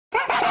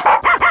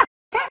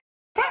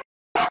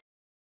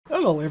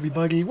Hello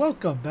everybody,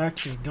 welcome back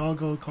to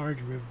Doggo Card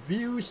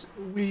Reviews.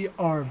 We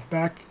are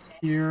back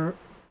here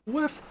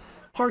with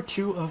part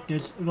 2 of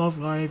this Love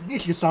Live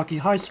Nijigasaki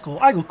High School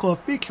Idol Club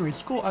featuring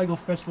School Idol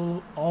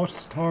Festival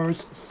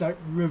All-Stars set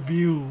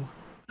review.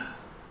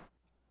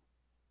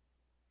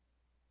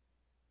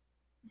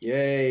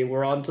 Yay,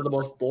 we're on to the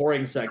most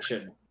boring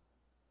section.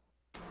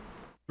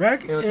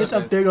 Red Hey, what's is up,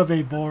 a guys? bit of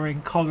a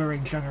boring color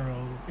in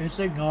general, is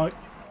it not?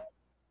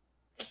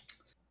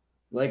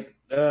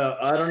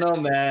 I don't know,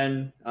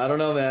 man. I don't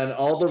know, man.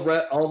 All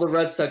the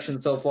red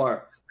sections so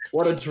far.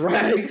 What a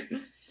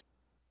drag.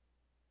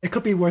 It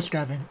could be worse,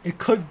 Gavin. It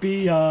could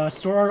be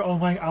Sword Art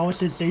Online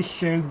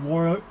Alicization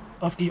War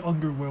of the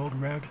Underworld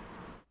Red.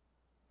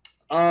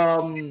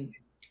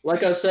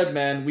 Like I said,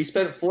 man, we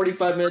spent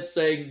 45 minutes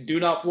saying, do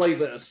not play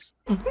this.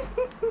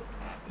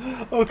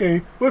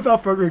 Okay,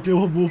 without further ado,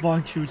 we'll move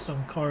on to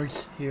some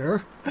cards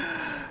here.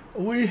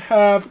 We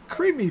have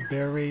Creamy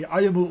Berry,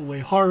 Ayamu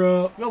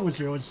Uehara, level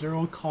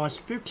 00,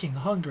 cost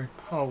 1500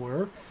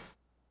 power.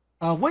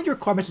 When your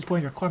Climax is put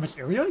in your Climax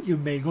area, you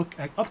may look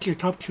at up to your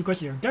top 2 cards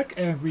of your deck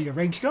and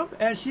rearrange them,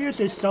 and she is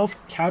a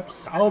self-tapped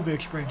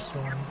salvage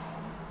brainstorm.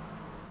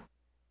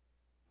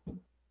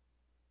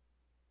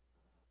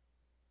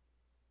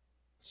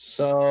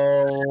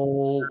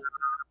 So,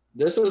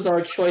 this was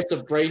our choice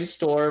of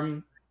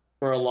brainstorm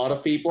for a lot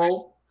of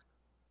people.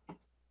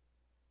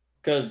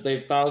 Because they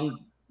found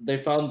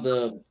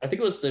the, I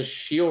think it was the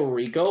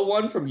Shioriko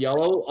one from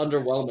Yellow,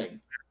 underwhelming.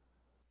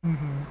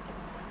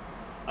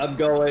 I'm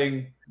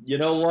going, you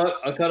know what?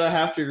 I kind of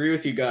have to agree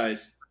with you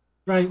guys.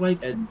 Right,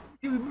 And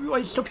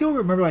so people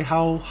remember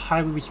how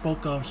highly we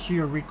spoke of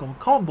Shioriko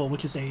combo,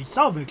 which is a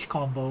salvage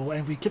combo,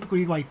 and we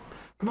typically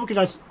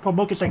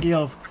promote this idea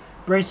of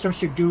brainstorm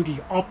should do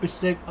the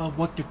opposite of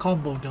what the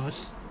combo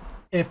does,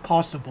 if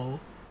possible.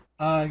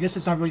 I guess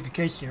it's not really the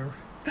case here.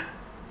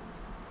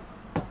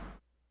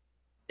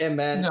 and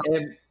man, No.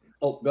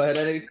 oh, go ahead,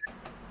 Eddie.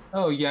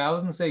 Oh yeah, I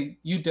was gonna say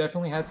you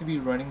definitely had to be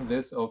running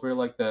this over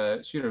like the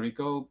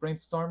Shiroriko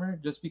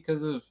Brainstormer just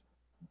because of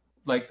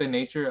like the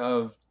nature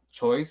of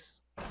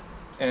choice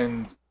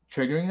and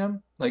triggering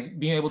them. Like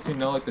being able to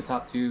know like the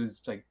top two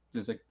is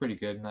pretty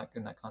good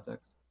in that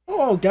context.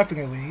 Oh,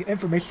 definitely.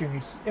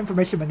 Information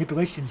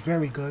manipulation is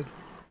very good.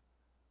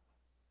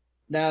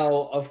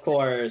 Now, of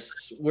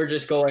course, we're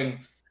just going,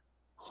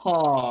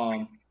 huh?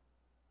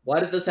 Why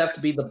did this have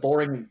to be the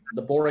boring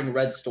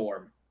red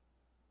storm?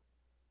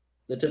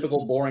 The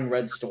typical boring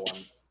red storm.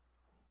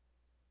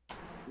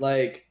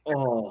 Of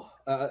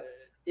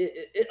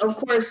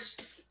course,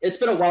 it's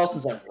been a while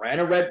since I've ran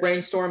a red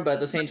brainstorm, but at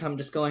the same time, I'm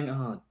just going,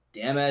 oh,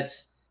 damn it.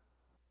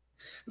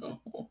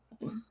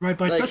 Right,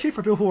 but especially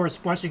for people who are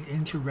splashing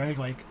into red,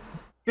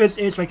 this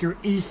is your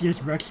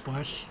easiest red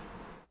splash.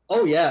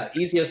 Oh yeah,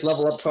 easiest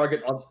level up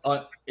target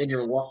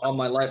on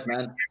my life,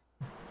 man.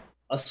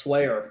 I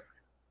swear.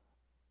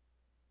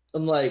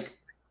 I'm like,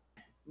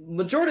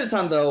 majority of the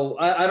time though,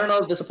 I don't know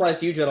if this applies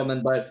to you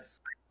gentlemen, but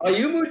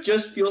Ayumu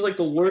just feels like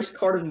the worst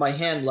card in my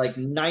hand, like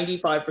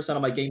 95%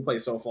 of my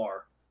gameplay so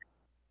far.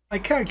 I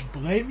can't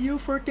blame you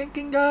for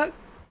thinking that.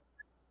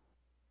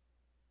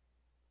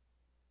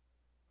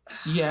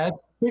 Yeah, it's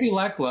pretty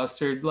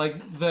lackluster.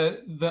 Like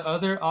the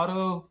other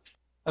auto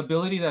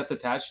ability that's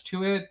attached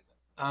to it,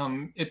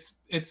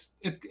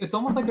 it's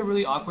almost like a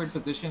really awkward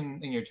position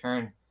in your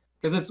turn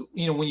because it's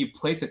when you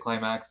place a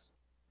climax,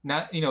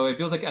 not it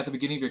feels like at the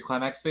beginning of your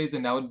climax phase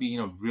and that would be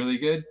really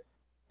good,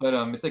 but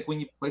it's like when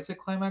you place a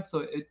climax,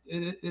 so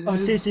it Oh,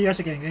 is. see, that's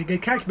again. They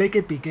can't make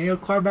it begin a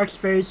climax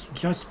phase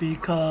just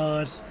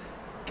because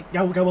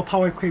that will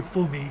power creep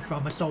Fumi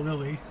from Assault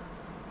Lily.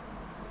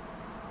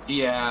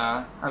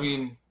 Yeah, I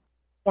mean,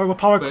 Or will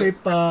power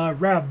creep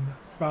Rem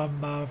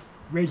from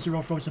Raid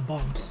Zero Frozen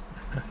Bones.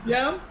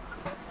 Yeah,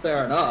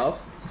 fair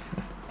enough.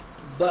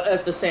 But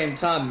at the same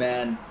time,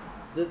 man,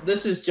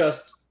 this is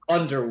just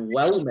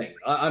underwhelming.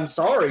 I'm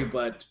sorry,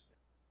 but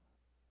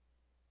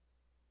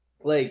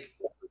like,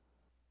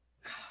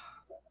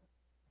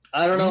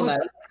 I don't know, man.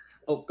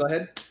 Oh, go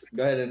ahead.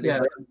 Go ahead, Andy. yeah,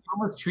 you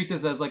almost treat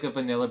this as like a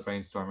vanilla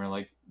brainstormer.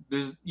 Like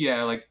there's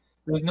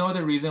no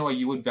other reason why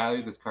you would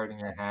value this card in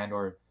your hand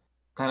or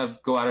kind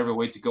of go out of your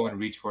way to go and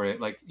reach for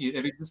it. Like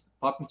if it just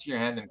pops into your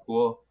hand, then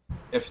cool.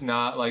 If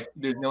not, like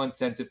there's no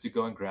incentive to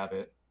go and grab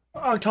it.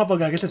 On top of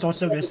that, I guess it's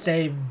also the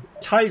same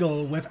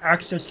title with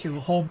access to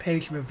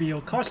homepage reveal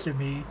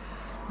custom,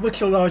 which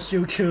allows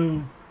you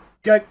to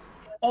get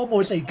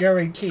almost a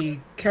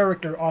guaranteed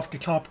character off the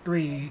top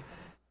 3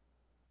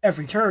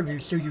 every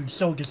turn so you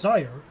so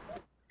desire.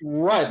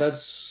 Right,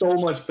 that's so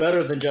much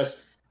better than just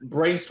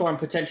brainstorm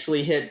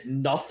potentially hit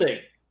nothing.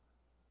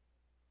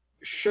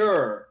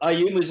 Sure,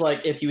 Ayumu's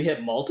like, if you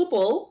hit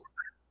multiple,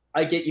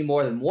 I get you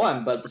more than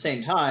one, but at the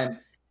same time,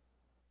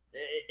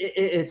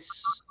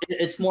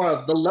 it's more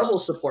of the level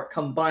support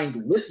combined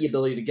with the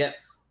ability to get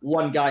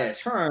one guy a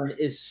turn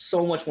is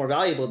so much more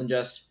valuable than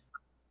just,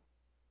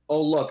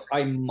 oh look,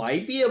 I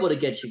might be able to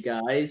get you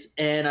guys,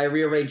 and I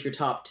rearrange your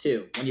top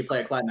 2 when you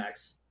play a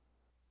climax.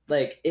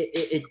 Like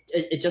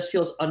it just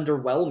feels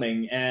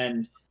underwhelming,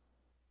 and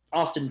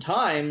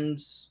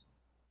oftentimes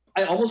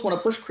I almost want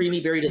to push Creamy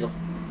Berry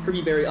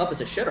up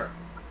as a shitter.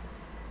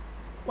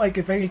 Like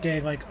if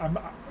anything, like I'm,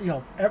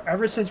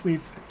 ever since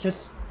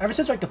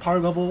like the power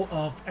level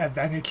of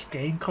advantage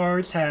gain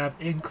cards have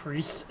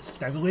increased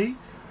steadily,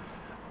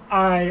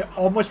 I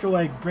almost feel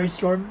like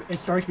Brainstorm is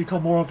starting to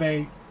become more of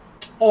a,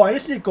 oh, I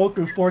just need to go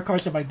through 4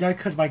 cards in my deck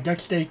because my deck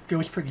state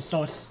feels pretty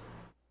sus.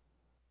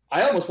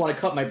 I almost want to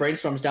cut my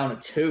Brainstorms down to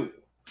 2.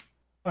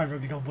 I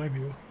really don't blame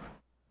you.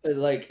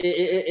 Like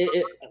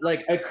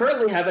like I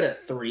currently have it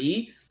at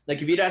 3.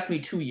 Like if you'd asked me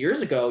 2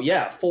 years ago,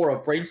 yeah, 4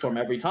 of Brainstorm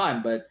every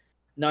time, but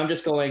now I'm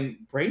just going,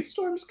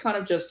 Brainstorms kind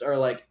of just are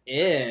like,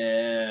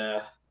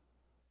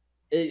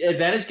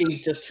 advantage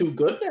gain's just too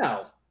good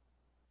now.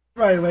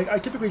 Right, like I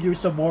typically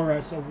use them more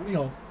as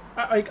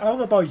I don't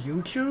know about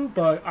you two,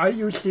 but I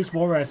use these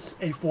more as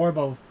a form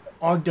of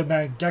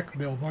on-demand deck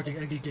mill more than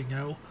anything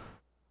now.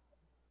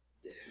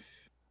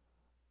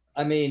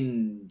 I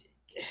mean,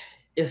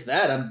 if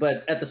that,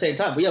 but at the same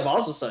time, we have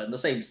Azusa in the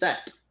same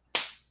set.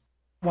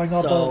 Why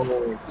not both?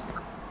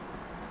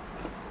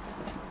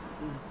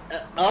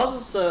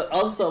 Azusa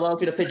allows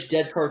me to pitch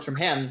dead cards from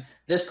hand.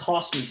 This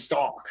costs me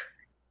stock.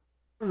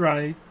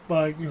 Right,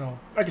 but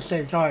at the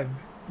same time,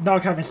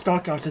 not having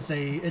stockouts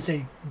is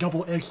a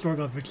double-edged sword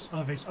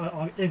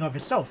in of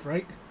itself,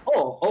 right?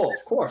 Oh,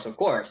 of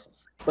course.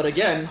 But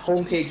again,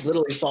 homepage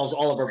literally solves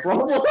all of our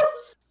problems.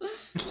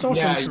 So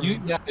yeah, true.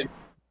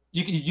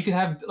 You can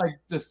have like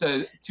just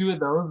 2 of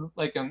those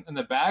like in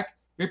the back.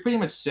 You're pretty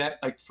much set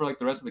like for like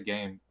the rest of the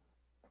game.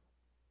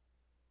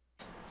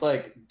 It's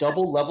like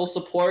double level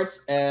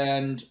supports,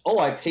 and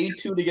I paid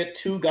 2 to get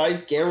 2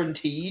 guys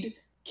guaranteed.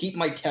 Keep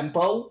my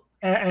tempo.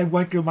 And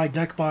went through my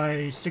deck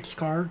by 6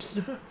 cards.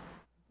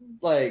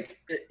 Like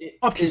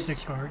up to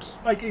 6 cards.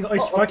 Like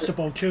it's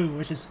flexible too,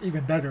 which is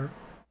even better.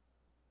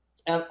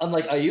 And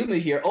unlike Ayumu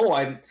here,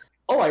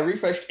 I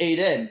refreshed 8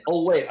 in.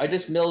 Oh wait, I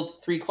just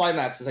milled 3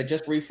 climaxes. I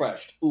just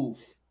refreshed. Oof.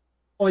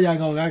 Oh yeah,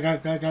 no,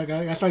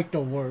 that's like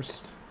the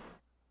worst.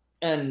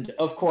 And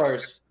of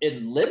course,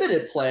 in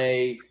limited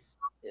play,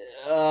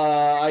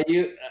 Ayumu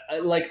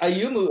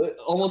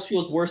almost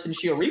feels worse than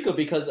Shioriko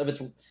because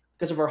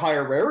of her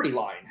higher rarity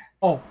line.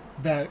 Oh,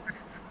 that.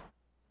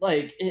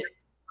 Like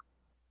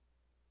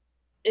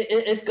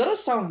it's gonna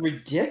sound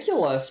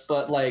ridiculous,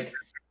 but like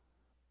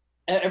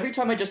every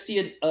time I just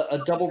see a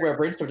double rare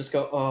brainstorm, just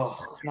go,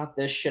 oh, not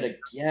this shit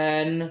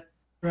again.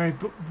 Right,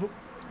 but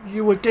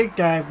you would think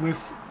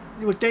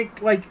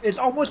like it's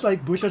almost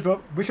like Bushi's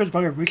about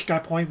to reach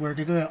that point where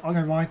they're gonna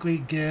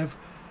unironically give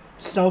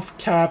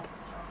self-tap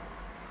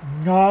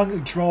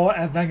non-draw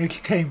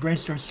advantage K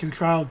brainstorms to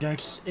trial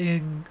decks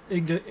in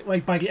the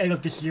like by the end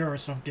of this year or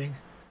something.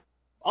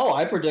 Oh,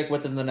 I predict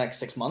within the next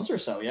 6 months or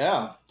so.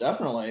 Yeah,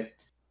 definitely.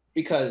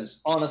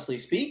 Because honestly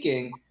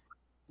speaking,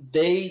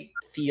 they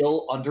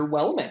feel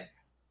underwhelming.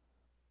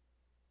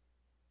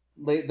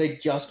 They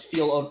just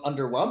feel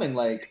underwhelming.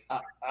 Like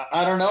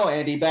I don't know,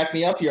 Andy, back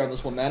me up here on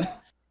this one, man.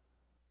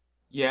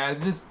 Yeah,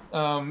 this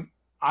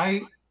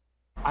I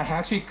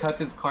actually cut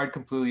this card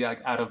completely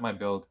out of my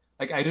build.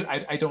 Like I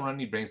don't run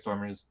any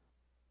brainstormers.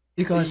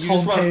 Because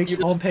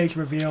homepage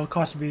reveal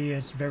Kasumi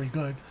is very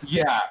good.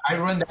 Yeah, I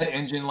run that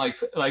engine like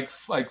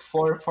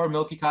 4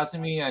 Milky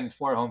Kasumi and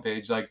 4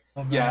 homepage. Like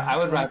yeah, I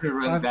would rather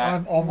run that.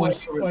 I'm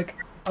almost like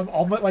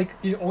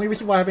the only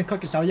reason why I haven't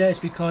cut this out yet is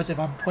because if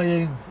I'm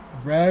playing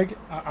red,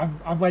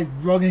 I'm like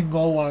running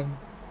low on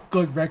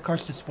good red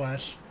cards to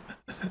splash.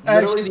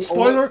 And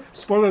spoiler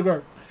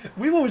alert,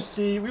 we will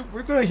see.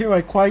 We're gonna hear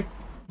like quite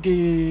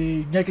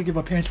the negative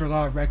opinions for a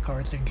lot of red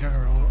cards in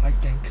general, I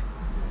think.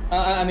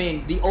 I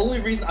mean, the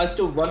only reason I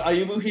still run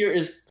Ayumu here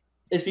is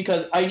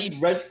because I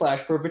need red splash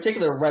for a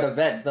particular red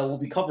event that we'll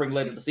be covering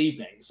later this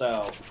evening.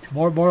 So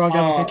more on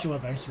that potential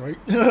events, right?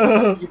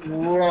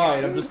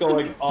 Right. I'm just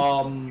going.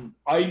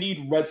 I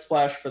need red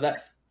splash for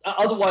that.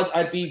 Otherwise,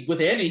 I'd be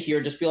with Andy here,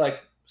 just be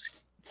like,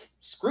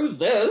 screw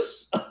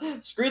this,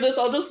 screw this.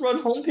 I'll just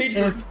run homepage.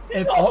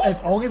 If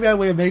only that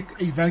way to make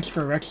events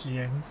for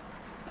Rexian.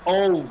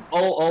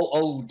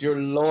 Oh, dear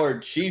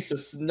Lord,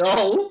 Jesus,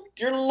 no,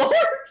 dear Lord.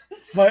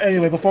 But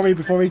anyway, before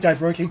we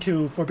diverge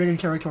into forbidden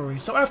territory,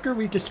 so after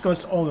we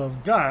discuss all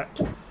of that,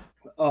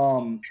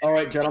 all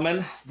right,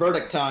 gentlemen,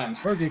 verdict time.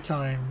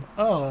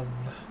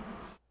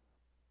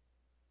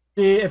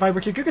 If I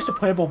were to give this a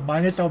playable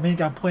minus, that would mean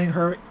I'm playing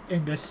her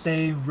in the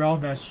same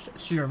realm as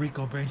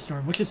Shioriko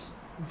Brainstorm, which is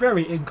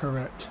very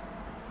incorrect.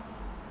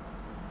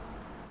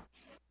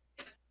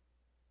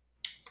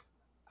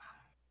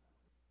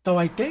 So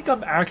I think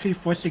I'm actually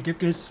forced to give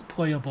this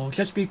playable,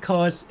 just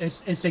because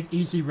it's an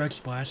easy red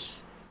splash.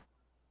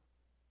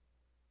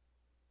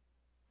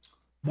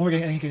 More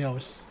than anything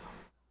else.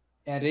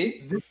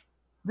 Andy?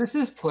 This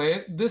is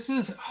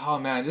oh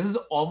man, this is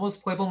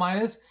almost playable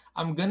minus.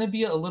 I'm gonna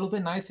be a little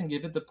bit nice and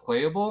give it the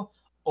playable,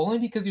 only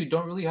because you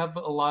don't really have a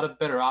lot of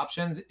better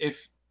options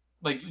if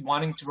like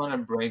wanting to run a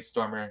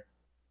brainstormer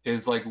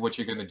is like what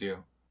you're gonna do.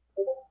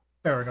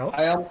 Fair enough.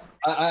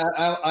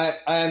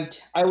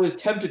 I was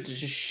tempted to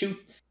just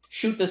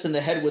shoot this in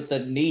the head with the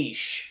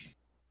niche,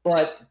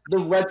 but the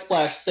red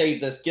splash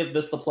saved this. Give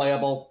this the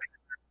playable.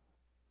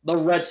 the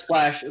red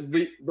splash,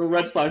 the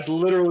red splash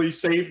literally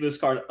saved this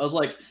card. I was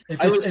like,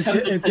 I was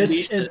tempted to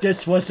niche if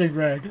this wasn't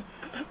red.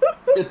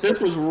 If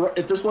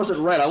this wasn't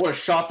red, I would have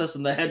shot this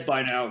in the head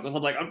by now. Because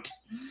I'm like,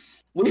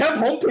 we have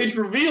homepage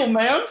reveal,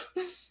 man.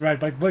 Right,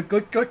 but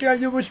good thing I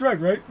knew it was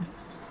red, right?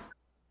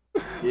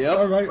 Yep.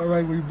 All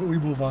right. We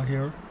move on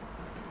here.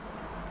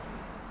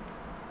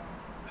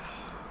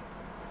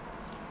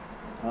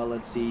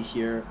 Let's see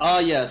here.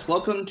 Yes.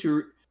 Welcome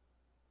to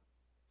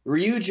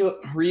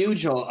Ryujo.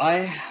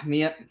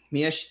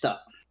 Miyashita.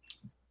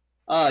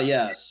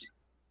 Yes.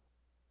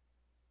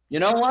 You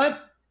know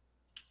what?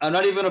 I'm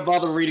not even gonna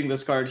bother reading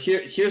this card.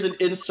 Here's an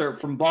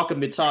insert from Baka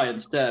Mitai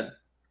instead.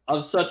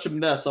 I'm such a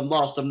mess. I'm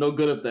lost. I'm no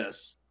good at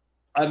this.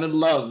 I'm in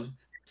love.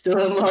 Still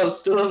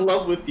in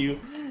love with you.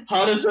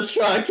 How does a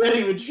try? I can't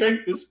even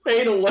drink this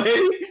pain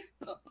away.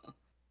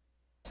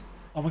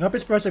 I'm not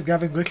surprised if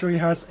Gavin literally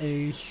has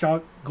a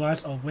shot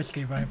glass of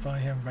whiskey right in front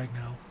of him right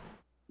now.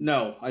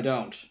 No, I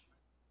don't.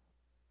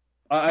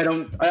 I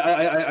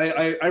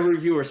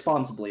review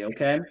responsibly,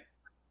 okay?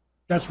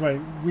 That's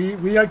right.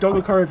 We at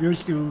Dogo Card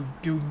Reviews do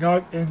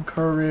not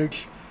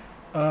encourage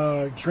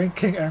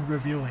drinking and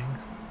reviewing.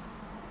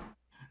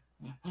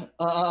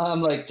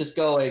 I'm like just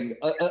going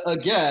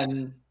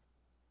again.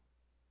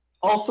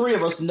 All three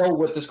of us know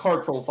what this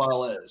card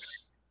profile is.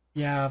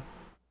 Yeah.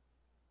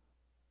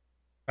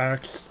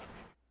 Facts.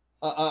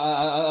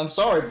 I'm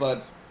sorry,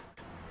 but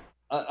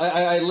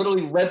I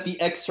literally read the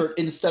excerpt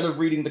instead of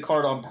reading the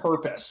card on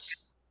purpose.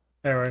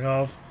 Fair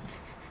enough.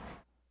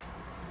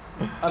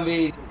 I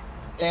mean,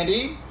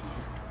 Andy,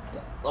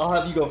 I'll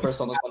have you go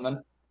first on this one,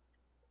 then.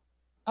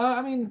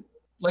 I mean,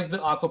 like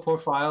the aqua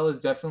profile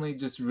is definitely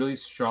just really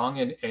strong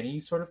in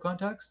any sort of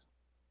context.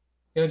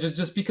 You know,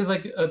 just because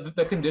like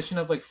the condition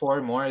of like 4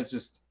 or more is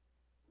just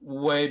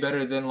way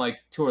better than like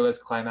 2 or less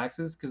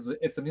climaxes because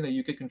it's something that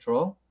you could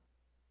control.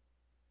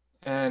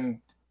 And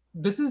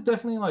this is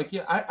definitely like,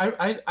 yeah,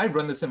 I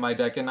run this in my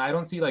deck, and I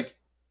don't see like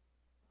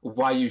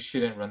why you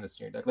shouldn't run this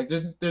in your deck. Like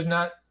there's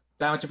not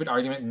that much of an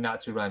argument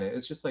not to run it.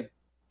 It's just like,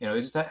 you know,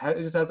 it just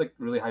has like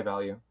really high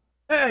value.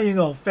 And, you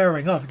know, fair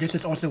enough. This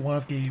is also one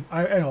of the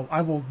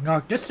I will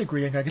not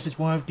disagree in that this is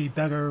one of the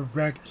better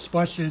red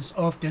splashes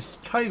of this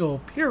title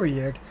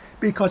period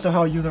because of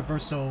how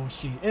universal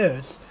she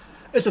is.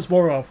 It's just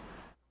more of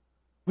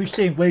we've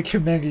seen way too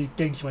many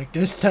things like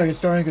this that is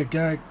starting to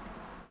get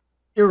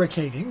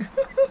irritating.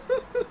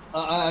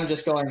 I'm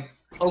just going,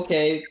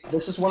 okay,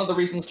 this is one of the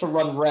reasons to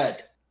run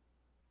red.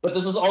 But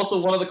this is also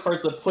one of the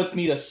cards that puts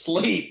me to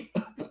sleep.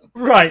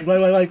 Right,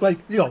 like,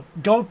 you know,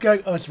 don't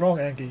get us wrong,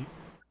 Andy.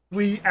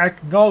 We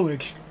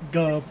acknowledge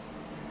the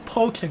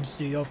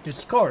potency of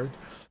this card.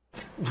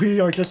 We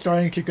are just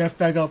starting to get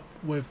fed up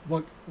with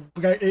what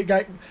we're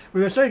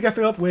starting to get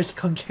fed up with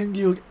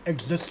continued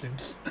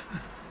existence.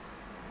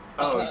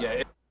 Oh yeah,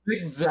 it's the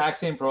exact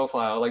same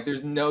profile. Like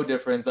there's no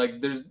difference.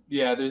 Like there's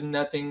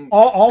nothing.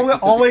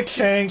 All it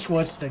changed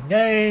was the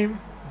name,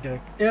 the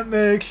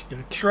image,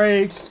 the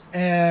traits,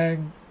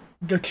 and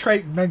the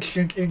trait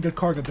mentioned in the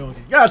card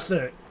ability. That's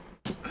it.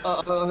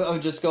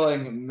 I'm just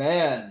going,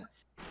 man.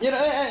 You know,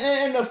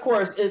 and of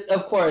course,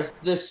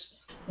 this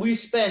we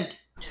spent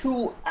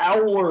 2.5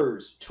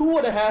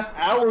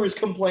 hours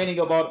complaining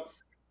about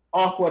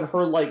Aqua and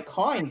her like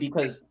kind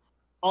because,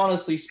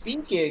 honestly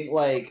speaking,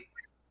 like,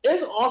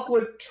 is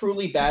Aqua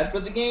truly bad for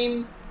the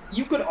game?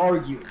 You could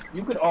argue.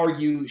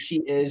 She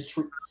is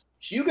true.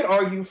 You could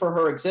argue for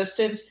her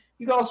existence.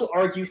 You could also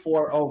argue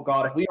for, oh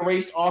god, if we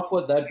erased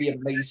Aqua, that'd be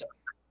amazing.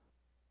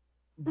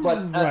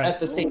 But right. at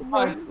the same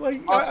time,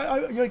 like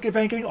if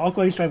anything,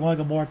 Aqua is like one of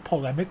the more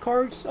polemic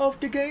cards of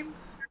the game.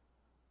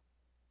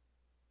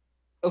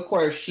 Of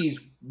course, she's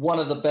one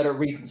of the better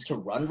reasons to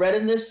run red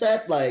in this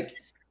set. Like,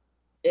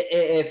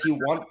 if you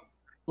want,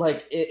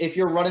 like, if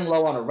you're running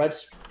low on red,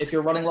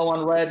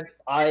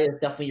 I is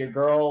definitely your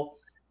girl.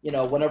 You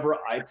know, whenever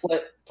I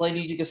play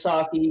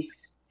Nijigasaki,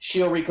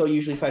 Shioriko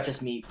usually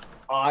fetches me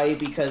I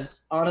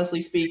because, honestly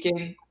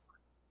speaking,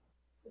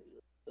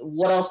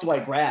 what else do I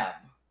grab?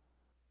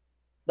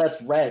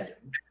 That's red.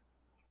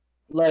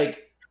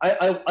 Like,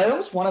 I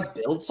almost want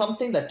to build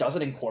something that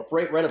doesn't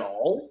incorporate red at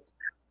all.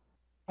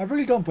 I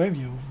really don't blame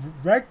you.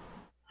 Red,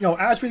 you know,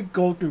 as we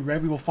go through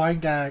red, we will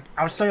find that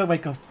outside of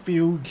like a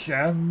few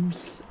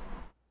gems,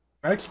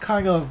 red's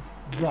kind of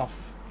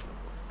rough.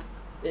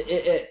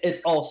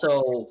 It's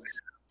also,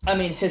 I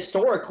mean,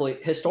 historically,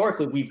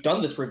 we've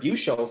done this review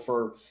show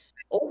for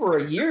over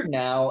a year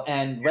now,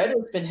 and red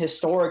has been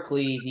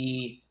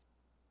historically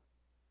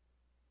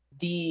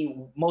the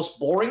most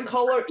boring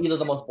color, either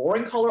the most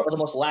boring color or the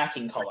most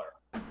lacking color.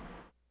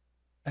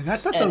 And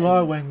that's just a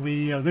lot when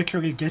we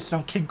literally did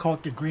something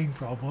called the green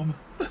problem.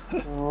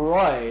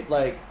 Right,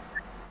 like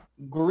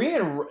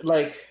green,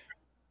 like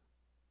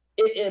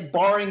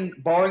barring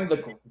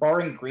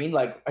green,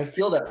 like I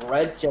feel that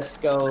red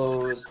just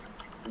goes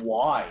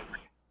why.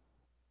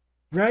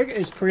 Red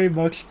is pretty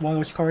much one of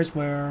those cards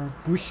where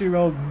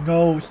Bushiro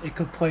knows it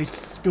could play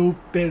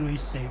stupidly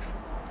safe.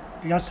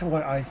 That's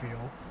what I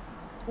feel.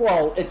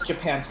 Well, it's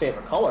Japan's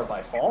favorite color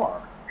by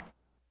far.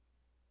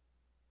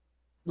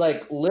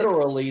 like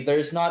literally,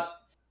 there's not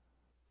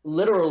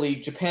literally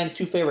Japan's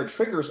two favorite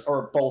triggers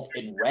are both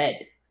in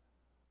red.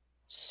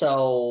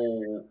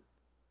 So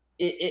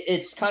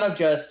it's kind of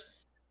just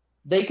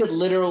they could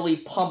literally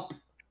pump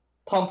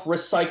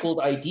recycled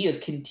ideas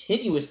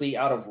continuously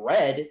out of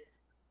red,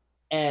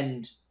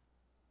 and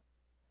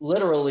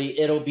literally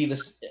it'll be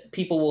this.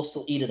 People will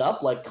still eat it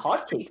up like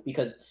hotcakes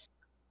because,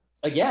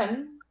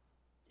 again,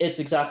 it's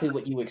exactly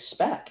what you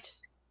expect.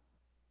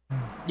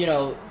 You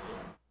know,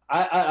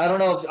 I don't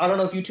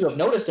know if you two have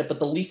noticed it, but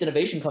the least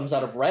innovation comes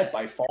out of red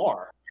by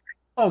far.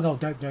 Oh no,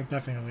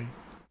 definitely.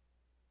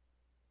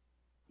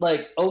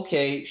 Like,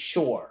 okay,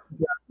 sure.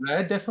 Yeah,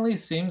 red definitely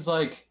seems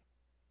like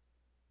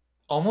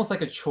almost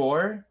like a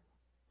chore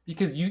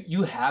because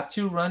you have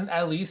to run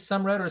at least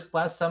some red or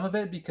splash some of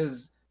it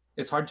because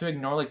it's hard to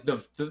ignore like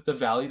the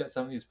value that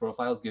some of these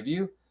profiles give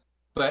you.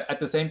 But at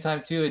the same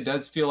time too, it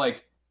does feel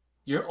like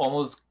you're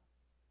almost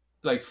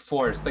like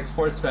force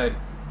fed.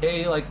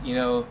 Hey, like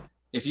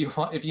if you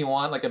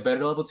want like a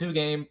better level 2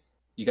 game,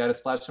 you got to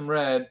splash some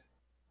red,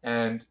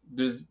 and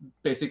there's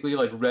basically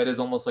like red is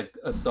almost like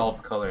a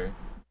solved color.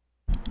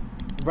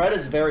 Red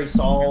is very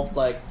solved.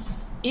 Like,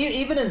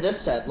 even in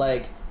this set,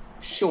 like,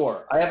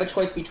 sure, I have a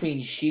choice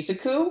between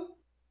Shizuku,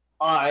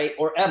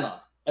 or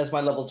Emma as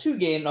my level 2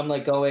 game. And I'm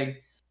like going,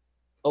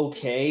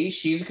 okay,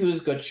 Shizuku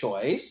is a good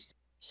choice.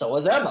 So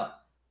is Emma.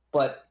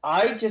 But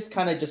I just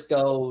kind of just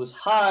goes,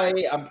 hi,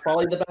 I'm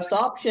probably the best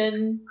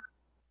option.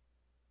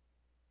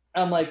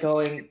 I'm like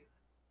going,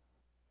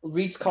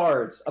 reads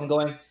cards. I'm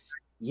going,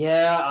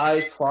 yeah,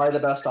 I's probably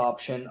the best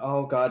option.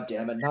 Oh, god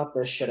damn it, not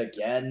this shit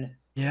again.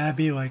 Yeah, it'd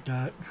be like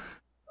that.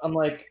 I'm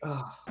like,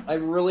 oh, I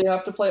really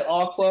have to play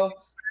Aqua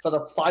for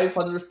the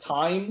 500th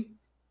time?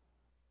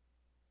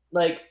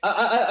 Like,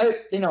 I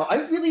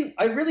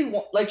really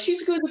want, like,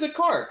 Shizuku is a good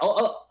card.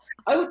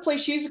 I would play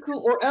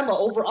Shizuku or Emma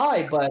over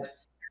but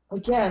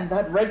again,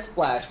 that red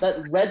splash, that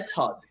red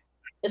tug,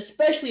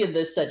 especially in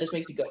this set, just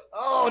makes you go,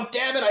 oh,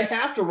 damn it, I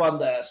have to run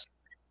this.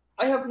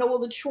 I have no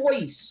other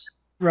choice.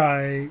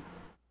 Right.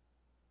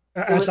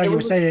 As you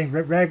were saying,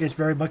 red is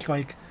very much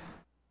like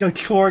the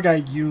chore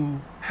that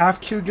you have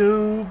to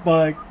do,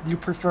 but you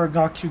prefer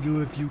not to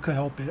do if you could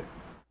help it.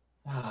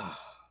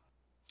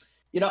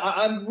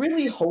 I'm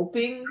really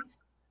hoping,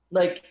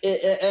 like,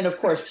 and of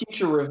course,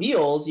 future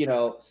reveals,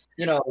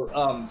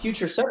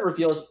 future set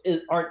reveals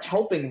aren't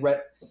helping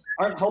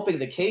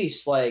the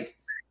case. Like,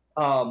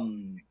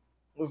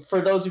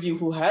 for those of you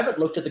who haven't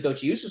looked at the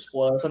Gochiusu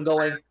spoilers, I'm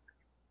going,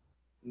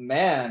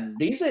 man,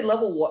 Rize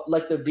level one,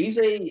 like the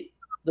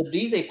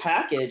Rize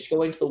package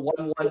going to the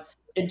 1/1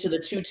 into the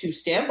 2/2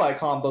 standby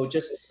combo,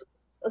 just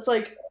it's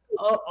like,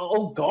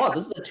 oh god,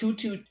 this is a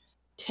 2/2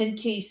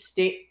 10k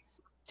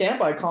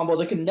standby combo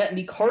that can net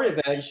me card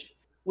advantage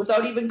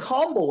without even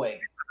comboing.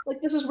 Like,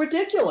 this is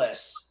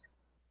ridiculous.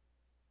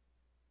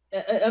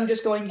 I'm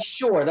just going,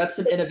 sure, that's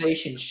an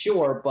innovation,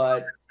 sure,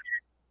 but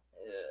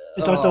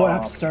it's also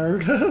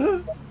absurd.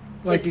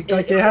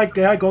 They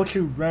had go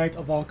to red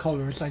of all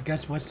colors. I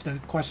guess what's the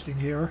question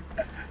here?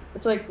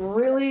 It's like,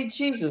 really,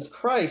 Jesus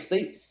Christ,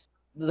 they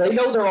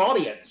know their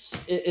audience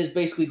is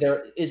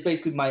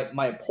basically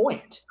my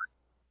point.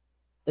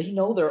 They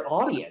know their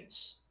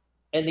audience,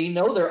 and they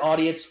know their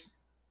audience.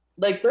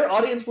 Like, their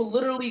audience will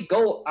literally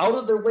go out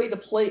of their way to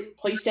play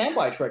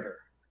standby trigger.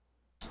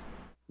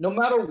 No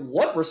matter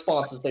what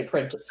responses they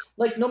print,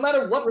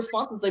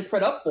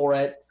 up for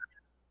it,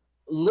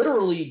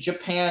 literally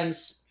Japan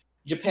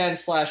 /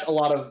 a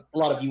lot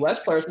of US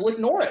players will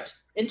ignore it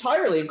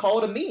entirely and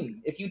call it a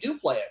meme if you do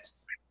play it.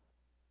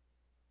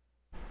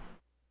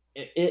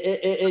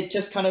 It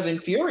just kind of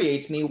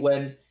infuriates me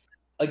when,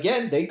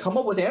 again, they come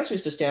up with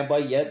answers to standby,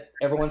 yet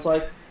everyone's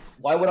like,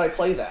 why would I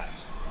play that?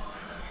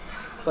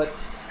 But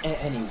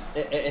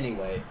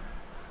anyway,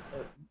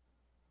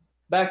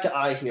 back to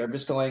I here. I'm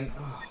just going,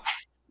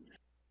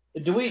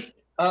 do we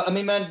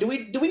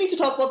need to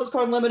talk about this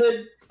card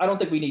limited? I don't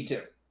think we need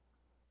to.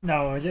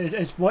 No,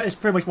 it's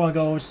pretty much one of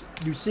those,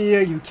 you see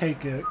it, you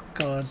take it,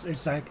 because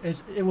it's like,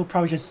 it will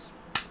probably just,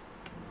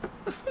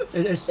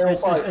 it's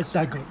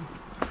that good.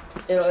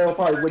 It'll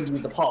probably win you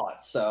the pod,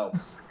 so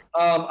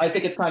I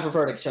think it's time for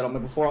verdicts,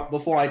 gentlemen,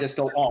 before I just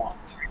go off.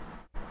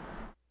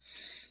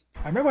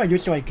 I remember I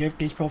used to give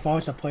these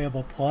profiles a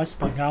playable plus,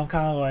 but now I'm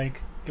kind of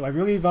like, do I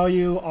really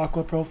value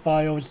Aqua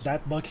profiles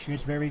that much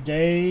this very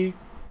day?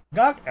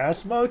 Not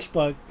as much,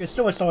 but it's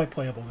still a solid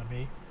playable to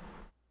me.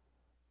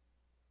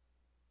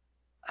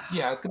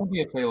 Yeah, it's gonna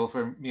be a playable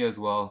for me as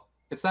well.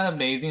 It's not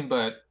amazing,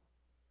 but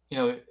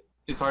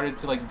it's harder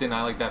to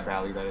deny that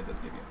value that it does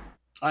give you.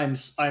 I'm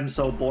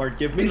so bored.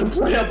 Give me the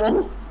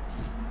playable.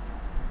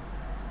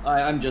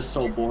 I'm just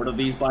so bored of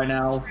these by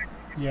now.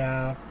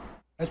 Yeah,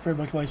 that's pretty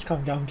much what it's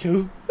come down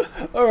to.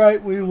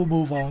 Alright, we will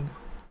move on.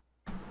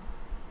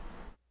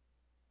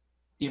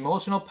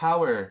 Emotional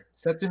Power,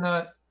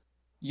 Setsuna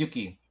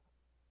Yuki.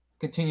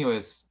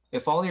 Continuous.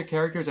 If all your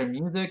characters are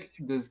music,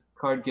 this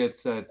card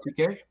gets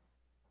 2k.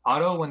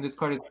 Auto, when this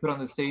card is put on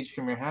the stage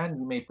from your hand,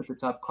 you may put the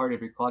top card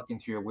of your clock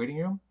into your waiting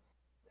room.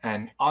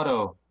 And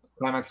auto,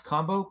 climax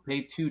combo,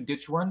 pay 2,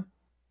 ditch 1.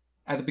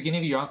 at the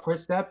beginning of your encore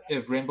step,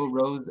 if Rainbow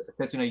Rose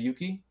Setsuna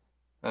Yuki,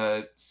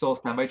 Soul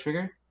Standby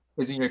Trigger,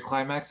 is in your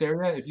climax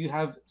area, if you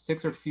have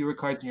 6 or fewer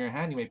cards in your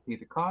hand, you may pay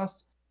the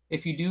cost.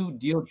 If you do,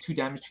 deal 2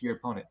 damage to your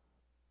opponent.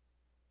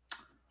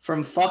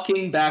 From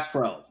fucking back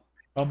row.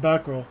 From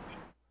back row.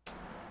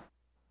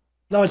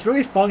 No, it's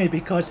really funny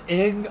because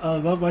in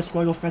Love West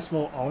Royal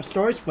Festival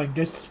All-Stars, when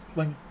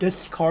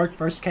this card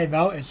first came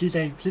out, and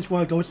she's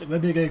one of those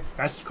limited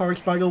fest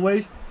cards, by the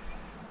way,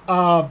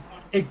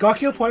 it got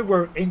to the point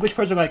where English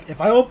players are like,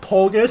 if I don't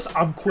pull this,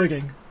 I'm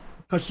quitting.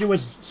 Because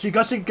she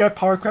doesn't get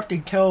power crept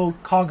until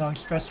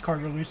Kongan's fest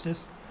card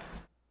releases.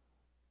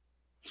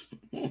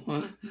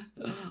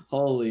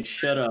 Holy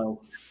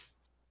shit-o.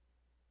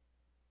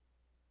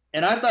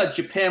 And I thought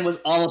Japan was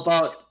all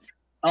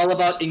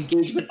about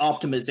engagement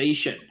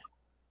optimization.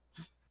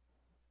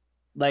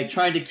 Like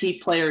trying to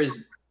keep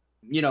players,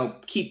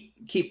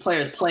 keep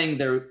players playing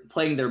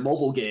their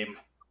mobile game.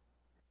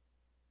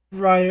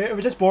 Right, it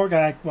was just more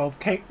like, well,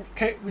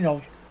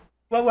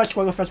 Love West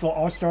Squiggle Festival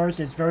All-Stars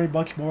is very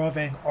much more of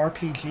an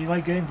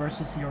RPG-like game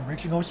versus the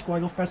original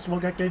Squiggle Festival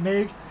that they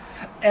made.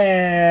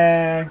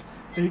 And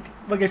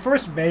when they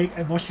first made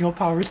Emotional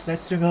Power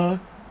Setsuna,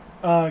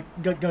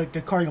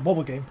 the card in the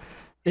mobile game,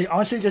 they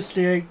honestly just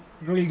didn't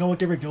really know what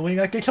they were doing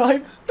at the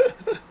time.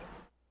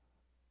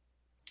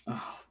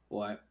 Oh,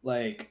 boy.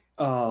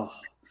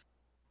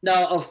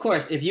 Now, of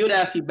course, if you had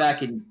asked me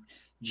back in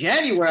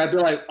January, I'd be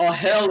like, oh,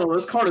 hell no,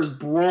 this card is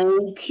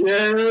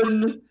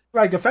broken.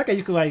 Right, the fact that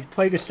you can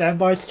play the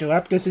standby,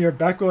 slap this in your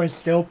back row, and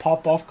still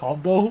pop off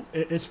combo,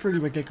 it's pretty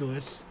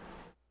ridiculous.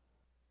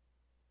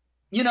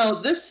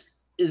 This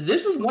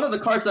is one of the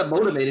cards that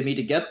motivated me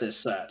to get this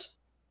set.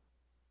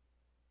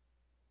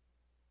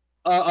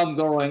 I'm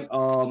going,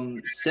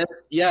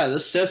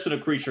 this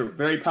Setsuna creature,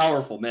 very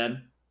powerful,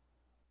 man.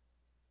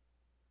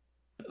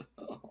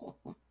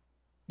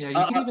 Yeah, you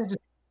can even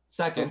just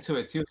sack into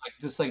it too,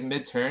 just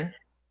mid-turn.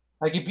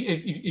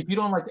 If you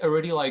don't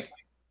already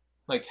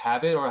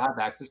have it or have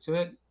access to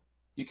it,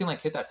 you can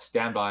hit that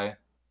standby,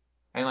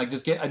 and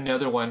just get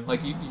another one.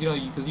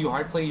 Because you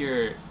hard play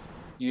your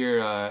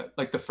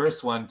the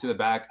first one to the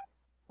back,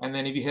 and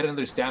then if you hit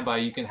another standby,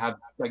 you can have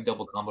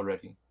double combo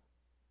ready,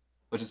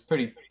 which is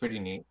pretty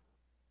neat.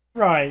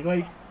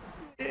 Right,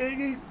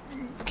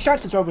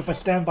 chances are with a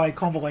standby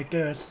combo like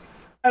this,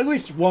 at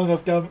least one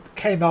of them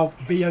came out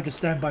via the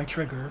standby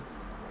trigger.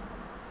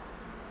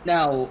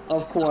 Now,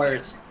 of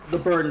course, the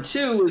Burn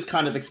 2 is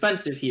kind of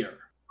expensive here.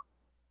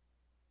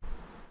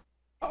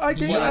 I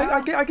think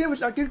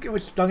it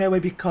was done that way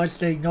because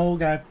they know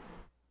that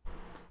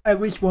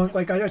at least one,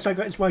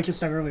 it's what I just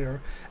said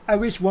earlier, at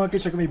least one of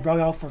these are going to be brought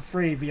out for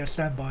free via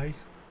standby.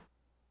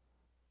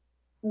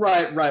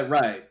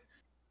 Right.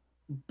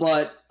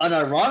 But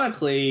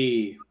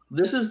unironically,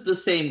 this is the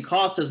same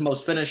cost as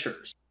most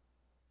finishers.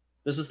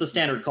 This is the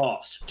standard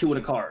cost, 2 in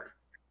a card.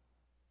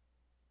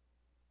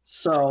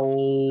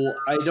 So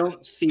I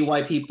don't see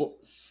why people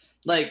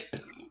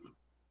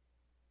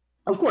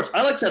of course,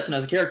 I like Setsuna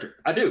as a character.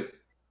 I do.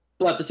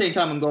 But at the same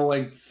time, I'm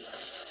going,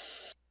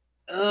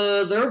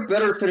 there are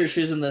better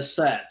finishes in this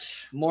set.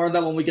 More of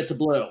that when we get to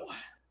blue.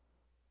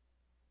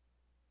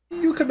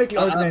 You could make the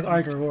argument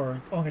either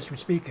or, honestly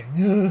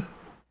speaking.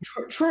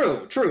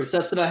 True.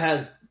 Setsuna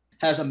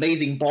has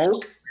amazing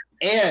bulk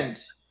and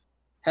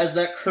has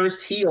that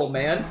cursed heel,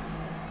 man.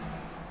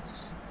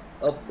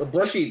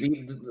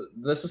 Bushy,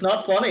 this is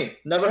not funny.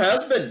 Never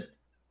has been.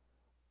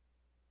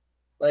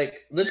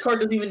 This card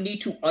doesn't even need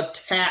to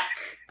attack.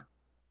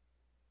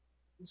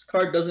 This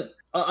card doesn't.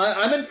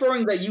 I'm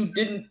inferring that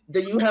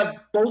you have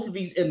both of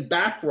these in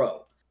back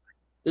row.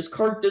 This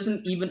card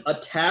doesn't even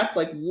attack.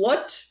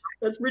 What?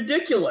 That's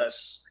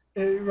ridiculous.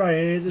 Right.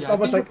 It's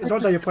almost like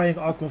you're playing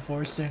Aqua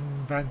Force in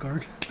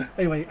Vanguard.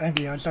 Anyway,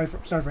 Andy, I'm sorry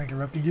for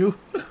interrupting you.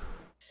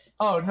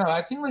 Oh no,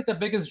 I think the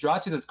biggest draw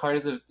to this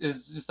card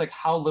is just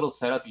how little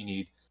setup you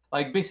need.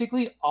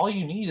 Basically all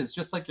you need is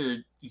just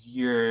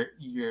your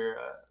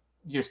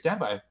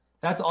standby.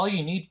 That's all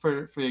you need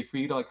for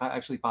you to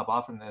actually pop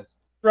off from this.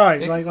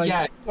 Right,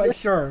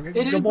 sure.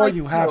 The more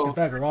you have, the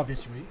better,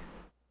 obviously.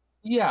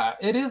 Yeah,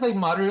 it is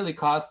moderately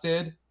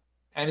costed,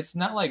 and it's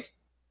not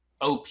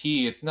OP.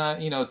 It's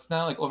not it's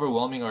not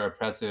overwhelming or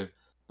oppressive.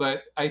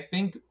 But I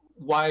think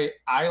why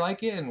I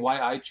like it and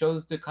why I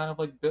chose to kind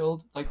of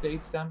build the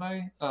 8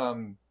 standby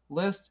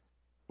list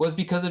was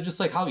because of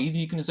just how easy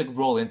you can just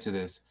roll into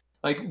this.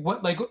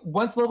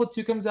 Once level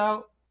 2 comes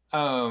out,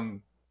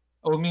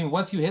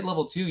 once you hit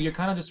level 2, you're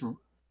kind of just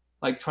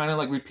trying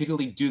to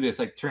repeatedly do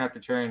this turn after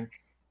turn,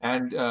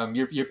 and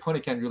your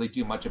opponent can't really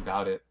do much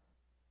about it.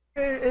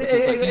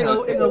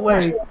 In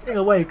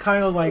a way,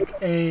 kind of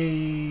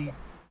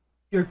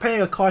you're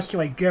paying a cost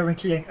to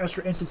guarantee an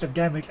extra instance of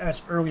damage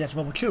as early as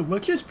level 2,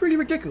 which is pretty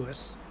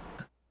ridiculous.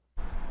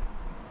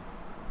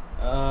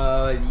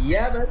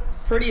 Yeah, that's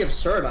pretty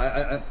absurd.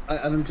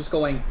 I'm just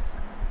going,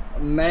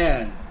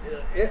 man,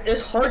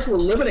 it's hard to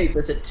eliminate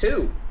this at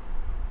 2.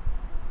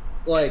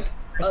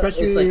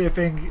 Especially if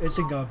it's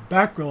in the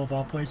back row of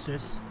all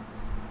places.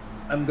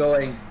 I'm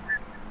going,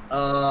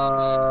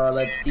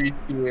 let's see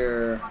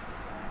here.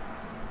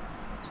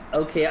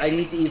 okay, I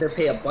need to either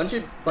pay a bunch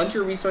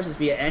of resources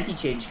via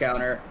anti-change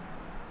counter.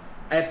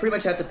 I pretty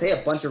much have to pay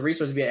a bunch of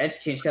resources via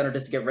anti-change counter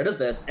just to get rid of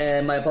this,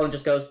 and my opponent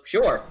just goes,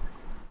 sure,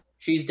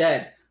 she's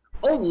dead.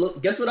 Oh,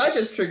 look, guess what I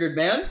just triggered,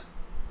 man?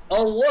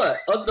 Oh, what?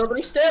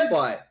 Nobody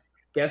standby.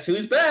 Guess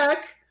who's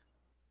back?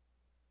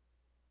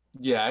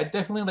 Yeah, it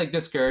definitely like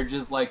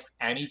discourages like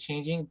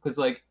anti-changing because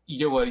like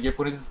you know what, your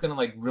opponent's just gonna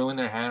like ruin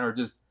their hand or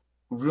just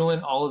ruin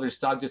all of their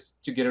stock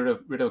just to get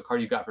rid of a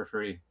card you got for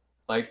free.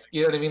 Like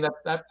you know what I mean?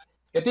 That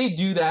if they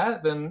do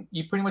that, then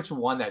you pretty much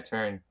won that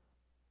turn.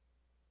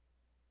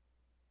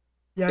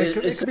 Yeah, it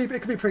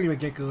could be pretty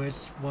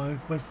ridiculous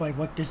with like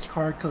what this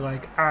card could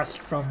like ask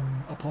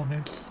from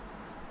opponents.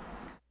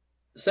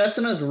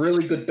 Cessna's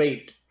really good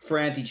bait for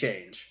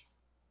anti-change.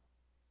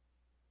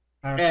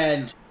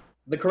 And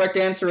the correct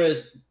answer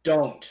is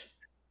don't.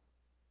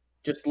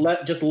 Just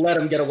let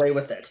him get away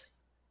with it.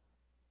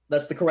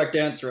 That's the correct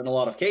answer in a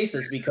lot of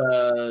cases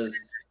because,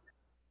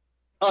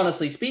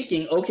 honestly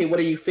speaking, okay, what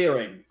are you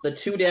fearing? The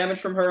 2 damage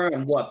from her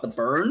and what, the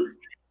burn?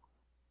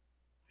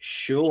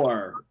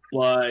 Sure,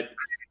 but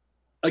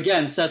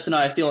again, Cessna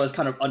I feel is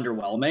kind of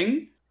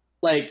underwhelming.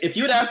 Like, if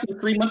you had asked me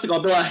 3 months ago,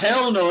 I'd be like,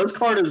 hell no, this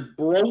card is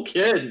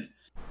broken.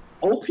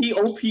 OP,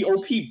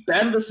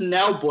 ban this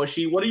now,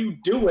 Bushy. What are you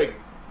doing?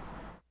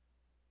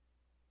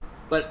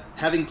 But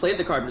having played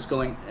the card, I'm just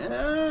going,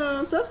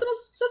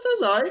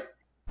 Cessna's alright.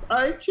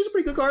 She's a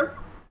pretty good card.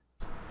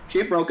 She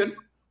ain't broken.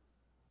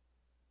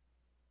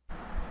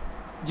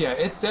 Yeah,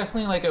 it's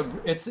definitely like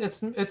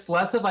it's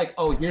less of like,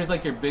 oh, here's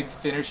like your big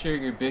finisher,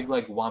 your big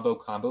like wombo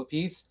combo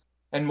piece,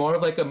 and more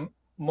of like a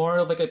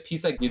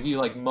piece that gives you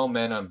like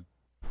momentum.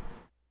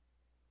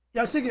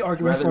 Yeah, I think the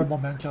argument for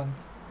momentum.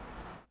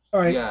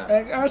 Alright, yeah.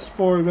 And as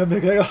for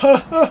limiting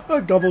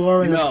double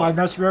R and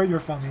climax rare, you're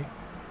funny.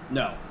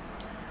 No.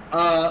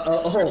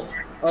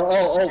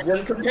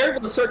 When compared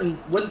with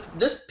when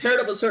this paired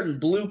up with a certain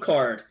blue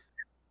card,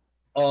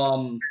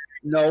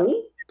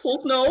 no.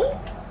 Pulse no.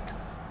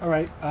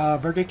 Alright,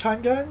 verdict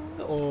time then,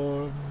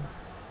 or?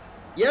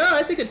 Yeah,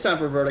 I think it's time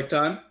for verdict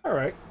time.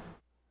 Alright.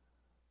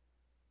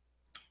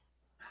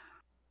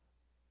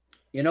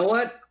 You know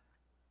what?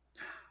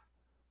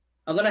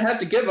 I'm gonna have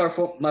to give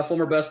my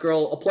former best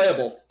girl a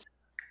playable.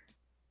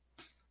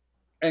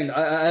 And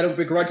I don't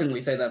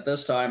begrudgingly say that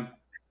this time.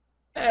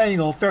 And, you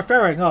know,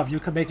 fair enough. You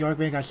can make the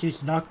argument that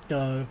she's not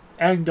the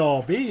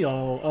end-all,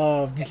 be-all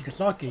of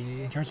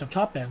Nijigasaki in terms of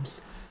top ends.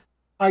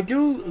 I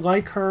do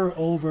like her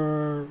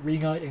over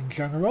Rina in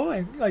general,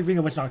 and like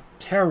Rina was not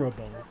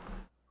terrible.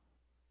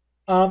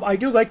 I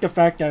do like the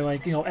fact that,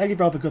 like, you know, Eddie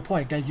brought up a good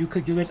point, that you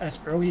could do this as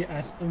early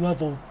as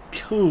level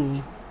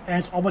 2, and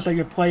it's almost like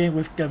you're playing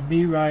with the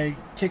Mirai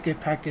ticket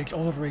package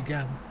all over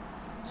again.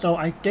 So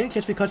I think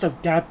just because of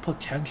that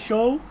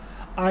potential,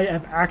 I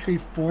am actually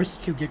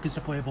forced to get this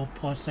a playable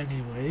plus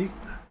anyway.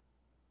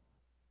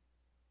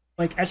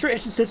 Like, extra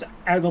instances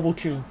at level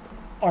 2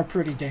 are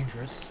pretty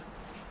dangerous.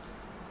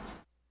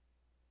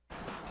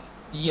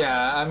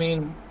 Yeah, I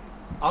mean,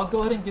 I'll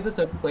go ahead and give this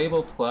a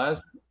playable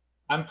plus.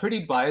 I'm pretty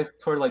biased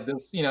toward like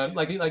this, you know,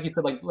 like you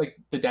said, like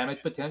the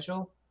damage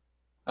potential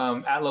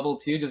at level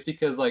 2, just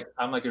because like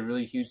I'm like a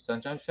really huge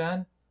Sunshine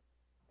fan,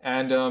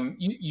 and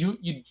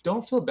you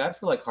don't feel bad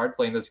for like hard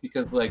playing this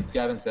because like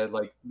Gavin said,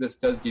 like this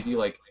does give you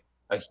like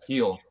a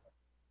heal.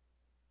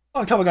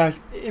 On top of that,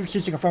 if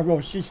she's in a front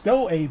row, she's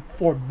still a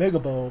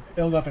formidable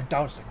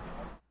 11,000.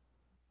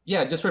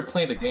 Yeah, just for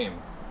playing the game,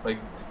 like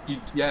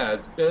yeah,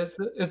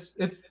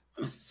 it's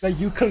like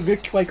you could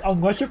look like,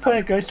 unless you're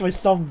playing against like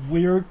some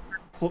weird,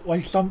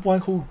 like someone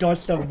who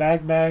does the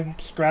Madman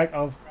strat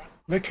of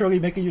literally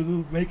making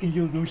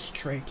you lose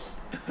traits.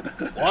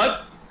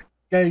 What?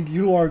 Then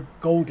you are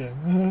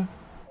golden.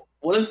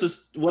 What is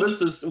this? What is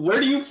this? Where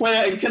do you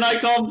play and can I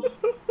come?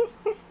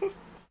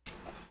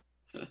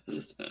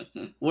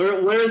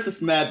 Where is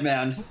this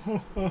madman?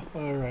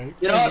 Alright.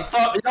 You know what?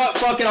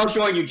 Fuck it, I'll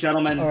join you,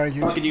 gentlemen. Alright,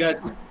 you guys.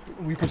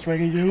 We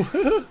persuaded you.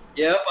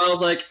 Yep, I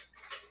was like.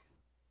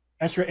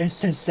 Extra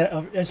instance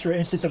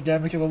of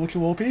damage at level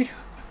 2 OP.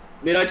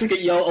 Made I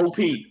ticket yo OP.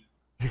 Made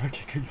I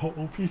ticket yo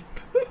OP.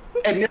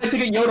 And made I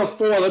ticket yo to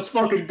 4. Let's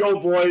fucking go,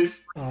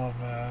 boys. Oh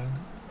man.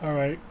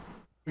 Alright.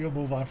 We'll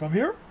move on from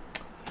here.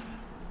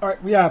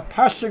 Alright, we have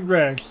Passing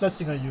Red,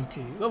 Setsunga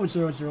Yuki. Level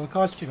 00,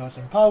 cost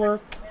 2,000 power.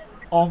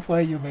 On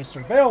play, you may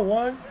surveil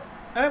one,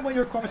 and when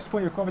your combat is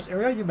in your combat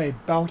area, you may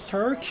bounce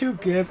her to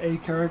give a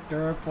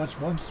character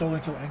 +1 soul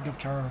until end of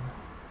turn.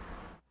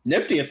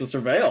 Nifty, it's a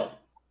surveil.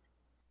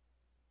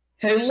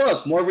 Hey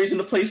look, more reason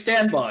to play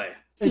standby.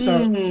 It's a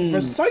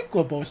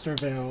recyclable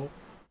surveil.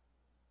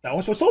 That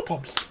was for soul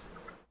pumps.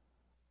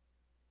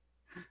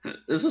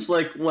 This is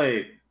like,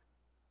 wait.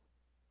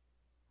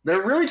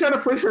 They're really trying to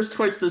push us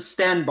towards the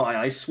standby,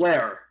 I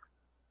swear.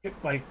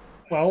 Like,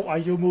 well,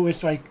 Ayumu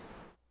is like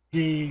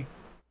the...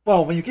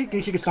 Well, when you get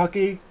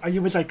Nijigasaki,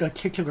 Ayumu is like a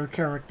titular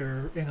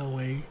character in a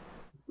way.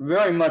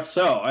 Very much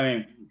so. I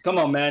mean, come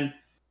on, man.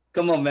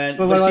 Come on, man.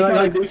 But she's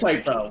not a new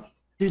type, though.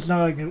 She's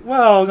not a new...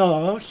 Well,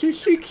 no. She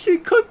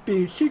could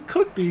be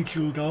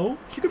judo.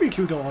 She could be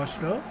judo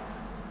Asuka.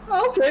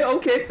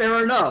 Okay,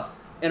 fair enough.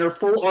 and her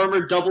full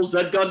armor double Z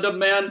Gundam,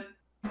 man.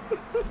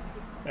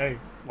 Hey,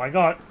 why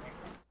not?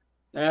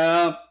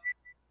 Yeah.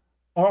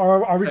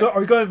 Or are we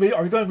going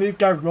to leave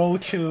that role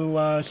to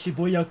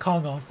Shibuya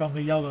Kono from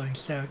the Yellow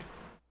instead?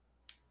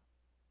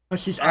 But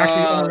she's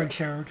actually orange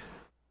haired.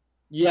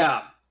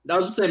 Yeah, I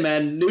was gonna say,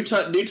 man, new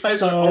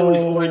types are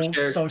always orange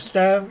haired.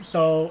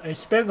 So a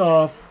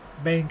spin-off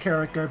main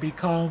character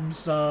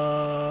becomes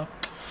Domon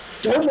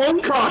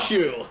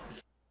Kashu.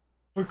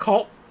 we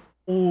call.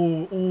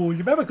 Oh,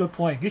 you have a good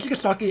point.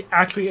 Nijigasaki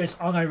actually is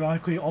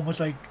unironically almost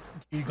like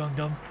G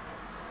Gundam.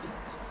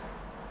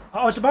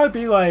 I was about to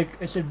be like,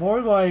 is it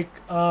more like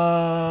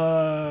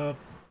Turn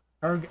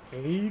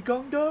A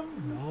Gundam?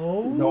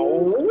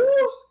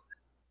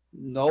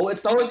 No,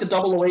 it's not like the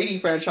 0080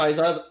 franchise,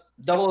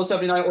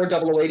 0079 or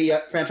 0080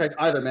 franchise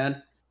either,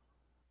 man.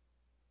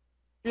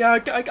 Yeah,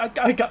 and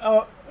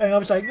I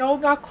was like, no,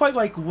 not quite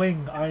like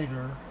Wing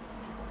either.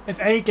 If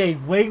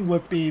anything, Wing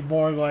would be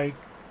more like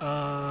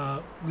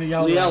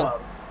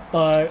Liella.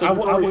 But I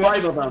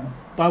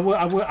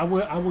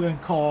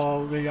wouldn't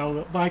call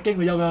Liella. But I think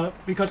Liella,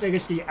 because it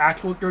is the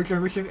actual third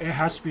generation, it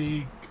has to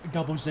be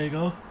double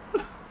Zega.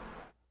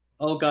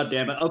 Oh god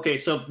damn it. Okay,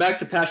 so back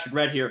to Passion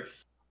Red here.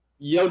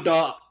 Yo.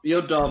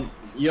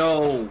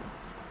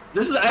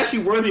 This is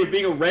actually worthy of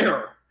being a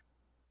rare.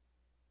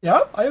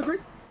 Yeah, I agree.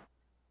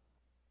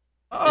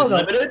 Oh no.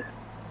 Limited?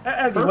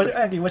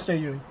 Andy, what say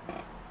you?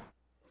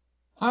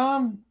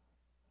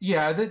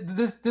 Yeah,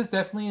 this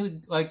definitely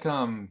like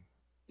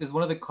is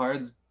one of the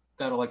cards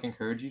that'll like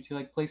encourage you to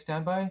like play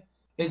standby.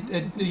 It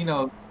you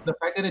know, the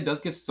fact that it does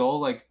give soul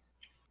like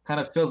kind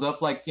of fills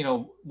up like, you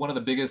know, one of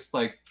the biggest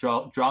like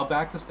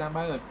drawbacks of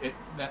standby, like it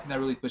not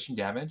really pushing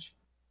damage.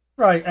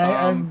 Right,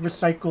 and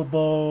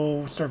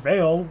recyclable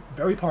surveil,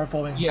 very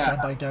powerful in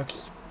standby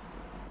decks.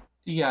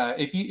 Yeah,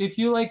 if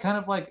you like kind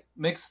of like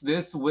mix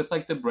this with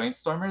like the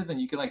brainstormer, then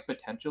you can like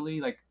potentially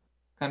like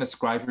kind of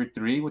scribe for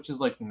 3, which is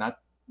not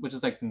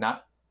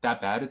that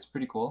bad. It's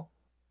pretty cool.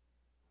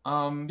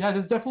 Yeah,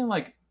 there's definitely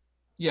like,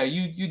 yeah,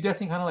 you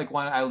definitely kind of like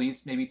want to at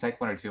least maybe take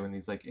 1 or 2 in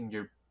these like in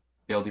your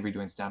build if you're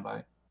doing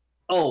standby.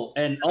 Oh,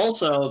 and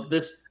also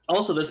this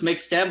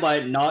makes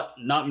standby not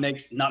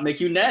make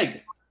you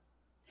neg.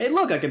 Hey,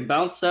 look, I can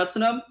bounce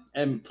Setsuna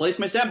and place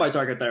my standby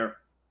target there.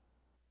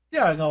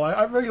 Yeah, no,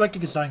 I really like the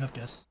design of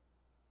this.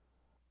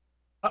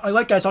 I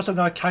like that it's also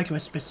not tied to a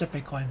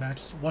specific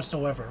climax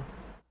whatsoever.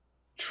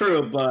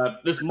 True,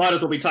 but this might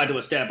as well be tied to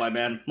a standby,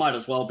 man. Might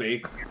as well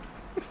be.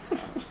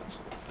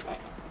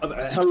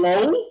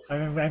 Hello?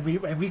 And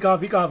we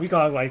got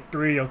like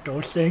 3 of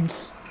those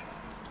things.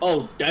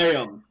 Oh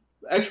damn!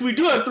 Actually, we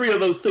do have 3 of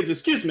those things.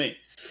 Excuse me.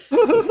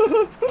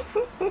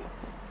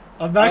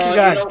 Imagine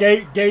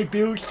that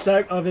debut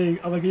set of a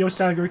Neo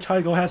Standard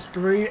title has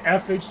 3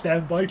 effing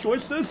standby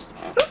choices.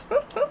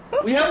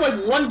 We have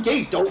like 1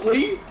 gate, don't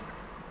we?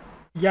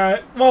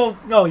 Yeah, well,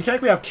 no, you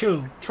technically have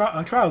 2.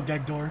 Trial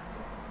deck door.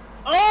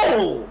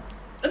 Oh!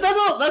 That's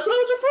what I was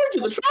referring to,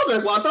 the trial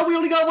deck one. I thought we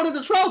only got 1 of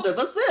the trial deck,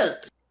 that's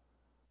it.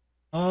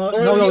 No,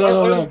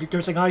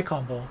 there's an eye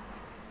combo.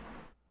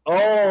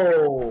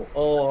 Oh,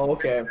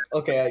 okay,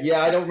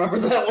 yeah, I don't remember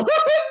that one.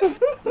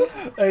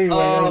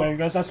 anyway,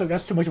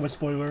 that's too much of a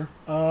spoiler.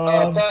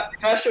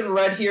 Passion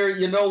Red here,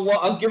 you know what,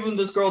 I'm giving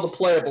this girl the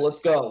playable, let's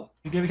go.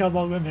 You give me talk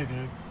about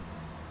limited.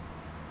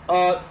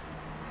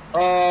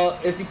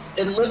 If you,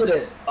 in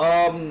limited,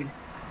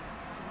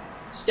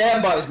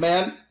 standbys,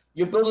 man.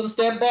 You're building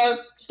standby?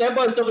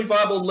 Standby is definitely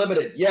viable in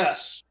limited,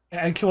 yes.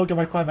 And kill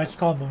my climax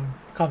common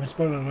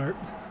spoiler alert.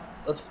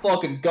 Let's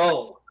fucking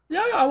go.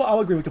 Yeah,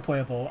 I'll agree with the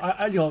playable.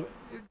 You know,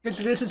 this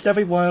is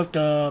definitely one of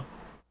the.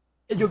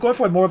 If you're going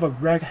for more of a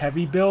red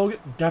heavy build,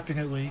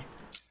 definitely.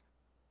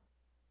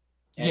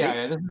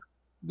 Yeah,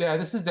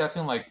 this is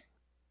definitely like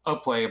a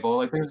playable.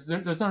 Like there's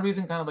no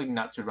reason kind of like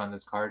not to run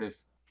this card if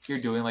you're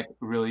doing like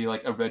really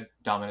like a red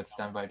dominant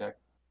standby deck.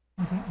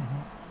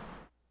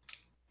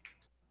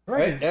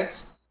 Alright,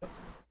 next.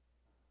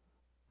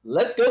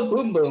 Let's go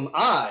Boom Boom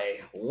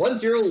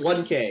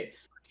I-101K.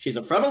 She's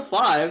a frontal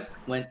 5.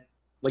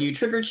 When you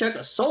trigger check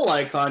a soul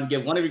icon,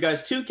 give one of you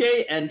guys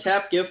 2K and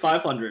tap give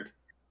 500.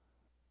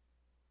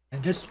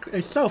 And this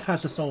itself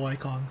has a soul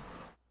icon.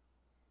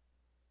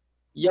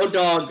 Yo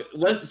dog,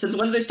 since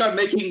when did they start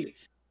making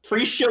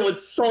free shit with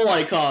soul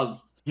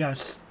icons?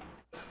 Yes.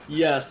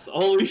 Yes,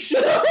 holy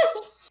shit. I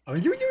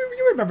mean,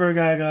 you remember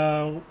that,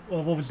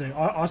 what was it,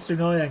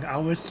 Asuna and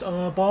Alice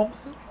bomb?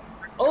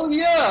 Oh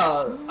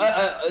yeah,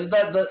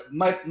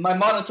 my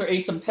monitor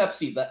ate some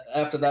Pepsi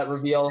after that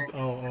reveal.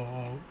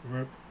 Oh,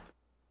 rip.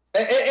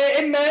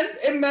 Hey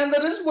man,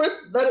 that is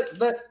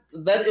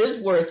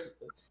worth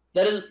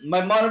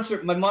my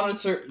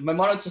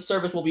monitor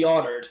service will be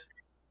honored.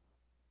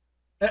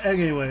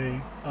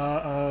 Anyway,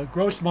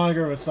 gross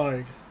monitor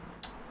aside,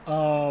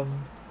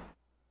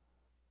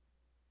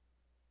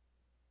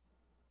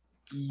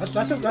 that's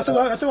a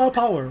lot of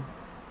power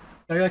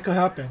that could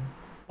happen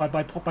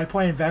by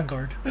playing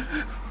Vanguard.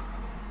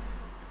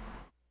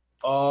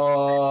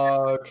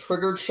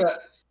 Trigger check.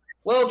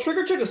 Well,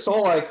 trigger check a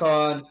soul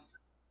icon.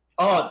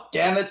 Oh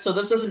damn it! So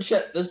this doesn't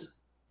check this.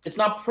 It's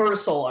not per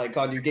soul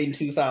icon. You gain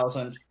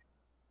 2,000.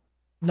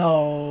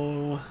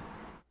 No.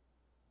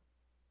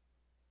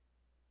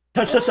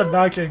 That's just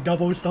imagine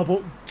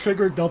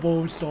trigger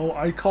double soul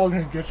icon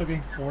and get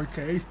something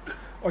 4K.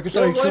 Or get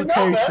something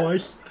 2K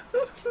twice.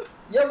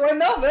 Yeah, why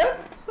not, man?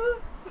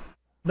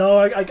 No,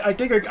 I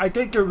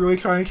think they're really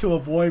trying to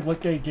avoid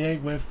what they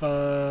did with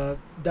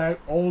that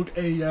old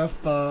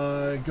AF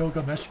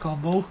Gilgamesh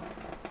combo.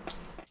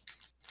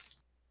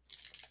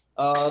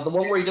 The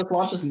one where he just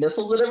launches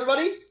missiles at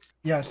everybody?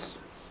 Yes.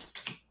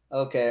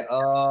 Okay,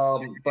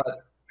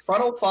 but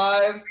Frontal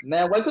 5,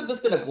 man, why couldn't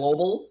this been a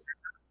global?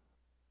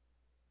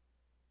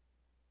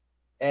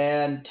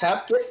 And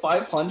tap get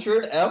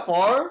 500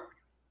 FR?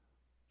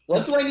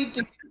 What do I need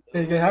to...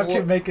 They have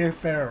to make it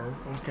fair,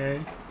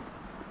 okay?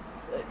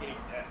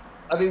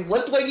 I mean,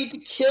 what do I need to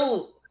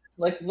kill?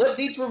 Like, what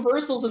needs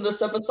reversals in this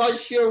stuff besides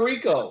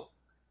Shioriko?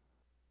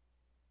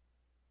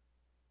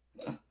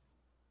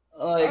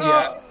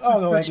 Yeah. Oh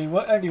no, Andy.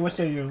 What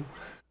say you?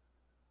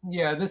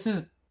 Yeah, this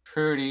is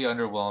pretty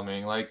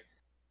underwhelming. Like,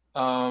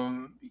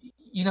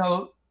 you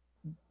know,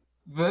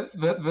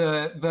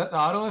 the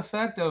auto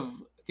effect of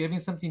giving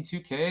something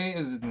 2K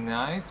is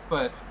nice,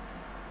 but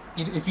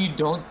if you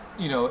don't,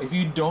 if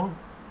you don't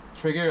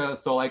trigger a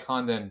soul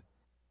icon, then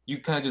you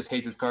kind of just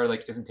hate this card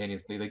like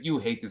instantaneously. Like you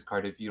hate this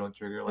card if you don't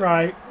trigger. Like,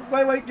 right.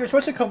 Wait. You're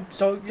supposed to come.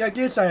 So yeah, I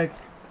guess like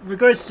we're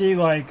gonna see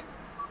like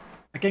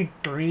I think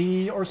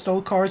 3 or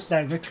so cards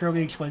that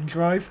literally twin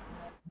drive.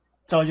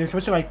 So you're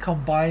supposed to like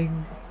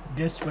combine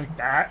this with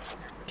that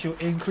to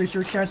increase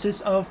your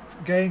chances of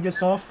getting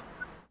this off.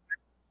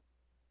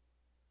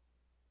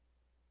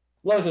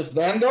 What is this,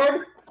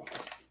 Vanguard?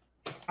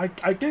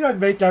 I think I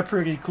made that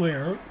pretty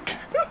clear.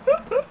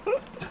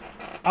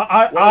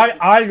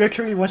 I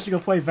literally want you to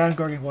play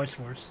Vanguard in Weiss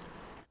Schwarz.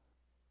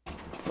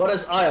 What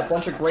is I? A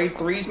bunch of grade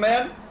 3s,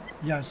 man?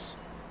 Yes.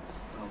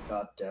 Oh,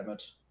 god damn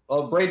it.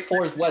 Oh, grade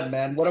 4 is what,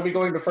 man? What are we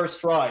going to first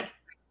stride?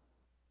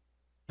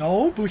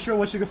 No, Boucher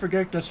wants you to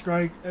forget that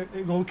strike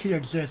low-key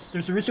exists.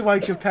 There's a reason why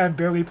Japan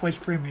barely plays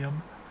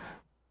premium.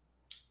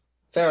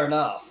 Fair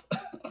enough.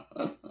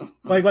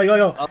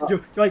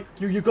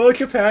 You go to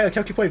Japan,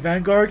 attempt to play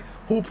Vanguard,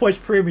 who plays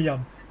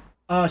premium?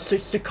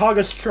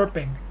 Chicago's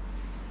tripping.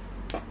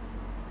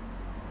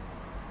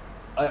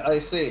 I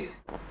see.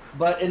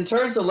 But in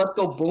terms of let's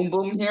go boom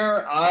boom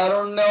here, I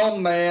don't know,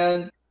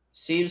 man.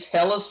 Seems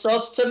hella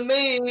sus to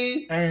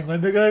me. And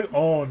limited?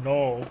 Oh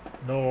no.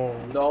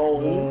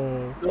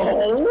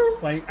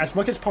 Like, as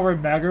much as power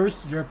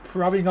matters, you're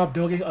probably not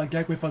building a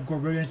deck with a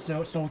Gorillion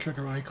Soul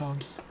Trigger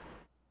icons.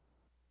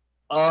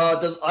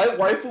 Does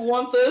iWaifu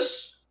want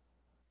this?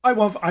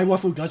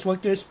 iWaifu does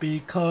want this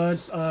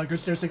because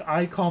there's an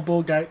I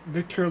combo that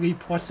literally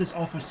pluses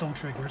off of Soul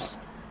Triggers.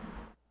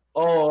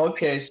 Oh,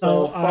 okay,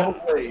 so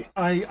probably.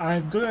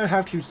 I'm gonna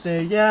have to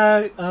say,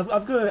 yeah,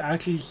 I'm gonna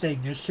actually say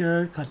this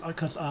here,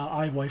 because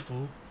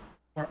iWaifu,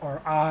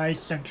 or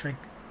I-centric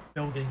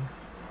building.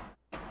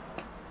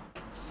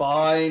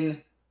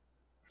 Fine,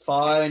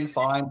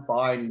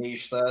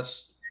 niche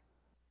this.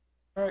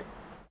 Alright.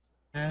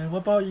 And what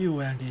about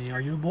you, Andy?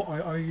 Are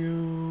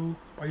you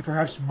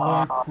perhaps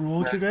more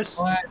cruel to this?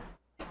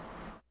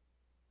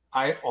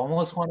 I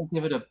almost want to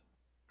give it a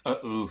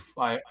oof.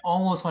 I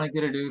almost want to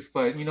get an oof,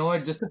 but you know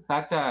what? Just the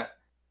fact that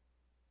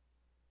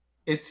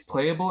it's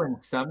playable in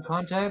some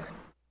context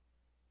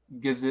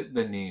gives it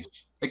the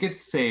niche. Like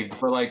it's saved,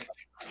 but like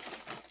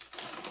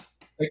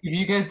if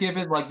you guys give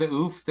it like the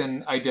oof,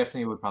 then I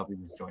definitely would probably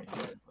just join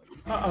it.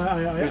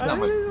 There's not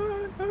much.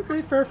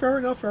 Okay, fair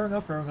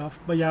enough.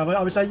 But yeah,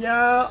 I was like,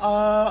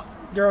 yeah,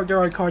 there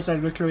are cards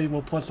that literally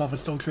will plus off of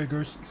soul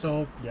triggers.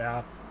 So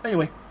yeah.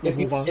 Anyway, we'll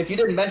move on. If you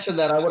didn't mention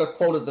that, I would have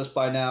quoted this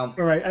by now.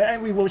 Alright,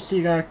 and we will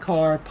see that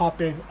card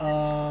popping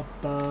up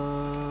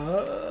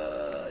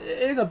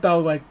in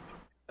about like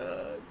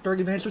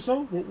 30 minutes or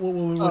so.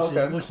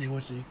 We'll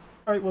see.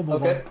 Alright, we'll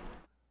move on.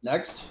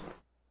 Next.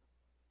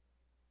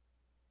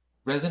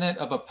 Resonant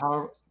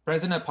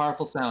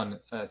powerful sound,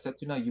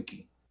 Setsuna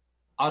Yuki.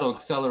 Auto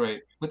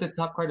accelerate. Put the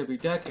top card of your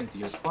deck into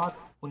your spot.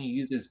 When you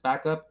use this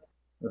backup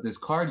of this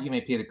card, you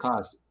may pay the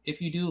cost.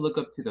 If you do, look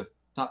up to the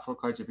top 4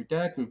 cards of your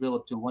deck, reveal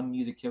up to 1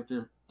 music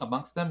character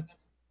amongst them,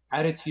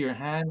 add it to your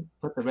hand,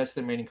 put the rest of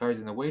the remaining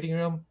cards in the waiting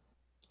room,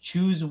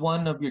 choose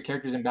one of your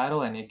characters in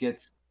battle, and it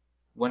gets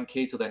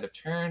 1k till the end of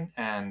turn,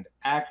 and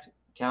act,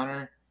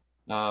 counter,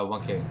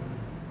 1k.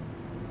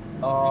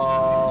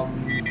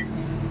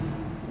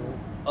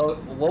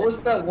 What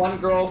was that one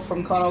girl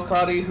from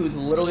Kanokari who's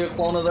literally a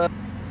clone of that?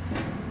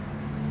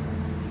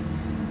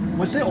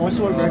 Was it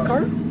also a red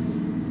card?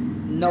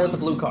 No, it's a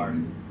blue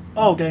card.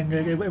 Oh, okay,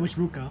 it was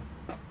Ruka.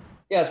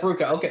 Yeah, it's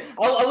Ruka. Okay,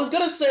 I was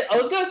gonna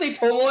say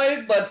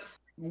Tomoe, but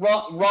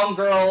wrong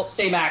girl,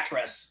 same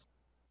actress.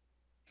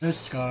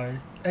 This guy.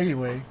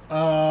 Anyway,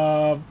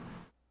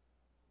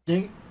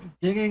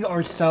 dinging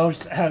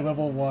ourselves at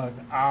level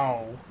 1.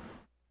 Ow.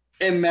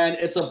 Hey man,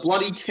 it's a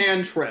bloody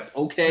cantrip,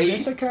 okay?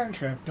 It's a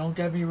cantrip. Don't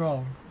get me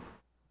wrong.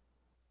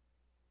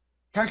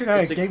 Cantrip that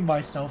I ding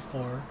myself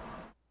for.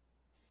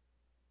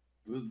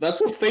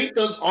 That's what Fate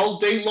does all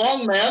day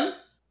long, man.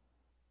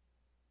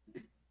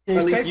 See, Or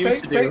at least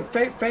used to do.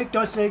 Fate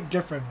does it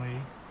differently.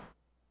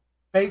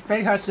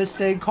 Fate has this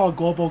thing called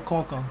Global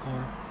Clock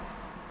Encore.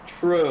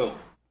 True.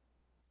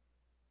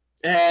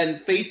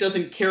 And Fate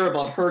doesn't care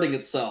about hurting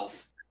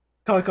itself.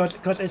 Cause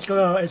it's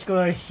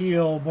gonna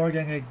heal more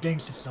than it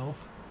gains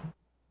itself.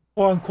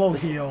 Quote unquote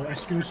heal,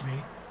 excuse me.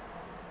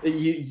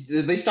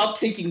 They stopped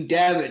taking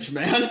damage,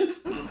 man.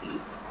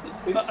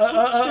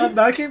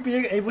 Imagine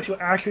being able to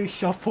actually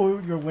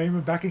shuffle your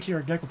Wayman back into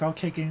your deck without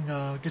taking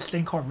this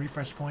thing called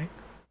refresh point.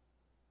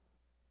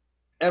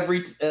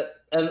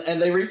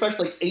 And they refresh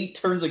like 8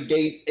 times a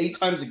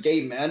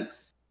game, man.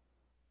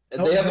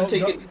 And they haven't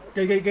taken.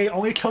 They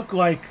only took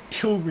like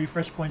 2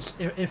 refresh points,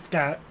 if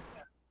that.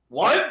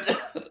 What?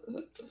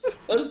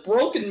 That's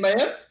broken,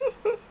 man.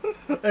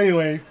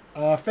 Anyway,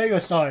 Fate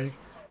aside,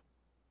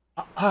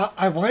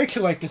 I wanted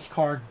to like this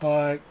card,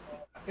 but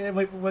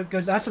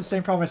because that's the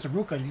same problem as the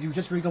Ruka. You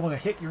just really don't want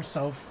to hit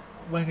yourself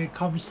when it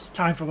comes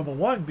time for level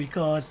 1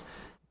 because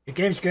the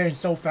game's getting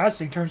so fast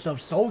in terms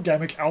of soul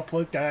damage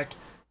output that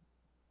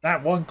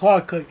one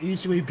card could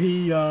easily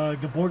be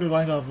the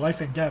borderline of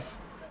life and death.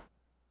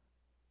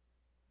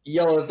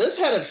 Yo, if this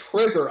had a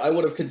trigger, I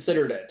would have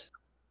considered it.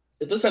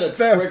 If this had a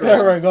trigger...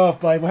 Fair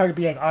enough, but it would have to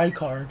be an I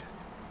card.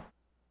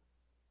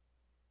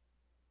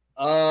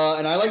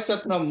 And I like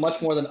Setsuna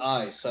much more than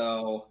I,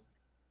 so...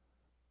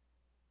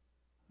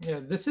 Yeah,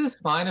 this is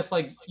fine if,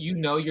 like, you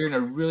know you're in a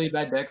really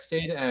bad deck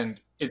state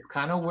and it's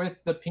kind of worth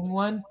the ping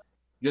one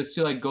just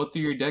to, like, go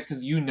through your deck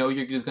because you know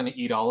you're just going to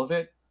eat all of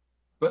it.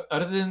 But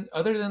other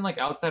than like,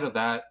 outside of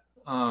that,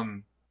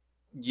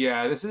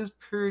 yeah, this is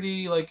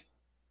pretty, like...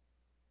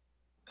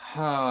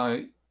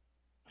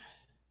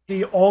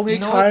 The only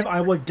time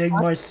I would ding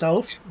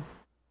myself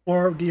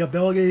for the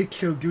ability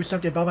to do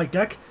something about my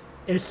deck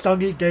is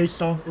Sunny Day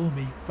Song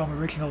Umi from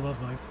Original Love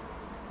Life.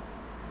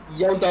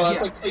 Yo, dog,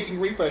 that's like taking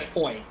refresh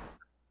point.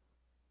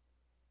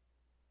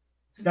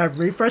 That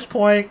refresh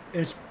point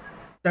is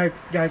that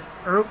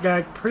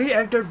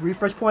preemptive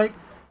refresh point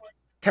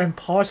can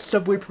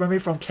possibly prevent me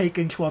from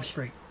taking 12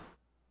 straight.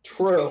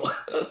 True.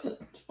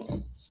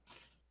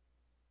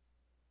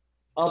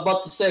 I was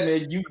about to say,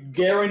 man, you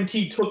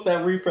guaranteed took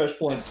that refresh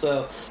point,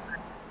 so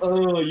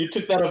you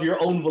took that of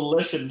your own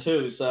volition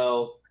too,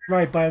 so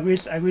right, but at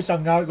least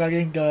I'm not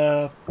letting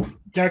the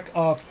deck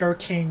of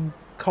 13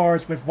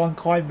 cards with 1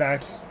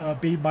 climax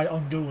be my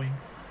undoing.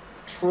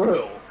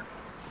 True.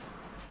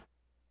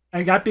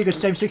 And that'd be the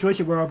same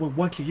situation where I would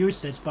want to use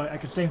this, but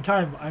at the same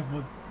time, I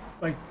would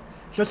like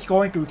just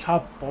going through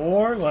top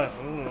 4. Like,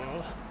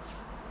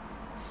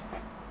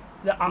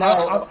 I'm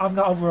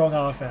not overall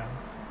not a fan.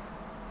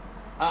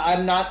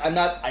 I'm not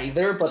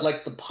either, but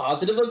like the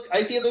positive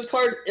I see of this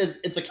card is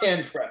it's a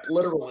cantrip,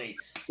 literally.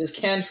 This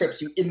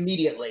cantrips you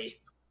immediately.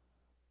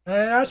 And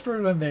as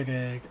for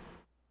limited.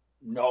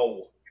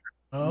 No.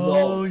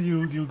 Oh, no.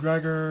 you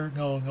Gregor.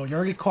 No, you're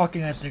already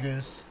clocking as it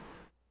is.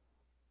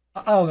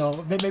 I don't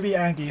know, maybe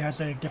Andy has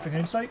a different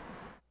insight?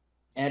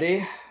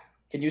 Andy,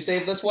 can you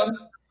save this one?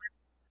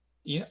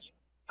 Yeah,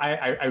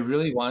 I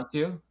really want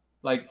to.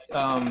 Like,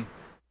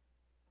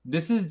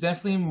 this is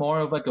definitely more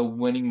of like a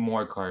winning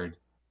more card.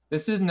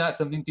 This is not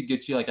something to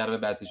get you like out of a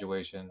bad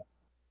situation.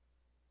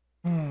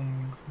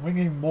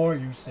 Winning more,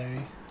 you say?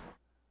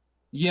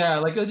 Yeah,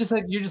 like it's just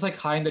like you're just like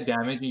high in the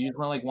damage, and you just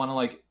want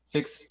to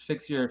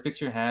fix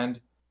your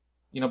hand,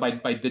 you know,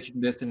 by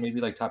ditching this and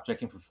maybe like top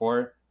checking for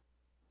 4,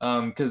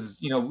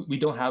 because you know we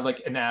don't have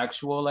like an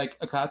actual like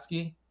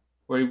Akatsuki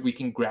where we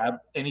can grab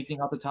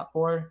anything off the top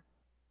 4.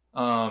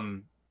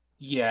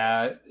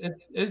 Yeah,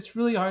 it's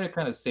really hard to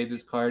kind of save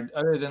this card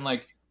other than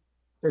like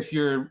if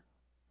you're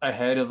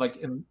ahead of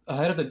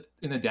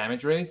in the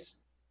damage race,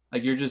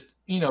 like you're just,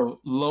 you know,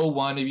 low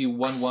 1, maybe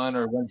 1-1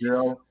 or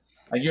 1-0,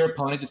 and your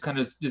opponent just kind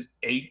of just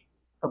ate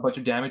a bunch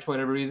of damage for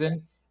whatever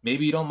reason.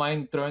 Maybe you don't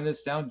mind throwing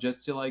this down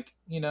just to, like,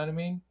 you know what I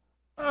mean?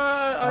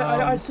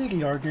 I see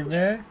the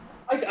argument.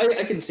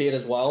 I can see it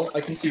as well. I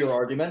can see your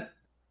argument.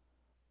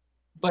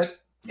 But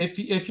if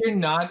you're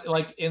not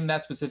like in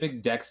that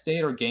specific deck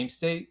state or game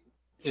state,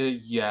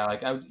 yeah,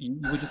 like you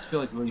would just feel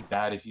like really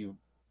bad if you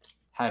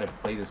had to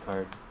play this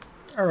card.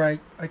 Alright,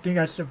 I think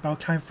that's about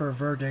time for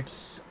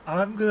verdicts.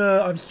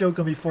 I'm still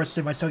gonna be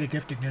forcing myself to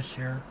giftedness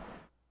here.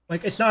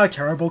 Like, it's not a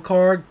terrible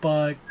card,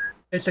 but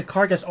it's a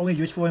card that's only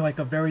useful in like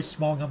a very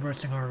small number of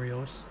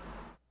scenarios.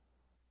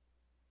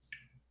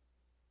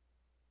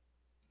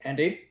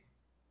 Andy?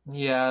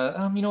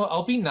 Yeah, you know,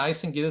 I'll be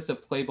nice and give this a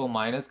playable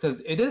minus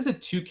because it is a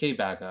 2K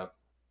backup.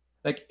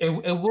 Like, it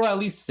will at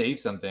least save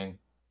something.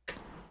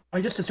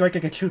 I just dislike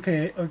like a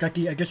 2K, or like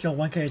the additional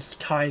 1K is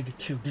tied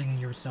to dinging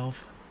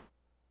yourself.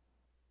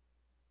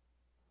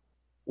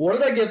 What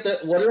did I give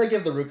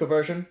the Ruka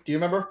version? Do you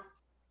remember?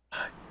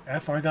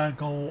 If I gotta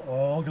go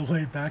all the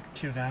way back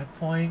to that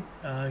point,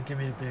 give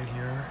me a bit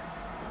here.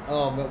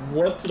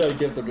 What did I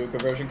give the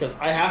Ruka version? Because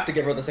I have to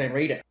give her the same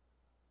rating.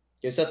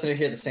 Give Setsuna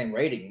here the same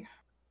rating.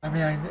 I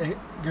mean,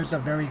 there's a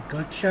very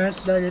good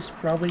chance that it's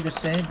probably the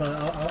same, but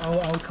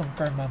I'll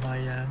confirm on my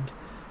end.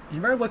 Do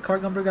you remember what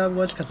card number that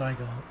was? Because I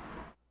don't.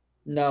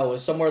 No,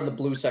 it's somewhere in the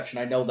blue section.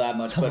 I know that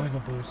much. Somewhere But in the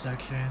blue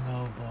section.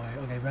 Oh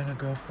boy. Okay, rent a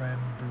girlfriend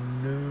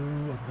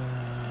blue. I'm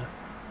gonna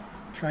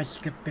try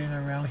skipping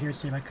around here,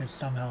 see if I could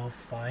somehow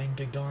find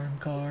the darn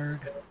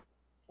card.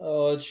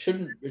 oh, it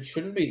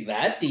shouldn't be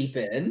that deep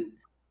in.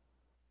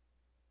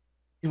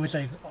 It was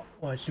like,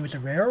 what? She was a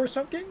rare or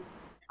something?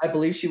 I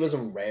believe she was a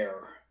rare.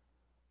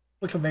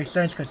 Which would make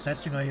sense because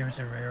Setsuga here is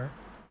a rare.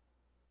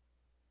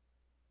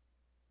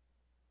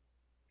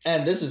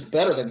 And this is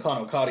better than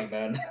Kanokari,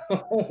 man.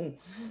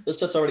 This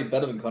set's already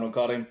better than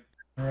Kanokari.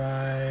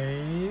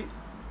 Right.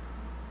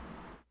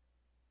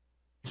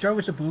 Sure, it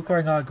was a blue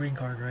card, not a green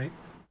card, right?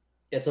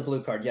 It's a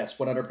blue card, yes,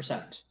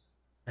 100%.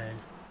 Okay.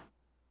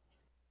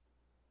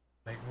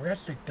 Wait,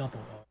 where's the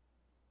double?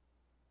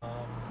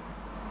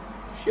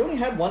 She only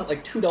had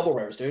like 2 double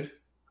rares, dude.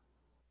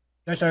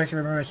 Yes, I actually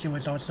remember she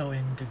was also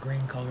in the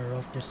green color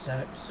of this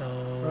set, so...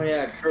 Oh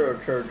yeah, true.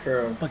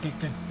 But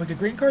the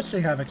green cards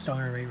they have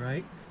accelerate,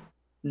 right?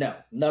 No,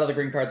 none of the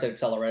green cards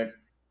accelerate.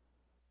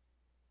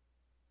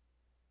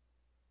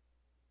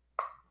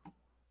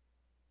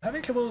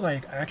 Having trouble,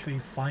 like, actually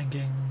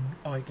finding...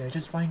 Oh, wait, did I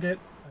just find it?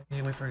 I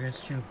need to wait for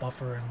this to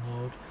buffer and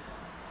load.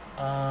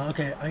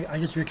 Okay, I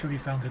just literally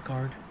found the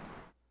card.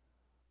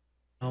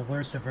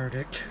 Where's the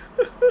verdict?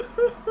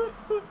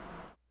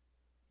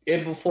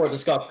 And before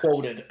this got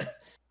quoted.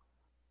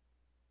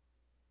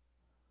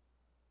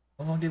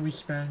 How long did we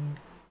spend?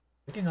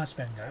 We did not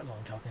spend that long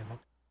talking about.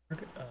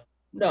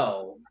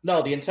 No,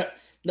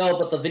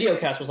 but the video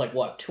cast was like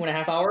what,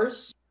 2.5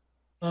 hours?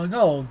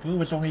 No, Blue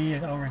was only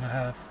an hour and a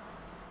half.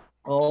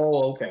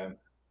 Oh, okay.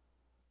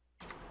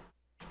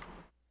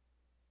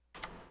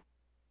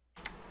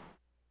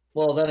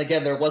 Well, then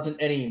again, there wasn't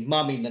any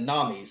Mami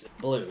Nanamis in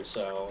Blue,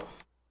 so...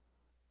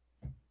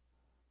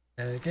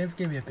 Give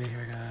me a bit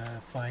here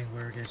to find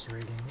where this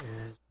rating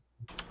is.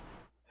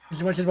 This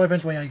is what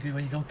happens when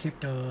you don't keep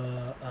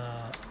the...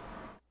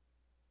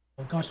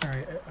 Oh gosh,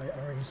 sorry, I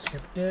already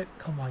skipped it.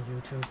 Come on,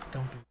 YouTube,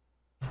 don't do...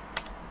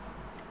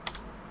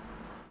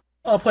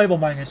 Oh, playable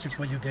minus is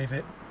what you gave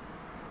it.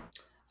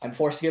 I'm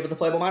forced to give it the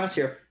playable minus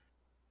here.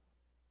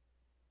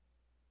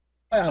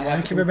 I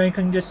like to remain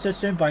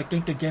consistent, but I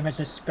think the game has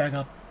just sped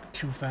up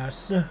too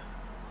fast.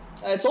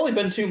 It's only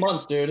been 2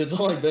 months, dude. It's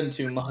only been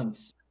 2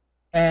 months.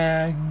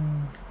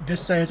 And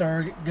this has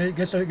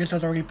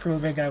already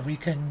proven that we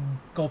can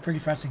go pretty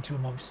fast in 2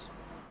 months.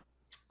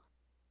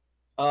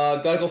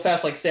 Gotta go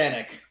fast like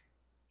Sanic.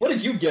 What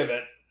did you give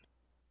it?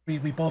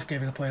 We both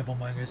gave it a playable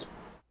minus.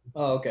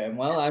 Oh, okay.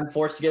 Well, I'm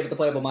forced to give it the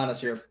playable minus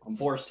here. I'm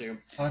forced to.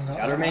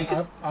 Gotta remain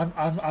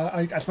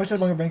especially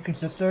when I remain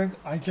consistent.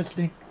 I just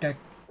think that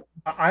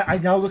I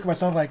now look at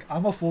myself like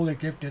I'm a fool to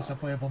give this a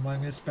playable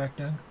minus back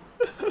then.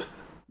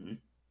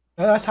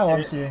 That's how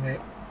I'm seeing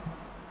it.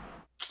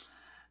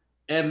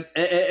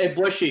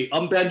 Bushi,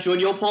 unban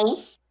Junior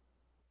polls?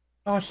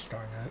 Oh,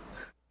 darn it.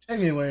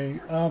 Anyway,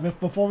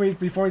 before we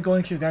go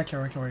into that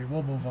territory,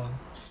 we'll move on.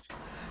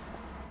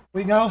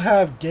 We now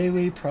have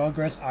daily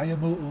progress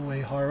Ayamu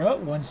Uehara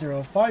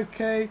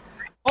 105k.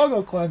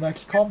 Auto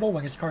climax combo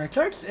when his card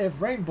attacks.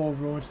 If Rainbow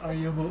rules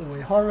Ayamu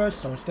Uehara,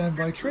 so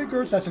standby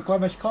triggers as a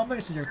climax combo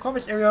is in your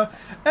climax area.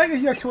 And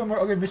if you have 2 or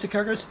more other mystic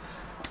characters,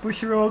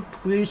 Bushiro,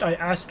 please, I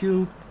ask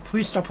you,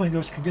 please stop playing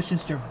those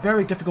conditions. They're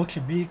very difficult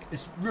to meet.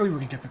 It's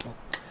really difficult.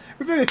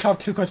 Reveal the top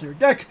 2 cards of your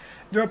deck.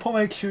 Your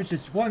opponent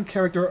chooses 1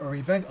 character or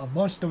event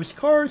amongst those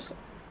cards.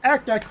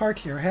 Add that card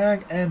to your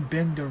hand and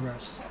bin the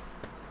rest.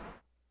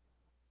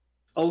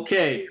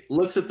 Okay,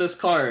 looks at this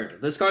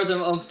card. This card's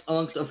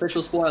amongst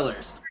official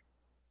spoilers.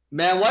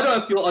 Man, why do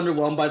I feel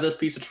underwhelmed by this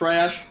piece of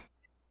trash?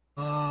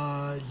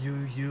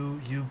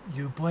 You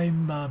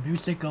blame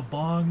Music of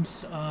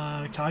Bong's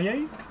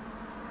Taye?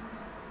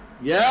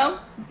 Yeah,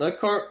 that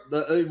card.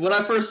 When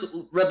I first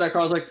read that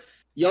card, I was like,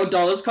 "Yo,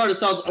 dog, this card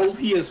sounds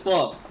OP as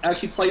fuck."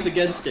 Actually, plays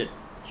against it.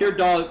 Here,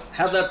 dog,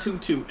 have that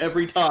tutu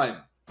every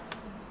time.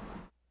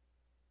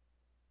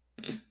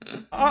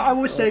 I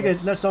would say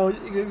that, so,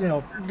 you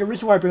know, the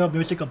reason why I bring up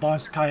Music of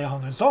Bong's Taye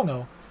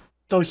Hangazono,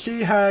 so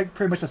she had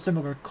pretty much a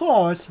similar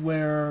clause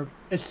where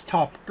it's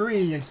top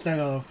 3 instead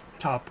of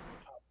top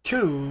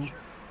 2,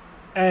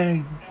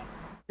 and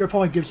your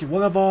opponent gives you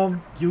 1 of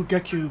them, you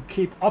get to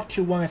keep up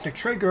to 1 as a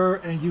trigger,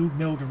 and you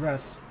mill the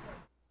rest.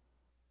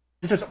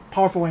 This is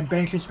powerful in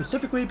banking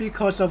specifically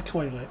because of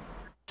Toilet.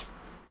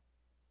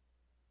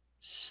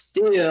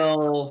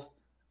 Still...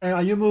 And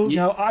Ayumu,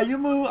 now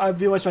Ayumu I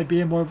view as like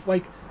being more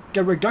like,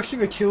 the reduction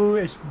to 2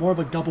 is more of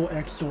a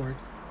double-edged sword.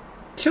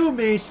 2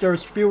 means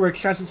there's fewer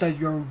chances that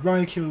you're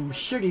running to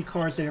shitty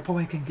cards that your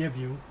opponent can give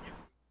you.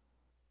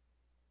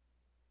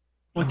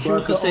 But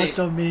 2 could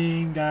also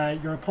mean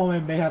that your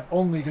opponent may have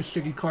only the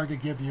shitty card to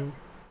give you.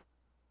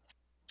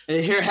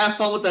 Hey, here, have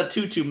fun with that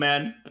tutu,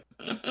 man.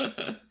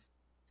 I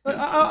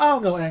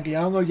don't know, Andy.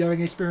 I don't know if you have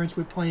any experience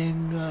with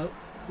playing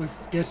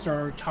with this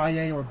or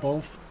Taye or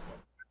both.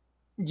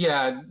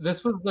 Yeah,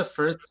 this was the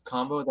first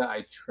combo that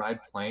I tried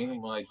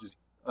playing when I just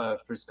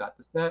first got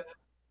the set.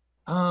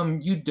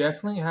 You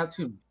definitely have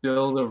to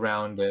build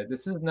around it.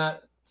 This is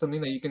not something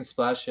that you can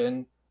splash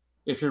in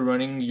if you're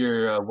running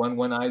your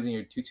 1/1 eyes and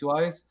your 2/2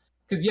 eyes.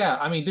 Because yeah,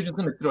 I mean, they're just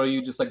gonna throw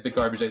you just like the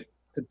garbage that's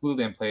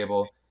completely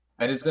unplayable,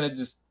 and it's gonna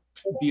just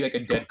be like a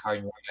dead card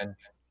in your hand.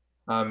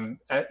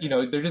 You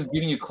know, they're just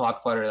giving you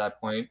clock flutter at that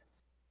point.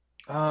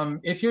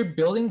 If you're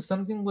building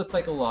something with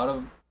like a lot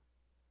of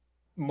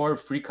more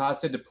free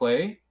costed to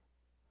play,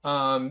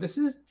 this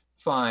is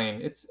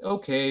fine. It's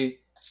okay.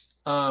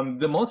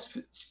 The most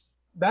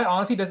that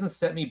honestly doesn't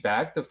set me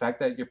back. The fact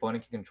that your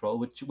opponent can control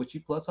which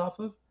you plus off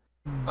of.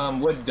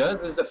 What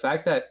does is the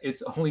fact that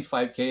it's only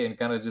 5k and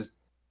kind of just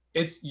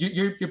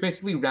you're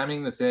basically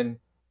ramming this in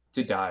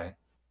to die,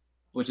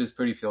 which is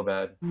pretty feel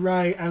bad.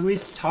 Right, at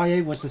least Tae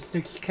was a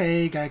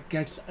 6k that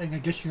gets an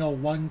additional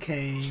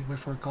 1k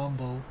with her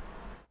combo.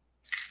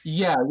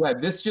 Yeah,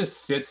 this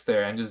just sits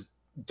there and just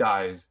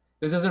dies.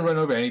 This doesn't run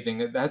over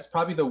anything. That's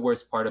probably the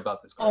worst part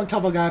about this card. On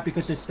top of that,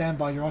 because it's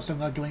standby, you're also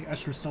not doing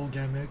extra soul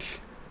damage.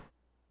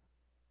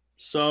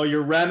 So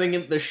you're ramming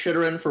the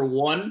shitter in for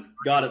 1?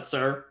 Got it,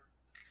 sir.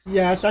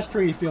 Yes, that's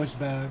pretty feels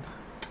bad.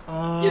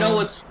 You know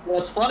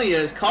what's funny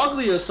is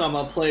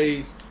Kaguya-sama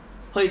plays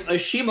a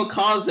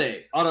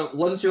Shimakaze on a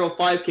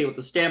 105k with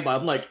the standby.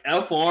 I'm like,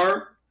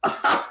 FR?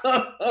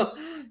 The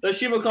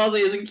Shimakaze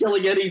isn't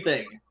killing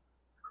anything.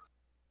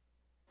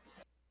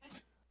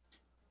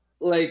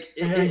 Like,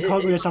 and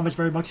Kaguya-sama is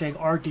very much an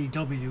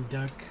RDW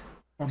deck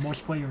for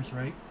most players,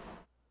 right?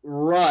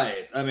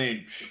 Right. I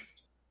mean,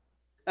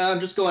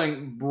 I'm just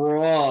going,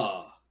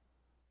 bruh.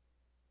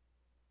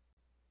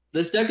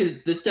 This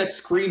deck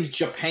screams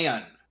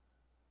Japan.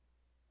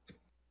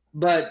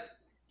 But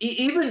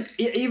even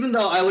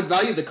though I would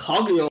value the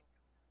Kaguya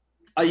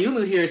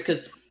Ayumu here, is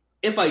because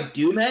if I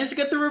do manage to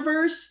get the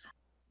reverse,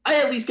 I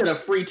at least get a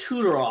free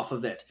tutor off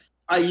of it.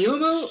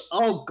 Ayumu,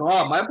 oh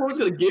god, my opponent's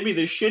gonna give me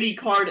the shitty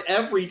card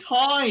every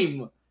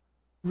time.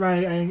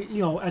 Right, and you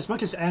know, as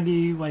much as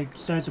Andy like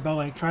says about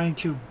like trying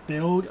to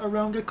build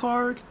around the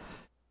card,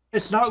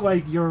 it's not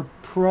like you're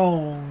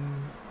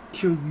prone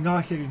to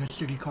not hitting a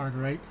shitty card,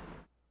 right?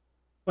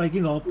 Like,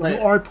 you know,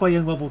 you are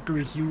playing level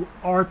 3s, you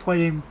are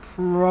playing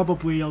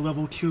probably a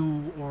level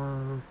 2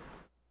 or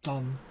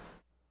some.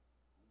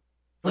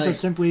 Those are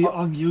simply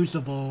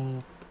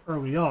unusable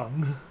early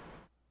on.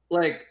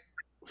 Like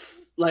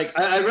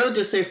I'd rather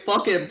just say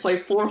fuck it and play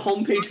 4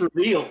 homepage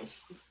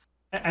reveals.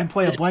 And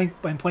play a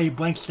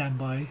blank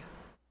standby.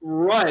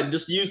 Right,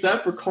 just use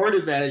that for card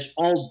advantage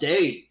all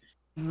day.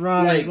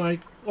 Right,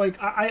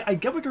 I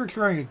get what they were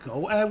trying to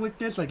go at with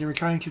this. Like, they were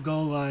trying to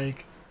go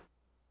like,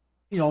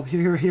 you know,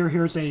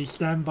 here's a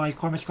standby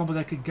Karma's combo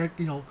that could get,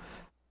 you know,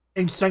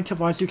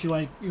 incentivize you to,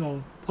 like, you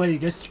know, play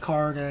this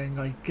card and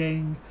like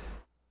gain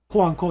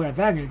quote unquote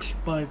advantage.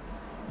 But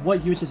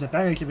what use is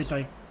advantage if it's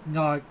like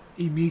not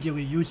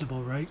immediately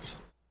usable, right?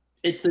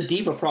 It's the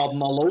diva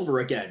problem all over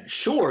again.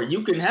 Sure,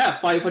 you can have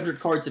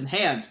 500 cards in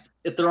hand.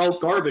 If they're all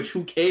garbage,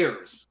 who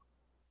cares?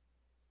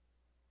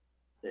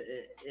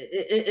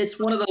 It's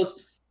one of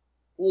those.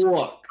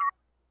 Look,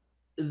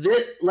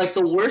 like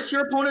the worse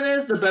your opponent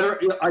is, the better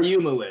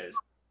Ayumu is.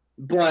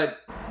 But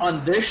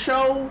on this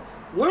show,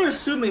 we're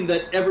assuming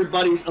that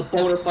everybody's a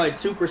bona fide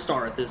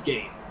superstar at this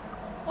game.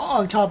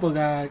 On top of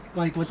that,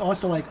 like what's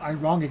also like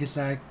ironic is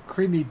that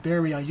Creamy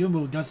Berry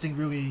Ayumu doesn't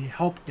really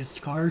help this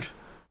card.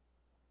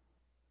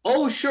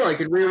 Oh sure, I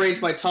could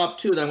rearrange my top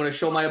 2 that I'm going to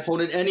show my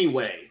opponent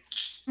anyway.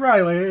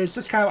 Right, like it's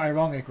just kind of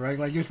ironic, right?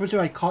 Like you're supposed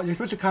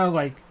to kind of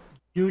like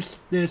use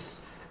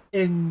this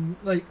in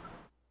like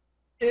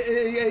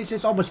it's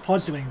just almost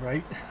puzzling,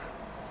 right?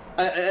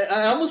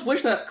 I almost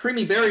wish that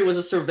Creamy Berry was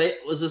a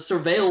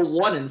surveil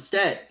 1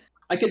 instead.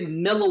 I could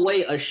mill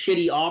away a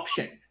shitty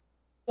option.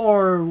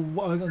 Or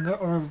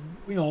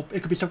you know,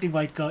 it could be something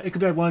like it could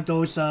be like one of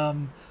those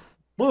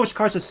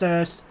cards that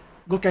says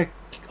look at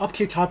up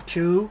to top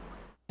 2,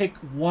 pick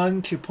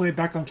 1 to put it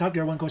back on top,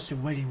 the other one goes to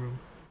the waiting room.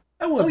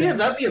 That would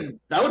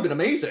have been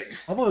amazing.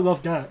 I would have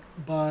loved that,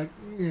 but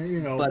you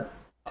know,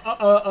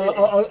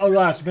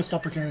 alas, missed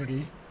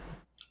opportunity.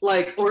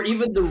 Like, or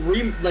even the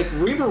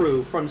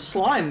Rimuru from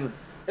Slime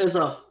is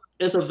a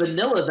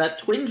vanilla that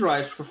twin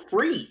drives for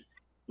free.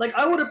 Like,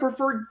 I would have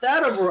preferred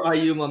that over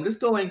Ayumu. I'm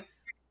just going,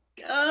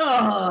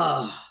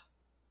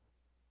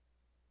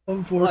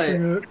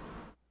 unfortunate.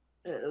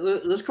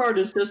 Like, this card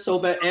is just so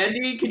bad.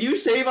 Andy, can you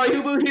save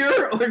Ayumu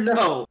here or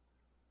no?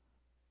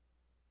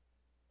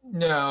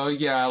 No,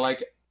 yeah,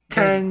 like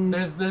can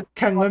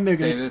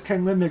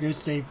Limiters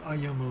save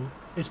Ayumu?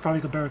 It's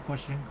probably the better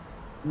question.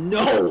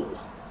 No,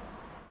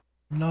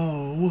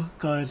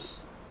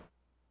 because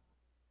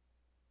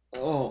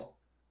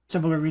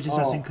similar reasons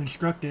as in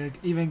constructed.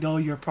 Even though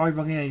you're probably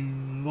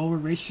running a lower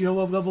ratio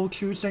of level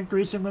 2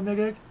 Synchrace and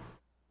Limited.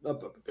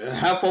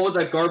 Have fun with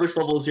that garbage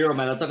level 0,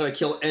 man. That's not gonna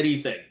kill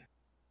anything.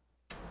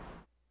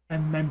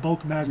 And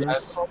bulk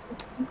matters. Yeah.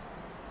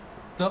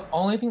 The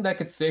only thing that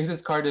could save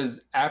this card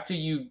is after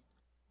you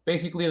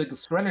basically like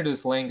surrender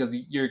this lane, because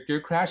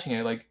you're crashing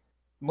it like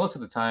most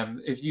of the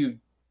time. If you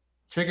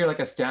trigger like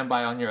a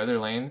standby on your other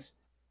lanes,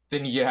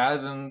 then yeah,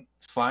 then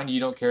fine, you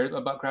don't care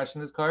about crashing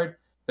this card.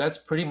 That's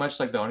pretty much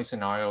like the only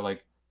scenario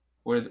like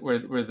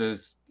where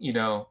this, you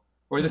know,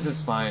 where this is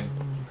fine.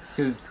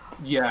 Because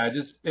yeah,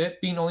 just it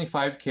being only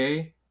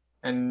 5k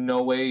and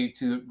no way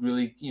to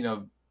really,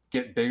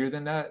 get bigger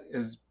than that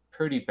is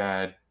pretty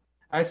bad.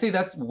 I say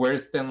that's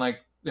worse than like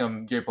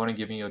your opponent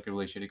giving you like a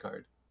really shitty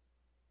card.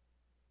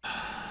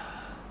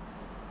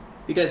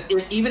 Because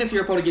even if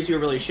your opponent gives you a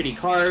really shitty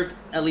card,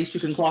 at least you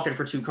can clock it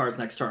for 2 cards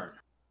next turn.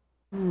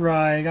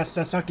 Right, that's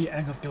not the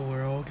end of the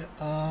world.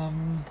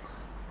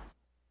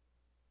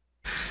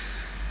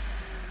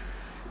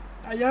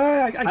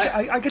 Yeah,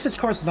 I guess this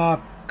card's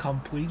not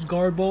complete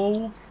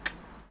garble.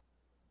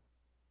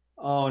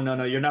 Oh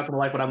no, you're not gonna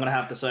like what I'm gonna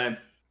have to say.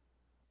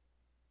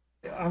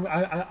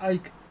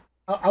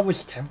 I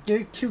was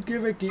tempted to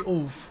give it the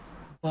oof,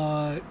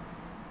 but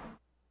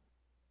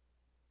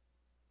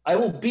I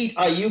will beat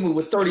Ayumu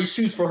with 30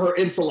 shoes for her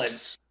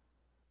insolence.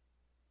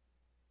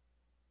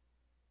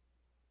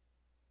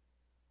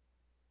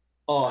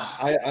 Oh,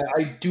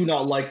 I do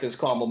not like this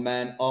combo,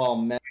 man. Oh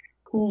man,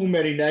 too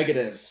many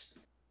negatives.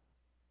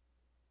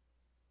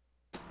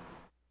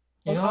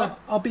 You know what?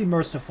 I'll be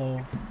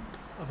merciful.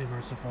 I'll be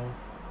merciful.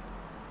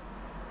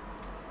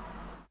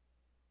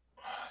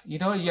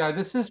 Yeah,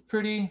 this is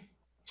pretty.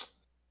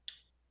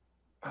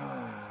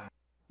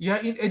 Yeah,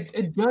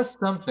 it does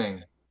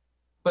something,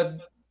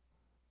 but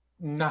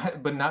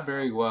not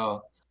very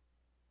well.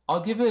 I'll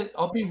be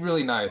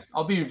really nice.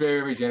 I'll be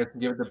very, very generous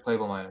and give it the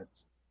playable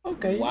minus.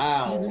 Okay.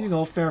 Wow. You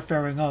know,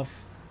 fair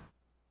enough.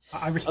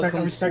 I respect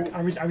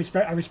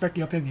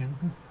the opinion.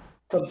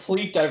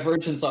 Complete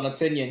divergence on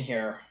opinion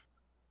here.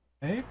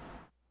 Okay.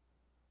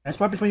 That's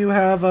what happens when you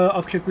have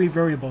up to 3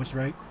 variables,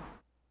 right?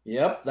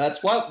 Yep,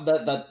 that's why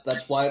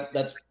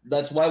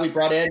that's why we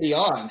brought Andy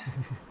on.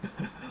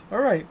 All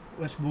right,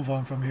 let's move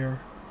on from here.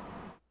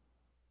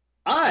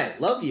 I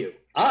love you.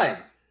 I'm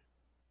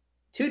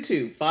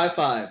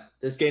 2255.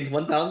 This gains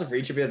 1,000 for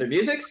each of your other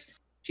musics.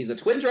 She's a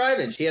twin drive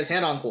and she has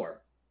hand on core.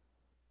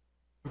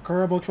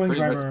 Recurable twin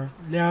Pretty much. driver.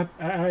 Yeah,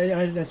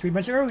 as we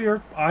mentioned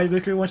earlier, I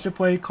literally want to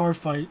play card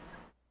fight.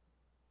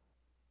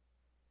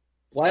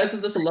 Why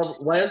isn't this a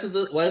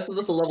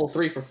level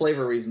 3 for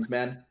flavor reasons,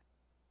 man?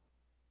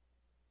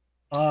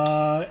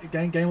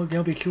 Game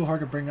will be too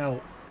hard to bring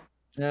out.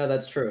 Yeah,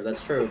 that's true,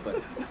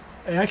 but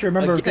And actually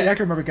remember,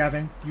 Again.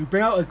 Gavin, you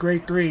bring out a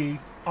grade 3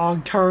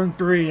 on turn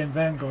 3 in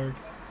Vanguard.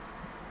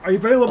 Are you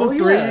bringing level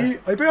 3? Yeah.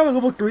 Are you bringing out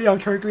level 3 on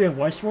turn 3 in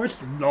Weiss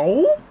Schwarz?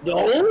 No?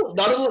 No,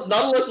 not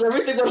unless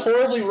everything went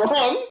horribly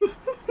wrong.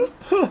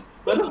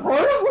 Went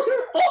horribly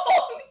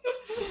wrong.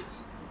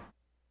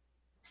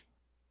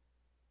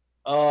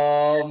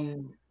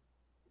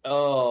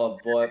 Oh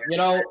boy.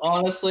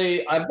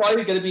 Honestly, I'm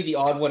probably gonna be the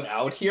odd one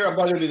out here. I'm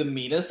probably gonna be the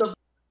meanest of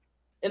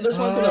in this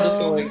one because I'm just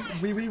going.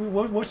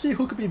 We'll see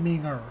who could be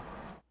meaner.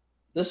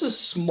 This is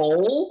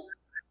small.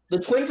 The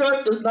twin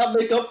drive does not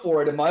make up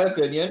for it, in my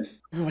opinion.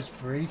 It was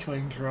free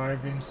twin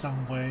drive in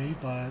some way,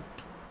 but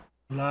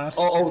last.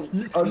 Now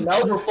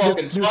we're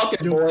fucking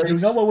talking, boys. You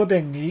know what would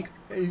be neat?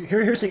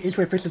 Here's the each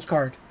way fix this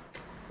card.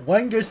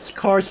 When this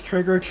card's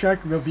trigger check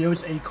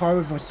reveals a card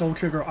with a soul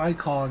trigger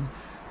icon,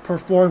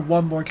 perform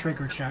 1 more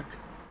trigger check.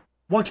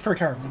 Once per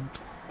turn.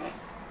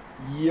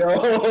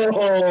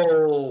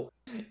 Yo.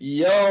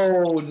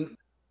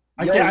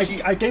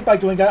 I think by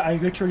doing that, I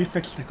literally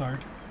fixed the card.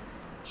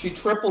 She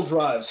triple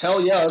drives.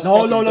 Hell yeah.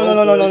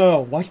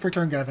 No. Once per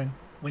turn, Gavin.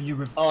 When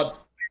you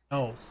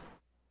no.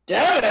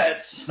 Damn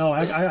it! No,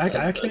 I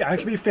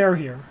actually be fair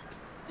here.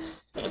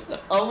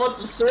 I'm about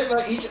to say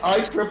that each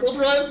I triple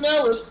drives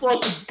now. Let's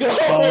fucking go.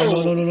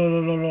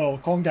 No.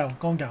 Calm down.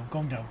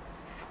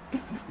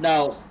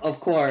 Now,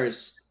 of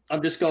course,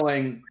 I'm just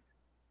going.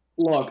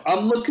 Look,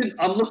 I'm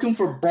looking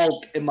for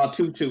bulk in my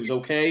tutus.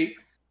 Okay.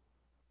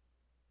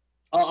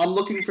 I'm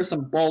looking for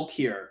some bulk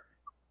here.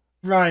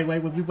 Right.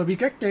 When we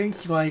get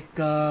things like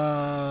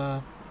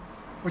we're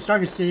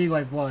starting to see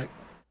like what.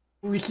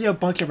 We see a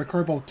bunch of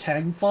recurable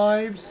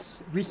 10-5s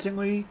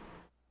recently.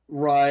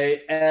 Right,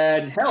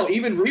 and hell,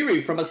 even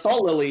Riri from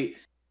Assault Lily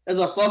is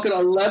a fucking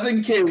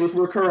 11k with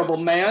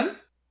recurable, man.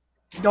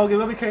 No, the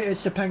 11k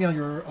is depending on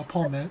your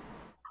opponent.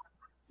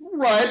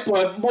 Right,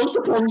 but most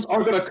opponents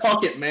are gonna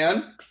cuck it,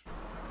 man.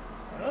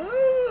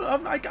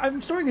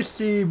 I'm starting to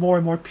see more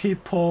and more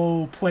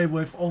people play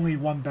with only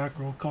 1 back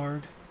row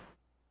card.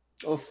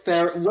 Oh,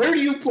 fair. Where do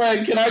you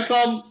play? Can I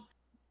come?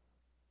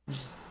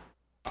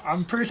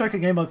 I'm pretty sure I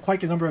can name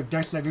quite a number of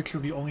decks that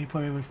literally only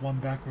play with 1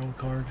 back row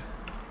card.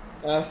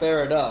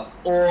 Fair enough.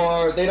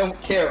 Or they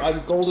don't care. I'm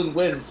Golden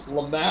Winds,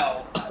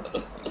 Lamau.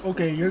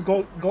 Okay, your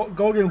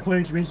Golden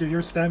Wings means that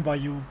your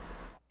standby,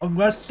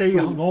 unless they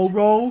low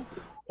roll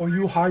or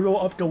you high roll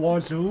up the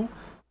wazoo,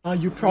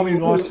 you probably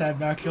lost that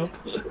matchup.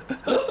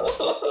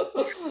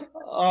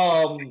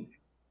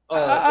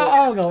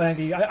 I don't know,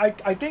 Andy.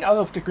 I think out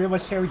of the three of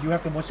us here, you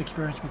have the most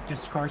experience with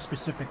this card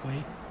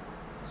specifically.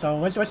 So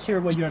let's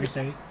hear what you have to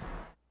say.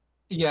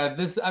 Yeah,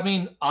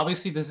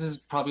 obviously this is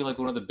probably like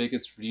one of the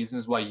biggest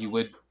reasons why you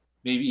would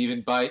maybe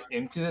even buy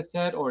into this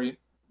set or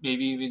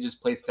maybe even just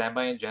play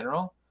standby in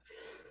general.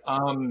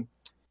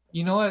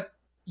 You know what?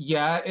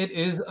 Yeah, it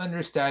is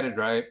understated,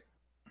 right?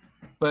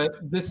 But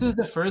this is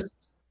the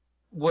first,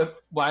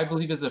 what I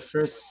believe is the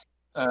first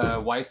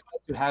Weiss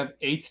to have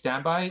 8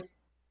 standby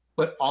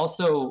but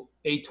also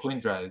 8 twin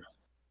drives.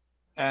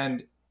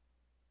 And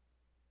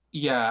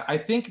yeah, I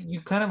think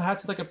you kind of have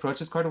to like approach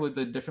this card with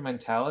a different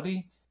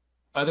mentality,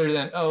 other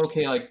than oh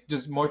okay, like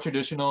just more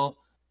traditional,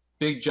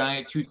 big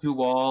giant 2/2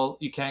 wall,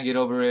 you can't get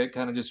over it,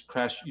 kind of just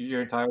crash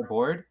your entire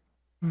board,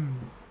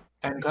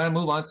 and kind of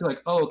move on to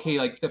like oh okay,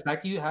 like the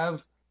fact that you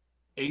have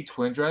 8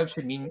 twin drives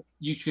should mean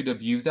you should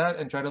abuse that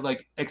and try to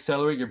like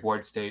accelerate your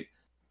board state.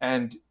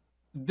 And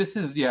this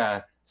is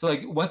yeah. So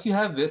like once you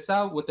have this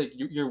out with like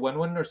your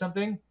 1/1 or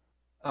something,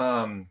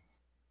 um,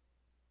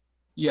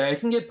 yeah, it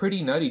can get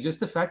pretty nutty. Just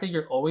the fact that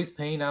you're always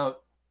paying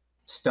out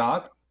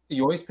stock,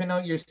 you're always paying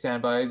out your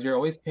standbys, you're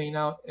always paying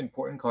out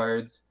important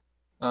cards.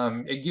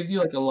 It gives you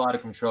like a lot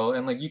of control,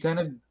 and like you kind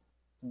of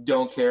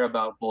don't care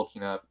about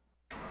bulking up.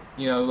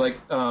 You know,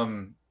 like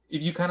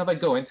if you kind of like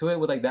go into it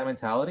with like that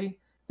mentality,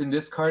 then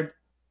this card,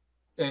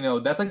 you know,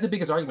 that's like the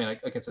biggest argument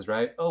against this,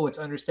 right? Oh, it's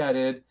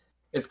understated,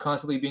 it's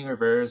constantly being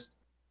reversed.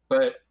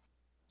 But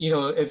you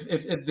know,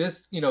 if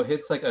this you know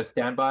hits like a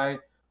standby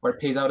or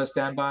pays out a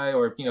standby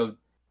or you know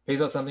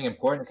pays out something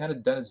important, it kind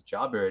of done its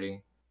job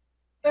already.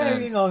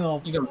 Hey, And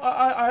no. you know,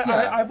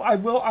 yeah, I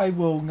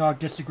will not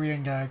disagree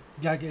in that.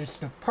 That is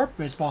the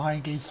purpose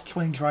behind these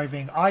twin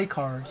driving I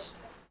cards.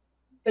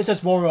 It's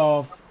just more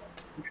of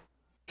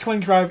twin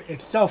drive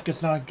itself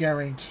does not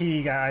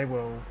guarantee that I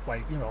will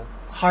like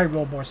high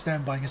roll more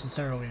standby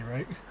necessarily,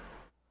 right?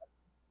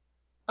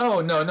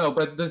 oh no,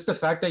 but this the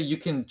fact that you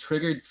can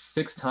trigger it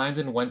 6 times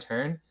in one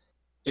turn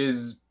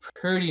is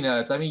pretty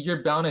nuts. I mean,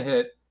 you're bound to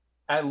hit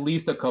at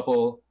least a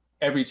couple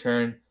every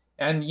turn.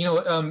 And you know,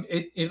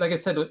 it like I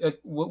said,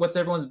 what's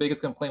everyone's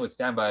biggest complaint with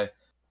standby?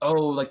 Oh,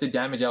 like the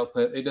damage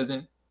output, it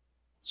doesn't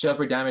shove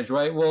for damage,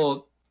 right?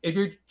 Well, if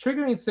you're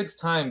triggering 6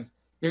 times,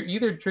 you're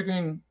either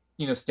triggering,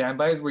 you know,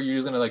 standbys where you're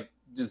just gonna like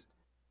just,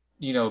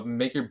 you know,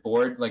 make your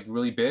board like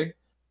really big,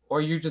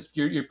 or you're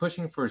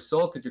pushing for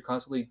soul because you're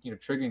constantly, you know,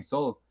 triggering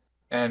soul,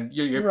 and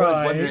your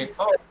opponent's Right. wondering,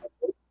 oh,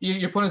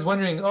 your opponent's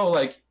wondering, oh,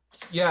 like,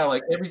 yeah,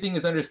 like everything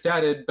is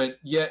understated, but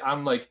yet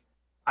I'm like,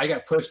 I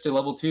got pushed to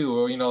level 2,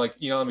 or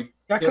I mean,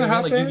 That you know could what I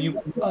mean? Like happen.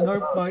 you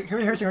Another, like,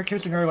 here's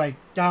another like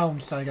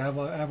downside I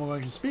would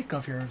like to speak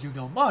of here, if you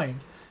don't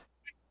mind,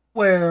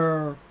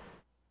 where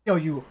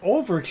you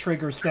over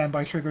trigger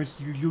standby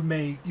triggers, you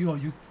may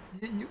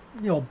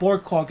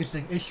board clock is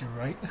an issue,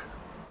 right?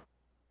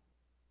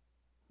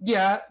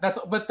 yeah, that's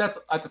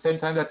at the same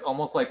time that's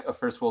almost like a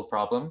first world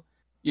problem.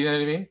 You know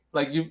what I mean?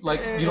 Like you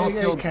don't It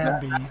feel can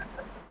that. be.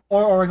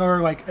 Or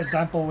another like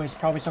example is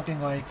probably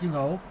something like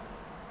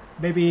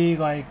maybe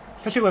like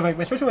especially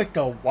with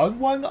the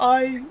 1/1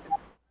 eye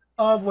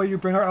where you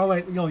bring out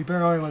like you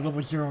bring out like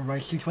level 0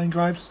 right C20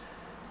 drives,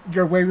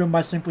 your way room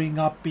might simply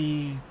not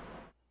be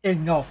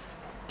enough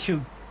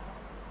to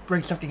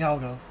bring something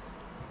out of.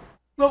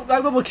 Well,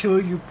 at level 2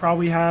 you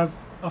probably have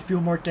a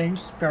few more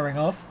things, fair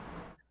enough.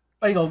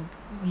 But,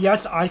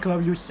 yes, I could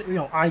have used,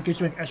 I gives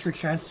you an extra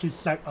chance to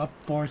set up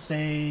for,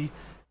 say,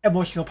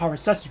 emotional power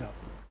setting up.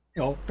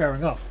 Fair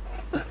enough.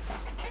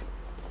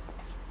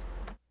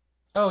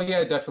 Oh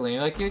yeah, definitely.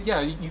 Like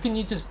yeah, you can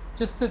need just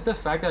the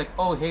fact that like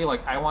oh hey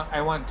like I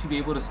want to be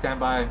able to stand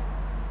by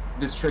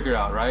this trigger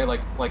out, right?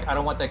 Like I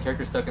don't want that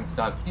character stuck in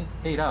stock. You can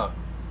pay it out.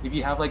 If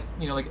you have like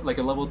like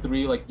a level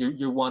 3 like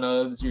your one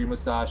ofs, your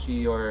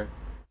Musashi, or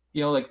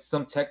like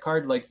some tech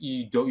card like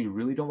you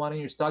really don't want in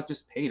your stock,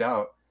 just pay it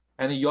out.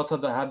 And then you also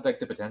have like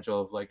the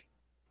potential of like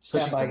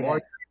pushing Standby for again.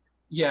 more.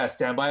 Yeah,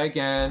 standby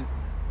again.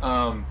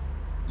 Um,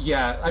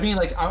 yeah, I mean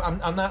like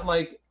I'm not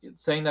like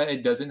saying that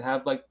it doesn't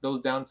have like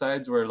those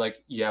downsides where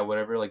like yeah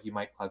whatever like you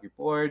might clog your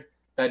board.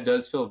 That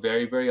does feel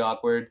very very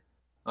awkward.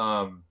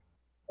 Um,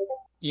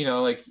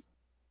 like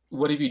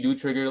what if you do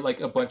trigger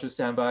like a bunch of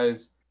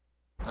standbys?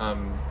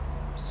 Um,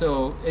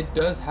 so it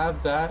does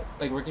have that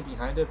like working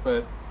behind it,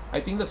 but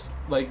I think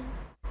like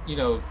you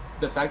know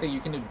the fact that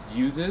you can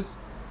abuse this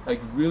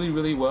like really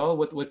really well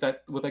with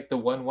like the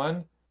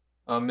 1/1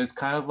 is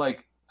kind of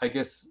like I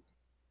guess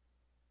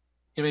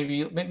it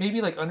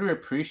maybe like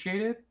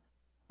underappreciated,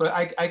 but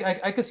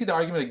I could see the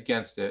argument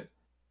against it.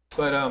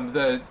 But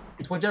the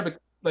twin jab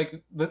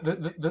like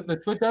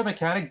the twin jab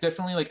mechanic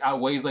definitely like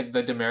outweighs like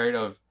the demerit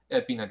of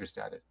it being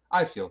understated.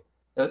 I feel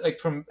like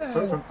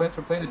Eh,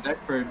 from playing the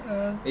deck for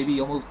uh, maybe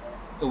almost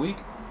a week.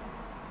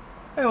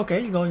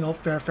 okay,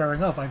 fair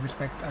enough. I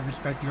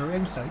respect your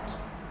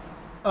insights.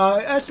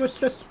 As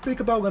let's speak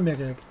about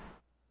limited.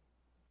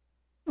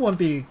 It won't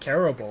be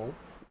terrible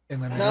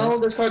in limited, No,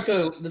 this card's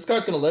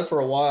gonna live for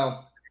a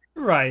while.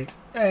 right?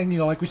 And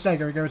like we said,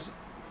 there's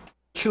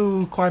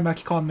two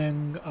climax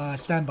common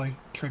standby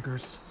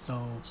triggers,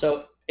 so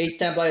So 8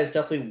 standby is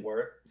definitely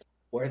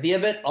worthy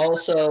of it.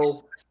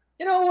 Also,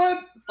 you know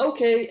what?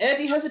 Okay,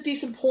 Eddie has a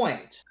decent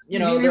point. he,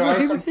 he, There are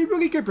he, some. he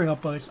really did bring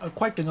up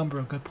quite the number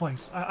of good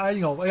points.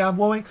 Like, I'm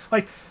willing,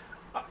 like,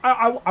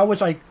 I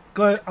was like,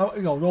 good,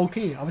 low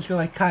key. I was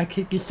gonna like kind of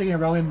keep this thing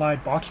around in my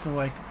box for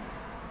like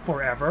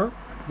forever,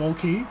 low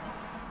key.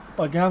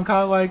 But now I'm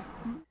kind of like,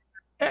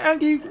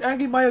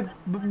 Andy might have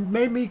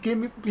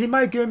he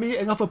might have given me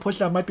enough of a push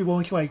that I might be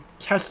willing to like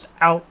test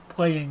out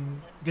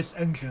playing this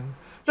engine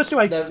just to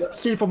like The,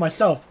 see for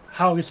myself.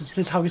 how this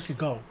is how this could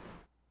go.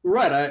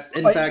 Right.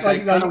 In fact, I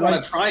kind of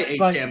want to try 8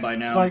 standby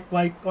now.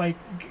 Like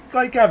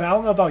Gavin, I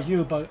don't know about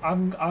you, but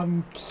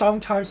I'm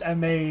sometimes I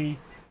may,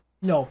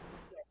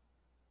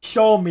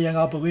 show me and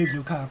I'll believe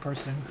you kind of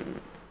person.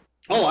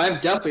 Oh, I'm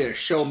definitely a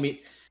show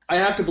me. I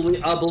have to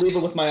believe. I'll believe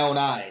it with my own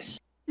eyes.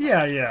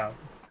 Yeah.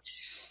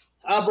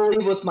 I'll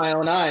believe with my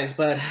own eyes,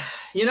 but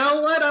you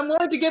know what? I'm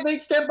willing to give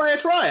 8 standby a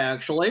try.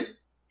 Actually.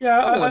 Yeah,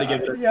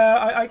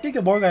 I think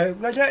the more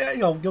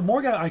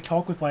that I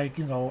talk with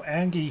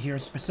Andy here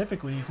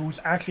specifically, who's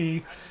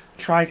actually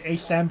tried 8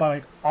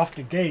 standby off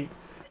the gate,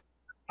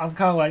 I'm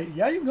kind of like,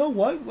 yeah, you know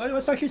what?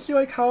 Let's actually see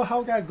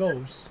how that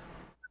goes.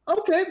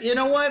 Okay, you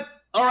know what?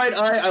 All right,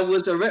 I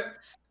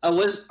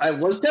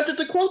was tempted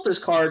to quote this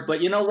card,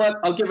 but you know what?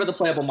 I'll give her the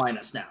playable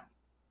minus now.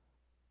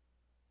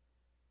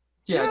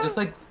 Yeah, just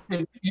like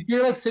if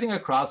you're like sitting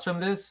across from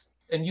this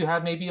and you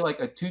have maybe like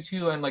a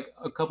 2/2 and like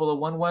a couple of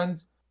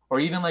 1/1s, or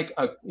even like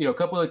a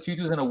couple of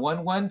 2/2s and a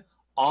 1/1,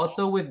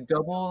 also with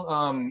double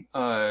of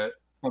the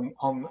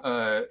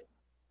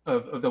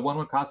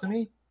 1/1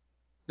 Kasumi,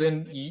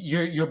 then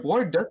your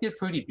board does get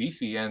pretty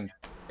beefy, and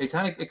it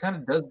kind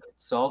of does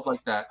solve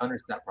like that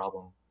understat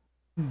problem.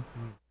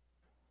 Mm-hmm.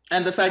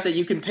 And the fact that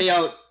you can pay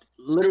out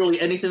literally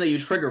anything that you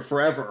trigger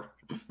forever.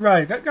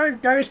 Right,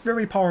 that is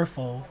very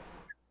powerful.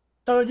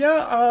 So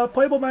yeah,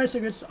 playable minus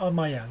is on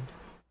my end.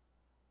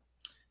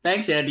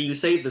 Thanks, Andy. You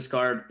saved this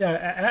card. Yeah,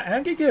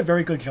 Andy did a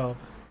very good job.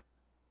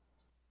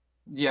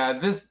 Yeah,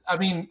 I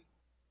mean,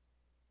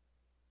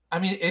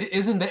 it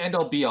isn't the end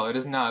all be all. It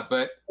is not,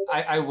 but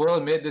I will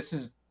admit this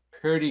is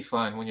pretty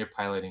fun when you're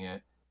piloting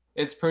it.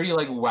 It's pretty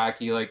like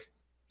wacky, like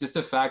just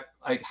the fact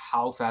like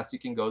how fast you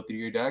can go through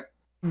your deck,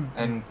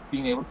 and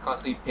being able to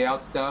constantly pay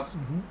out stuff.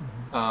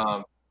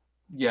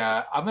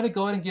 Yeah, I'm gonna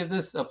go ahead and give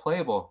this a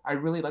playable. I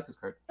really like this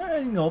card.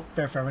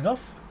 Fair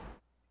enough.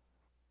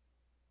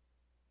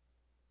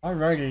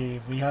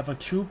 Alrighty, we have a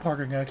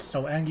 2-parter next,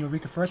 so Andy will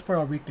read the first part,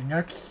 I'll read the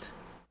next.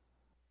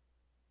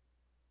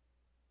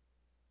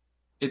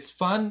 It's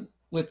fun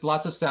with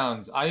lots of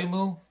sounds.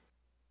 Ayumu,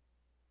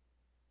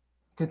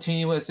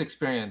 continuous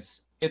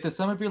experience. If the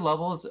sum of your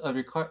levels of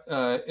your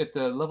if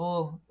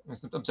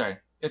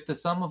the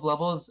sum of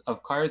levels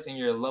of cards in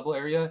your level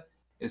area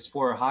is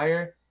 4 or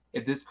higher,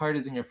 if this card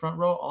is in your front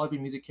row, all of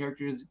your music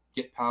characters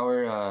get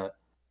power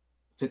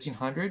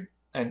 1500.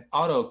 An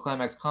auto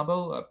climax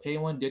combo, pay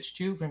 1, ditch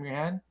 2 from your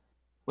hand.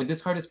 When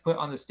this card is put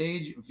on the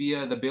stage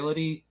via the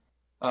ability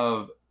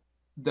of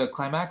the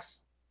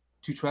climax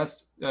to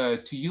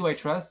you I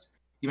trust,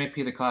 you may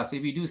pay the cost.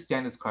 If you do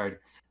stand this card,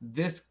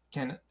 this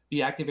can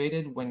be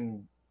activated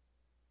when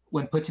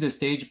put to the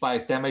stage by a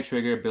standby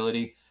trigger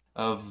ability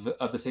of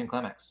the same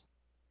climax.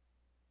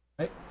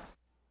 Right.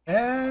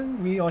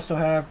 And we also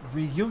have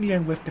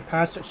Reunion with the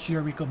past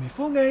Shiriko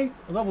Mifune,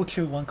 level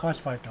 2, 1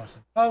 cost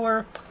 5000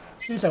 power.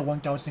 She's at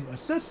 1000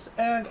 assists,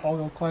 and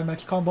auto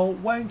climax combo.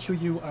 When to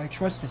you I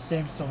trust the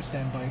same soul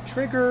standby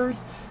triggers.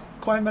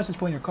 Climax is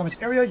put in your climax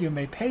area, you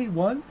may pay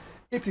 1.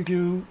 If you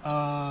do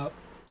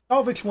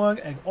salvage 1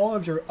 and all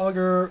of your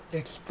other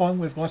It's Fun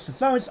with Lost and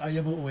Silence,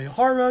 Ayumu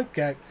Uehara,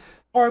 get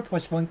R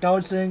plus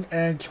 1000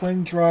 and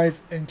twin drive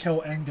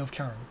until end of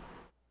turn.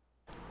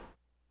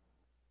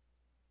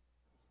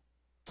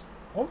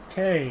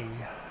 Okay.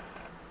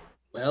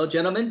 Well,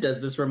 gentlemen, does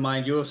this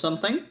remind you of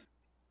something?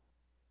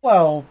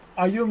 Well,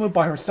 Ayumu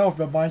by herself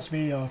reminds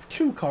me of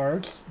 2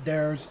 cards.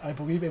 There's, I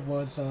believe it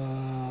was,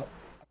 I'm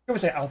gonna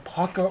say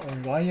Alpaca or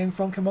Lion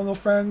from Kimono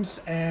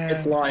Friends, and...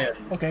 It's Lion.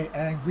 Okay,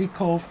 and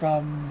Rico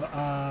from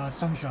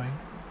Sunshine.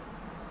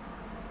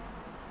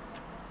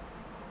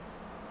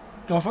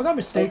 So if I'm not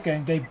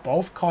mistaken, they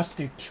both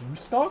costed 2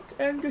 stock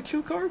and the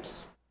 2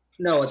 cards?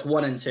 No, it's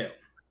 1 and 2.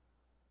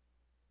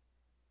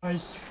 I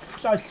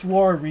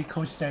swore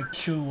Rico said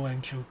 2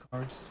 and 2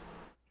 cards.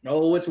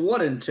 No, it's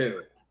 1 and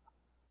 2.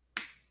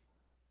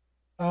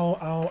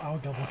 I'll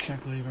double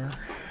check later.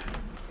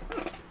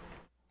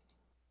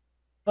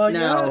 But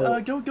now, yeah,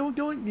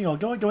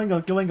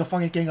 doing a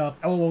funny thing of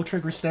LOL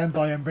trigger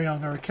standby and bring out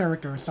another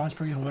character sounds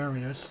pretty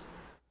hilarious.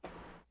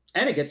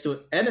 And it gets to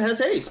it, and it has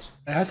haste.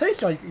 It has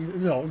haste, like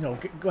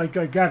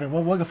Gavin.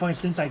 One of the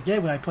funniest things I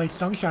did when I played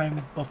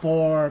Sunshine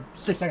before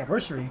 6th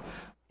anniversary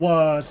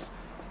was,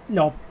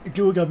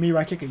 do the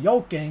Mirai Chicken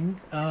Yoking,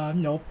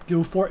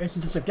 do 4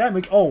 instances of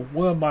damage. Oh,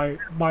 one of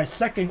my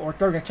second or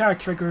third attack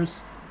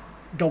triggers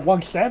the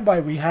 1 standby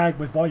we had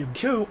with Volume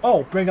 2.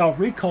 Oh, bring out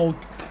Rico,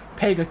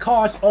 pay the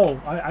cost. Oh,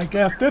 I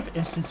get a 5th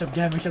instance of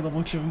damage at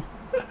level 2.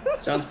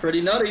 Sounds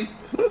pretty nutty.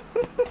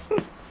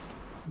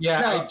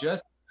 Yeah, I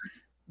just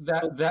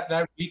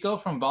that Rico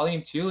from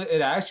Volume 2,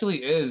 it actually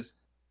is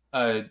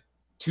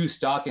 2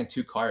 stock and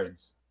 2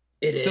 cards.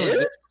 It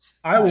is?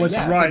 I was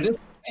right. So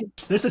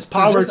this is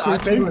power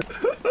creeping.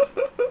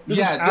 This is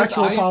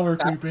actual power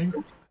creeping.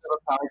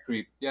 Power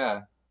creep,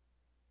 yeah.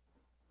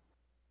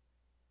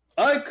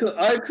 I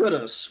could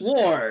have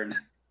sworn.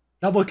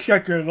 Double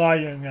check your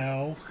Lion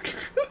now.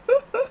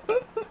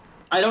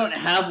 I don't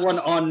have one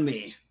on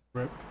me.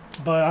 Rip.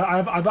 But I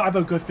have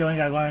a good feeling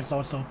that Lion's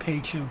also pay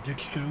 2,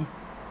 ditch 2.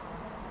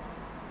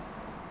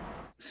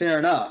 Fair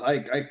enough.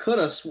 I could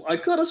have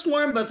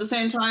sworn, but at the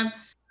same time,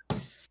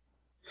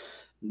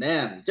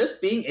 man,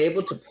 just being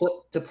able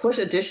to push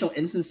additional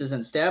instances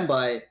in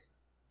standby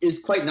is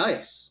quite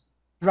nice.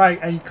 Right,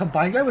 and you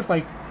combine that with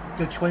like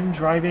the twin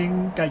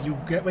driving that you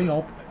get,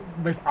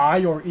 with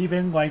I or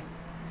even like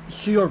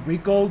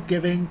Shioriko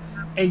giving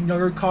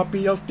another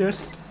copy of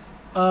this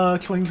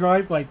twin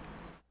drive, like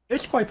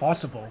it's quite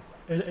possible.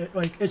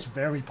 It's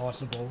very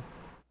possible.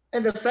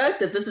 And the fact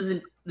that this is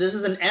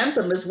an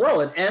anthem as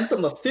well, an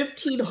anthem of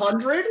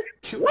 1500.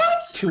 What?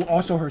 To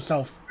also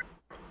herself,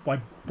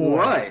 like boy.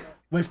 Right.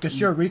 With the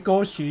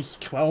Shioriko, she's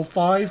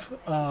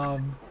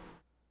 12.5.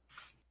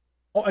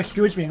 Oh,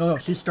 excuse me, no,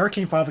 she's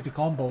 13.5 with the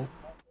combo.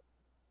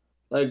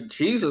 Like,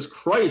 Jesus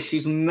Christ,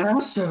 she's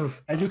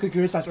massive. And you could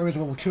do this as early as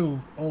level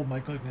 2. Oh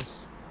my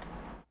goodness.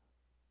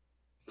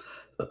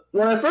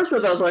 When I first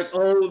read that, I was like,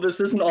 oh,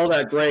 this isn't all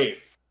that great.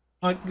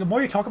 Like, the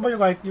more you talk about it, you're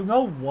like, you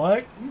know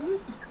what?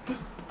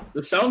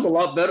 This sounds a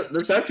lot better.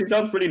 This actually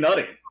sounds pretty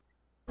nutty.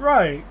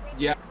 Right.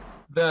 Yeah.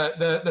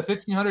 The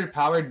 1500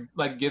 power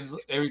like gives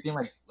everything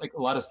like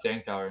a lot of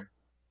staying power.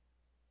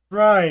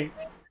 Right.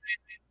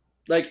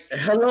 Like,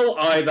 hello,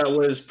 I that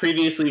was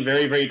previously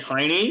very, very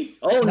tiny.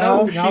 Oh,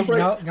 now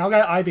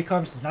that I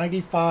becomes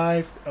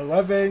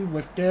 95.11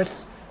 with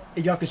this,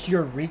 and you have to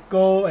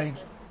Shioriko, and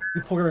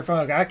you put her in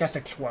front of that, that's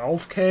a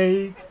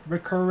 12k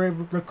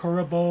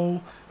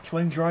recurable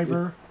twin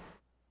driver.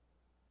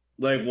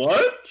 Like,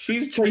 what?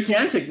 She's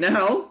gigantic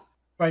now.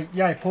 Like,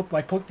 yeah, I put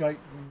like,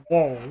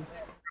 whoa.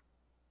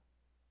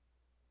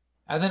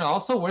 And then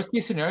also, worst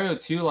case scenario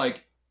too,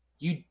 like,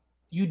 you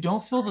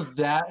don't feel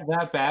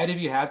that bad if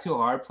you have to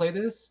hard play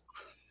this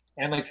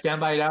and like stand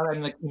by it out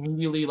and like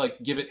immediately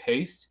like give it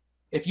haste.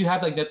 If you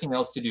have like nothing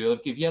else to do,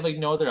 like if you have like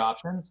no other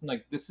options, and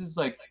like this is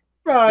like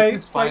right.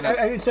 This is fine. Like,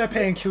 instead of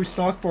paying 2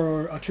 stock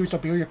for a 2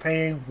 stability, you're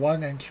paying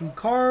 1 and 2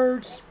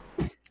 cards.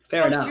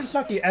 Fair enough. It's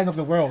not the end of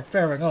the world.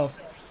 Fair enough.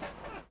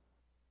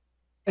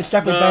 It's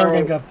definitely better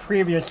than the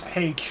previous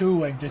pay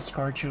 2 and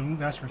discard 2.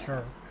 That's for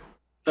sure.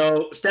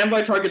 So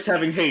standby targets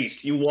having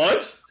haste. You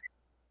what?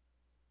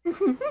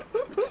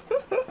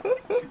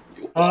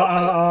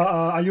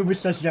 Ayumi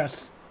says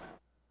yes.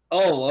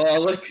 Oh,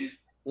 like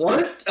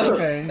what?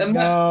 Okay.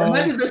 No.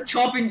 Imagine this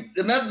chopping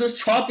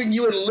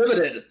you in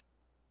limited.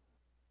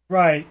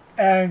 Right,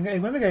 and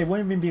in limited, it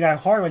wouldn't even be that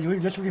hard. Like, you're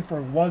just looking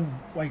for one,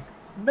 like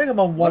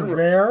minimum one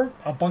rare,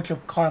 a bunch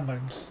of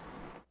commons.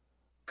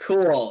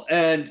 Cool.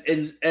 And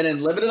in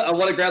limited, I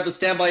want to grab the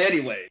standby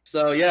anyway.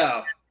 So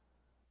yeah.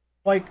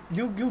 Like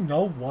you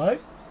know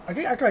what? I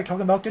think after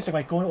talking about this and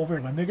like going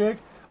over limited,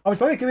 I was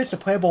going to give this a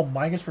playable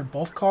minus for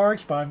both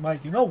cards, but I'm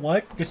like, you know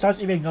what? This sounds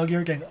even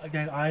nuggier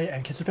than I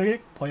anticipated.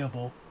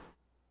 Playable.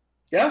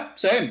 Yeah,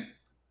 same.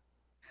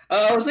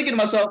 I was thinking to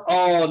myself,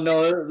 oh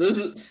no, this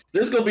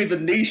is gonna be the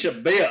niche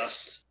at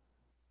best.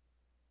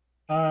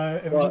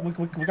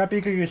 Would that be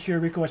the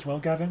Shioriko as well,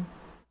 Gavin?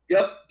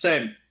 Yep,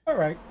 same. All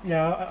right.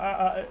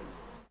 Yeah.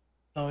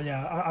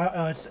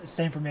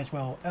 Same for me as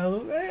well.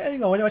 You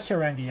know, what's your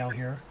Randy out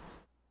here?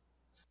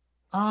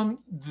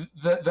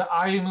 The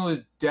IMU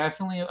is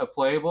definitely a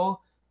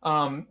playable.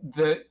 Being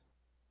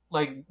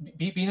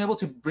able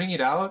to bring it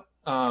out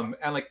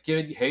and like give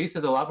it haste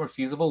is a lot more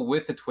feasible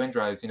with the twin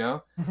drives, you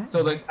know. Mm-hmm.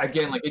 So like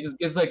again, like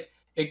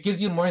it gives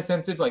you more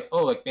incentive, like,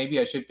 oh, like maybe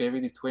I should favor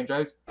these twin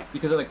drives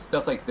because of like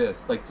stuff like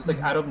this, like just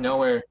like out of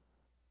nowhere.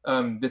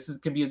 This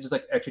can be just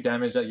like extra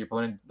damage that your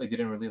opponent like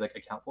didn't really like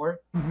account for.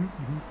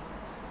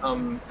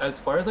 As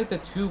far as like the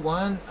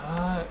 2-1,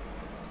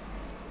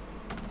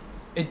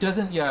 it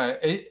doesn't. Yeah,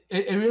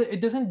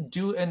 it doesn't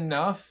do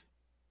enough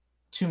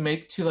to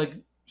make you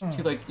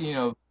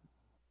know,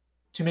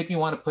 to make me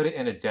want to put it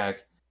in a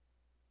deck.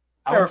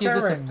 I would give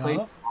this a play.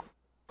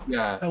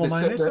 Yeah.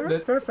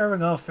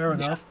 Fair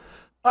enough.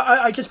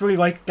 I just really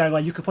like that.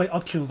 Like you could play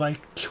up to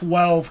like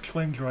 12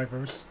 twin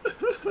drivers.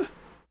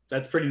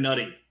 That's pretty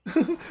nutty.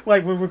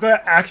 Like we're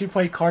gonna actually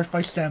play card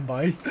fight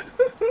standby.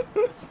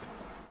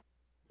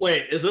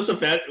 Wait, is this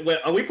Wait,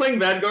 are we playing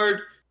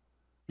Vanguard?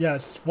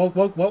 Yes.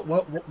 Welcome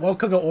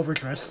to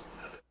Overdress.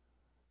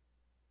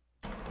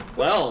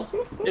 Well,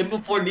 in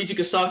before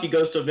Nijigasaki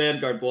goes to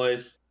Vanguard,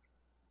 boys.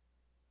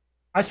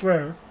 I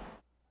swear,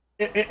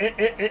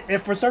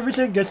 if for some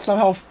reason this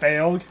somehow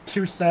failed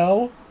to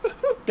sell,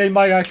 they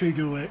might actually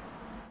do it.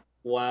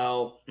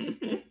 Wow.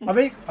 I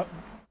mean,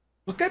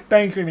 look at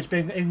Bang Dream. It's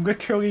been in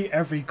literally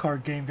every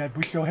card game that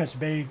Bushido has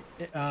made.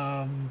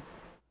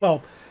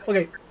 Well,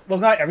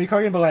 not every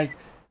card game, but like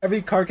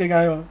every card game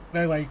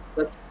that like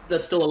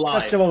that's still alive.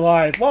 That's still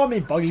alive. Well, I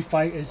mean, Buggy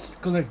Fight is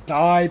gonna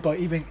die, but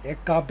even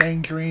it got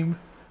Bang Dream.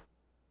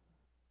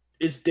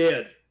 Is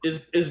dead.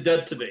 Is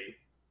dead to me.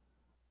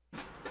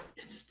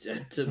 It's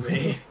dead to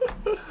me.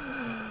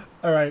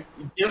 All right.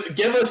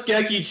 Give us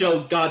Geki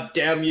Joe,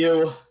 goddamn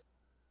you.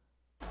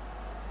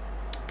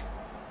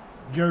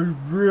 You're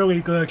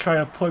really gonna try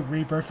to put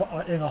Rebirth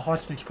in a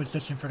hostage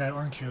position for that,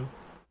 aren't you?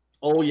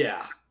 Oh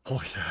yeah.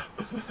 Oh yeah.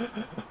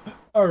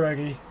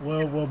 Alrighty,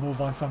 we'll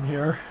move on from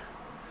here.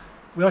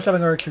 We also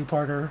have another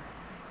two-parter.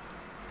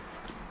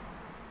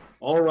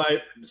 All right,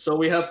 so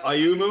we have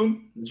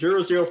Ayumu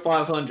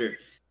 00500.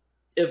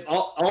 If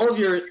all of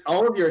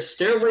your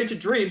Stairway to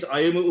Dreams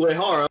Ayumu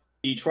Uehara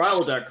the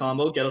trial deck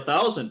combo get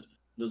 1,000.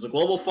 There's a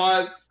global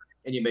 5,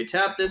 and you may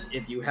tap this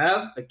if you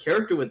have a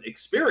character with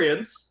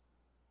experience.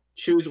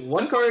 Choose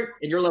one card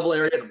in your level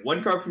area and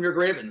one card from your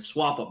grave and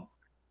swap them.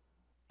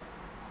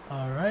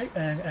 Alright,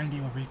 and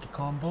Andy will read the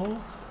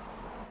combo.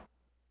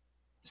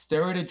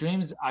 Stairway to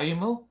Dreams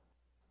Ayumu.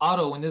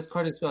 Auto, when this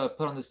card is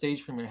put on the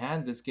stage from your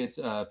hand, this gets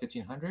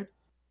 1,500.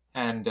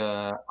 And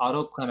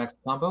auto climax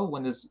combo,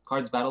 when this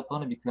card's battle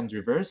opponent becomes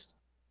reversed.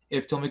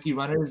 If Tomoki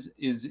Runners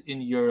is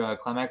in your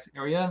climax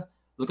area,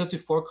 look up to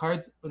 4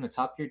 cards on the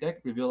top of your deck,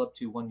 reveal up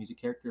to 1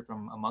 music character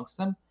from amongst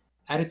them,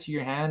 add it to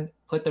your hand,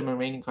 put the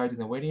remaining cards in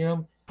the waiting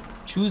room,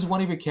 choose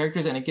one of your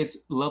characters, and it gets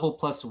level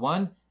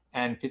 +1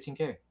 and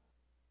 15k.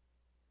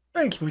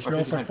 Thanks,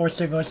 Bushro, for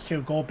forcing us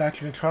to go back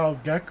to the trial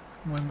deck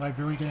when I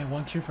really didn't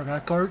want to for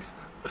that card.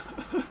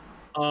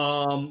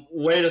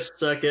 Wait a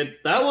second.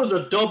 That was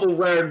a double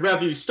rare in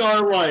Review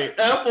Starlight.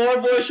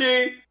 F4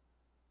 Bushy!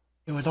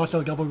 It was also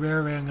a double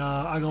rare in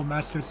Idol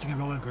Masters Singing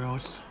Roller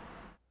Girls.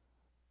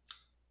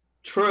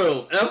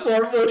 True.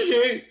 F4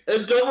 Bushy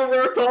and double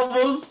rare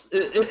combos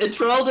in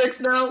trial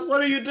decks now?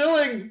 What are you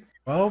doing?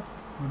 Well,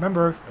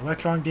 remember,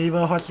 Electron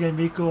Diva Hatsune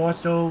Miku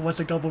also was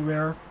a double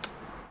rare.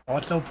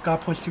 Also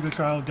got pushed to the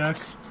trial deck.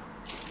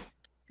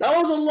 That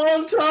was a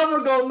long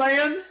time ago,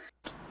 man!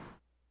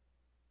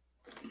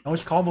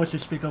 Those combos to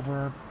speak of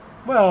were,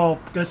 well,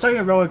 the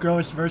Singing Roller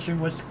Girls version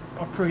was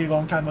a pretty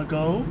long time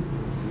ago.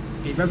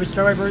 The Review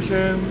Starlight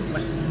version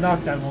was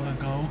not that long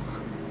ago.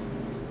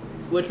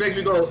 Which makes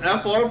me go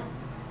F4?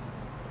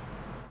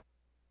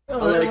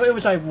 It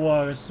was like,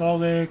 what, a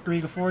solid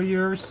 3 to 4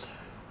 years?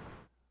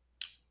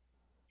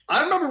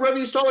 I remember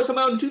Review Starlight come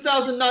out in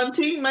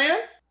 2019, man!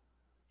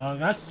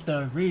 That's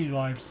the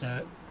Relive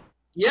set.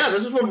 Yeah,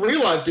 this is from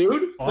Relive,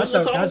 dude. Oh, that's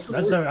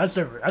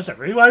a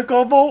Relive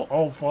combo?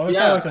 Oh, fuck. That's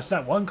not like a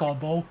set 1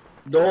 combo.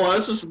 No,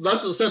 that's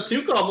a set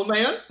 2 combo,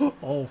 man.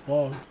 Oh,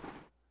 fuck.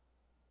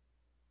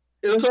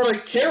 It was on a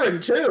Karen,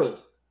 too.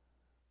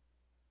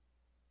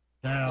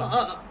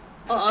 Damn.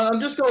 I'm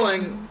just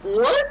going,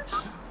 what?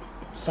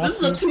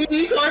 This is a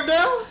TD card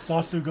now?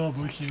 Sasuga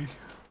Bushi.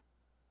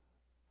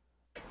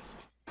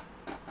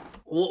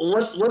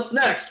 What's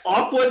next?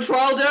 Aqua and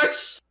trial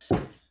decks?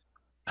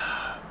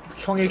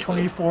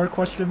 2024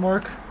 question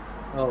mark?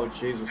 Oh,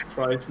 Jesus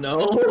Christ,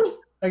 no.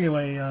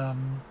 Anyway,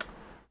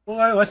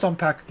 well, let's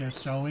unpack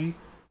this, shall we?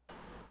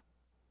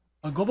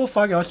 A Global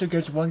Fighter also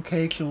gives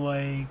 1k to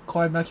a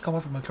Climax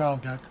coming from a trial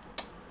deck.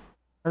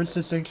 Turns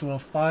this into a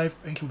 5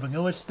 into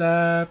vanilla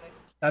step,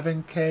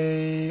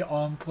 7k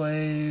on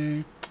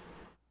play,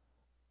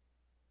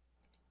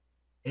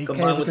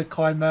 8k with the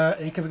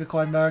Climax, 8k with the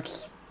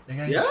Climax,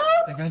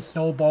 against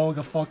Snowball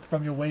the fuck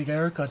from your way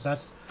there, because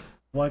that's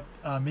what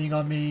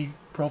Minami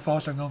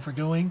profiles are known for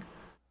doing.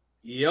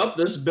 Yep,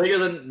 this is bigger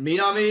than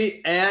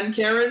Minami and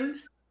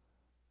Karen.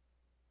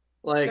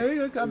 Like,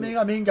 I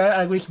mean, that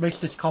at least makes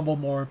this combo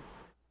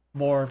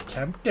more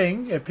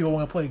tempting if people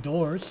want to play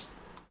doors.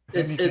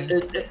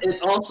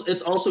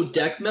 It's also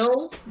deck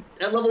mill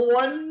at level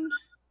 1.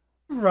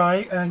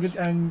 Right, and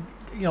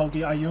you know,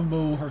 the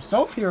Ayumu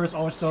herself here is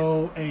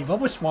also a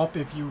level swap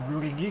if you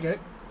really need it.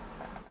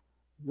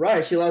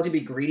 Right, she allows you to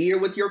be greedier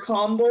with your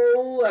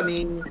combo. I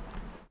mean,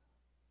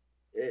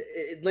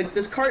 like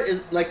this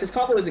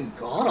combo isn't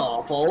god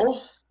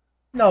awful.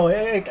 No,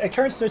 it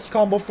turns this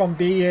combo from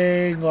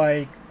being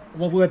like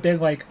what would have been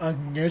like a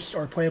niche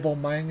or playable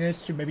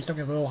minus to maybe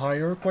something a little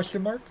higher?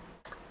 Question mark.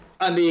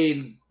 I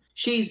mean,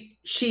 she's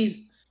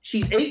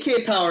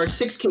 8k power,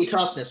 6k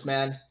toughness,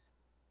 man.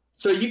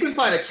 So you can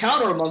find a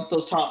counter amongst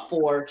those top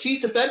 4.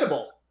 She's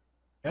defendable.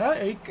 Yeah,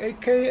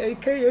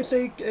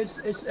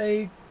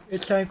 8k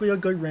is technically a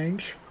good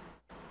range.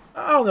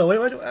 I don't know.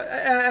 Wait,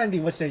 Andy,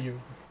 what say you?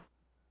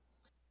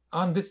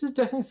 This is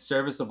definitely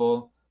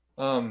serviceable.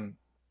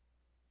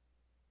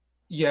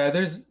 Yeah,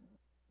 there's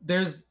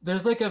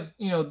like a,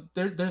 you know,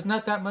 there's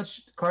not that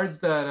much cards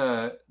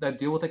that that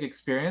deal with like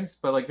experience,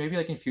 but like maybe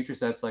like in future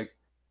sets, like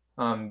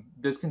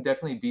this can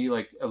definitely be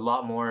like a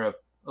lot more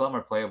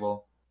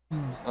playable.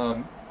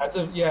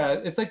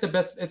 It's like the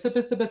best. It's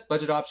the best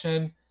budget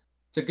option.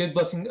 It's a good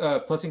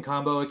plussing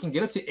combo. It can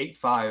get up to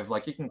 8-5.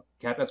 Like it can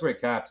cap. That's where it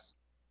caps.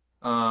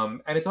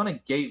 And it's on a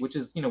gate, which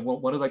is, you know,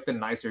 one of like the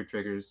nicer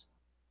triggers.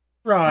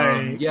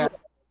 Right.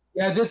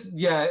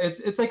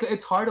 It's like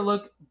it's hard to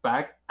look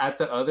back at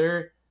the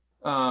other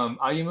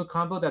Ayumu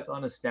combo that's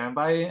on a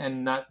standby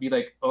and not be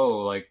like, oh,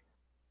 like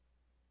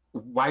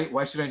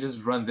why should I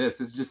just run this?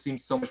 This just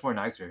seems so much more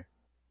nicer.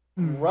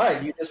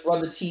 Right. You just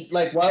run the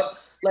like what.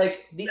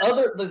 Like, the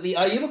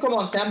Ayumu combo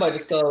on standby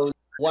just goes,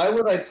 why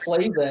would I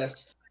play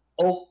this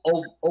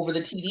over the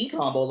TD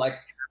combo? Like,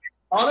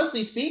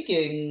 honestly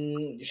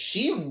speaking,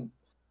 she,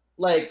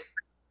 like,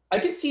 I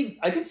can see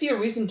a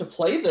reason to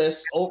play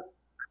this,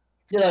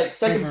 like,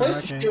 second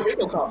place to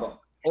Shioriko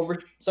combo.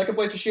 Over second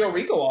place to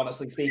Shioriko,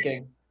 honestly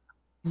speaking.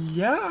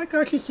 Yeah, I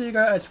can actually see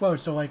that as well.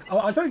 So, like, I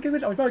was about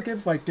to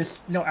give like this,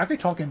 you know, after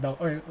talking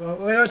about, alright,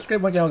 let's get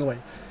one the other way.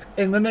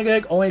 In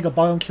limited, only the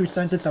bottom 2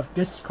 senses of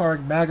this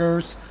card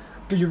matters.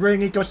 Do you really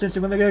need those senses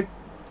in limited?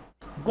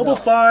 Global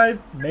No.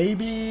 5,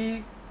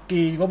 maybe.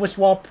 The global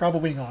swap,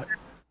 probably not.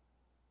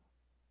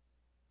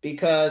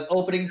 Because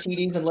opening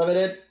TDs and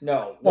limited,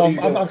 no. What Well, are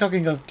you doing? I'm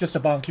talking of just the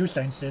bottom 2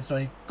 senses.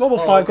 Like global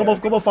Oh, 5, okay.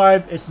 global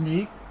 5 is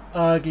neat.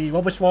 The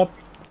global swap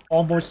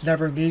almost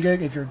never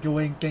needed if you're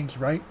doing things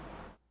right.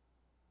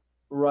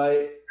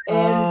 Right.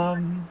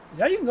 And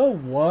Yeah, you know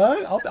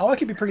what? I'll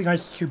actually be pretty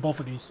nice to both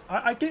of these.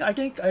 I think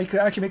I could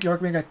actually make the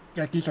argument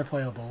that these are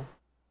playable.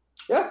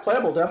 yeah,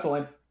 playable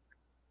definitely.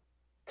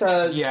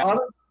 Because Yeah.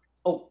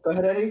 oh, go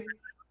ahead, Eddie.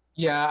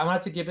 Yeah, I'm gonna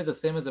have to give it the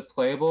same as a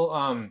playable.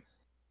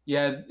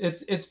 Yeah,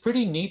 it's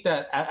pretty neat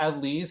that at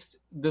least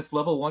this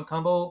level 1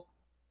 combo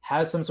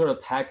has some sort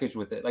of package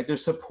with it. Like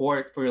there's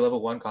support for your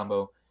level 1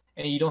 combo,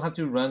 and you don't have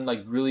to run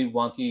like really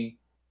wonky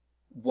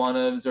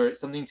one-ofs or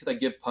something to like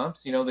give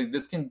pumps. You know, like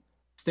this can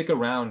stick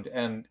around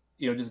and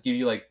just give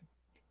you like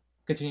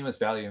continuous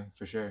value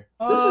for sure.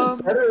 This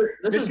is better.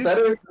 This is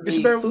better than this the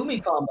is better-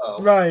 Fumi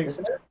combo, Right.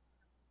 isn't it?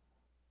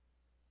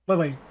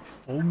 Wait,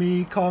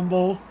 Foamy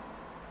combo?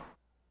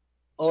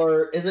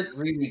 Or is it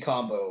Riri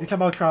combo? You're talking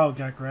about Trial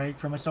Deck, right?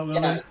 From a solo?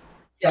 Yeah.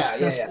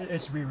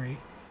 It's Riri.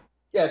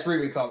 Yeah, it's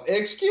Riri combo.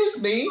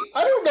 Excuse me,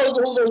 I don't know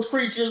who those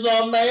creatures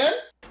are, man.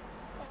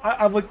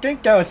 I would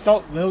think that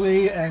Assault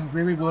Lily and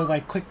Riri would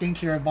like quick think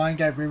to your mind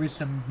that Riri's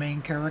the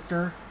main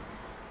character.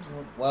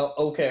 Well,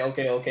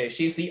 okay.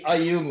 She's the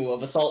Ayumu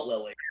of Assault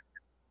Lily.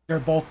 They're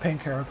both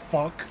pink hair.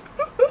 Fuck.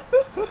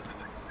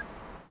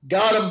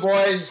 Got him,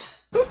 boys.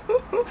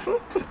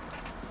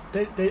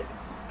 They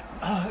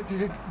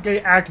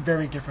act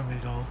very differently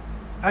though.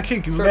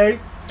 Actually, do Sure. they?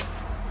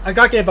 I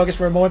got to get this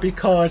for a moment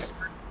because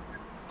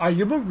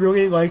Ayumu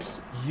really likes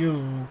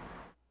you.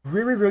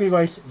 Riri really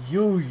likes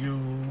you.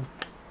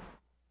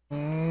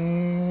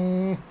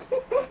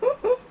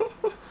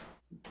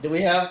 Do we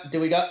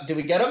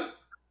get him?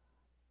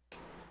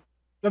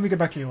 Let me get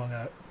back to you on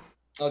that.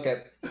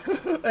 Okay.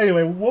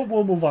 Anyway,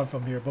 we'll move on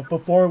from here. But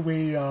before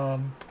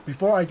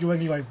I do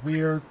any like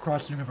weird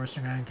cross-universe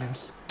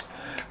shenanigans,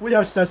 we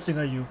have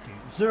Setsunga Yuki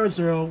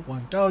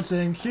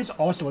 001,000. She's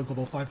also a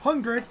global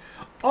 500.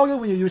 Although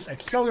when you use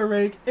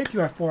Accelerate, if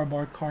you have 4 or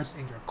more cards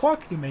in your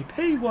clock, you may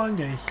pay 1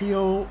 to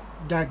heal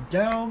that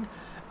down.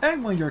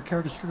 And when your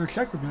character's trigger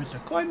check reveals a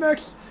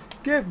climax,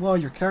 give one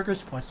of your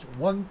characters plus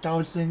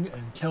 1,000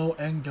 until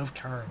end of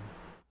turn.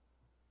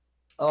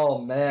 Oh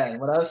man,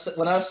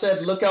 when I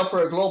said look out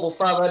for a global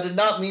 5, I did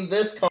not mean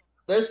this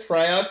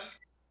triumph.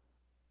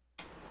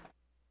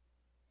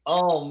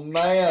 Oh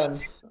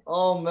man,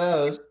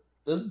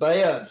 this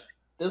bad.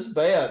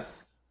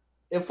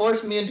 It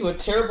forced me into a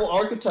terrible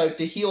archetype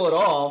to heal it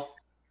off.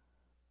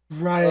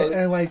 Right,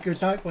 and like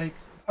it's not like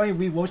I mean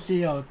we will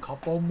see a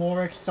couple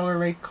more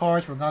Accelerate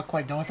cards. We're not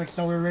quite done with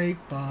Accelerate,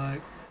 but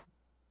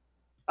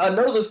I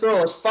know this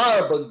girl is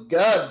fire, but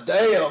god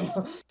damn.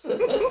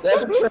 They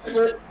have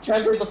to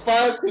translate the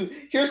fire to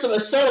here's some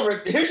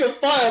accelerate. Here's your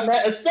fire,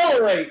 man.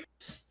 Accelerate.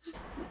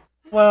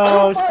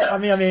 well, I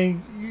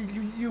mean,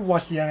 you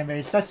watch the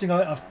anime.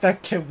 Setsunga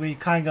effectively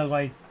kind of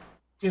like,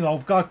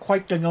 got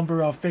quite the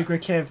number of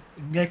figurative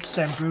nicks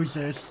and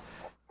bruises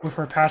with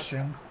her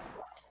passion.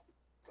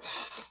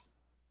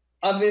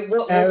 I mean,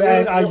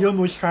 and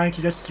Ayumu's trying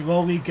to just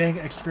slowly gain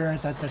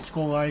experience as a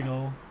school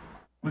idol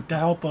with the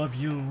help of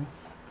you.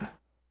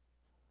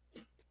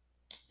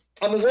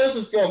 I mean, what is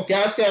this girl?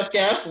 Gas,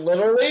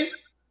 literally?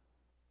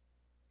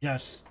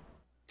 Yes.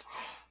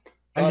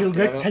 Can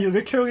you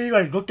literally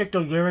like look at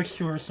the lyrics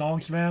to her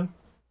songs, man?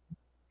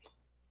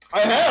 I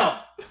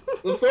have.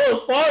 This girl is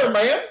fire,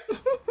 man.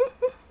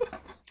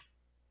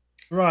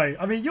 Right.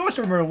 I mean, you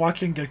also remember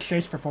watching the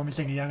Chase performance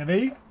in the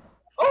anime.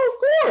 Oh, of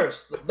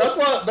course. That's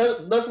why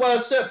I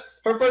said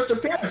her first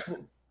appearance.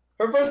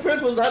 Her first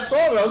appearance was that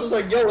song, and I was just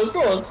like, "Yo, this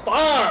girl is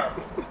fire.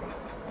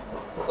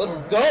 Let's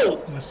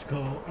go." Let's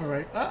go. All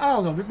right. I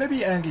don't know.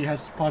 Maybe Andy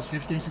has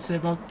positive things to say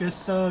about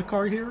this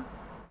card here.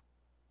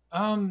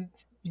 You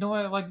know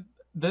what? Like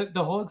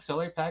the whole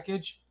Accelerate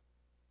package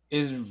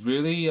is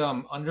really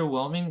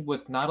underwhelming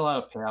with not a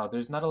lot of payout.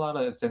 There's not a lot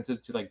of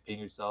incentive to like paying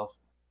yourself.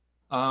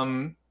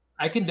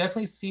 I can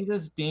definitely see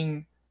this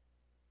being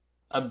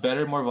a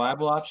better, more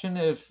viable option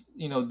if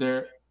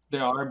there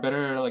are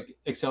better like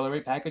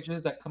Accelerate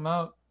packages that come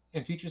out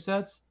in future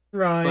sets.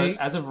 Right.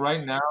 But as of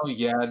right now,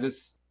 yeah,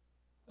 this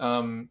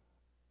it'd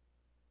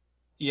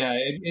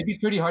be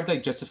pretty hard to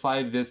like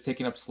justify this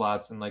taking up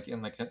slots in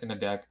a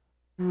deck.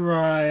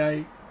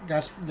 Right,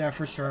 that's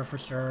for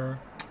sure.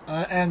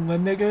 And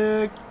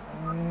limited,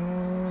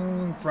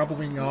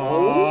 probably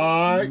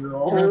not.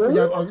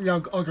 You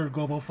have other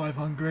global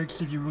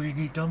 500s if you really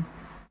need them.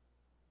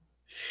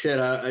 Shit,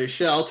 I'll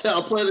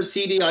play the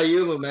TD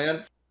Ayumu,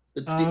 man.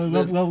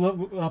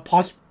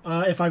 Pause.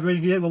 If I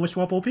really need it, level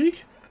swap OP.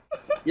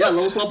 Yeah,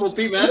 level swap OP,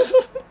 man.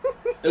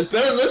 It's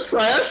better than this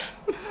trash.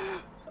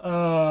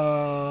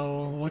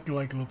 What do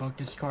I do about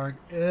this card?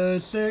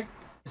 Is it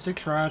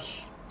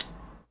trash?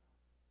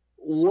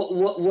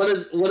 What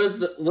is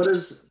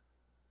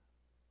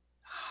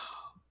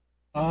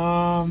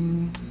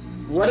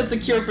What is the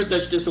cure for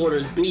such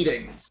disorders?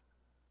 Beatings.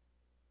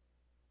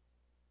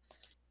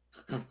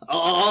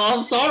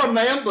 I'm sorry,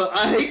 man, but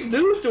I hate to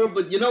do this to her,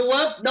 but you know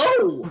what? No!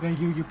 Okay,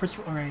 you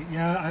alright,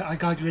 yeah, I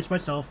gotta do this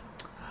myself.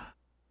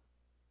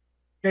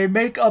 They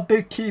make a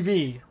big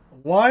TV.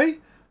 Why?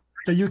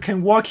 So you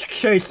can watch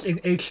Chase in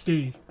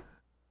HD.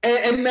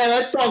 And man,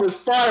 that song is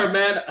fire,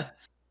 man.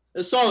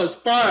 This song is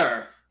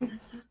fire.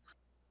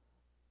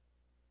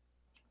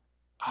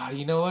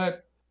 You know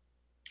what?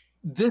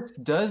 This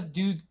does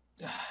do.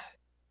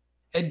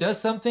 It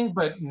does something,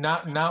 but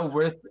not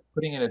worth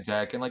putting in a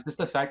deck. And like just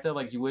the fact that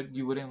like you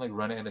wouldn't like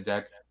run it in a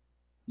deck.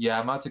 Yeah,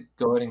 I'm about to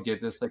go ahead and give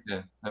this like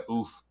a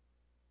oof.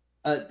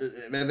 I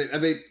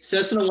mean,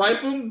 Cessna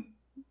waifu?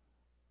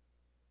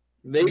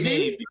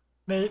 Maybe?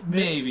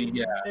 Maybe,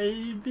 yeah.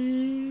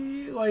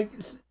 Maybe, like,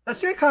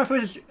 that's kind of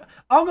feels,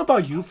 I don't know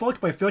about you folks,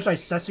 but it feels like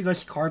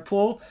Sesaga's card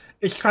pool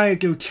is trying to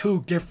do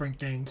two different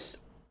things.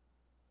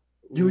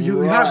 You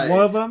have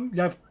one of them,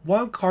 you have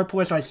one card pool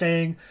that's like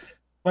saying,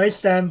 "Play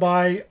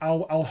standby,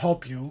 I'll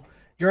help you."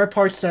 Your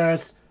part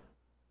says,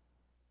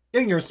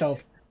 "In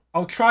yourself,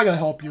 I'll try to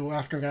help you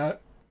after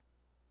that."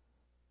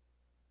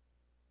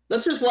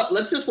 Let's just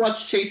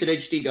watch Chase in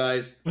HD,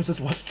 guys. Let's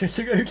just watch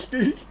Chasing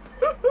HD.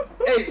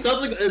 Hey,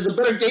 sounds like it's a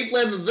better game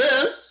plan than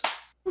this.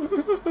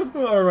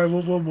 Alright,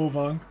 we'll move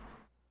on.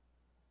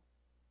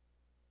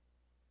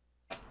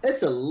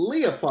 It's a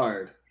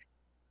Leopard.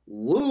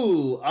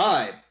 Woo,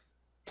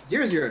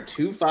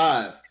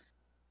 0025.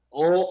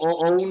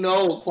 Oh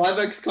no,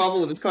 Climax combo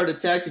with this card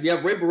attacks. If you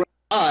have Rainbow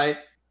Eye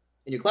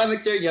in your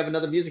Climax area, you have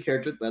another music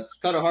character. That's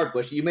kind of hard,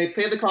 Bush. You may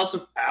pay the cost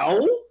of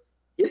ow.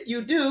 If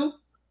you do,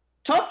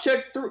 top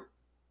check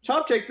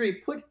 3.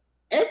 Put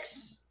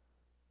X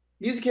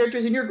music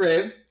characters in your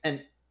grave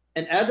and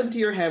add them to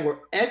your hand, where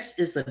X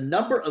is the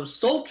number of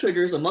soul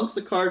triggers amongst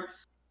the cards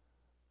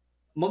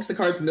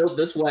milled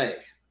this way.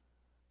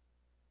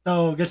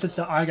 So this is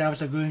the eye that I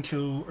was alluding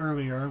to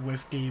earlier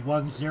with the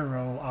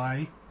 1-0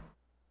 eye.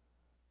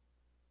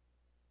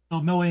 So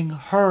milling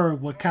her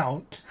would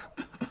count.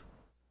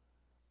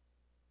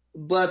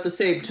 But at the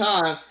same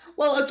time,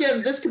 well,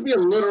 again, this could be a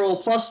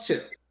literal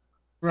 +2.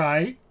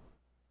 Right.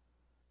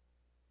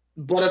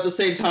 But at the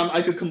same time,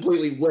 I could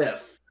completely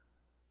whiff.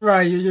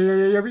 Right,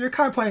 you're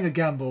kind of playing a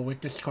gamble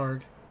with this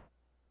card.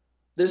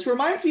 This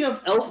reminds me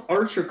of Elf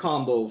Archer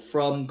combo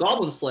from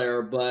Goblin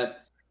Slayer,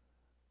 but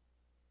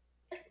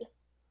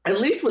at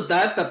least with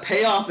that, the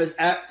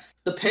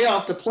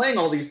payoff to playing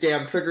all these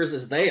damn triggers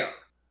is there.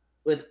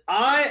 With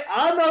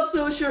I'm not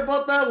so sure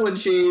about that one,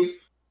 Chief.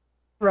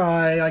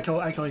 Right, I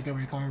totally get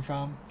where you're coming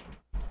from.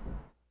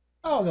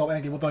 Oh no,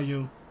 Andy, what about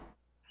you?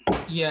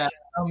 Yeah,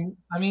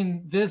 I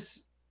mean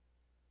this.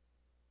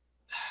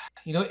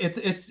 You know,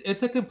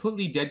 it's a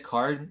completely dead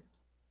card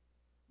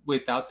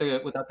without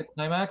the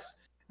climax,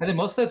 and then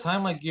most of the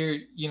time, like your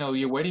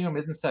waiting room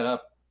isn't set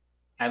up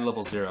at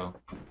level 0,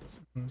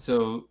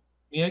 so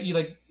you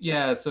like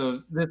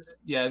So this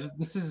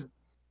is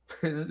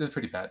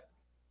pretty bad.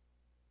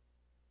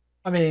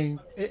 I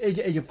mean,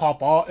 you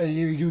pop off,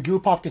 you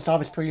do pop this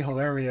off. It's pretty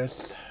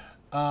hilarious.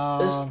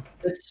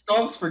 It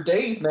stonks for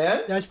days,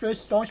 man. Yeah, it's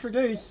stonks for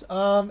days.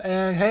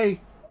 And hey,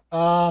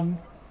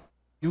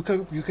 you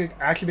could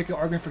actually make an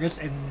argument for this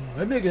in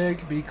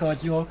limited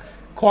because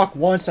clock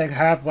once and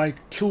have like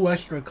 2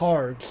 extra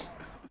cards.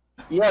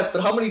 Yes,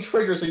 but how many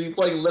triggers are you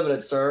playing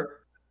limited, sir?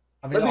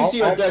 I mean, let me see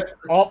your deck.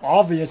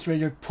 Obviously,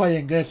 you're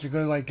playing this. You're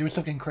gonna like do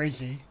something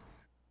crazy.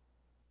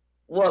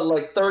 What,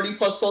 like 30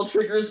 plus soul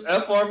triggers,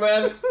 FR,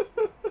 man?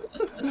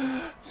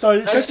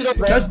 So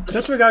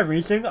just for that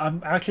reason,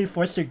 I'm actually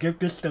forced to give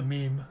this the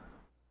meme.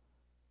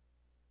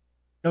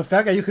 The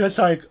fact that you could just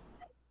like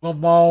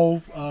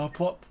remove,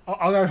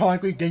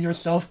 automatically gain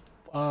yourself,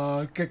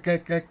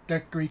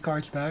 get 3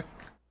 cards back.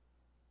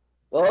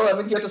 Well, that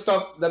means you have to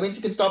stop. That means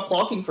you can stop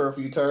clocking for a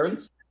few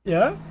turns.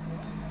 Yeah,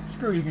 it's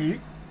pretty neat.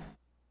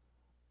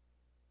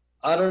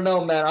 I don't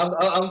know, man.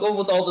 I'm going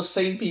with all the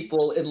same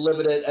people in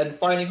limited and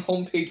finding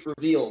homepage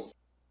reveals.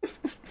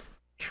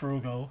 True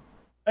though.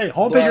 Hey,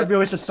 homepage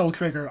reveal is a soul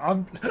trigger.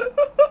 Oh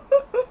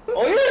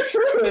yeah,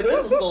 true. It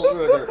is a soul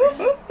trigger.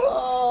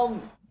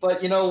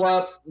 But you know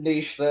what?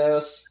 Niche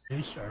this.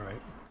 Niche, all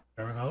right.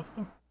 Fair enough.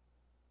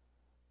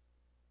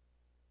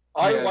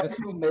 I want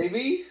to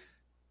maybe.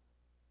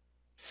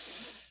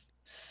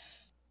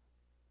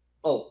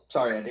 Oh,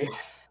 sorry, Andy.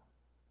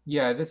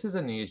 Yeah, this is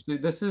a niche.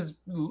 This is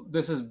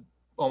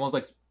almost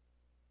like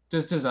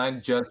just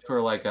designed just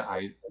for like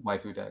a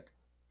waifu deck.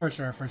 For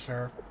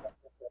sure.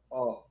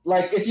 Oh,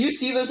 like if you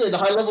see this in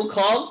high level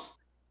comp,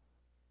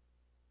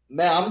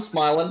 man, I'm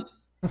smiling.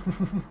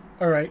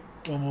 All right,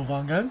 we'll move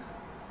on then.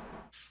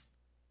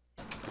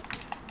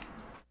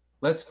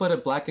 Let's put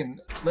on black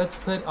and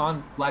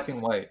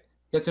white.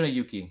 Yatsuna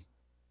Yuki.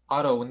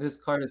 Auto, when this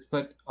card is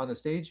put on the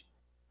stage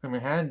from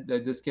your hand,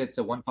 this gets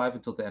a 1/5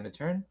 until the end of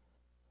turn.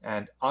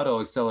 And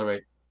auto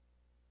accelerate.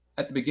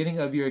 At the beginning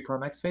of your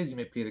climax phase, you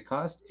may pay the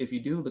cost. If you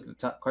do, look at the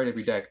top card of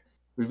your deck.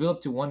 Reveal up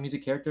to 1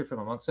 music character from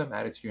amongst them,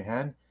 add it to your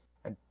hand,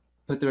 and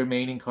put the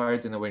remaining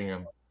cards in the waiting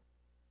room.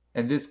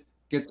 And this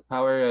gets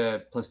power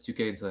plus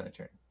 2k until end of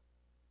turn.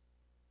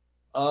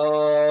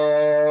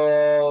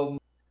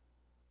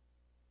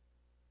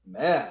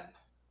 Man.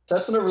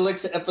 Setsuna really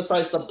likes to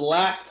emphasize the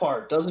black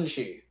part, doesn't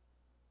she?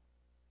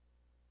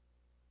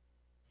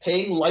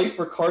 Paying life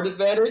for card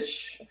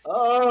advantage?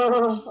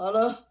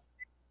 Anna?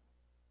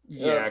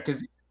 Yeah,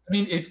 because I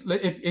mean,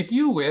 if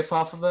you whiff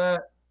off of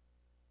that,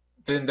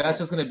 then that's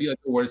just gonna be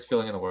like the worst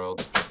feeling in the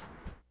world.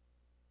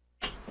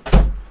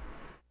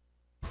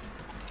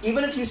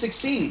 Even if you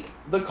succeed,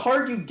 the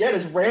card you get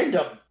is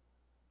random.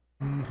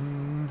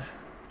 Mm-hmm.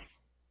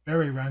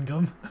 Very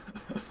random.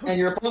 And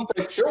your opponent's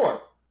like,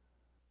 sure.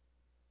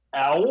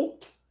 Ow?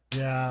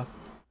 Yeah.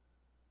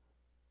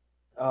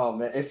 Oh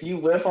man, if you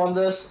whiff on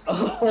this,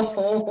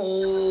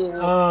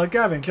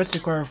 Gavin, just to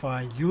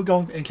clarify, you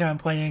don't intend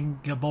playing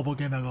the mobile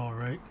game at all,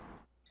 right?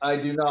 I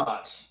do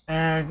not.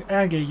 And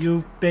Andy,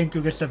 you've been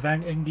to this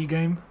event in the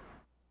game?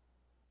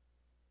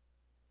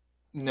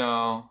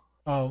 No.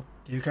 Oh,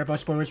 do you care about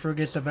spoilers for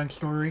this event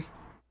story?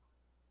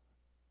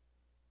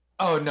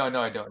 Oh no,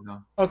 I don't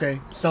know. Okay,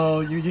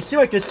 so you see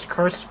like this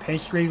cursed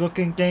pastry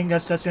looking thing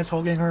that Sessuna's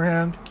holding in her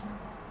hand?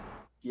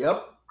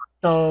 Yep.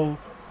 So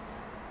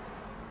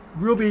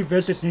Ruby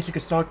visits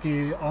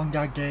Nijigasaki on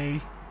that day.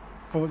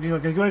 For they're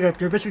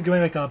basically doing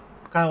like a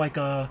kind of like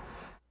a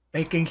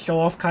baking show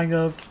off kind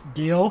of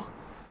deal.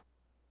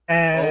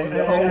 And,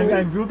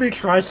 and Ruby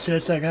tries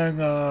this and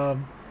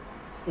then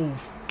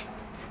oof.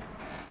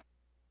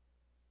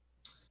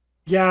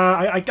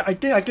 Yeah, I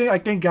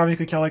think Gavin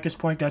could tell at this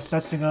point that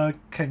Setsuna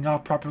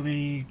cannot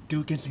properly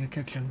do things in the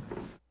kitchen.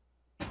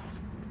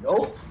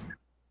 Nope.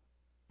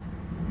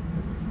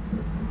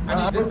 I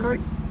mean, this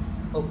card.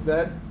 Oh,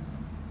 good.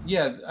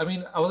 Yeah, I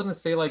mean, I was gonna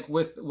say like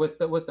with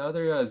the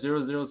other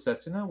 00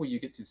 Setsuna where you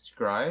get to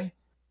scry,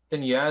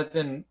 then yeah,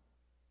 then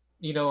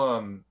you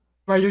know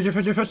Right, you're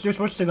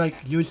supposed to like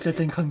use this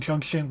in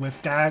conjunction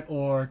with that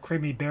or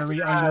Creamy Berry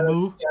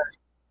Ayumu.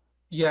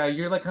 Yeah,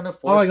 you're like kind of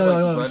Oh forced.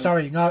 no,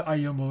 sorry, not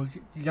Ayumu.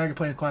 You gotta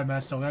play a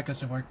climax, so that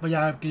doesn't work. But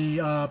yeah,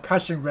 the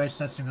Passion Red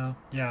Setsuna,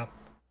 yeah.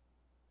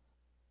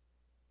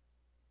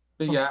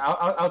 But yeah,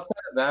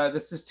 outside of that,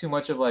 this is too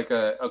much of like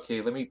a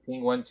okay. Let me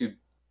ping one to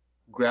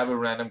grab a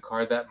random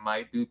card that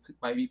might be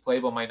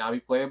playable, might not be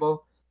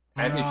playable,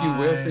 and if you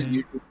whiff, then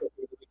you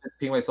just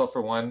ping myself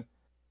for one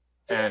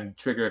and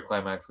trigger a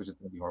climax, which is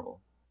gonna be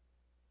horrible.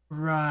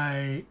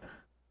 Right.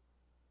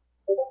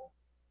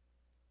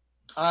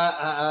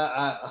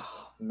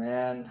 Oh,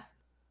 man.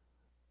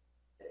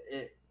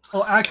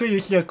 Oh, actually, you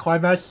see a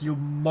climax, you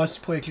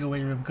must play it to the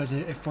waiting room because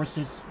it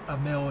forces a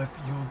mill if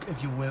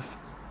you whiff.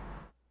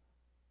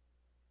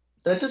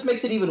 That just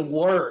makes it even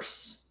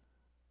worse.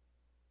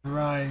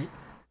 Right.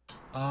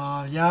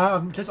 Yeah,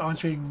 I'm just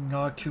honestly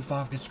not too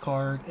fond of this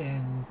card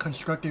in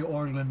constructed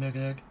or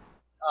limited.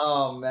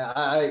 Oh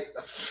man,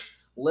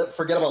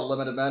 forget about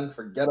limited, man.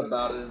 Forget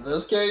about it. In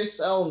this case,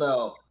 hell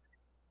no.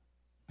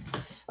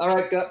 All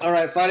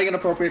right. Finding an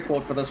appropriate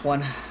quote for this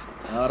one.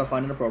 How to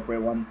find an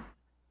appropriate one.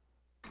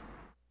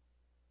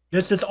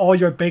 This is all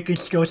your baking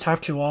skills have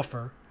to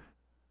offer.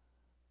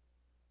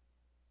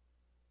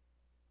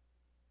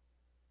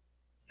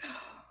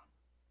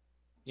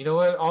 You know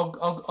what?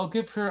 I'll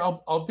give her.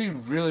 I'll be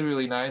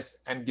really nice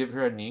and give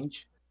her a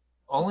niche,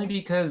 only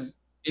because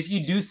if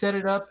you do set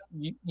it up,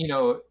 you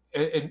know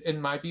it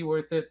might be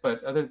worth it.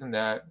 But other than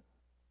that,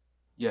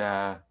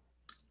 yeah.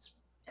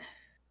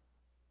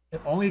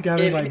 If only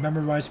Gavin like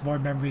memorized more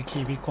memory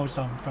TV quotes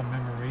from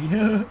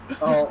memory.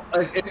 Oh,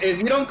 if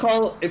you don't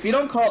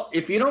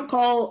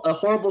call a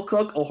horrible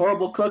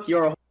cook,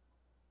 you're a horrible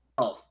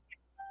self.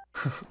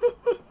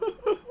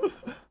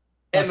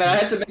 Hey man,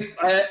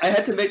 I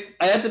had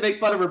to make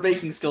fun of her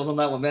baking skills on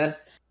that one, man.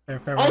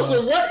 Fair also,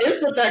 enough. what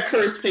is with that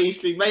cursed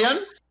pastry,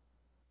 man?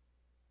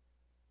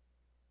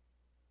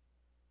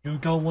 You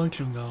don't want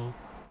to know.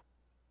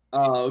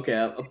 Oh,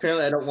 okay.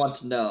 Apparently, I don't want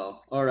to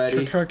know.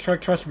 Alrighty.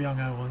 Trust me on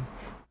that one.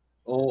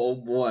 Oh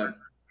boy.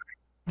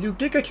 You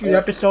did get to the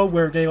episode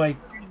where they like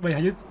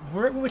wait,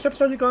 which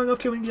episode are you going up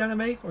to in the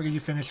anime, or did you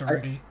finish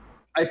already?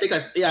 I think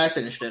I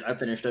finished it.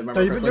 Remember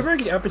So you remember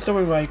the episode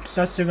where like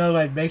Setsuna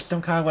like makes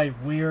some kind of like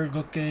weird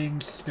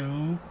looking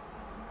stew?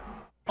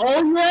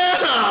 Oh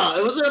yeah!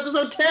 It was in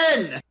episode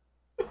 10!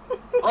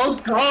 Oh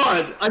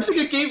god! I think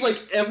it gave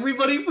like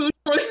everybody food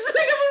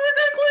poisoning.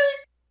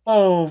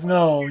 Oh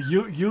no,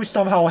 you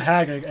somehow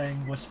had it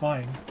and was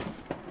fine.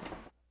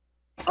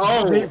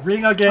 Oh!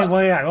 Ringa didn't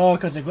want it at all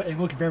because it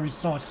looked very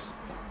sus.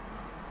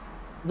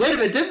 Wait a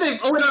minute, didn't they?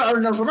 Oh no,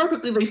 remember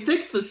quickly, they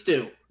fixed the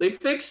stew. They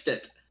fixed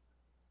it.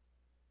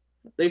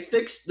 They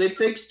fixed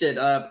it.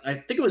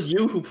 I think it was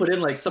you who put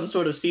in like some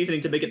sort of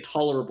seasoning to make it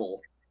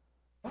tolerable.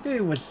 Okay,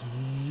 it was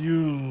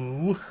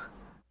you.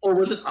 Or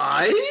was it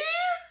I?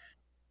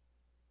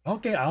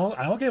 Okay, I don't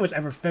think it was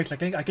ever fixed. I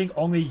think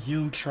only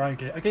you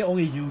tried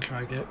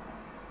it.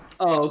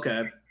 Oh,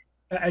 okay.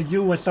 And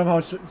you somehow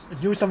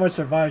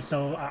survived.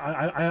 So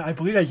I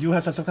believe that you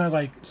have some kind of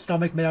like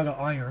stomach made out of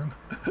iron.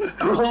 I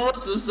don't know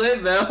what to say,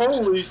 man.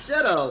 Holy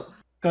shit!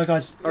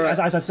 Because as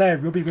I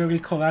said, Ruby really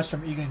collapsed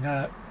from eating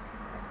that.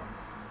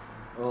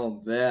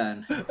 Oh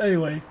man.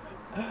 Anyway,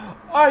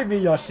 I'm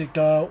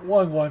Miyashika,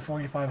 1/1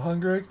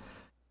 4500.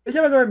 If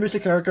you have another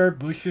music character,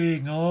 Bushi,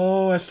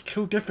 no, that's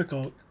too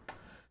difficult.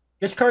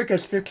 This card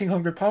gets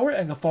 1500 power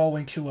and the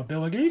following 2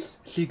 abilities.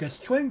 She gets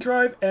Twin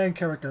Drive and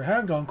Character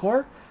Hand-On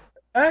Core.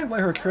 And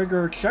when her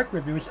trigger check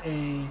reviews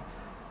a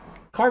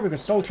card with a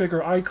Soul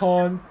Trigger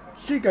icon,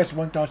 she gets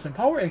 1000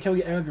 power until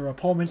the end of your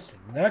opponent's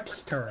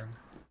next turn.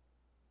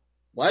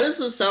 Why does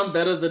this sound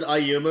better than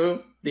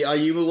Ayumu? The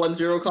Ayumu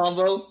 1-0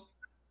 combo?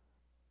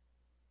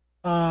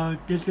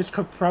 This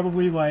could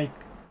probably like,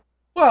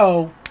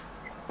 well,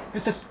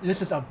 this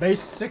is a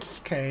base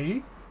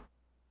 6k.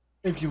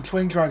 If you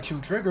twin drive 2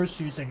 triggers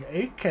using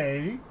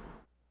 8k,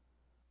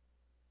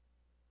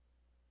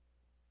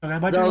 so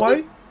that might be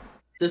why.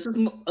 This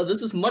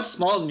is much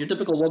smaller than your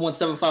typical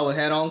 1175 with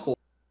hand-on core.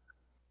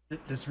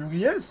 This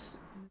really is.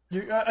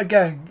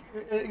 Again,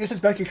 this is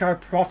basically trying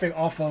to profit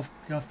off of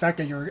the fact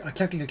that you're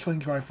attempting to twin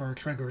drive for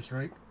triggers,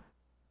 right?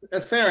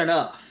 Fair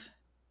enough.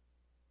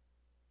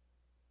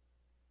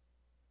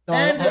 So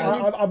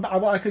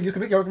you can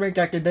make the argument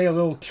that they made a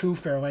little too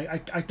fair.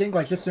 Like I think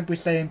like just simply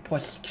saying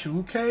plus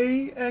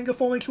 2k and the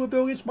following 2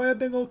 abilities might have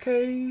been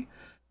okay.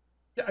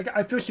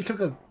 I feel she took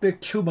a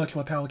bit too much of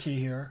a penalty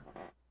here.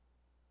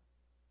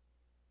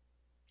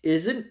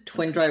 Isn't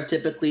Twin Drive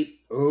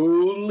typically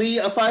only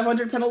a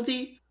 500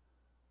 penalty?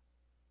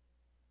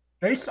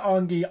 Based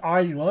on the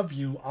I love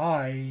you,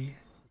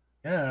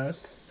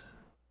 yes.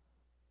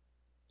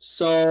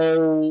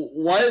 So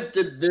why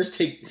did this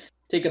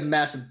take a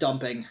massive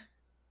dumping?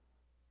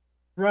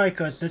 Right,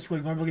 because this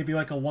would normally be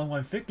like a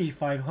 1/150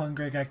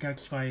 500 that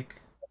gets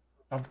like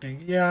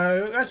something.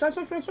 Yeah, that's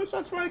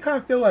why I kind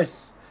of feel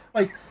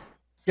like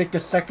did the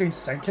second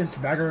sentence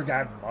matter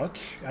that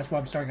much? That's what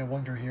I'm starting to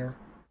wonder here.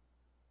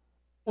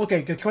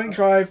 Okay, the twin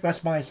drive,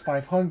 that's minus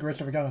 500,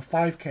 so we're down to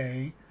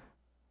 5k.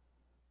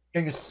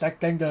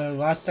 Then the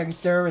last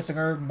sentence there is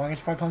another minus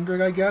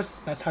 500, I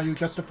guess. That's how you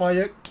justify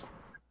it.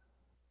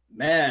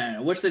 Man, I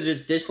wish they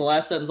just ditched the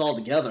last sentence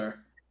altogether.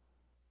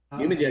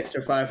 Give me the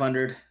extra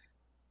 500.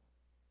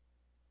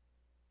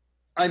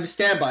 I'm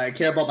standby. I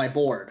care about my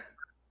board.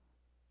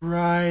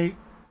 Right.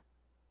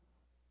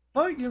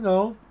 But, you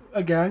know,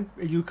 again,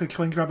 you could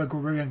twin drive a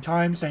gazillion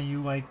times and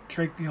you, like,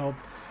 you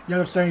end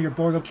up setting your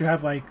board up to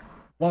have, like,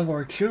 1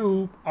 or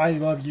 2, I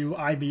love you,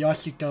 I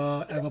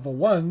Miyashika at level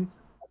 1.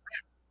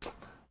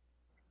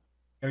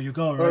 There you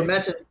go, right?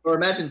 Or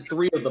imagine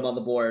 3 of them on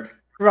the board.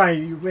 Right,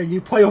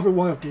 you play over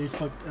one of these,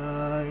 but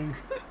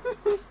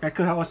that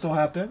could also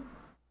happen.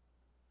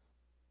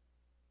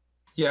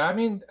 Yeah, I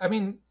mean,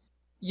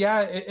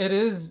 yeah, it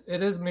is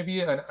maybe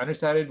an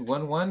understated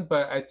 1/1,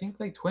 but I think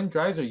like twin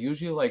drives are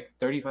usually like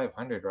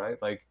 3500, right?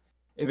 Like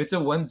if it's a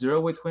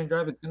 1-0 with twin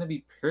drive, it's gonna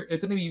be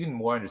even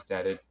more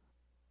understated.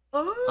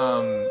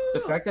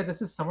 The fact that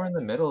this is somewhere in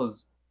the middle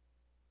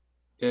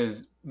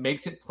is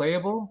makes it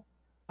playable.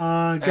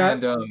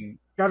 Gavin,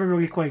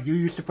 really quick, you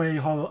used to play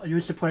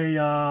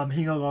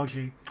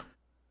Hinology.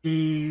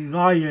 The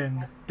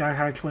lion that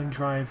had twin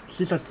drive,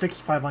 she's a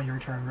 6/5 on your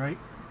turn, right?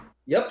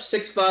 Yep,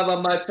 6/5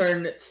 on my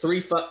turn,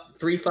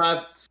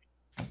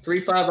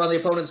 3/5 on the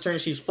opponent's turn.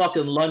 She's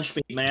fucking lunch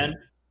me, man.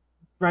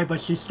 Right,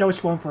 but she's still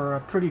swung for a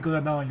pretty good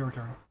amount on your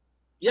turn.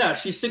 Yeah,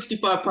 she's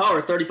 65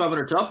 power,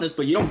 3500 toughness,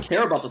 but you don't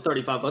care about the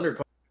 3500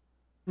 power.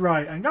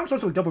 Right, and that was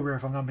also a double rare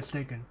if I'm not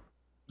mistaken.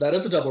 That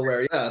is a double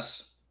rare,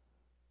 yes.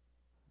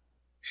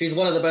 She's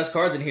one of the best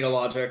cards in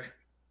Logic.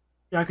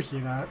 Yeah, I could see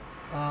that.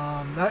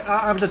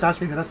 I'm just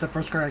asking because that's the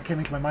first card that came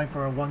into my mind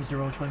for a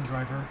 1-0 twin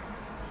driver.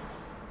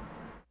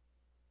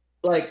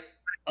 Like,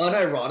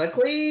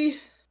 unironically,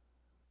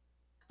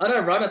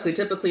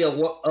 typically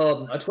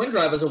a twin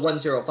drive is a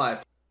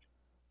 105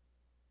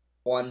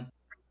 1.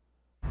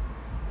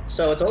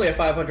 So it's only a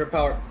 500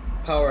 power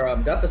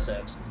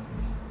deficit.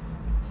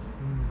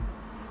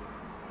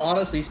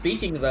 Honestly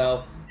speaking,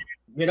 though,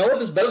 you know what?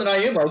 This is better than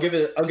Ayumu. I'll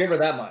give her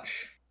that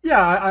much.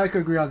 Yeah, I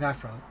could agree on that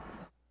front.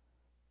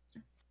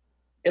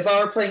 If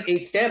I were playing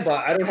 8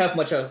 standby, I don't have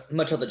much of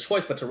the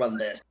choice but to run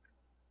this.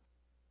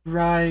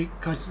 Right,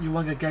 because you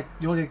want to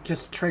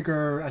just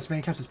trigger as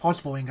many times as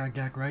possible in that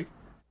deck, right?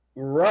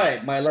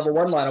 Right. My level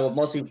 1 lineup would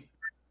mostly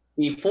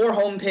be 4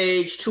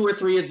 homepage, 2 or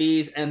 3 of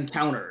these, and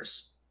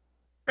counters.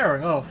 Fair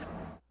enough.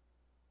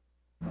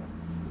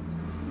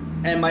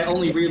 And my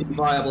only really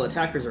viable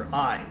attackers are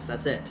eyes.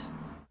 That's it.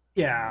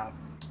 Yeah.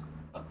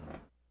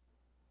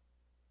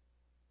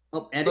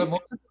 Oh, Andy? But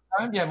most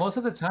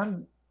of the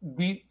time,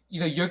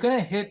 you're gonna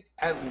hit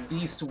at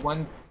least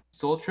 1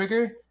 soul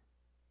trigger.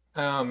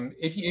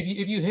 If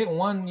you hit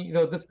 1,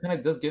 this kind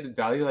of does get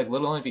value. Like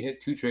let alone if you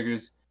hit 2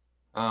 triggers.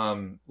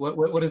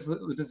 What is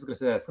this gonna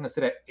say? It's gonna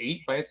sit at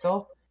 8 by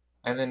itself,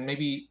 and then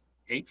maybe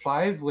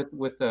 8/5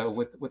 with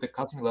the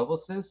cosmic level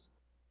assist.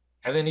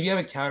 And then if you have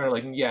a counter,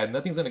 like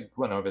nothing's gonna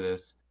run over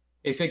this.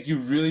 If like you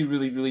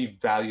really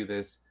value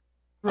this.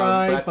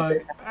 Right,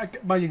 but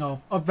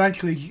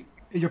eventually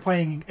you're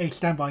playing a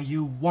standby.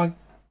 You want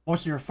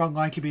most of your front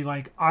line to be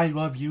like I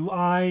love you,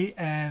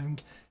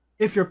 and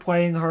if you're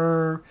playing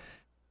her,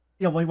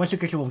 once you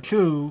get to level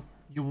 2,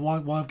 you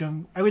want one of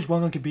them, at least one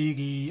of them to be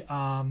the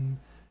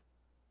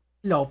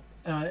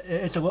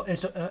it's a lot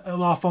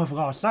of fun with a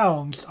lot of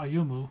sounds.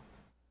 Ayumu.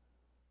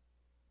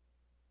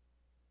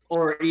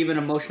 Or even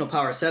emotional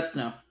power sets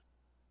now.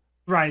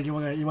 Right, you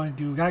wanna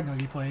do that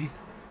nuggy play.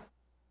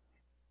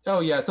 Oh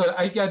yeah, so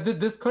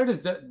this card is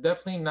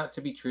definitely not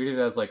to be treated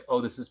as like, oh,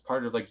 this is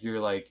part of like your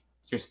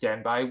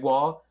standby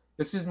wall.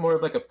 This is more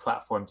of like a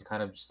platform to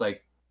kind of just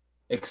like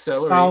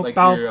accelerate like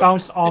your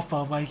Bounce off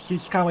of, like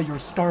he's kind of like your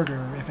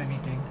starter, if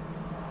anything.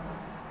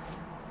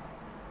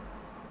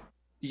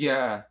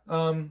 yeah.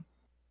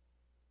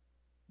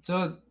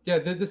 So yeah,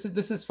 this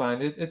is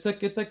fine. It's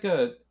like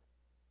a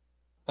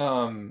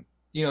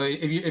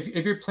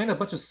if you're playing a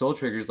bunch of soul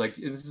triggers, like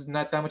this is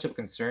not that much of a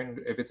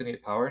concern if it's gonna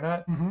get power or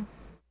not. Mm-hmm.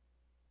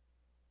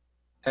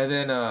 And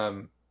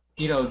then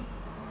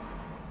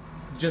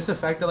just the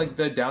fact that like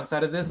the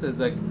downside of this is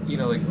like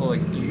like oh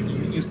like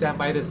you stand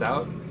by this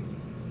out.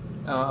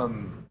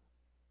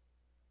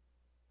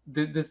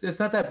 This it's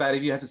not that bad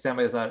if you have to stand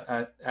by this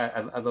out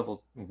at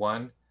level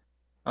 1.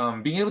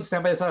 Being able to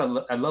stand by this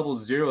out at level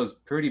 0 is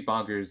pretty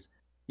bonkers.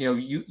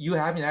 You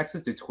having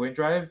access to Twin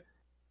Drive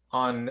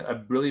on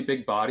a really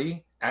big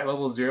body at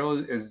level 0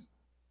 is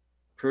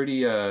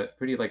pretty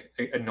like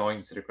annoying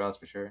to sit across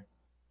for sure.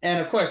 And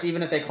of course,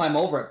 even if they climb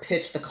over it,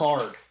 pitch the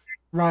card.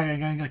 Right,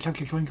 and then attempt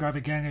to swing grab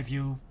again if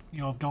you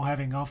don't have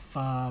enough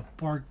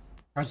board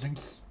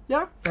presence.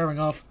 Yeah, fair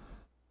enough.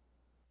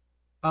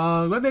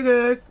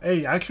 Limited.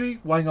 Hey, actually,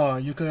 why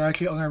not? You could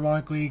actually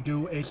unironically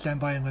do a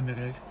standby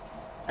unlimited.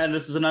 And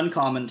this is an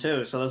uncommon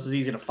too, so this is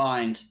easy to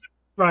find.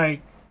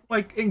 Right,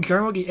 like in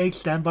general, the 8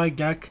 standby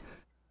deck,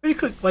 you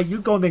could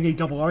you don't need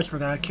double R's for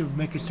that to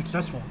make it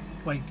successful.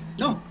 Like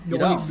No, you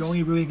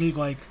only really need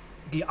like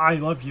the I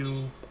love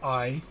you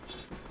I.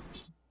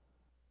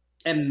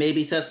 And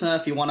maybe Cessna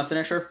if you want to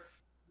finish her.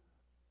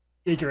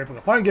 If you're able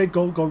to find it,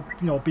 go,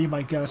 be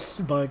my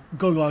guest. But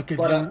good luck if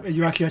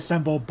you actually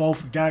assemble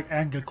both that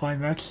and the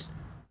climax.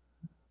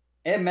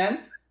 Hey,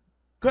 man.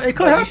 It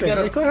could happen.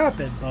 It could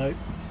happen, but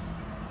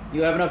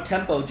you have enough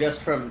tempo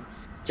just from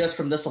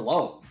this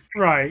alone.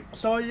 Right.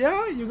 So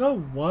yeah, you know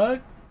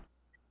what?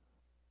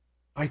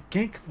 I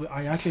think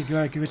I actually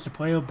gotta give this a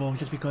playable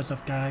just because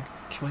of that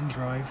swing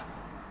drive.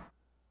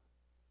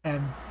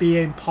 And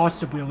being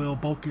possibly a little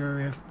bulkier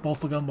if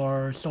both of them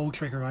are soul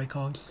trigger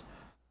icons.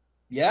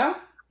 Yeah?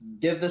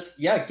 Get this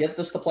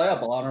the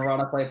playable on a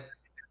run play.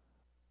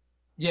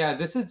 Yeah,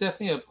 this is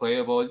definitely a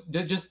playable.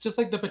 Just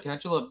like the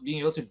potential of being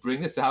able to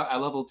bring this out at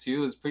level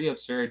 2 is pretty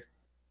absurd.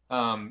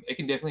 It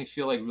can definitely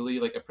feel like really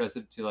like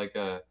oppressive to like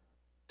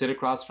sit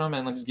across from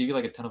and like just give you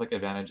like a ton of like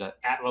advantage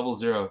at level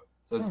 0.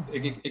 So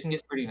it can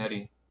get pretty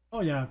nutty.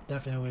 Oh yeah,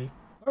 definitely.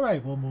 All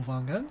right, we'll move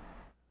on then.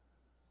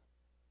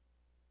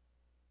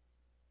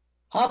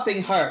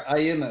 Hopping Heart,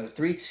 Ayumu,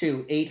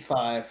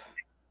 3/2/8/5.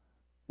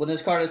 When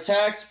this card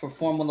attacks,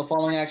 perform one of the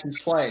following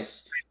actions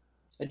twice.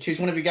 Choose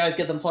one of you guys,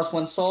 get them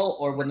 +1 soul,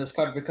 or when this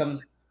card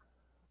becomes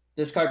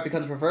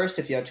reversed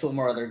if you have 2 or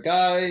more other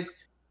guys,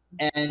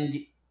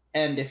 and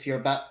if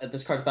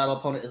this card's battle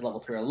opponent is level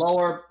 3 or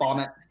lower,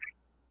 bomb it.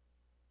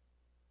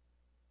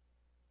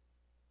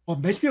 What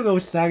makes me a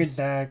little sad is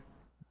that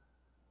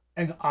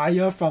an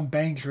Aya from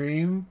Bang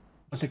Dream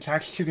was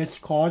attached to this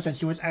cause, and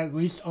she was at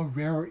least a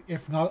rare,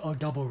 if not a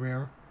double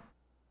rare.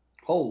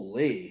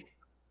 Holy.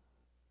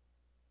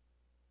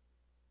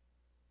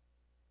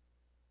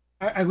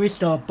 At least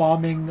the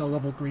bombing a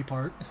level 3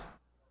 part.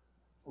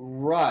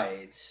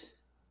 Right.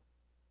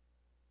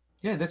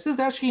 Yeah, this is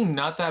actually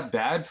not that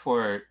bad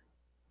for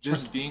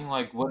just being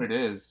like what it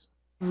is.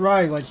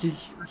 Right, like she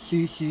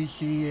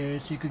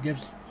could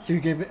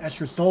give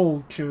extra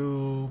soul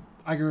to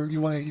either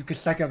you could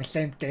stack out the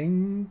same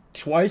thing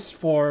twice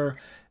for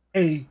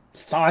a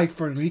side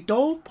for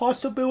lethal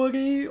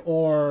possibility,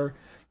 or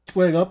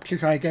split it up to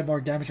try to get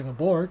more damage on the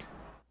board.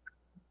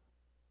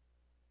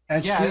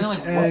 And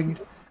yeah,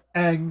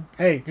 and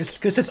hey, this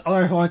is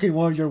ironically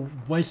one of your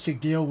ways to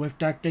deal with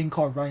that thing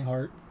called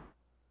Reinhardt.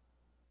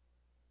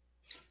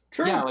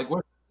 True. Yeah, like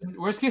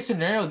worst case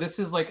scenario, this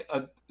is like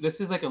a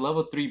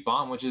level 3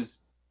 bomb, which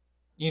is,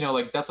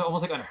 like that's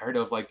almost like unheard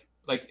of. Like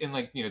in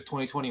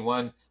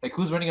 2021, like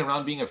who's running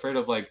around being afraid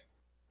of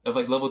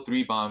level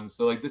 3 bombs?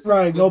 So like this.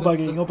 Right,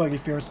 nobody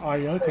fears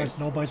Aya because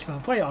nobody's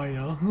gonna play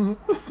Aya.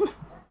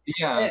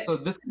 Yeah, so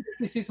this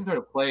we see some sort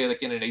of play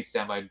like in an 8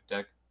 standby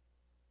deck.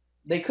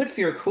 They could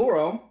fear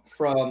Kuro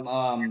from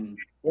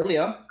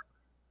Ilya.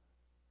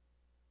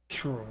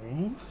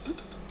 True.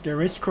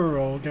 There is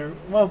Kuro.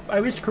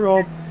 At least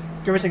Kuro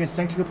there is an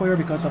essential player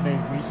because of a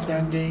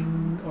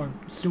restanding or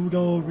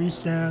pseudo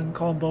restand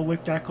combo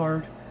with that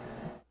card.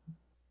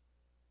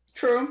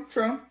 True.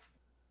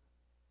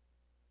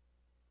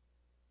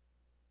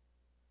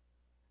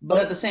 But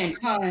at the same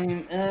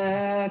time,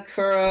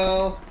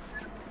 Kuro,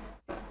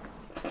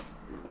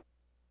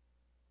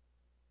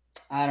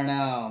 I don't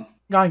know.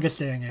 Not in this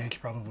day and age,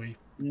 probably.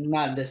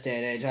 Not in this day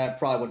and age. I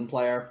probably wouldn't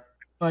play her.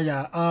 But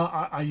yeah,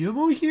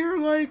 Ayumu here,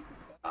 like,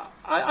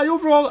 I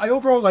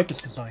overall like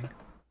this design.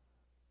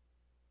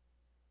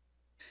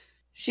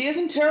 She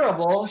isn't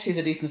terrible. She's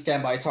a decent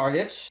standby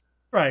target.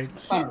 Right.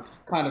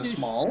 Kind of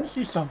small.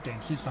 She's something.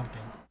 She's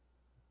something.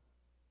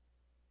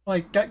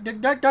 Like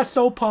that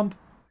soul pump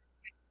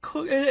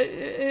could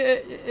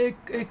it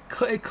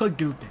could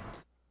do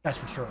things. That's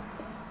for sure.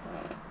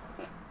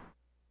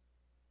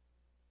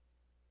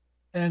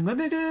 And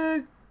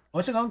limited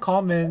wasn't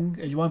uncommon.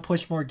 If you want to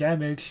push more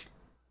damage,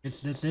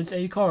 this is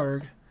a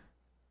card.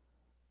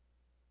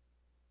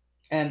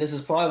 And this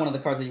is probably one of the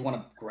cards that you want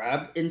to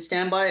grab in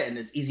standby, and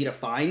it's easy to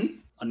find.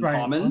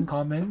 Uncommon. Right,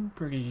 uncommon,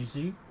 pretty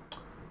easy.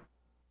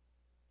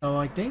 So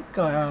I think,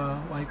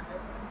 like,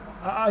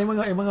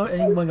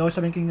 anyone else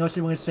have anything else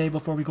you want to say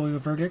before we go to the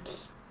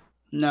verdicts?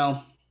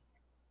 No.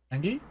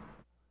 Andy?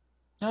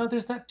 No,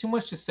 there's not too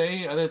much to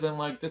say other than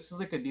like this is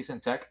like a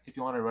decent tech if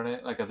you want to run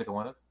it like as like a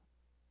one-up.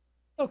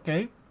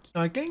 Okay,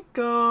 so I think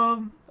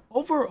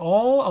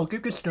overall I'll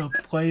give this a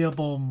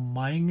playable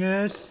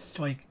minus.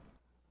 Like,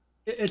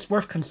 it's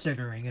worth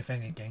considering if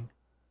anything.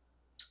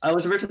 I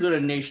was originally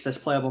going to niche this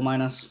playable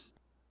minus.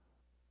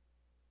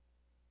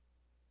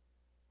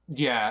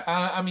 Yeah,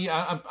 I mean,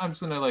 I'm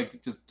just gonna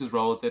like just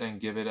roll with it and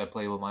give it a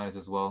playable minus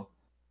as well.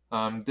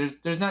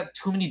 There's not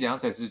too many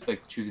downsides to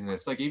like choosing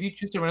this. Like if you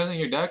choose to run it in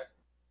your deck,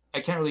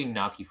 I can't really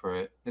knock you for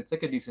it. It's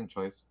like a decent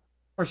choice.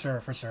 For sure,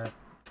 for sure.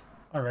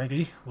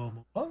 Alrighty, we'll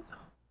move on.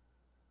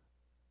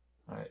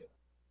 Alright,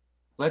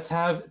 let's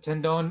have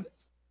Tendon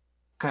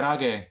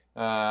Karage.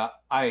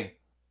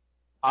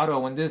 Auto.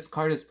 When this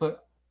card is put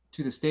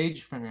to the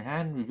stage from your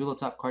hand, reveal the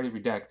top card of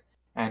your deck,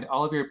 and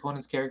all of your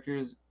opponent's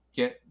characters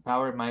get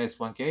power minus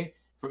 1k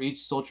for each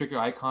soul trigger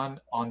icon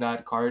on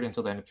that card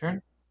until the end of turn.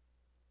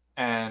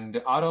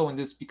 And auto, when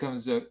this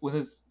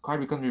card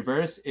becomes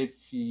reverse,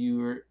 if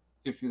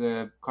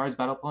the card's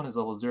battle pawn is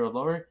level 0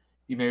 lower,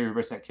 you may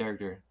reverse that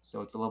character. So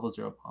it's a level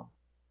 0 pawn.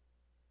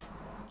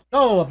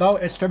 So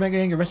about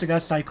exterminating the rest of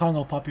that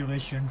Saikano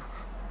population.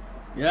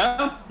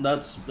 Yeah,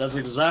 that's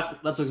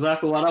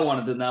exactly what I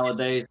want to do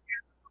nowadays.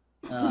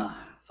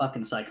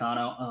 Fucking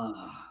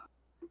Saikano.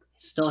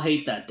 Still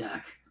hate that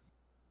deck.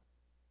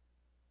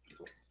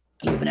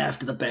 Even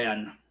after the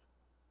ban.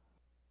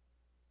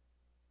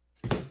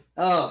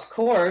 Oh, of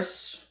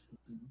course.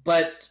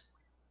 But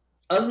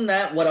other than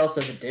that, what else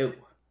does it do?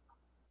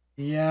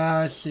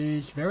 Yeah,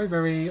 she's very,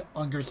 very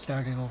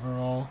understanding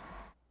overall.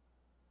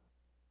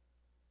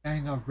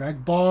 And a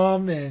Reg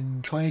Bomb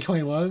in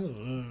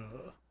 2021?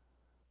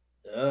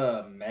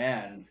 Oh,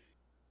 man.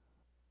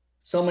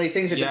 So many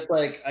things are just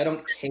like, I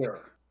don't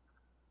care.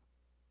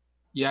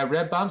 Yeah,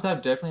 red bombs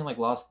have definitely like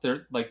lost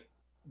their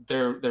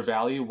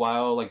value,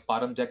 while like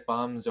bottom deck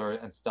bombs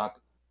and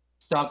stock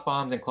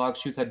bombs and clock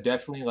shoots had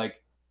definitely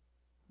like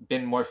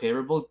been more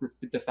favorable,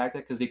 despite the fact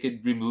that because they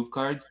could remove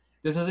cards.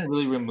 This doesn't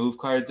really remove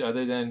cards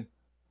other than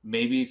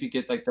maybe if you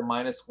get like the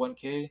minus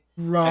 1k.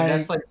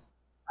 Right.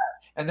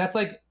 And that's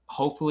like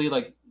hopefully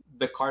like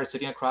the card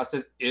sitting across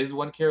this is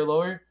 1k or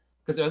lower.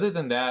 Because other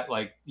than that,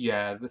 like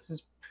yeah, this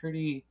is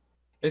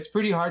it's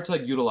pretty hard to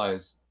like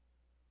utilize.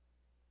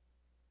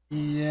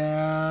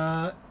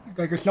 Yeah,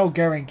 like there's no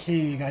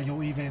guarantee that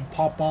you'll even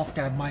pop off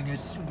that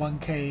minus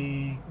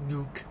 1k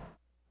nuke.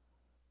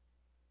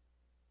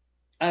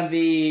 I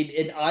mean,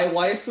 in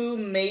iWaifu,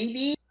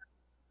 maybe?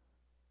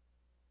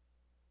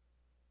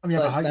 I mean,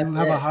 you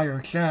have a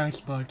higher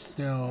chance, but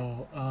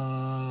still,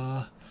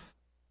 I'm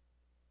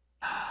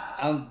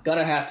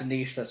gonna have to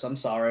niche this, I'm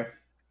sorry.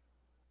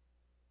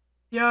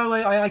 Yeah,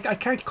 like, I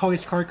can't call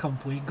this card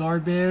complete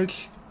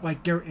garbage.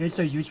 Like, there is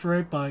a use for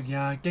it, but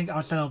yeah, I think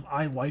outside of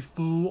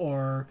iWaifu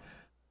or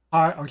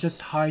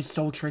just high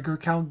soul trigger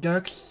count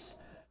decks,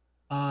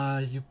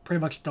 you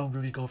pretty much don't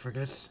really go for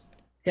this.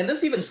 Can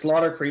this even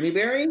slaughter Creamy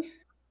Berry?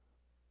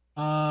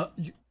 No,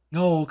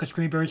 because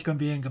Creamy Berry's gonna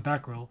be in the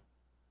back row.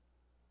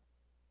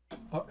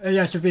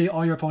 Yeah, it should be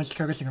all your opponent's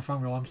characters in the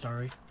front row, I'm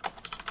sorry.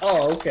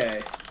 Oh,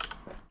 okay.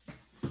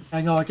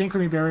 I know, I think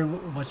Creamy Berry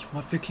was,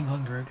 what,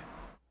 1500?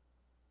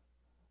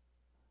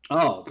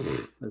 Oh,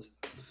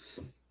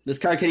 this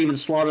card can't even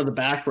slaughter the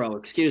back row.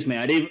 Excuse me,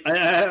 I didn't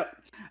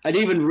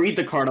even read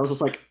the card. I was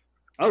just like,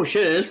 oh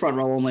shit, it is front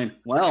row only.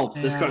 Well,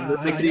 yeah, this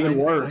card makes it even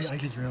worse. I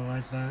just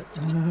realized that.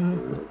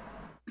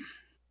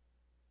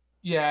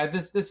 Yeah,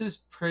 this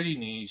is pretty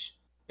niche.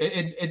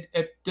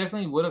 It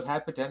definitely would have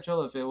had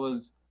potential if it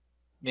was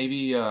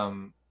maybe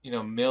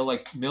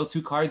mill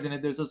 2 cards and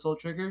if there's a soul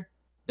trigger,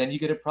 then you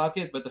get a proc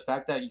it. But the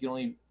fact that you can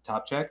only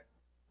top check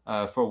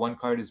for 1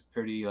 card is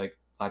pretty like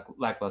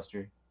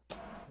lackluster.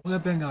 Would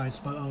have been nice,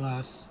 but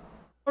alas.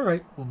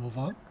 Alright, we'll move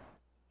on.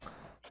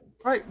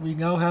 Alright, we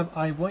now have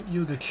I Want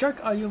You to Check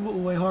Ayumu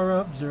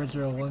Uehara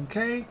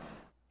 001k.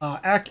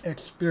 Act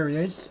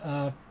Experience.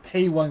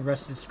 Pay 1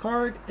 restless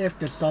card. If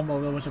the sum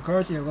of levels of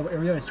cards in your level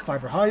area is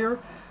 5 or higher,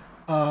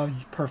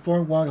 you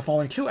perform one of the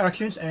following 2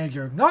 actions, and if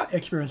you're not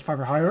experienced 5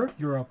 or higher,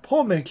 your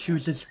opponent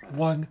chooses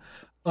one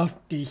of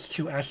these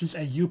 2 actions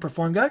and you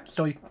perform that.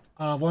 So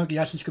one of the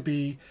actions could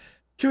be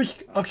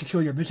choose up to 2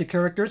 of your music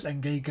characters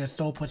and gain a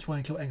soul +1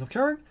 until end of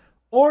turn,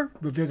 or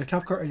reveal the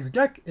top card of your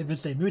deck. If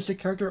it's a music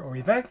character or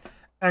event,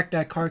 add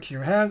that card to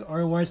your hand,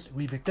 otherwise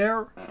leave it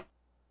there.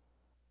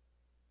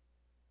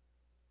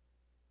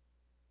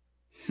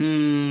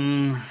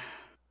 Hmm.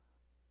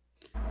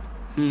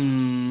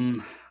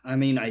 I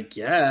mean, I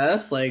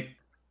guess like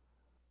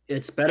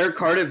it's better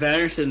card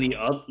advantage than the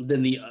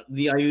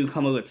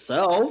Ayukamu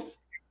itself.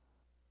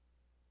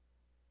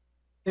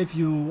 If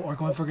you are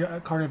going for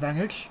card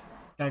advantage,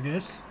 that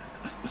is.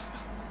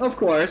 Of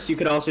course, you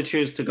could also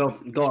choose to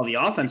go on the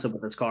offensive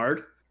with this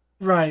card,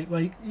 Right,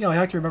 like, you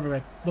have to remember,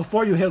 like,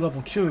 before you hit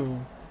level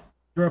 2,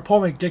 your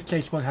opponent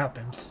dictates what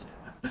happens.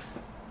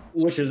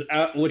 which is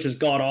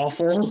god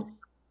awful.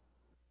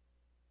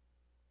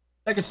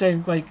 Like I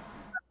say, like,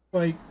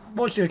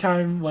 most of the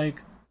time,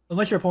 like,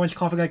 unless your opponent's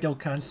confident they'll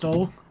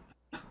cancel,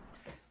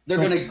 They're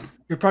But- gonna.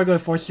 you're probably going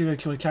to force you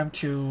to attempt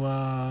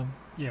to,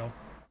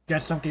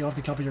 get something off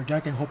the top of your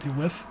deck and hope you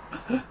whiff.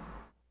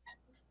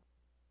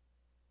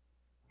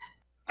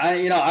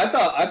 I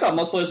thought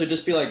most players would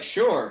just be like,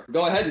 sure,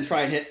 go ahead and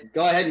try and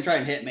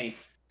hit me.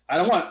 I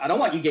don't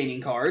want you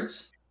gaining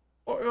cards.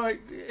 Or,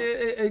 like,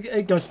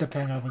 it does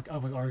depend, I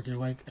would argue.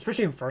 Like,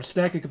 especially in first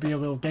deck, it could be a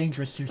little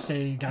dangerous to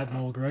say that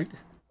mode, right?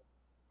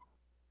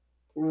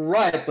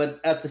 Right, but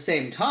at the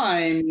same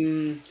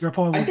time, Your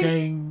opponent I will think-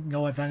 gain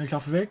no advantage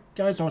off of it.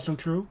 That is also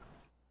true.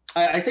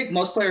 I think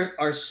most players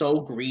are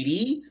so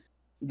greedy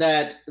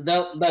that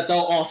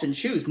they'll often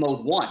choose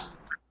mode 1.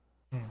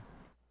 Hmm.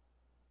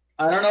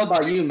 I don't know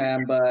about you,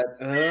 man, but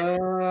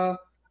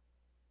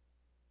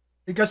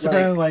It does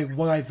depend on, like,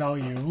 what I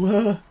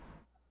value.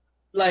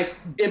 like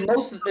in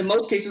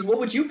most cases, what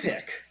would you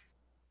pick?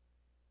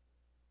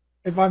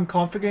 If I'm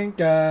confident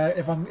that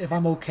if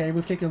I'm okay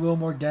with taking a little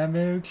more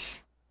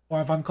damage,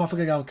 or if I'm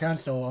confident I'll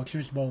cancel, I'll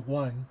choose mode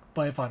 1.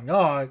 But if I'm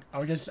not,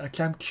 I'll just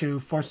attempt to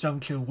force them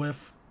to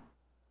whiff.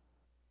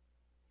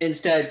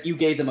 Instead, you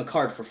gave them a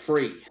card for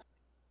free.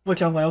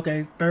 Which I'm like,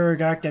 okay, better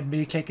that than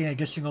me taking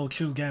additional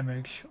 2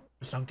 damage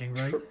or something,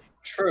 right?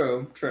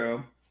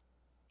 True.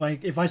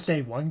 Like, if I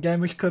say 1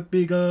 damage could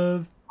be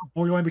the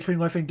borderline between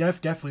life and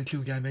death, definitely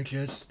 2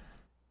 damages.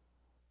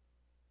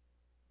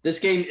 This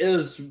game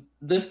is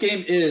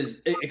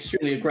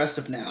extremely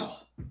aggressive now.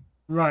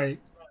 Right.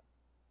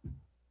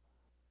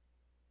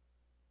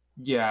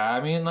 Yeah, I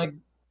mean, like,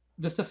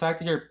 just the fact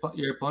that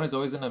your opponent's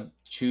always gonna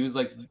choose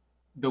like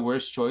the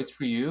worst choice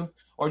for you,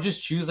 or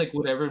just choose like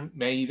whatever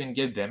may even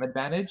give them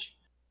advantage,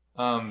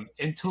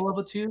 into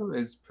level 2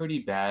 is pretty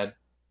bad.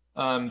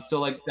 So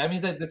like that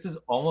means that this is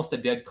almost a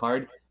dead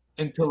card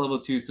until level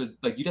 2. So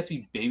like you'd have to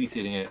be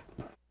babysitting it,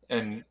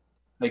 and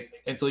like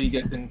until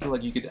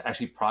like you could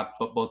actually proc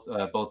both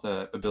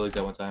abilities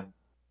at one time.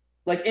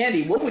 Like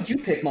Andy, what would you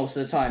pick most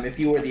of the time if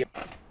you were the?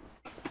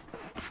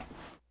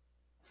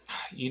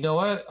 You know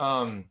what?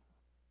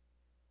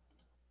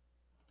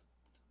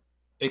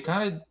 It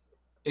kind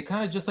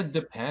of just like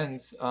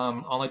depends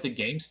on like the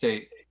game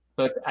state.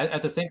 But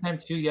at the same time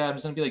too, yeah, I'm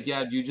just gonna be like,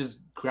 yeah, you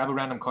just grab a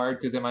random card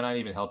because it might not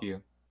even help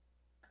you.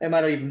 It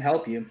might not even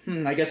help you.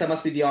 I guess I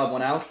must be the odd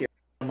one out here.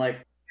 I'm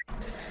like,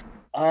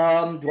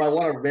 do I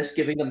want to risk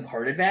giving them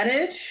card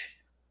advantage,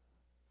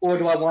 or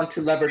do I want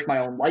to leverage my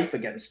own life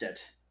against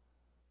it?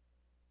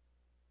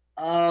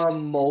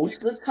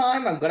 Most of the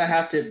time, I'm gonna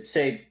have to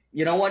say,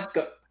 you know what?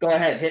 Go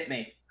ahead, hit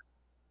me.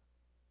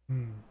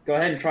 Go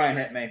ahead and try and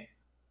hit me.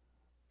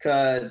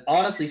 Because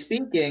honestly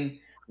speaking,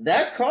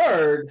 that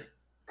card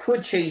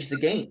could change the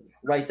game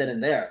right then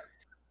and there.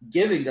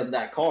 Giving them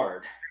that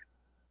card.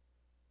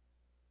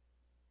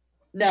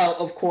 Now,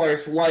 of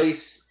course,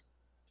 Weiss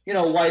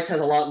has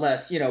a lot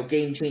less,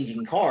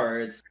 game-changing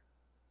cards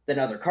than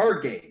other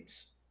card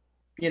games.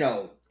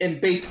 In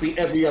basically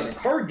every other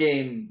card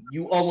game,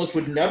 you almost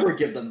would never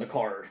give them the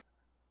card.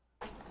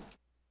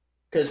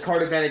 Because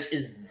card advantage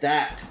is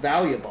that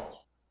valuable.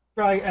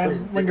 Right,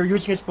 and when you're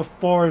using this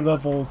before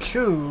level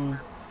 2,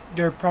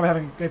 they probably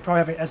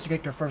haven't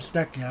estimated their first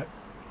deck yet.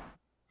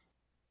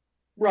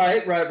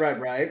 Right.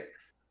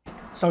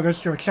 So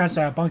there's your chance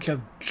that a bunch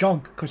of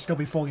junk could still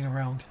be floating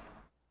around.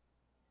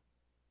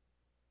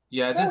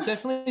 Yeah, this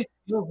definitely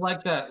feels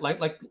like that,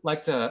 like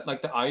the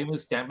Ayumu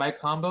standby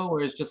combo,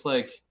 where it's just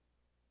like,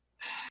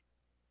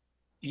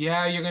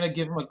 yeah, you're gonna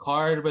give him a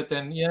card, but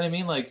then you know what I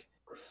mean, like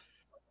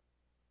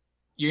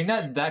you're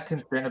not that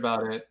concerned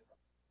about it.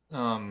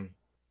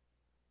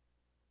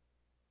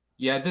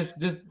 Yeah, this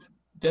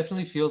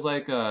definitely feels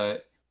like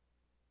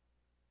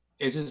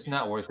it's just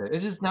not worth it.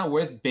 It's just not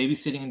worth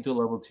babysitting until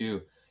level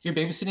 2. You're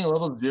babysitting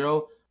level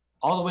 0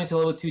 all the way to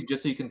level 2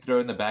 just so you can throw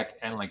it in the back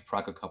and like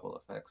proc a couple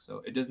effects.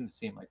 So it doesn't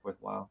seem like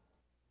worthwhile.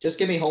 Just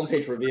give me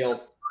homepage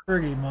reveal.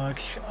 Pretty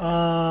much.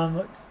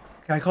 Can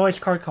I call this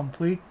card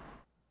complete?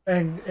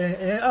 And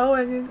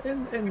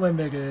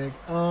limited.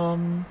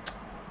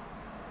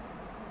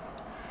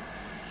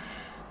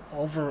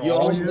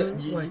 Overall,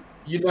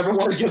 You never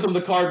want to give them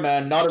the card,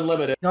 man. Not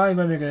unlimited. not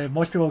unlimited.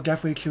 Most people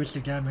definitely choose the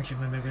damage in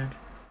limited,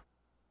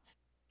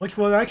 which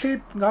will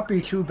actually not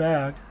be too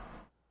bad.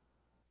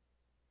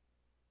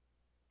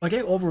 I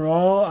think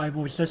overall, I'm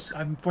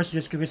forced to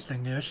just give this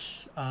thing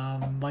this.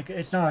 Like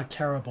it's not a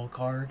terrible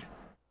card.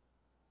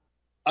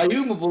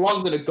 Ayumu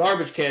belongs in a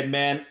garbage can,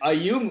 man.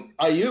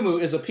 Ayumu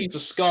is a piece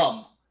of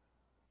scum.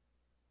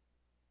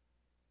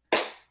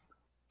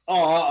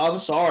 I'm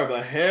sorry,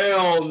 but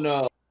hell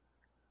no.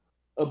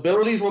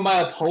 Abilities where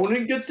my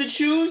opponent gets to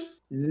choose?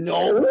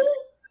 No.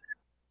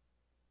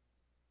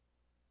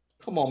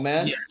 Come on,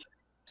 man.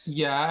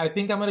 Yeah, I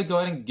think I'm gonna go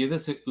ahead and give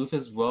this a oof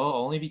as well,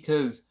 only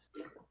because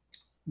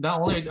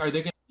not only are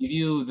they gonna give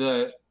you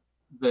the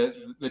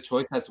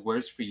choice that's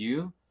worse for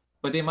you,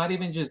 but they might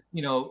even just,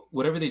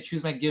 whatever they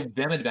choose might give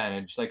them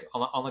advantage, like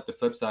on like the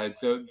flip side.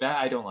 So that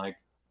I don't like.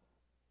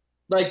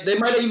 Like, they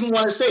might even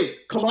want to say,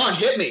 come on,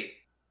 hit me.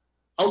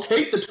 I'll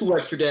take the 2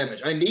 extra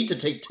damage. I need to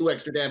take 2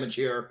 extra damage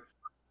here.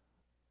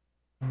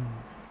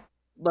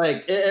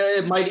 Like,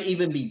 it might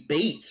even be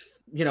bait,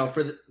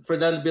 for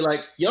them to be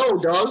like, yo,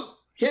 dog,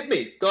 hit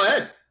me. Go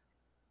ahead.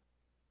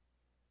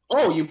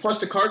 Oh, you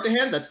plussed a card to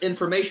hand? That's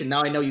information.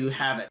 Now I know you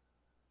have it.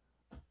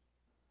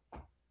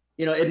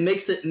 It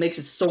makes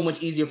it so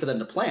much easier for them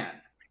to plan.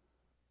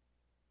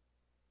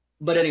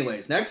 But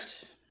anyways,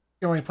 next.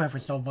 You only plan for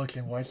so much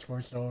in Weiss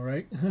Schwarz, though,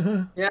 right?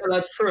 Yeah,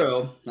 that's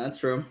true. That's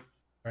true.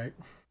 Right.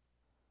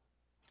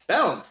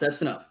 Balance.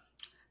 That's enough.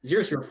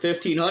 0 for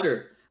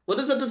 1,500. What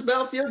is at this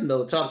battlefield?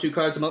 Middle top 2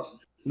 cards.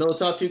 Middle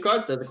top 2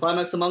 cards. There's a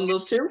climax among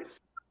those 2.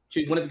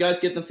 Choose one of you guys,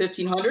 get them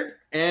 1,500.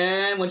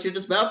 And once you're at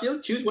this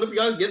battlefield, choose one of you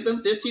guys, get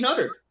them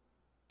 1,500.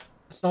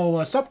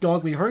 So, sup,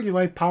 dog? We heard you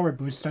like power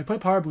boosts. So I put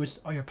power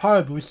boost on your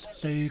power boost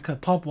so you could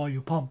pump while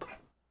you pump.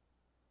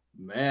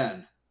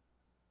 Man.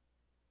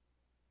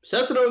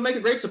 Setsuno would make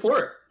a great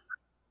support.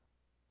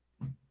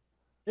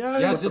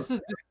 Yeah, this is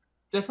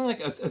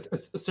definitely like a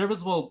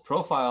serviceable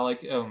profile,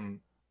 like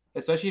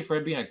especially for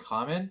it being a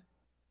common.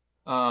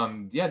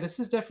 Yeah, this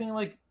is definitely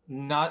like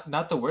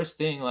not the worst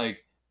thing,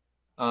 like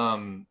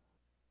because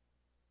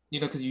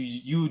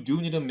you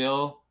do need to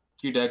mill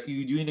your deck,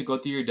 you do need to go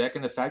through your deck,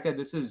 and the fact that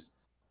this is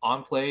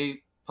on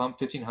play pump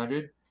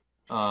 1,500,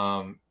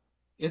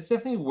 it's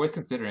definitely worth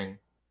considering.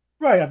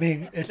 Right, I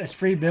mean, it's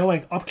free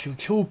milling up to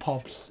 2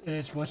 pumps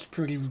is what's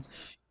pretty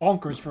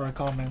bonkers for a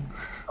common.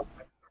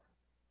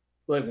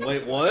 Like,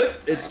 wait,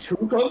 what? It's 2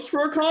 pumps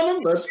for a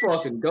common? Let's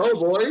fucking go,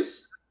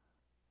 boys.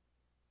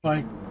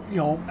 Like,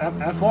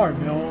 FR,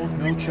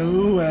 mill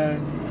 2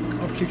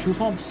 and up to 2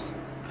 pumps.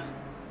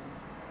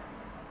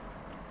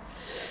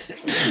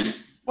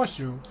 What's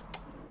you?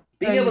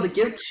 Being able to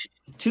give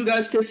 2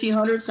 guys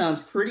 1,500 sounds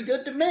pretty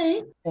good to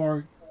me.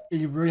 Or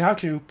you really have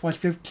to, plus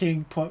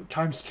 15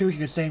 times 2 to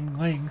the same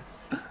lane.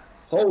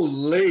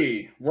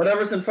 Holy.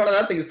 Whatever's in front of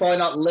that thing is probably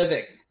not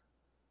living.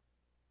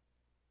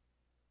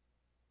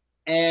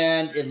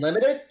 And in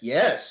limited,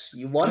 yes,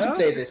 you want to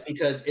play this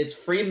because it's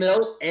free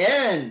mill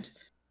and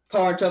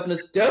power and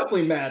toughness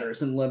definitely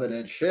matters in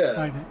limited. Shit.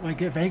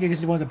 Like if anything, this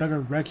is one of the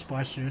better red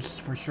splashes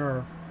for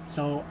sure.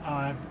 So,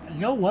 you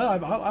know what?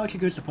 I'll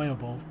actually give this to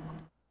playable.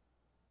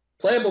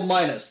 Playable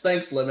minus.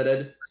 Thanks,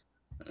 limited.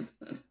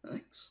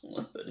 Thanks,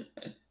 limited.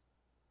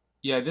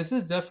 Yeah, this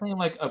is definitely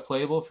like a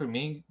playable for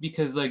me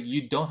because like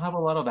you don't have a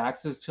lot of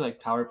access to like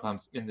power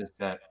pumps in this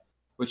set,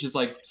 which is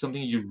like something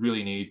you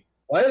really need.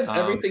 Why is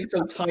everything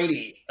so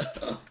tiny?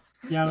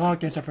 Yeah, a lot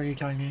of things are pretty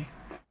tiny.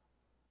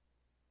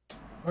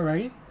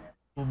 Alright,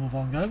 we'll move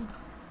on then.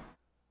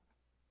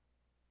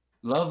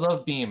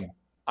 Love Beam.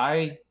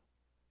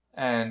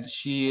 And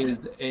she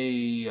is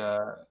a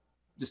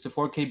just a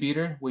 4K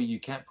beater where you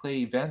can't play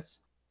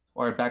events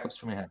or backups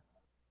from your hand.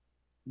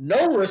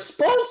 No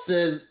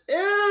responses.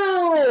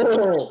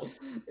 Ew.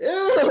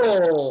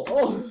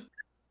 Oh.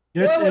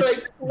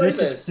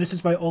 This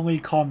is my only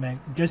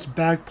comment. This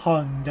bad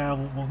pun that I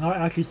will not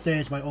actually say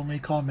is my only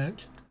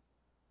comment.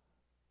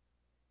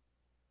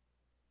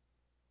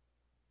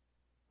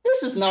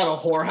 This is not a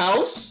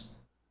whorehouse.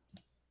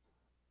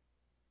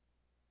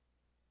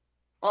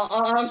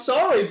 I'm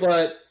sorry,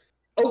 but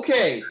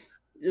okay.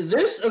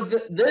 This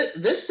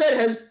set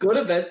has good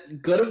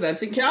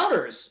events and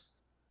counters.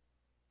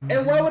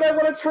 And why would I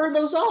want to turn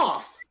those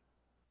off?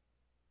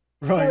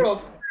 Right.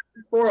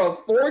 For a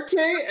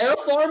 4K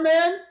FR,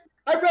 man,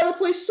 I'd rather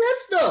play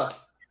Setsuna.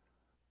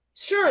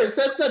 Sure,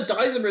 Setsuna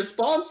dies in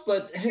response,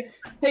 but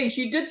hey,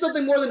 she did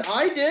something more than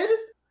I did.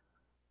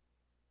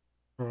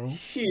 Bro.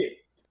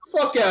 Shit.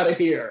 Fuck out of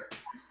here.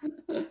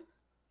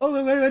 Oh,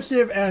 wait, let's see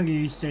if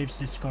Angie saves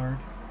this card.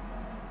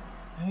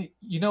 Hey,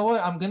 you know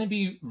what? I'm going to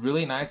be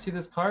really nice to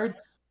this card.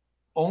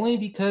 Only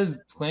because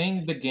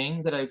playing the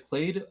games that I've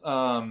played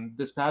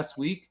this past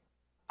week,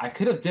 I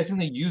could have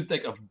definitely used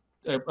like a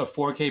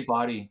 4K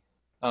body.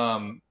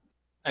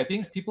 I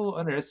think people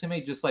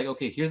underestimate just like,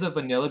 okay, here's a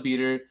vanilla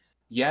beater.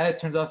 Yeah, it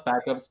turns off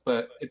backups,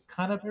 but it's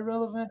kind of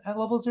irrelevant at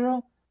level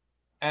 0.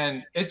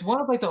 And it's one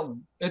of like the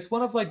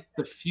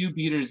few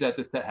beaters that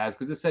this set has,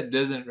 because this set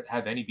doesn't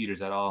have any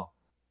beaters at all.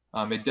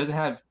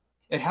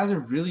 It has a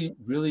really,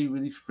 really,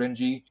 really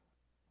fringy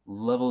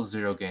level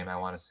 0 game, I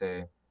want to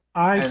say.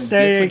 I'll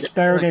say this. It's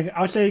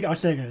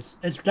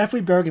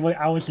definitely better than what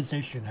Our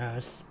Sensation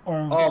has,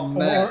 or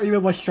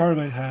even what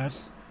Charlotte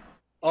has.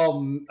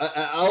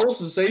 Our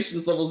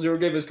Sensation's level 0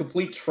 game is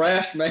complete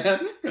trash,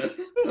 man.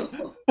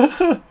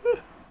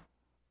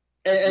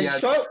 and yeah.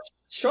 Charlotte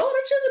actually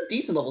has a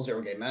decent level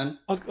 0 game, man.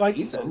 Like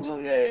decent.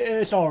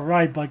 It's all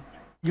right, but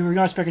you're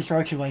not expecting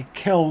Charlotte to like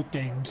kill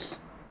things.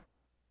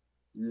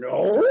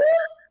 No.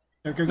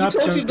 They're Who not.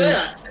 told you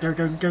that?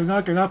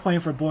 They're not playing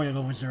for boy at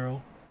level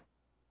 0.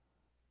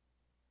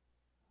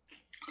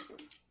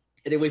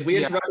 Anyways, we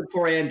interrupted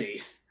poor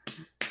Andy.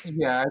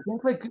 Yeah, I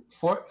think like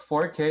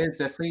 4K is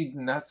definitely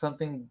not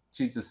something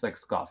to just like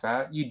scoff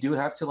at. You do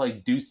have to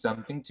like do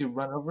something to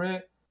run over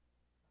it.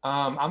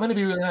 I'm gonna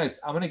be really nice.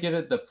 I'm gonna give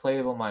it the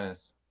playable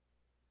minus.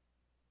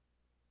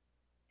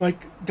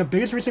 Like the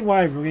biggest reason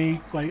why I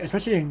really like,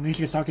 especially in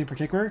Nijigasaki in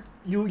particular,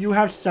 you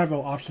have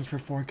several options for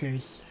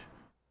 4Ks.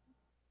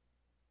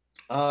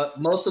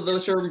 Most of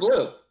those are in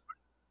blue.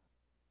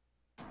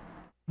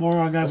 More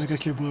on that with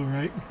the blue,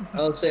 right?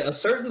 I would say a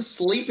certain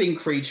sleeping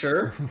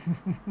creature.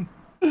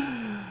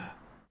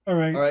 All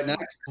right. All right,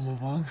 next. We'll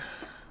move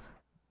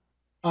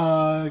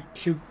on.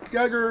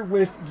 Together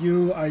with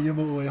you,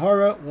 Ayumu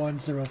Uehara,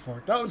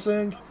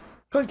 104,000.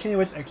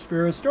 Continuous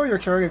experience. During your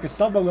turn, you can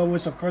summon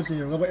levels of cards in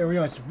your level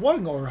area as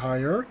 1 or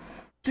higher.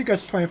 She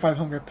gets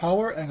 2,500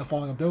 power and the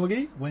following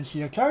ability. When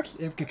she attacks,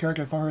 if the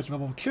character from her is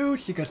level 2,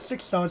 she gets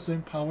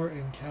 6,000 power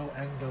until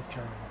end of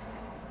turn.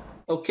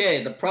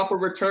 Okay, the proper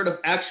return of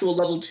actual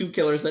level 2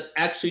 killers that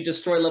actually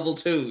destroy level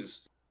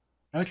 2s.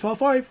 That's level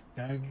 5.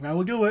 That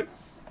will do it.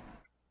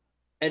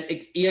 And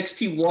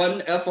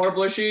EXP1 FR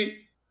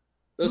Bushy?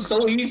 That's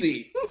so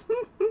easy.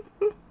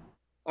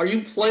 Are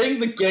you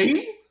playing the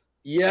game?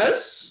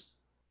 Yes?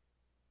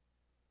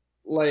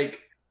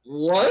 Like,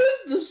 what?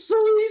 This is so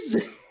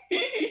easy.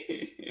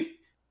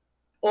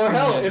 Or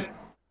hell, if...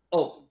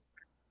 Oh.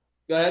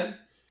 Go ahead.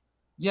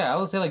 Yeah, I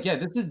would say like, yeah,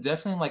 this is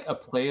definitely like a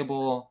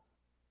playable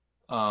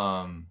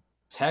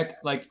tech.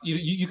 Like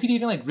you could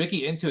even like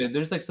Ricky into it.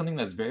 There's like something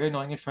that's very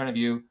annoying in front of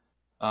you.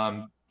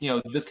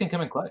 This can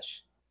come in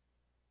clutch.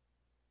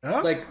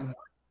 Yeah?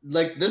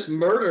 Like this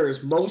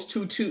murders most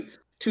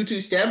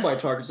 2/2 standby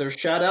targets that are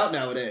shot out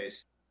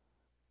nowadays.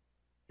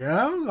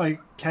 Yeah,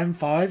 like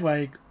 10-5,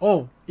 like,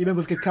 oh, even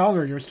with the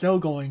counter, you're still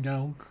going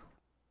down.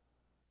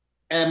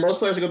 And most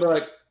players are gonna be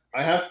like,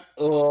 I have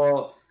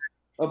a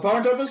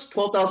power toughness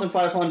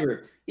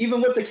 12,500.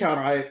 Even with the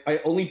counter, I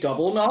only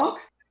double knock,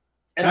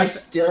 and I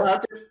still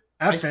have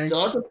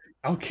to.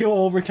 I'll kill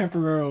over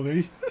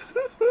temporarily.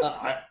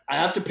 I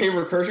have to pay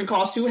recursion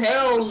cost too.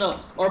 Hell no!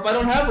 Or if I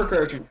don't have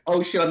recursion,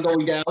 oh shit, I'm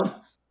going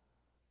down.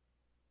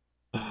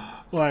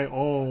 Like,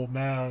 oh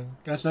man,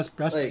 that's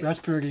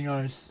pretty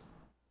nice.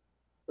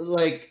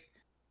 Like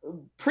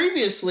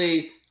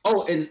previously,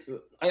 and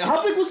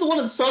how big was the one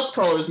in sus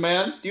colors,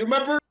 man? Do you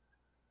remember?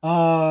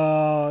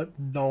 No.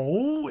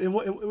 It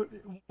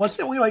wasn't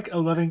it only like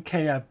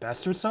 11K at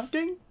best or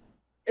something?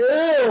 Ew,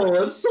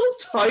 it's so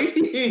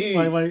tiny.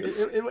 Like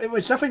it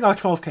was definitely not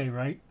 12K,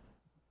 right?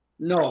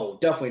 No,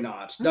 definitely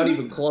not. Not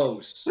even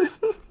close. It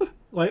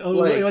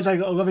was like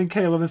 11K,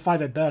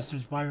 11.5 at best,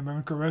 if I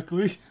remember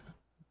correctly.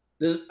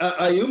 This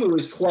Ayumu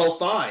is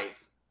 12.5.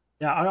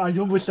 Yeah,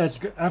 Ayumu says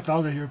F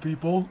out of here,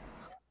 people.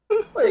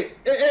 Like,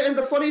 and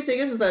the funny thing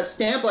is that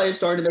standby is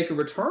starting to make a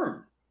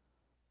return.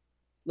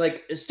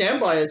 Like,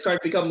 standby is starting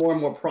to become more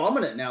and more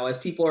prominent now as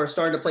people are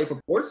starting to play for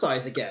board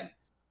size again.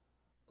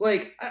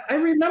 Like, I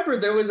remember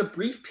there was a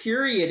brief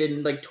period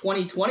in like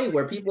 2020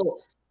 where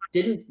people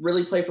didn't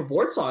really play for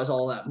board size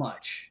all that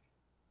much.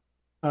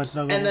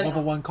 So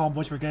level 1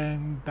 combos were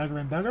getting better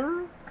and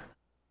better?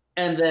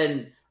 And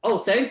then, oh,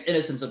 thanks,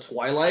 Innocence of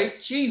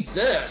Twilight.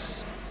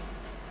 Jesus!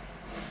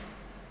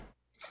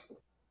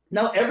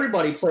 Now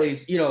everybody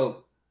plays,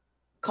 level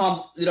 1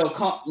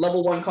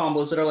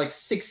 combos that are like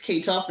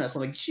 6K toughness.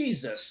 I'm like,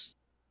 Jesus.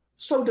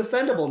 So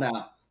defendable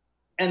now.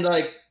 And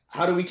like,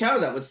 how do we counter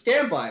that with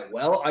standby?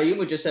 Well,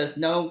 Ayumu just says,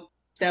 no,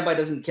 standby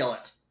doesn't kill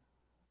it.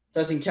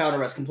 Doesn't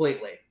counter us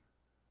completely.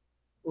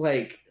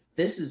 Like,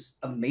 this is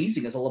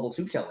amazing as a level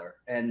 2 killer.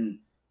 And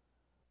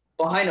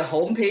behind a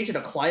homepage and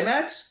a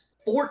climax,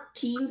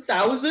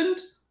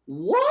 14,000?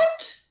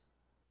 What?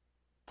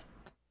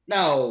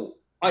 Now,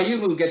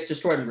 Ayumu gets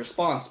destroyed in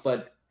response,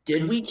 but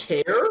did we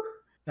care?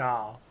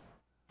 No.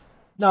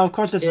 Now, of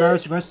course, this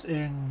matters less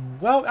in,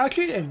 well,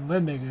 actually in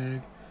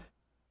Limited.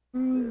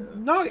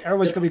 Not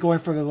everyone's going to be going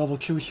for the level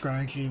 2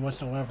 strategy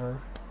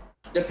whatsoever.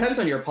 Depends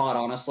on your pot,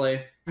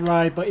 honestly.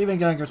 Right, but even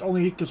then, there's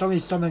only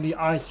so many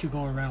eyes to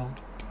go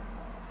around.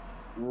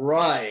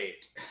 Right.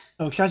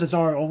 So chances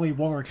are only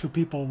 1 or 2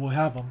 people will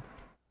have them.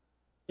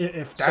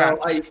 If that.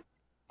 So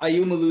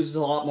Ayumu loses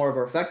a lot more of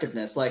her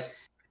effectiveness. Like,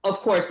 of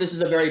course, this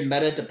is a very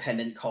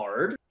meta-dependent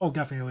card. Oh,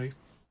 definitely.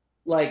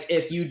 Like,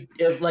 if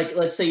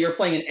let's say you're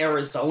playing in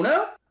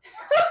Arizona,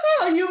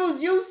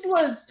 Ayumu's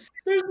useless.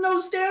 There's no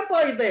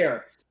standby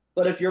there.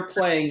 But if you're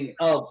playing,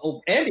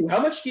 Andy, how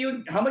much do you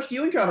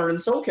encounter in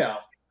SoCal?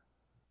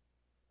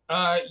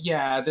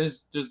 Yeah,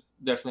 there's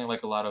definitely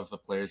like a lot of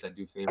players that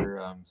do favor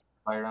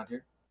standby around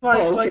here. You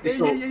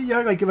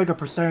have to give like a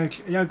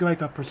percentage. You have to give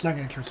like a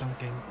percentage or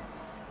something.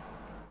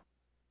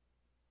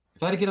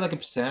 If I had to get like a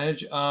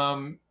percentage, it's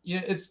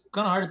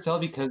kind of hard to tell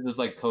because of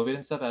like COVID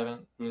and stuff. I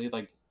haven't really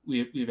like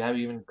we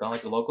haven't even gone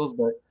like the locals,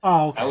 but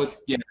okay. I would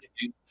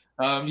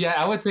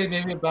say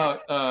maybe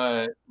about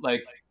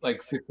like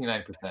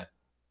 69%.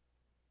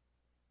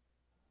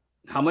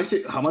 How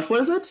much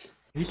was it?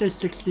 You say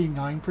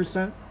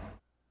 69%?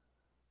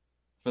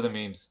 for the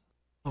memes.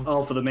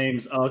 Oh, for the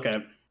memes. Oh, okay.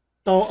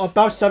 So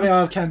about 7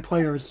 out of 10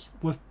 players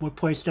would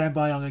play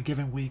standby on a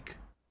given week.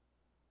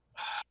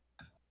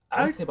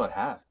 I'd say about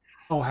half.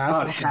 Oh, half.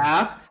 About Okay.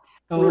 half.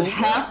 So With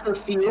half the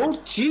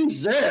field.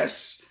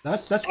 Jesus.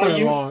 that's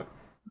quite a lot.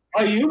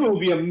 Ayu will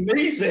be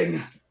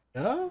amazing.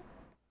 Yeah.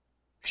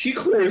 She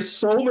clears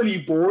so many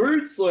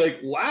boards. Like,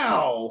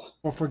 wow.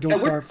 Or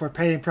for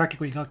paying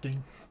practically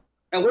nothing.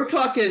 And we're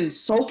talking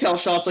SoCal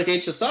shops like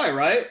HSI,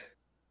 right?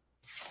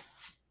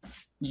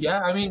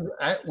 Yeah, I mean,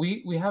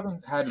 we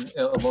haven't had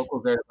a local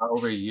there in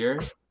over a year,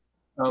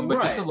 but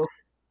Right. just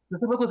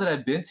the locals that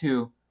I've been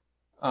to,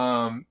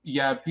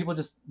 yeah, people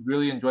just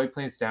really enjoy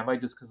playing standby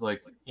just because,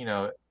 like, you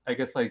know, I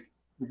guess like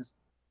it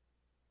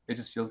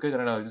just feels good. I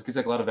don't know, it just gives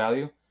like a lot of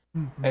value,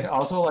 Mm-hmm. and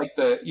also like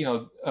the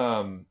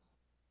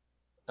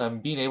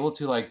being able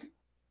to like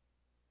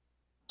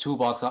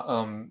toolbox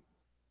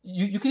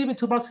you can even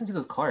toolbox into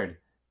this card,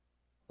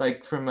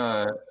 like from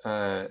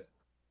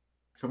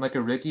like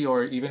a Ricky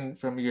or even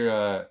from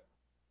your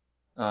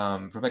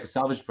from like a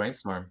salvage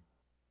brainstorm.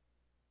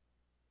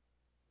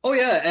 Oh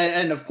yeah,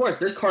 and of course,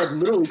 this card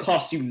literally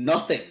costs you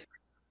nothing.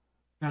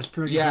 That's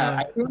pretty Yeah,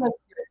 I good. feel like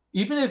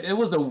even if it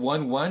was a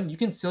 1/1, you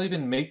can still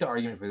even make the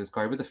argument for this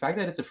card. But the fact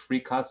that it's a free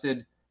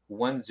costed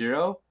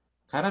 1/0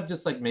 kind of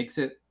just like makes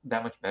it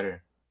that much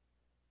better.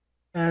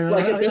 And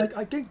Like,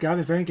 I think,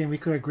 Gavin, if anything, we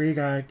could agree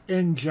that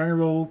in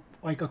general,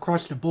 like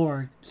across the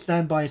board,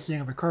 standby is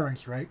seeing a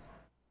recurrence, right?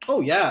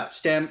 Oh yeah,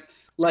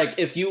 like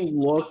if you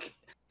look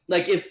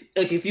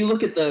if you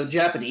look at the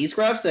Japanese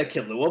graphs that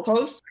Killua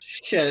posts,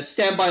 shit, it's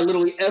standby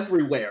literally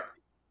everywhere.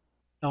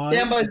 No,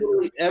 Standby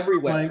literally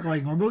everywhere.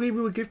 like normally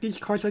we would give these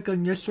cards like a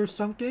NIS or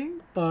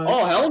something, but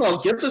Oh hell no,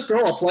 give this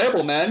girl a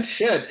playable, man.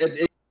 Shit.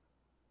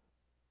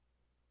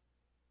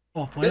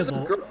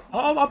 playable. girl-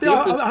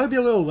 I'll be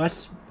a little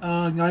less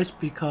nice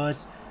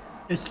because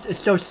it's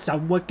still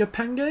somewhat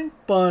dependent,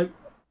 but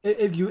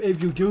if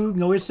you do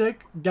notice it,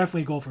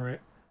 definitely go for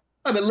it.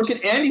 I mean, look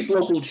at Andy's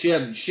local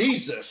gym.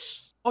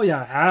 Jesus. Oh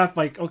yeah, half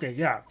like okay,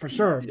 yeah, for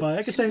sure. But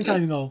at the same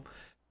time, you know,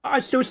 I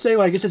still say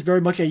like this is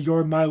very much a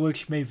your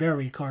mileage may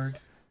vary card.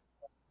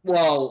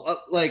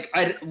 Well,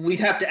 we'd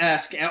have to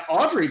ask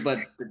Audrey, but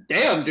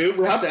damn, dude,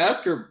 we have to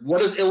ask her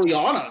what is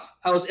Ileana?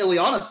 How is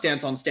Ileana's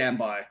stance on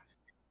standby?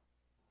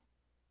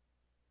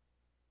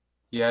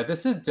 Yeah,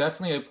 this is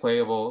definitely a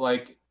playable.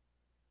 Like,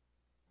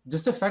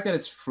 just the fact that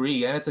it's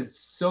free and it's like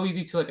so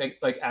easy to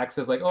like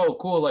access. Like, oh,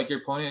 cool. Like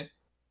your opponent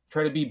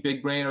try to be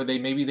big brain, or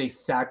maybe they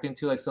sacked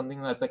into like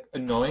something that's like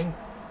annoying.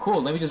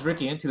 Cool. Let me just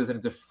Ricky into this, and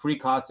it's a free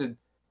costed,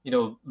 you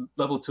know,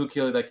 level 2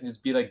 killer that can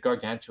just be like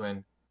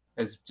gargantuan.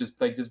 As just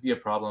be a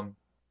problem.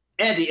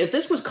 Andy, if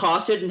this was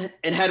costed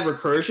and had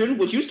recursion,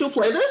 would you still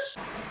play this?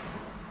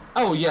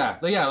 Oh yeah,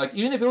 like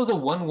even if it was a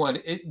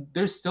 1/1,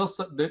 there's still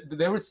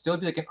there would still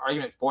be like an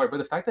argument for it. But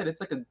the fact that it's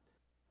like a,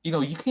 you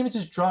know, you can even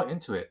just draw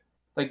into it.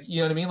 Like, you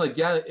know what I mean? Like,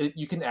 yeah,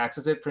 you can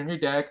access it from your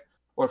deck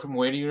or from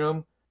waiting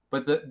room,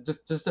 but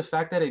just the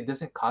fact that it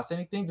doesn't cost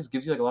anything just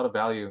gives you like a lot of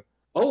value.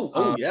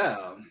 Oh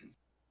yeah.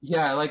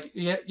 Yeah, like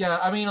yeah.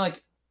 I mean,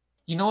 like,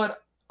 you know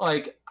what?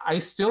 Like, I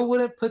still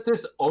wouldn't put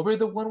this over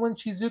the 1/1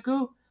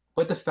 Shizuku,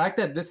 but the fact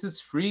that this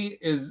is free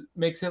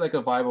makes it like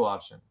a viable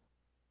option.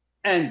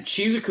 And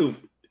Shizuku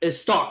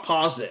is stock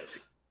positive.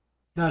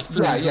 That's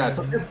yeah.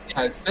 So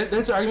yeah,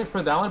 there's an argument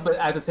for that one, but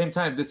at the same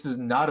time, this is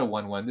not a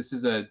 1/1. This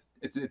is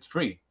it's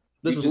free.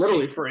 This is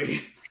literally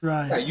free.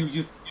 Right. Yeah,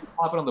 you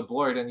pop it on the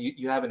board and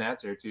you have an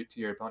answer to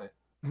your opponent.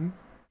 Mm-hmm.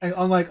 And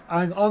unlike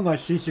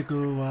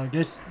Shizuku,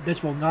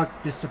 this will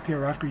not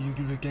disappear after you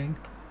do the thing.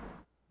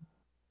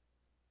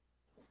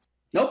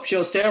 Nope,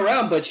 she'll stay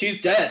around, but she's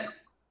dead.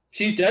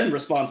 She's dead in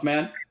response,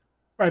 man.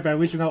 Right, but at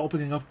least you're not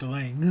opening up the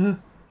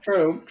lane.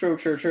 True.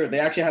 They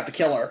actually have to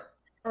kill her.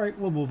 Alright,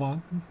 we'll move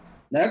on.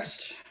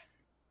 Next.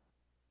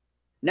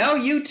 Now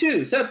you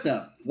too,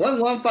 Setsuna.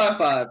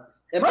 1155.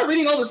 Am I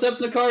reading all the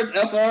Setsuna cards,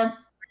 FR?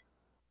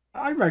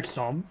 I read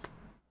some.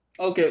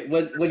 Okay,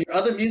 when your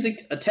other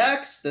music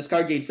attacks, this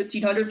card gains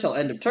 1500 till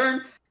end of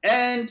turn,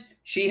 and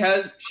she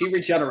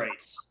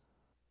regenerates.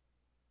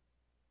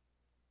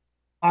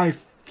 I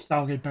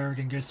sounded better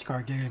than this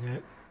card getting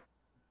it.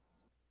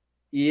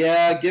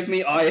 Yeah, give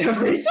me I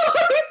every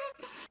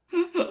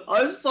time.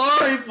 I'm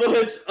sorry,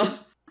 but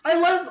I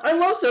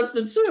love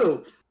Setsuna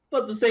too.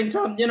 But at the same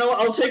time, you know,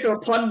 I'll take our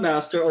pun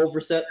master over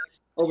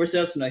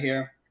Setsuna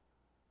here.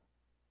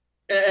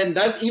 And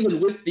that's even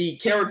with the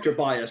character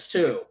bias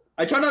too.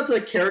 I try not to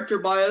let character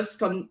bias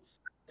come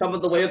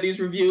in the way of these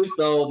reviews,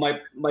 though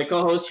my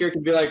co-host here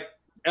can be like,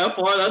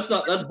 FR,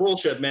 that's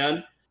bullshit,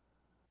 man.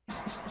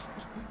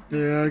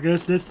 Yeah, I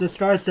guess this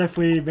guy's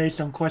definitely made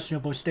some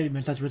questionable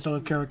statements as a result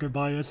of character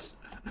bias.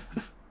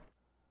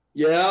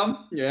 Yeah.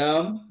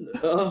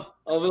 I'll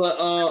be like,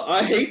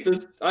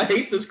 I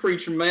hate this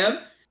creature,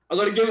 man. I'm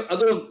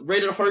gonna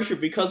rate it harsher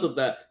because of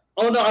that.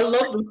 Oh no, I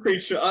love this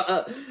creature.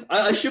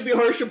 I should be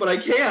harsher, but I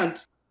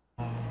can't.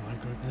 Oh my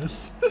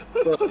goodness.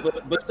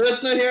 but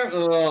Setsuna here?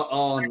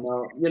 Oh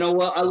no. You know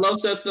what? I love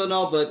Setsuna and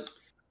all, but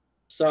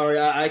sorry,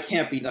 I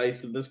can't be nice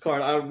to this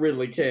card. I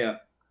really can't.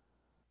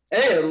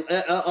 Hey,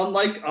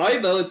 unlike I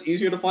though, it's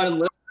easier to find a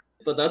limit,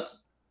 but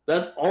that's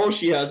all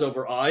she has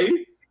over I.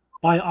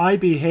 By I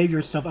behave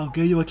yourself, I'll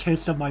give you a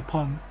taste of my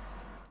pun.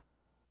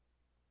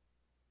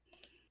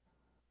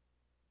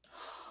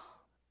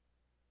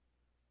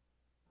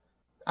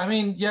 I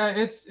mean, yeah,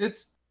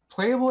 it's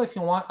playable if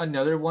you want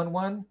another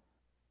 1/1.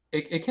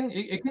 It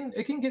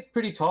can get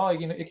pretty tall.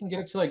 You know, it can get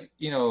up to like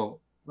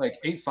like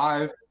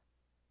 8.5.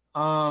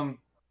 Um,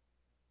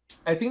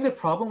 I think the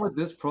problem with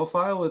this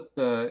profile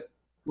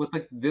with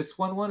like this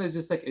 1/1 is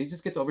just like it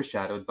just gets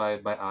overshadowed by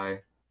I.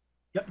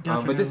 Yep,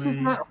 But this is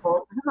definitely.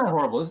 not this is not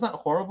horrible. This is not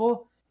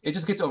horrible. It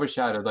just gets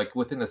overshadowed like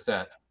within the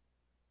set.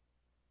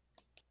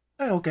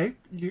 Okay,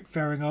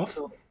 fair enough.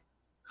 So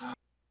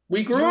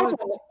We you know grew up.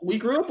 what? We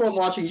grew up on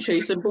watching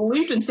Chase and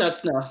believed in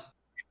Setsuna.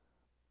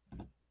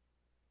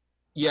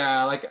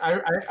 Yeah, like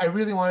I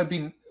really want to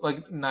be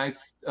like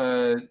nice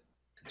to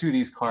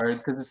these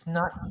cards because it's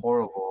not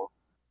horrible.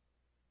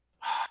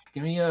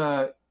 Give me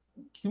a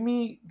give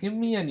me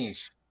a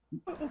niche.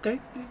 Okay,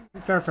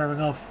 fair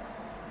enough.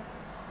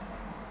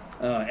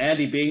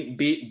 Andy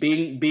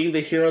being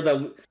the hero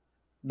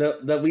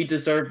that we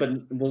deserve, but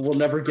we'll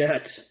never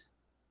get.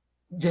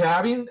 Yeah,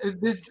 I mean,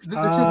 there's just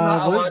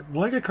not a lot.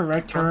 Would the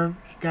correct term,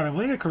 Gavin,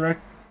 would the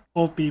correct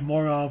quote be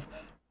more of,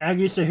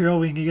 Andy's the hero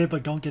we needed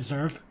but don't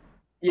deserve?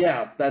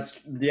 Yeah, that's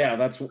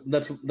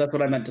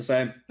what I meant to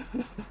say.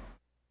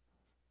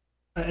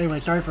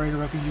 Anyway, sorry for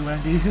interrupting you,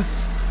 Andy.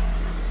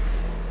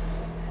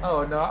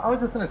 Oh no, I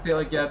was just gonna say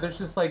like yeah, there's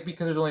just like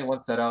because there's only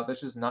one set out,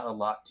 there's just not a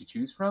lot to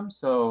choose from.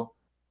 So,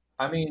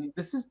 I mean,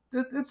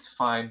 it's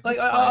fine. Like,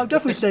 It's I'll fine.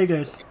 definitely say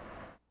this.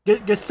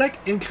 The set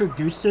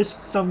introduces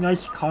some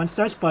nice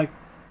concepts, but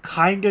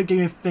kinda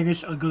didn't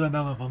finish a good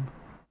amount of them.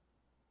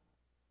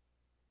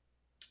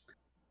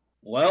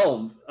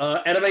 Well,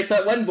 anime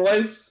set one,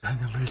 boys.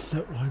 Anime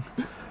set one.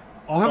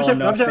 I'm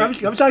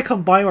trying to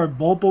combine our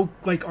mobile,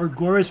 like our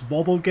glorious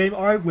mobile game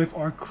art with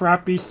our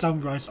crappy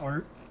sunrise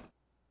art.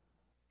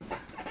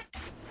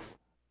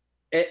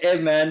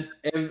 Man,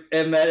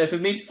 if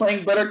it means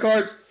playing better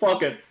cards,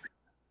 fuck it.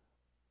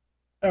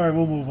 Alright,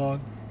 we'll move on.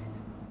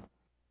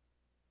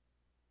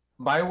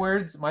 My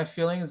words, my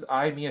feelings.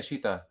 I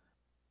Miyashita.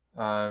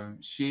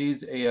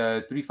 She's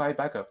a 3/5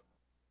 backup.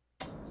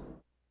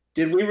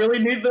 Did we really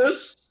need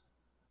this?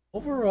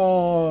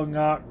 Overall,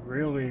 not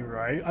really,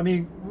 right? I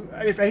mean,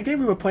 if anything,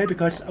 we would play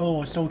because,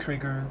 Soul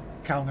Trigger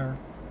counter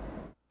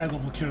at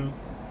level 2.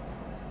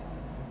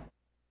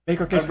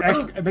 Make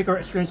our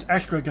experience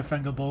extra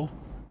defendable.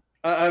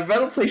 I'd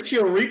rather play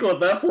Shioriko at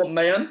that point,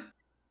 man.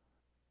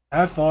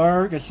 That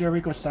far, the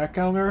Shioriko stack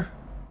counter?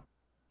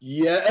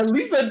 Yeah, at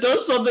least that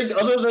does something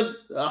other than,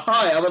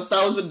 hi, I'm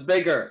 1,000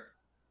 bigger.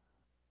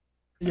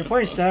 You're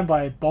playing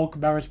standby, bulk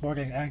matters more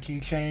than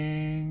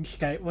anti-change.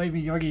 That way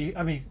we already,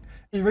 I mean,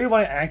 you really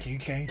want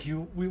anti-change,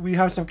 we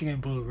have something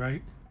in blue,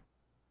 right?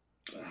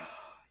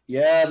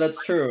 Yeah,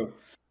 that's true.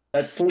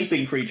 That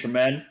sleeping creature,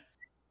 man.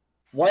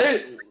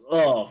 Why?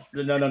 Oh,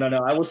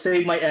 no. I will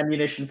save my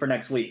ammunition for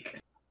next week.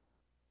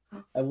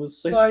 I will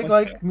save.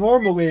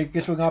 Normally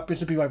this would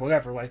be like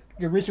whatever. Like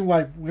the reason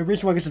why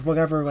this is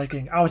whatever like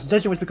in our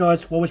sensation was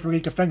because what was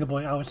really defendable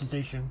in our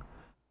sensation.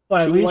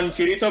 But at least 2-1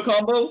 Kirito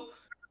combo.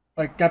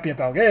 Like that'd be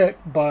about it.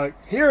 But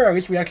here at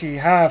least we actually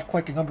have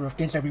quite a number of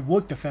things that we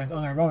would defend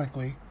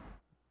unironically.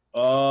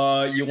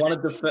 You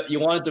want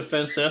to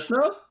defend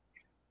Cessna?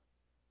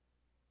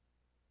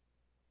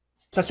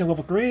 Session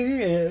level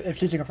 3, if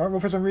she's in a front row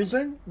for some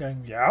reason,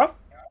 then yeah.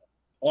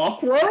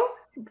 Aqua?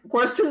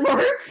 Question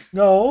mark?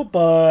 No,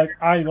 but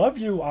I love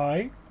you,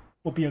 I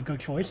would be a good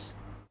choice.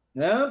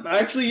 Yeah,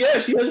 actually, yeah,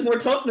 she has more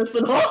toughness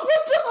than Aqua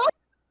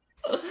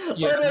does.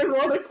 Yeah.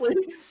 Ironically.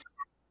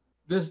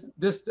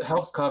 This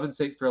helps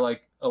compensate for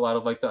like a lot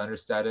of like the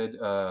understated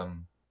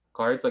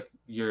cards, like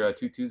your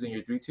 2/2s and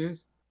your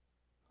 3/2s.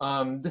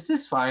 This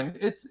is fine.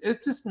 It's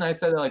just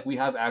nice that like we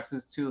have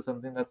access to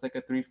something that's like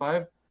a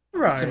 3/5.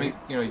 Right. Just to make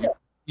you know what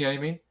I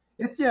mean.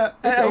 It's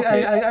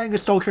okay. I think the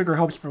Soul Trigger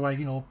helps for like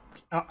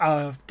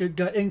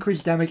the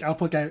increased damage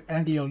output that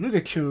Andy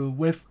alluded to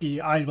with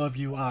the I love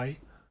you I.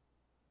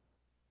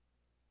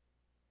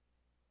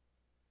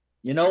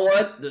 You know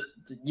what?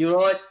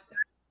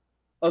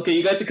 Okay,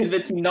 you guys have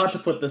convinced me not to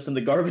put this in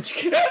the garbage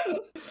can.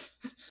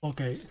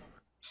 Okay.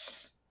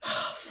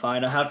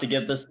 Fine, I have to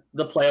get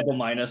the playable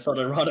minus,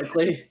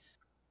 unironically.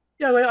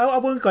 Yeah, like I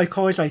wouldn't like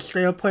call it like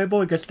straight up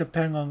playable. It just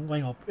depends on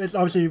it's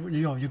obviously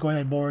you're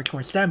going more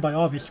towards standby,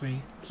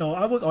 obviously. So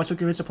I would also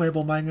give it a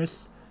playable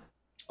minus.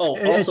 Oh,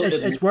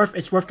 it's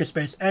worth the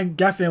space and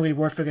definitely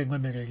worth it in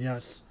limited.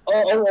 Yes.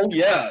 Oh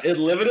yeah, it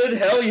limited.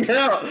 Hell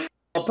yeah,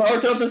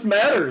 power toughness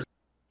matters.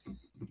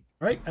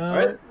 Right.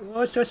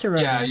 Let's just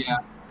around. Yeah.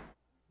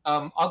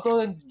 I'll go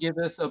ahead and give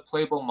this a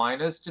playable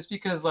minus just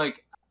because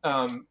like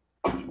I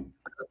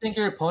think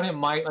your opponent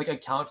might like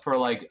account for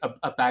like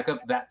a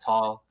backup that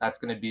tall that's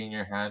gonna be in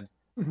your hand.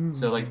 Mm-hmm.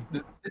 So like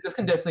this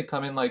can definitely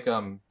come in like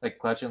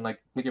clutch and like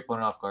take your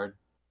opponent off guard.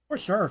 For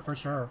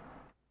sure.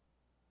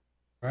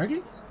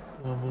 Ready?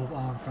 We'll move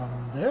on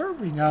from there.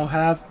 We now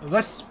have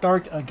Let's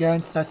Start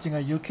Again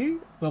Setsunga Yuki,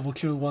 level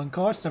 2, 1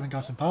 cost,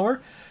 7,000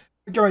 power.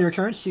 During your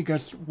turn, she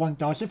gets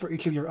 1,000 for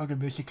each of your other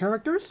music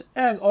characters,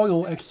 and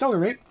auto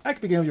accelerate. At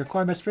the beginning of your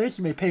climax phase,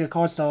 you may pay the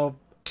cost of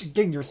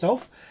getting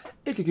yourself.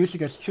 If you do, she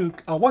gets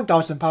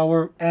 1,000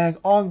 power, and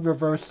on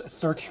reverse,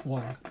 search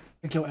 1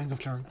 until end of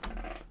turn.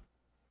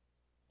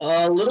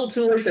 A little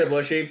too late there,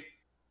 Bushy.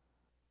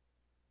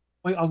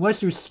 Wait,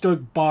 unless you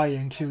stood by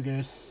into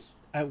this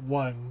at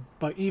 1,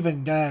 but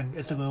even then,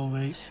 it's a little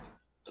late.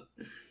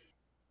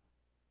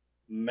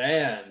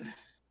 Man.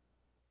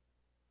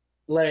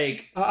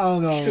 Like... I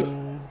don't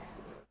know.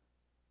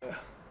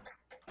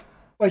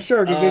 Well,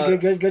 sure,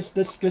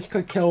 this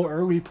could kill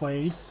early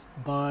plays,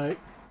 but...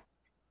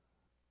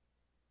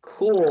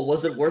 Cool,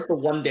 was it worth the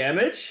 1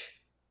 damage?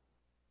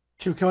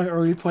 To kill an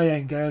early play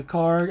and get a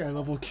card at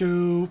level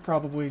 2,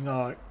 probably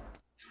not.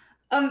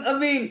 I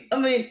mean...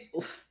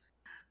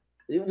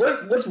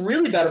 What's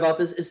really bad about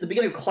this is the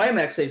beginning of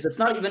climax phase. It's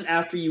not even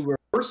after you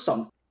reverse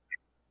something.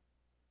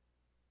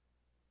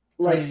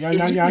 Like,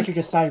 you actually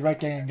decide right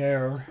then and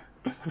there.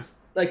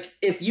 Like,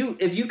 if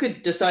you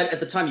could decide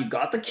at the time you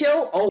got the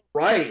kill, all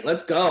right,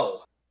 let's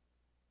go.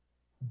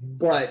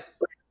 But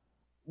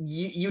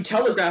you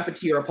telegraph it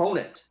to your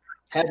opponent.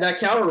 Have that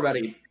counter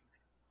ready.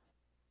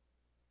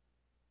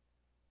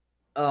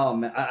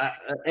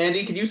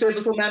 Andy, can you save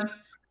this one, man?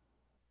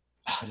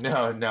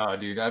 No,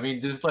 dude. I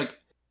mean, just like,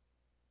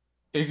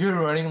 if you're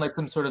running like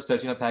some sort of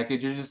setting up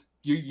package,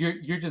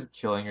 you're just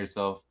killing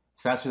yourself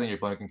faster than your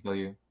opponent can kill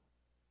you.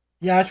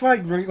 Yeah, that's why,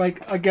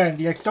 like, again,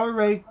 the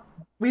Accelerate...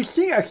 We've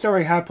seen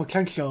Accelerate have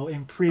potential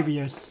in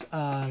previous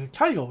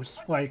titles.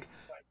 Like,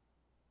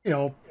 you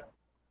know,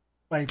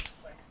 like,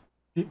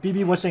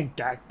 BB wasn't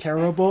that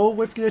terrible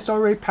with the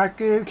Accelerate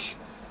package.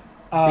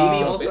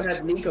 BB also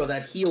had Nico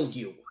that healed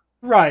you.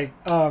 Right.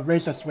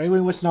 Race of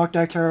Swayling was not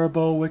that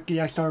terrible with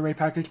the Accelerate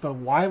package, but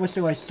why was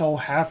it, like, so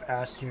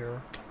half-assed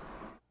here?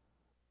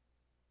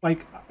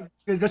 Like,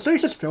 does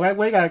it just feel that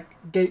way? That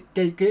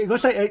it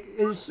looks like it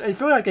feels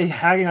like they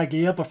had an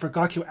idea but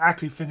forgot to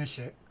actually finish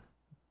it.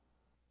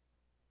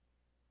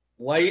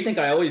 Why do you think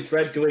I always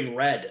dread doing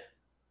red?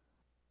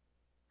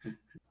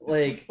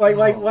 Like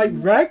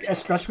red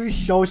especially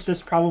shows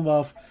this problem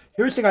of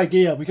here's an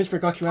idea, we just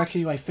forgot to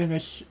actually like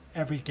finish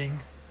everything.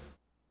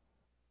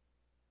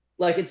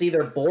 Like it's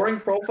either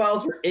boring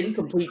profiles or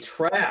incomplete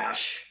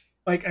trash.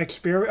 Like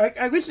experience,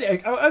 at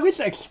least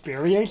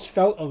experience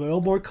felt a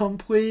little more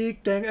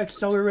complete than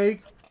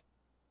Accelerate,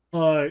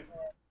 but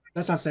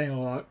that's not saying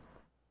a lot.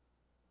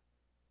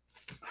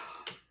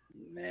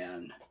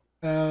 Man.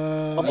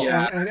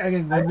 Yeah. And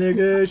in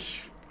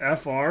Limitish,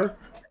 FR.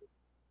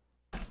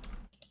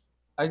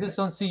 I just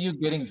don't see you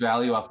getting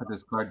value off of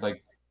this card,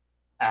 like,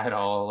 at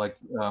all. Like,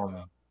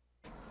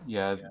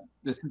 yeah,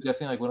 this is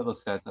definitely like one of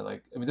those sets that,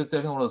 like, I mean, this is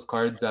definitely one of those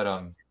cards that,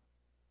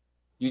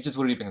 you just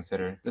wouldn't even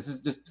consider. This is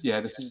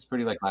just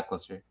pretty, like,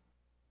 lackluster.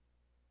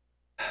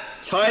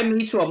 Tie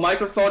me to a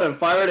microphone and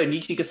fire it at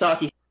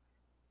Nijigasaki.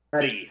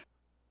 Ready.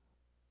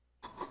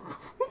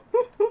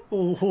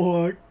 Oh,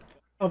 what?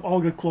 Of all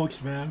the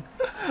quotes, man.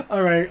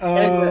 Alright,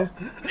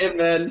 Hey,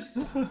 man.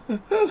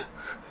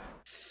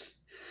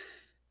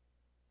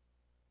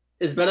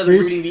 It's better than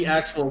reading the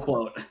actual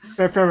quote.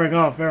 Fair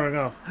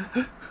enough.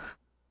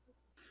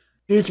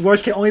 These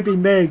words can only be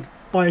made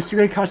by a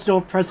student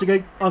council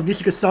president of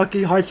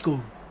Nijigasaki High School.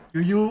 Do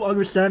you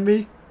understand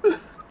me?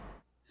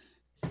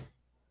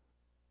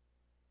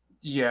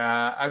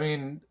 Yeah, I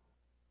mean,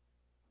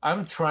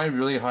 I'm trying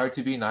really hard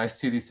to be nice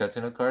to these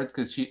Setsuna cards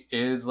because she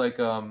is like,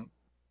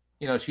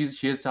 you know, she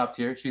is top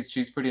tier.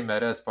 She's pretty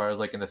meta as far as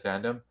like in the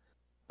fandom.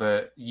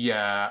 But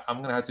yeah,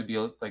 I'm gonna have to be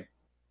like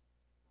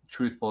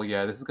truthful.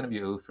 Yeah, this is gonna be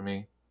a oof for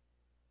me.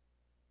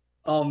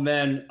 Oh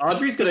man,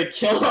 Audrey's gonna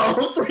kill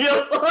all 3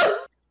 of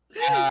us.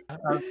 Yeah,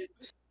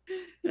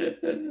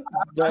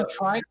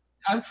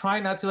 I'm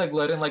trying not to like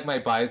let in like my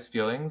biased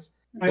feelings.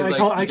 I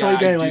totally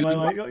get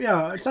it.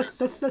 Yeah,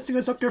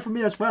 that's up there for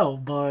me as well.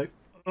 But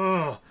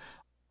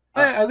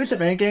at least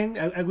if anything,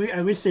 at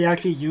least they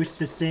actually used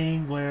the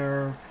scene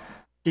where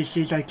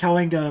she's like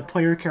telling the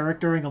player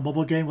character in a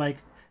mobile game, like,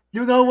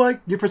 you know what,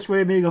 you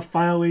persuaded me to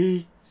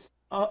finally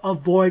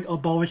avoid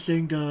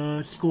abolishing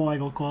the school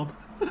idol club.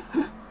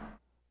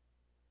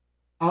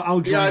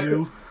 I'll join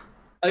you.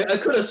 I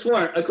could have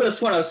sworn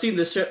I've seen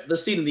the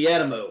scene in the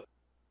anime.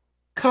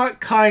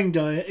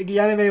 Kinda. The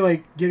anime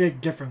like did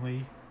it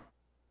differently.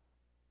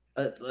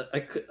 The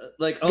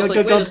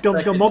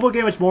mobile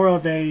game is more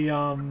of a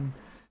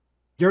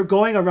you're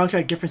going around to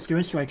like different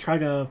students to like try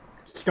to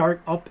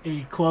start up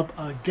a club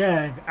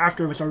again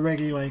after it was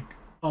already like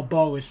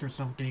abolished or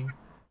something.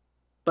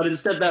 But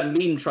instead, that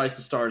meme tries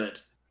to start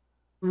it.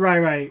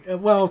 Right.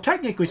 Well,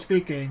 technically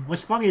speaking,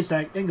 what's funny is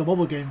that in the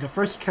mobile game, the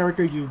first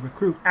character you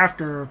recruit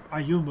after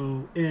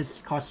Ayumu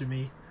is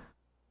Kasumi.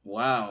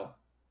 Wow.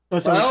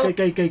 So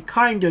they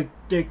kind of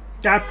did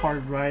that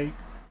part right,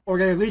 or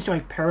they at least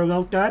like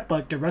paralleled that,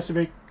 but the rest of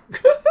it,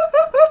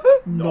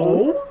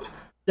 no.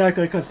 Yeah,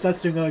 because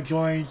Setsuna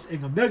joins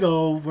in the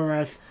middle,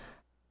 whereas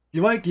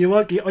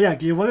Oh yeah,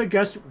 do you want to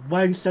guess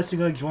when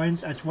Setsuna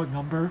joins as what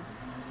number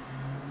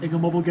in a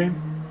mobile game?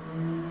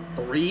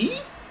 3?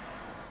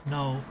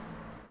 No,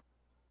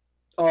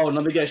 Oh,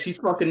 let me guess. She's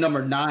fucking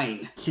number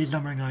 9. she's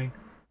number 9.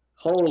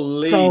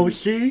 Holy. So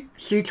she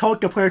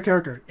told the player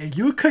character, if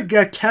you could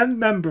get 10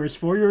 members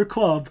for your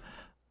club,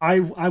 I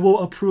will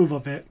approve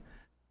of it.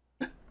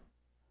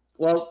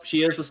 Well,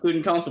 she is the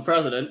student council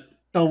president.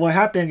 So what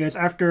happened is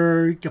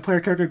after the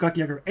player character got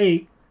the other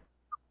 8,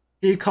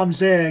 he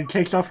comes in,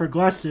 takes off her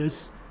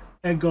glasses,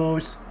 and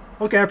goes,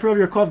 okay, I approve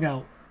your club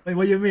now. Wait,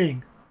 what do you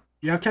mean?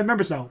 You have 10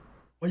 members now.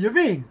 What do you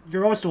mean?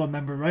 You're also a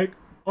member, right?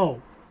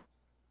 Oh.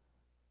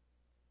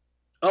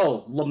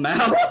 Oh,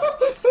 Lamau?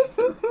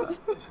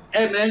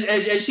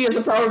 and she has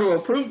the power to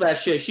approve that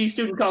shit. She's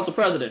student council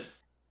president.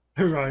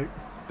 Right.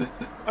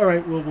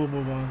 Alright, we'll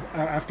move on.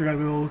 After that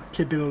little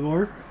tidbit of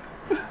lore.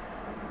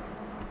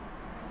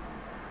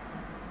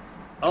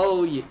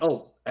 Oh, yeah.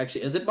 Oh,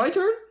 actually, is it my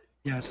turn?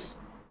 Yes.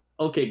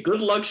 Okay,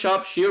 good luck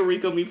shop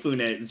Shioriko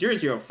Mifune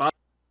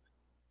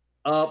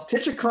 005.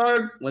 Pitch a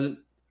card when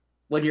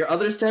your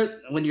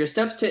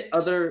steps taken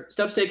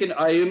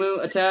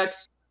Ayumu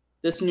attacks.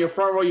 This in your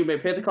front row, you may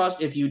pay the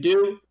cost. If you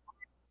do,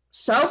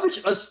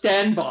 salvage a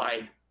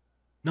standby.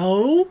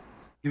 No,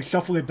 you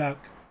shuffle it back.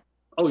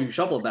 Oh, you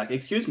shuffle it back.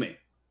 Excuse me.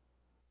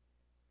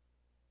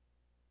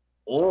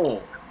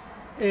 Oh.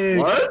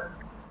 What?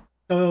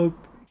 So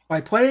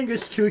by playing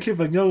this 2-2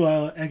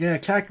 vanilla and then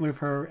attack with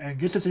her, and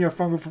this is in your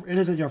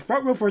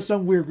front row for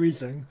some weird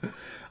reason.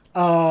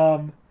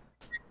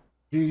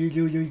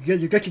 You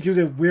get to do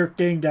the weird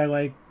thing that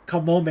like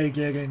Kamome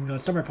did in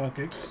Summer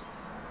Pockets.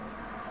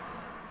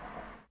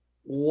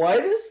 Why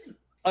does...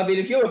 I mean,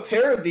 if you have a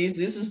pair of these,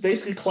 this is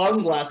basically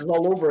clown glasses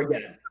all over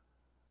again.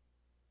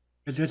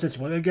 Is this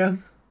what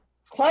again?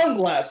 Clown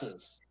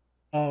glasses.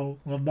 Oh,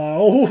 well,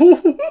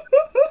 no.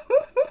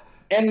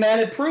 And man,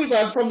 it proves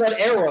I'm from that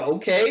era,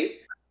 okay?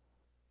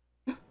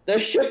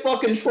 That shit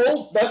fucking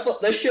trolled me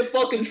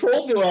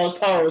when I was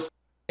powerless,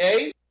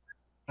 okay?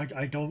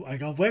 I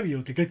don't blame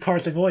you. The good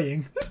card's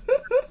annoying.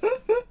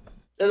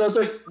 And I was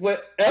like,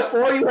 what,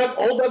 F4, you have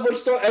all that much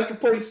stuff after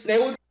putting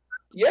snail?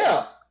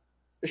 Yeah.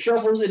 The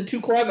shuffles in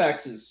 2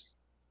 climaxes.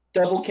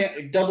 Double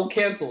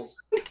cancels.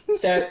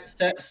 Sad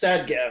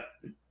gap.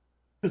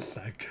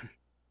 Sad.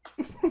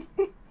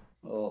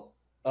 Oh.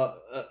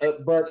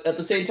 But at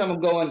the same time, I'm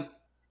going,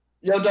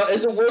 yo,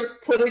 is it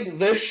worth putting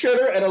this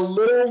shitter and a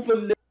little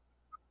vanilla?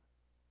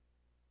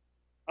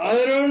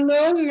 I don't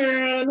know,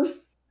 man.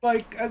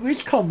 Like, at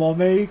least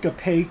Kamome, the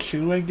pay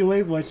 2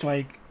 anyway, was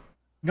like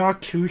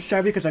not too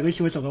shabby because at least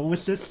he was a little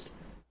assist.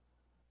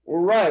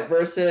 Right,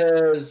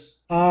 versus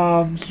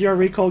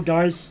Shioriko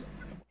dies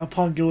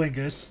upon doing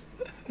this.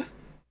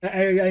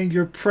 And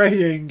you're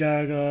praying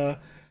that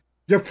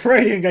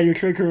you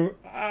trigger.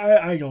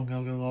 I don't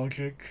know the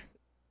logic.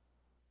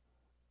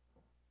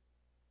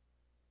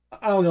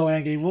 I don't know,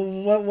 Andy.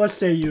 What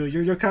say you?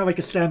 You're kind of like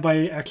a standby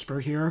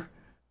expert here.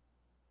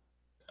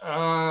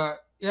 Yeah,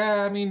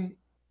 I mean,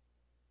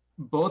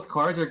 both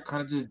cards are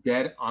kind of just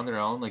dead on their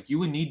own. Like, you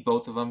would need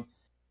both of them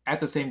at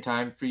the same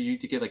time for you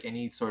to get like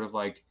any sort of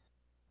like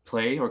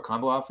play or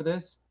combo off of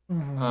this.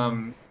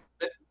 Mm-hmm.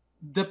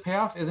 The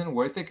payoff isn't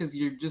worth it because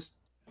you're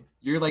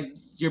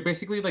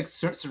basically like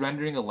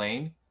surrendering a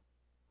lane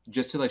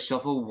just to like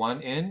shuffle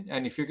one in,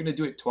 and if you're gonna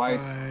do it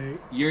twice, Right.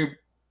 you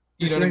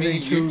know what I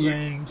mean? Two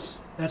lanes.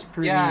 That's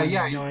pretty. Yeah,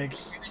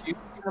 nice. You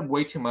have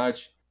way too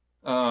much.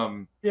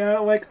 Yeah,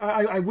 like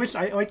I wish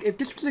if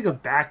this was like a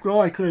back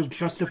row, I could have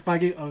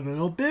justified it a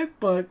little bit,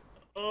 but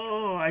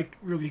I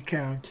really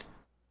can't.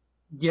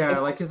 Yeah,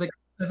 like cause like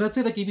let's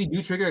say like if you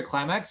do trigger a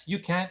climax, you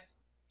can't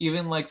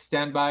even like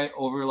stand by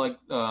over like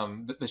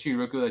the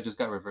Shiriroku that just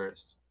got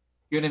reversed.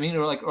 You know what I mean?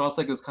 Or else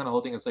like this kind of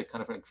whole thing is like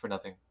kind of like for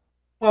nothing.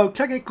 Well,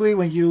 technically,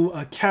 when you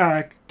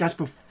attack, that's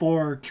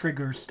before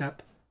trigger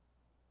step.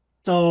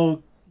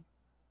 So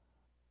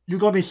you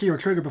go and see your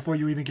trigger before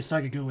you even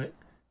decide to do it.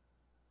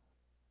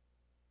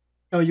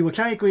 So you will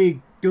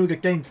technically do the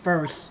thing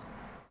first,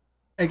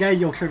 and then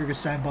you'll trigger the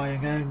standby,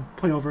 and then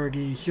put over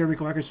the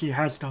Shiriko after she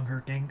has done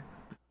her thing.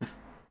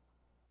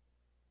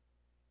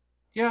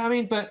 Yeah, I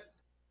mean, but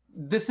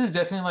this is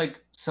definitely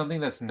like something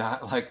that's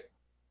not like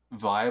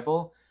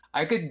viable.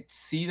 I could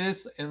see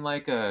this in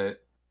like a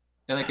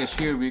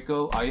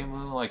Shiriko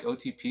Ayumu like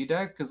OTP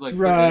deck because like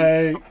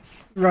Right.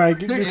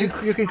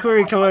 You can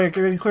clearly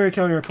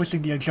tell you're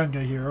pushing the agenda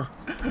here.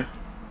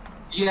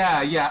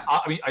 Yeah.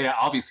 I mean, yeah,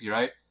 obviously,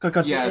 right?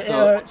 Because yeah,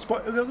 so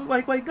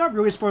like not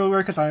really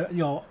spoiler because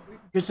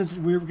this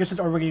is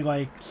already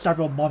like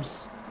several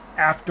months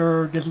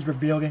after this is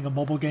revealed in a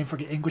mobile game for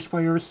the English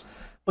players.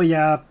 But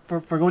yeah,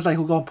 for those like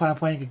who don't plan on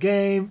playing the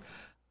game,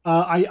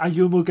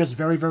 Ayumu gets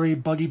very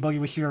buddy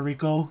with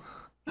Shiriko.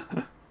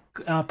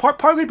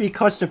 Partly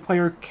because the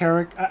player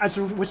character, as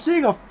we're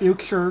seeing a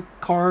future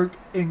card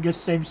in this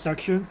same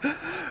section,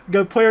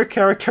 the player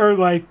character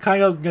like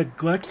kind of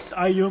neglects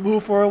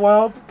Ayumu for a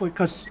while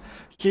because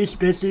she's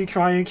busy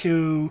trying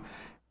to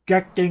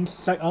get things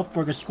set up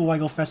for the School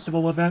Idol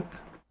Festival event.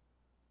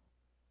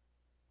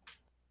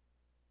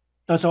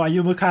 So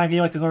Ayumu kind of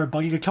need like another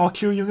buddy to talk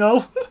to, you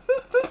know?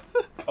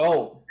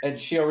 Oh, and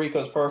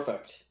Shioriko's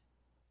perfect.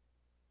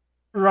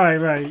 Right.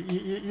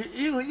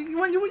 You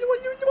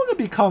want to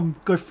become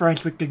good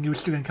friends with the new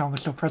student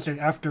council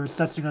president after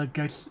Setsuna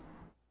gets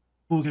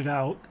booted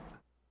out.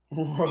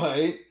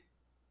 Right.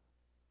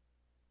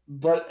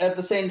 But at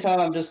the same time,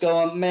 I'm just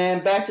going,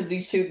 man, back to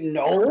these two.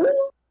 No.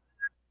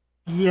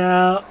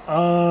 Yeah.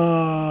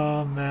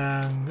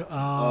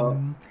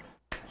 Man.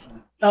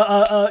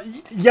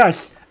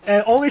 Yes,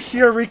 and only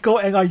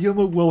Shioriko and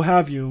Ayumu will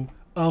have you.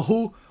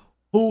 Who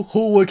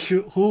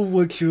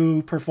would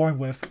you perform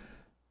with?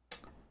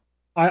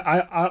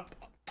 I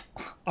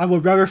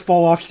would rather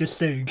fall off the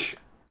stage.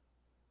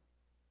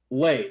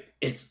 Wait,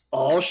 it's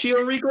all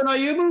Shioriko and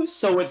Ayumu?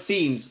 So it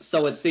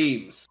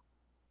seems.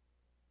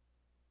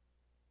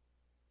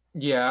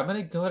 Yeah, I'm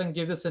gonna go ahead and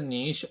give this a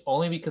niche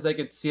only because I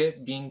could see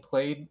it being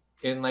played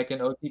in like an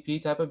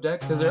OTP type of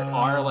deck because there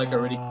are like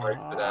already cards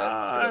for that.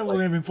 I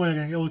wouldn't even play it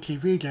in an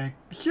OTP deck.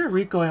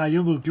 Shioriko and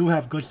Ayumu do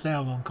have good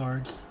standalone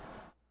cards.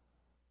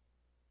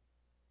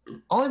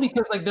 Only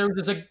because like they're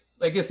just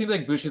like it seems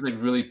like Bushi's like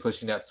really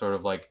pushing that sort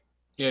of like,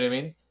 you know what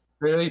I mean?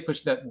 Really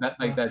pushing that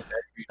deck.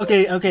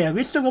 Okay, at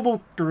least the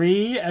level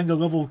 3 and the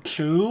level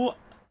 2,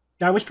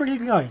 that was pretty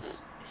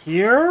nice.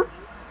 Here,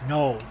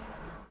 no.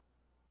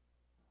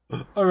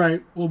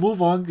 Alright, we'll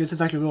move on. This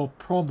is actually a little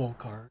promo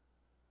card.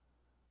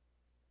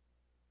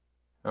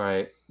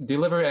 Alright.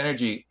 Deliver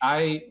energy.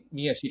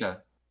 Miyashita.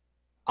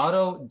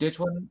 Auto ditch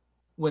one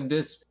when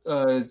this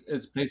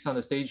is placed on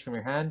the stage from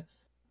your hand.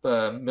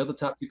 Mill the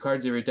top 2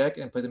 cards of your deck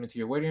and put them into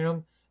your waiting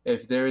room.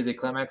 If there is a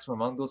climax from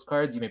among those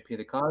cards, you may pay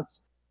the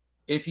cost.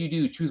 If you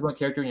do, choose one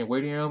character in your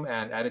waiting room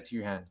and add it to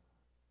your hand.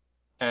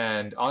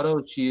 And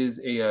Auto, she is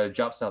a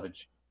drop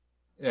salvage.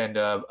 And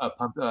a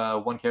pump,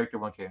 one character,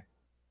 1k.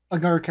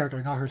 Another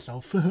character, not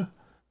herself.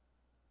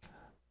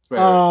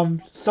 Right.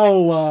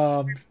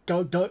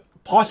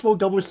 Possible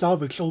double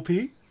salvage OP.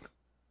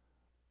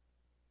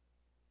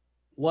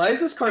 Why is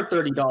this card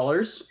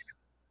 $30?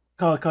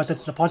 Because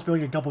it's a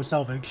possibility of double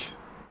salvage.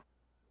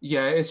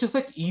 Yeah, it's just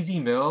like easy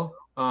mill.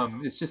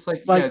 It's just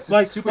like yeah, it's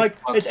just super.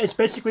 It's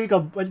basically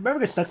remember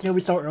the Setsuna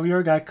we saw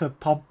earlier that could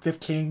pump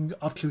 15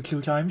 up to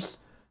 2 times.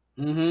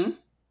 Mm-hmm.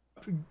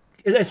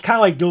 It's kind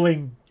of like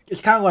doing.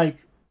 It's kind of like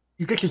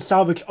you get to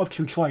salvage up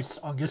to twice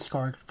on this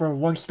card for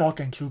 1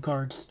 stock and 2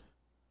 cards.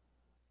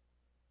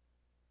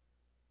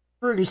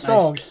 Pretty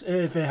strong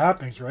if it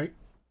happens, right?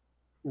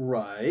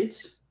 Right.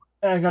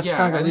 And that's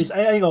kind of the reason.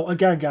 And,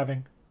 again,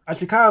 Gavin, as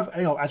we're kind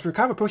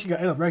of approaching the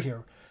end of red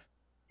here,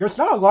 there's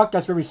not a lot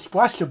that's very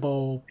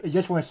splashable. You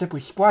just want to simply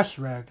splash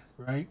red,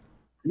 right?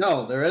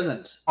 No, there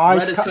isn't.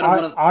 Ice is kind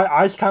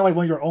of like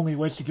one of your only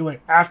ways to do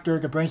it after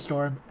the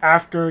brainstorm,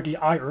 after the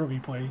eye early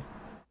play.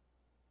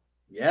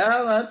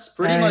 Yeah, that's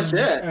pretty much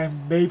it.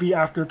 And maybe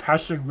after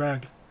passing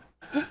red.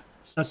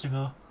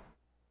 Setsuna.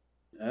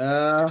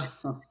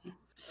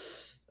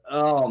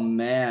 Oh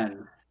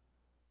man.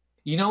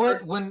 You know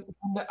what? When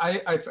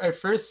I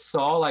first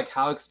saw like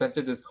how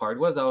expensive this card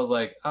was, I was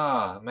like,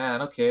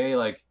 man, okay,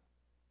 like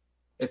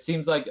it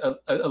seems like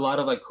a lot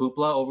of like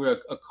hoopla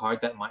over a card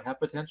that might have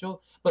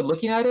potential. But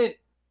looking at it,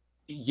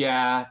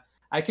 yeah,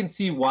 I can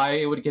see why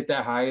it would get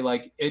that high.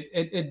 Like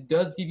it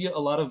does give you a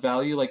lot of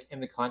value, like in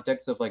the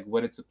context of like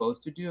what it's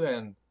supposed to do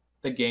and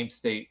the game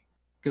state.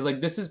 Because like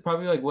this is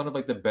probably like one of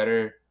like the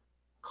better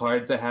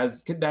cards that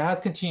has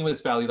continuous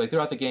value like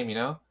throughout the game, you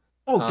know?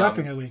 Oh,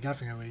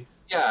 definitely.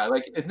 Yeah,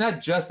 like it's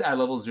not just at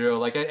level 0.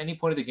 Like at any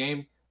point of the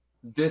game,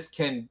 this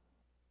can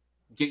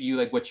get you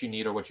like what you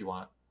need or what you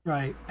want.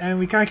 Right, and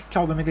we can't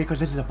count limited because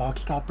this is a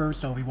box topper,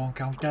 so we won't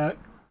count that.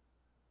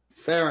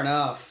 Fair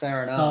enough.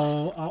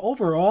 So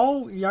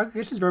overall, yeah,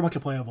 this is very much a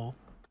playable.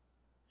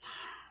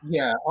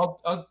 Yeah,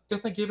 I'll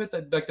definitely give it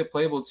the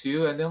playable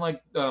too, and then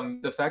like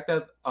the fact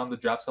that on the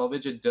drop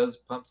salvage it does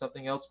pump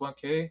something else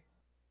 1k,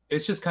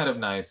 it's just kind of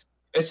nice.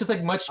 It's just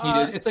like much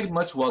needed. It's like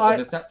much welcome.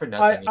 It's not for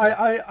nothing.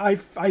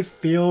 I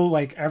feel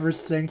like ever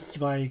since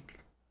like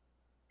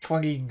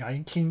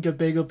 2019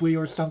 debatably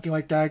or something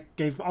like that,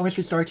 they've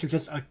honestly started to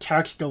just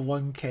attach the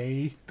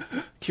 1k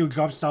to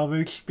drop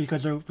salvage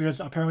because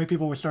apparently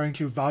people were starting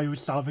to value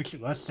salvage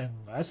less and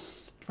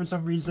less for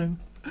some reason.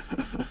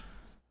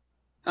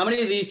 How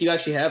many of these do you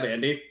actually have,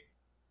 Andy?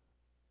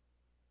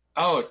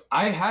 Oh,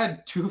 I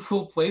had 2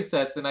 full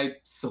playsets and I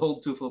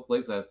sold 2 full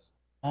playsets.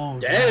 Oh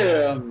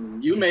damn!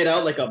 You made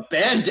out like a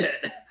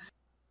bandit.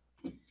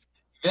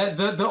 Yeah,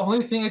 the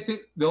only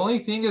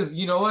thing is,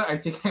 you know what? I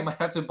think I might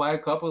have to buy a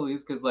couple of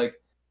these because like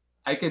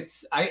I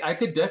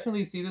could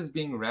definitely see this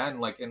being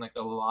ran like in like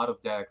a lot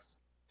of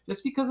decks,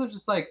 just because of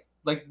just like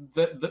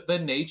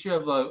the nature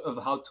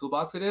of how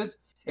toolbox it is.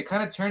 It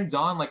kind of turns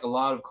on like a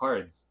lot of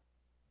cards.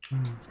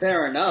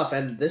 Fair enough,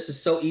 and this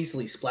is so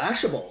easily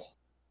splashable.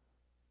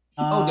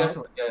 Oh,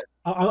 definitely. Yeah.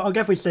 I'll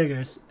definitely say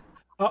this.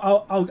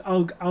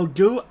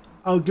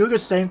 I'll do the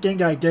same thing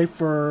that I did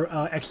for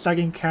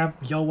Exciting Camp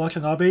Yo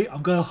Watanabe.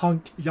 I'm gonna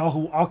hunt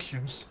Yahoo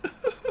auctions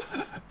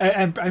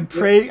and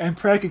pray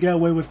to get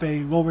away with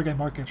a lower than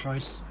market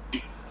price.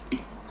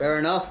 Fair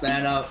enough,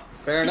 man.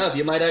 Fair enough.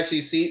 You might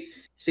actually see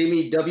See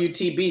me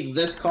WTB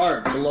this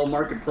card below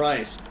market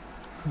price.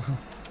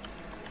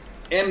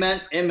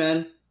 Amen,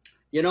 amen.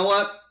 You know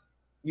what?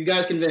 You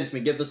guys convinced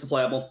me. Give this the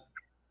playable.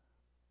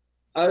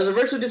 I was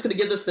originally just going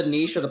to give this the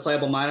niche or the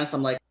playable minus.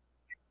 I'm like,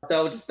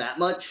 though, just that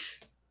much.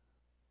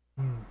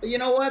 But you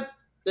know what?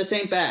 This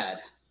ain't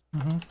bad.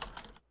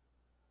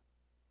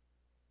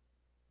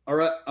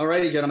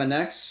 Alrighty, gentlemen,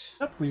 next.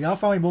 Yep, we now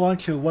finally move on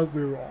to what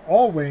we were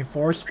all waiting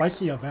for,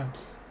 spicy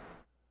events.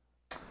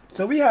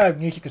 So we have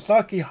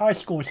Nijigasaki High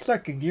School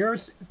second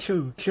years,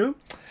 2-2.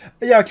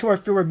 Yeah, 2 or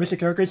fewer missing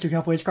characters. You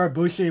can play this card,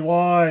 Bushi.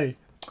 Why?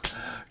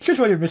 Choose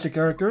one of your missing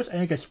characters,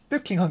 and it gets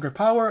 1500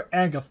 power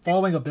and the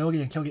following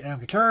ability until the end of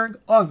the turn.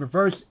 On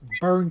reverse,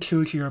 burn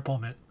 2 to your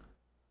opponent.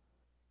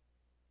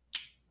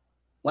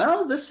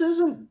 Well, this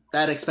isn't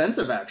that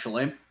expensive,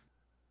 actually.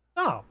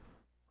 Oh.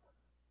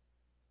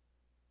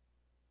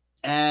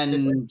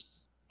 And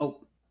oh,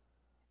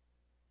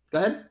 go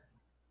ahead.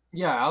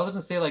 Yeah, I was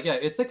gonna say like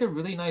it's like a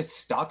really nice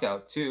stock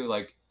out too.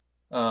 Like,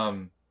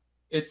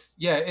 it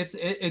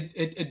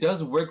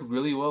does work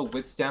really well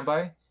with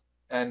standby,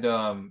 and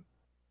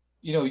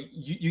you know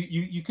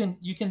you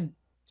can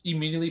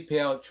immediately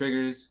pay out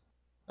triggers,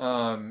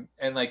 and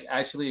like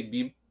actually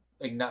be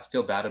like not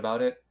feel bad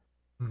about it.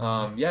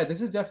 Yeah,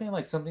 this is definitely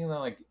like something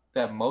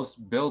that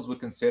most builds would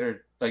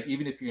consider, like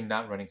even if you're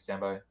not running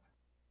standby.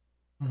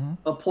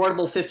 A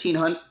portable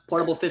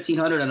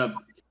 1500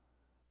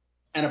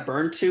 and a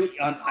burn 2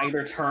 on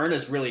either turn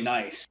is really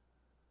nice.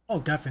 Oh,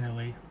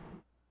 definitely.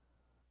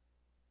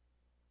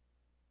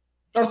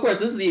 Of course,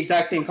 this is the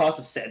exact same cost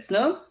as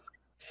Setsuna,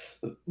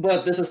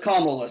 but this is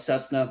combo-less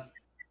Setsuna.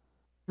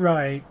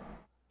 Right.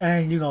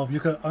 And, you know, you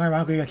could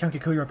unironically attempt to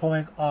kill your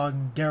opponent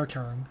on their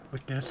turn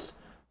with this.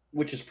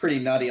 Which is pretty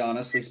nutty,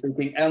 honestly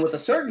speaking. And with a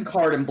certain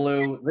card in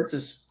blue,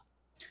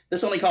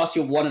 this only costs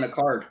you 1 in a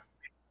card.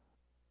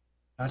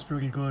 That's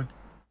pretty good.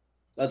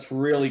 That's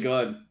really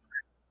good.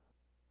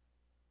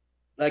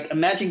 Like,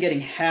 imagine getting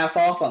half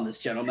off on this,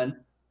 gentlemen.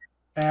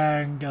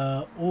 And,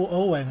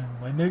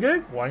 and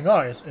limited? Why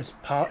not? It's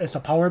a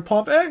power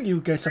pump and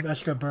you get some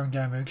extra burn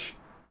damage.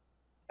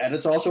 And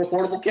it's also a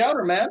portable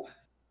counter, man.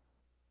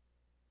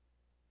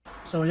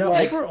 So yeah,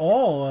 like,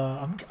 overall,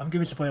 I'm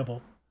giving it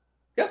playable.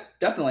 Yeah,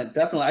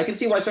 definitely. I can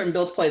see why certain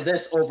builds play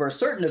this over a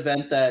certain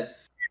event that,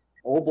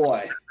 oh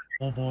boy.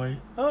 Oh boy.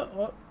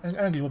 And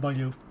Andy, what about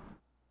you?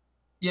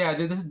 Yeah,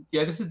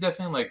 this is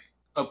definitely like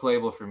a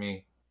playable for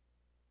me.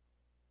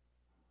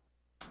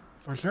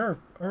 For sure.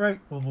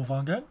 Alright, we'll move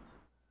on then.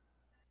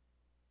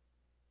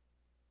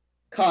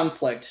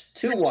 Conflict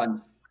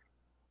 2-1.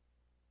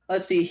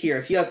 Let's see here.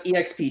 If you have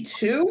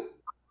EXP2,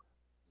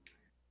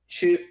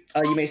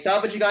 you may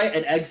salvage a guy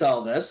and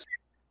exile this.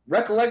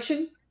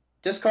 Recollection,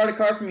 discard a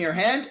card from your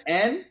hand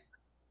and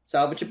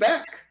salvage it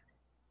back.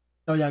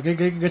 So yeah,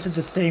 this is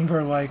the same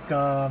for like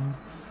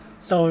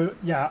so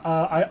yeah,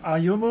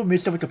 Ayumu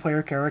meets up with the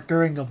player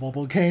character in the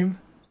mobile game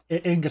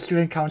in the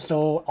student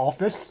council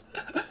office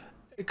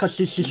because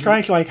she's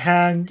trying to like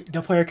hand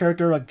the player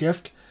character a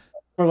gift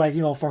for like,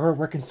 you know, for her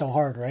working so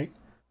hard, right?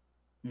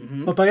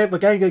 But then the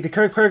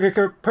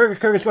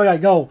character is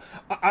like, no,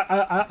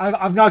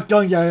 I'm not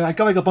done yet. I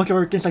got like a bunch of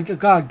other things I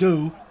gotta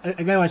do,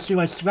 and then like she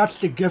like slaps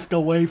the gift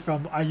away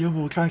from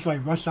Ayumu, trying to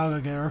like rush out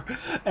of there,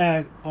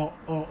 and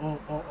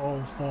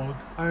oh fuck!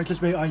 I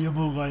just made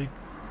Ayumu like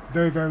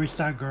very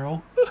sad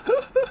girl.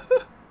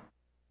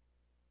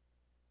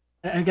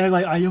 And then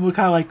like Ayumu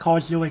kind of like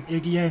calls you like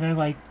idiot, and then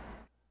like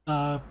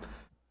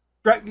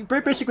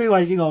basically,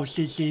 like, you know,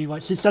 she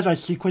says like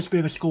she quits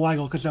being a school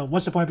idol because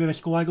what's the point of being a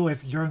school idol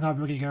if you're not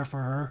really there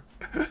for her?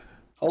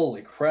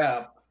 Holy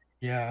crap!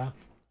 Yeah.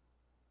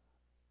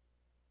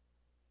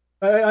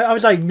 I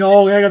was like,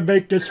 no, I gotta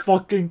make this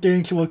fucking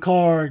thing to a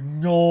card.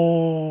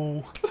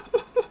 No.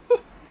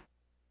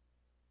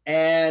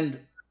 And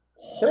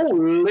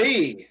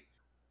holy,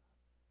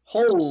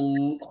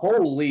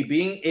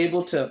 being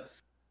able to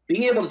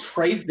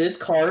trade this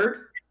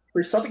card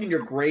for something in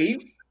your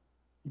grave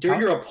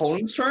during your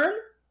opponent's turn?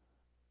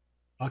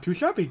 Not too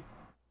shabby.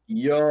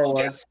 Yo,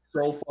 that's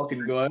so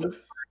fucking good.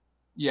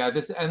 Yeah,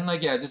 just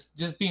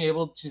being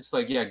able to just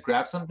like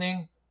grab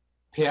something,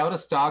 pay out a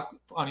stock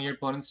on your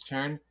opponent's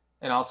turn,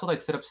 and also like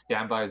set up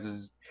standbys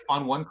is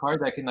on one card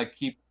that can like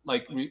keep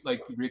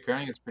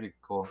recurring. It's pretty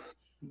cool.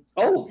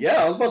 Oh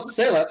yeah, I was about to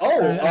say like,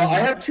 I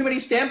have too many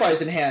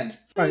standbys in hand.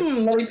 Right.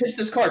 Let me pitch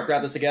this card.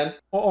 Grab this again.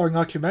 Or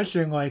not to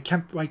mention like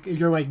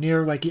you're like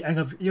near like the end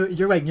of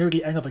you're like near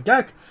the end of a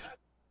deck.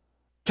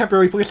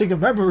 Temporarily placing a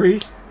memory,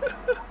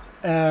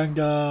 and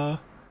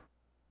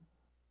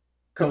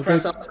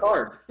compress out the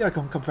card. Yeah,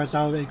 compress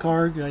out a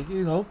card. Like,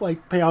 you know,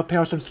 like pay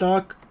out some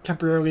stock.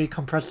 Temporarily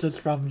compress this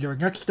from your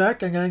next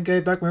deck, and then get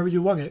it back whenever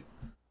you want it.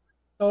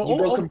 So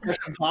you go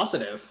compression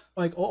positive.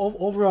 Like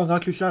overall,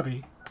 not too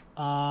shabby.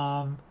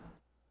 So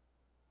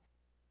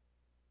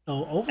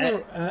over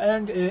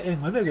and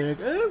in limited,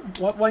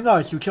 why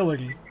not? It's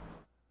utility.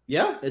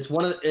 Yeah, it's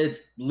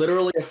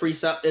literally a free.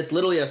 It's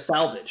literally a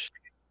salvage.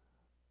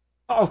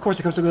 Of course,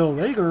 it comes a little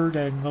later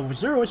than level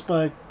 0s,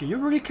 but do you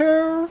really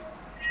care?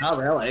 Not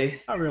really.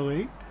 Not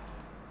really.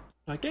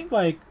 I think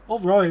like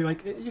overall,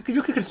 like you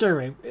could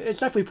consider it. It's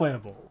definitely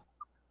playable.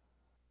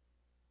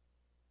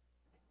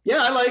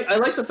 Yeah, I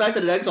like the fact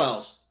that it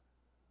exiles.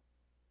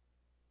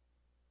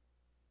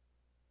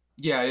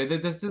 Yeah,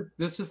 this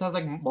just has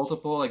like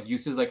multiple like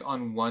uses like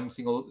on one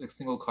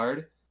single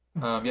card.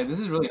 Yeah, this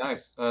is really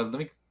nice. Let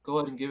me go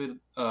ahead and give it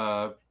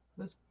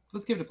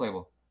let's give it a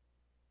playable.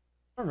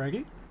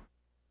 Alrighty.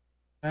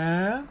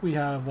 And we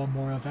have one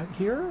more event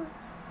here.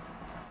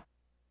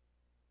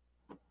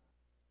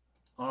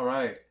 All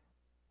right.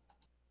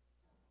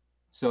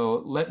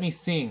 So let me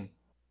sing.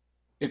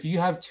 If you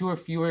have 2 or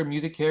fewer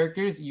music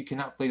characters, you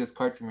cannot play this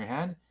card from your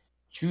hand.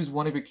 Choose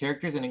one of your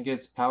characters and it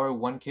gets power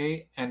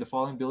 1k and the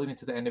following ability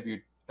until the end of your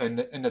end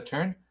of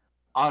turn.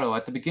 Auto,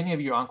 at the beginning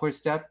of your encore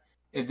step,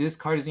 if this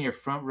card is in your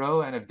front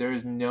row and if there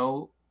is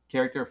no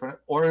character in front of,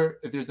 or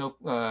if there's no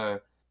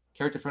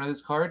character in front of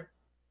this card,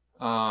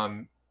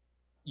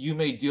 you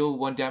may deal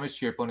 1 damage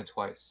to your opponent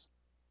twice.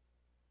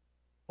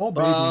 Oh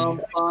baby.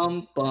 Bum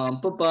bum bum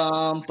ba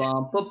bum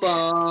bum ba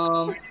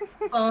bum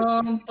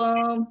bum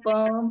bum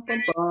bum ba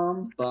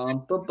bum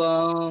bum ba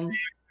bum.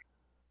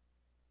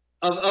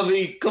 I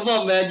mean, come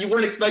on, man! You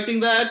weren't expecting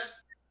that.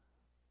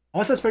 I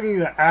was expecting you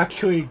to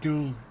actually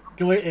do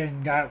it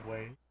in that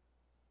way.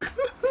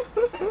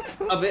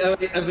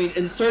 I mean,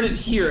 insert it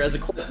here as a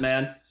clip,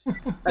 man.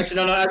 Actually,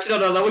 no.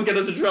 That would get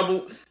us in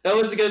trouble. That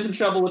would get us in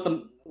trouble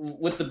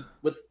with the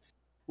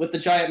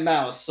giant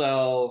mouse.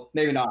 So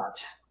maybe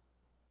not.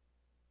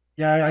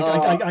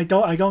 Yeah, I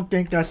don't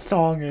think that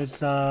song is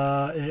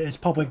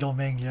public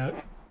domain yet.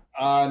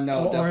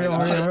 No,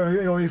 definitely not.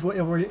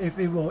 Or if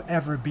it will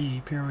ever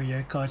be,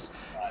 period. Because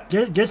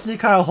Disney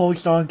kind of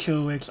holds on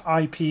to its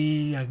IP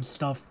and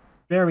stuff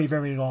very,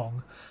 very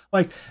long.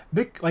 Like I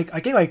think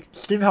like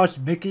Steamhouse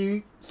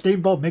Mickey,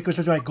 Steamboat Mickey was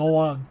supposed to like go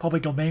on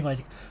public domain like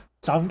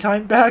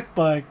sometime back,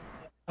 but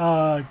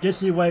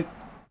Disney went,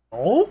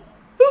 oh.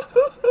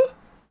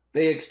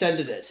 They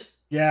extended it.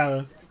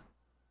 Yeah.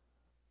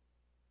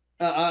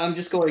 I'm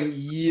just going,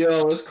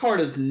 yo, this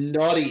card is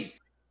nutty.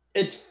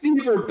 It's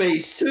fever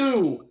based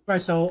too.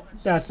 Right. So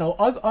yeah. So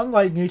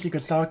unlike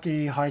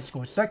Nijigasaki High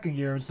School second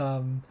years,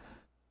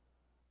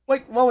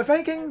 like, well, if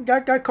anything,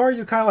 that card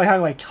you kind of like have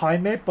to like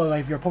time it, but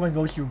like if your opponent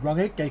knows you run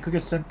it, they could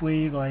just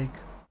simply like,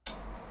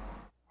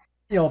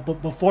 you know,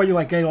 before you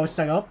like get it all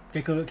set up,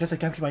 they could just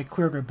attempt to like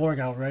clear your board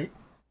out, right?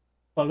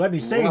 But let me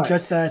say, it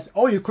just says,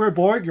 "Oh, you clear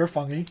board, you're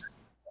funny."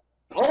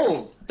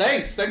 Oh,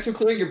 thanks for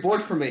clearing your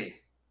board for me.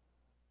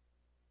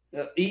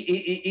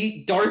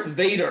 Eat Darth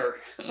Vader.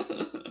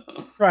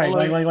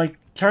 Right, like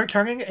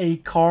turning a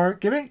card,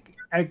 giving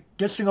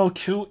additional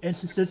 2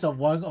 instances of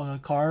 1 on a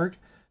card,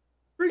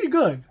 pretty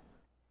good.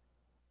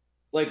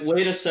 Like,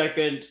 wait a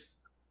second.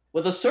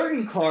 With a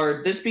certain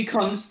card, this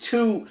becomes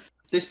pay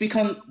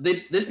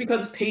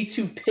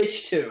 2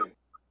 pitch 2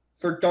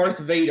 for Darth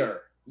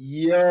Vader.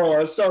 Yo,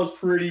 that sounds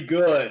pretty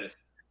good.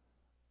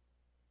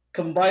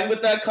 Combined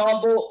with that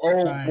combo,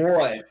 oh right.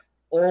 Boy.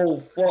 Oh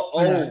fuck!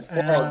 Oh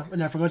fuck!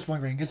 Yeah, for those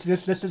wondering, this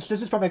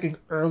is from like an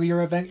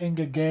earlier event in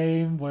the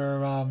game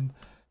where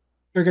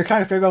you're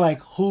trying to figure out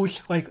like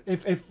who's like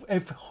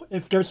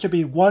if there should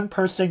be one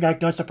person that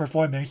does the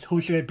performance,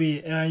 who should it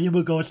be? And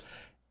Ayumu goes,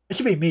 it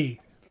should be me.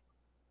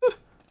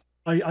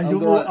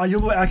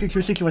 Ayumu actually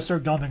choosing to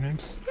assert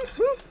dominance.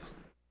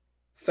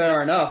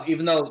 Fair enough,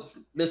 even though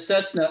Miss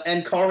Setsuna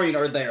and Karin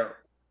are there.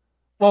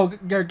 Well,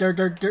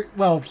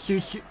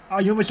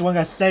 Ayumu's the one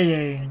that's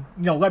saying,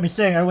 you know, let me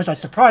sing. Everyone's like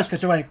surprised because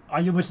they're like,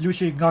 Ayumu's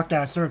usually not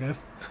that assertive.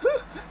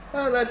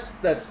 Oh,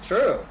 that's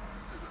true.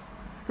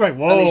 Right,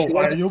 whoa,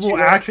 Ayumu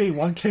actually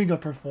wanting to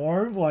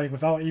perform, like,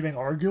 without even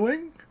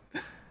arguing?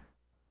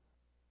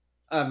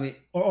 I mean...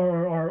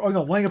 Or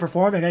no, wanting to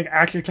perform and then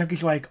actually attempting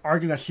to, like,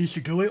 argue that she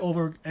should do it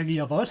over any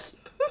of us?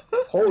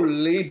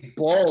 Holy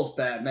balls,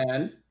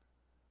 Batman.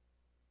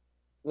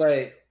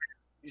 Like,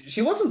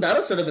 she wasn't that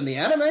assertive in the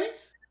anime?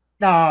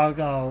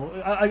 No.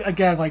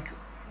 Again, like,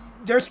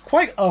 there's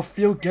quite a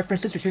few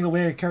differences between the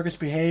way the characters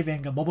behave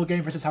in the mobile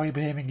game versus how they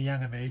behave in the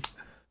anime.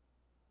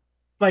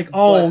 Like,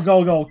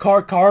 no,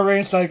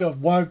 Karin's like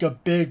one of the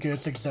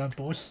biggest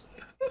examples.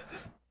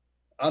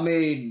 I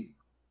mean...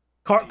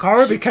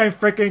 Karin became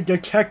freaking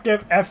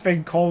Detective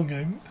effing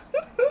Conan.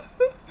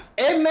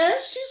 And man,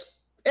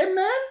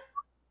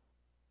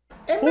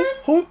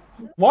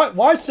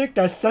 Why think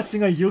that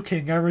Setsuna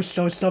Yuki never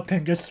shows up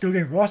in the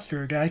student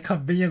roster that I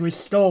conveniently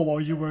stole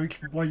while you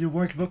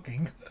weren't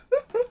looking?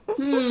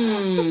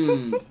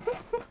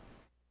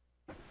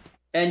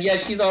 And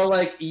yet she's all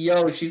like,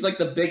 yo, she's like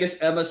the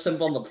biggest Emma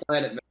symbol on the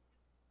planet, man.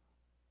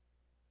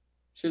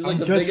 She's like I'm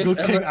the just biggest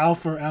looking out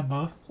for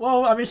Emma.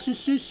 Well, I mean,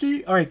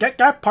 she. Alright,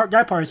 that part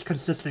is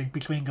consistent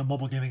between the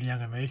mobile game and the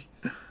anime.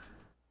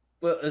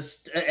 Well,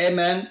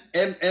 man,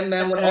 when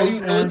all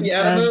you know is the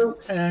anime,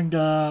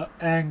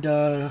 and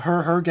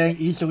her getting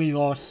easily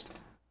lost.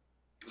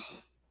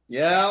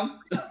 Yeah,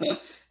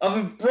 I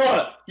mean,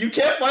 bruh, you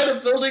can't find a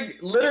building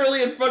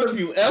literally in front of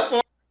you. F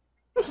off.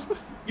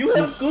 You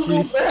have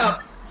Google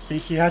Maps.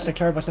 She has a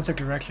terrible sense of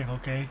direction.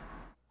 Okay.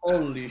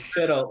 Holy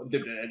shit! I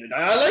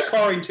like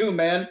Karin too,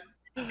 man.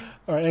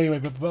 Alright, anyway,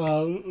 but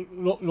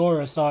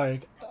Laura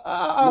aside,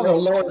 I don't know.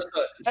 Laura,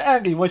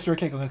 Andy, what's your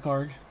take on the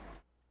card?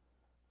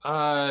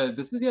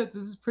 This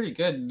is pretty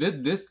good.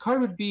 This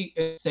card would be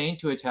insane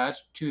to attach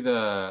to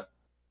the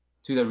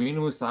Rinu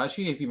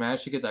Musashi if you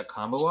manage to get that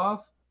combo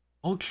off.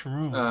 Oh,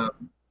 true.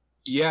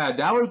 Yeah,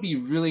 that would be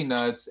really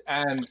nuts.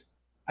 And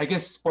I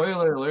guess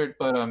spoiler alert,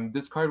 but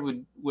this card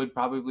would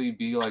probably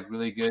be like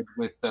really good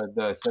with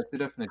the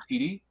sensitive and the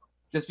TD,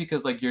 just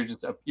because like your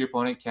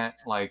opponent can't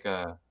like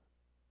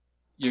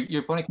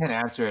your opponent can't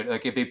answer it.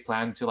 Like if they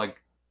plan to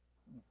like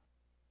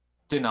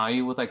deny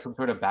you with like some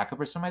sort of backup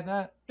or something like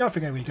that.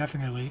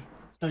 Definitely.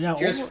 So yeah,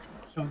 Cheers.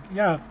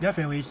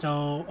 definitely.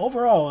 So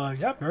overall,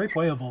 yeah, very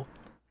playable.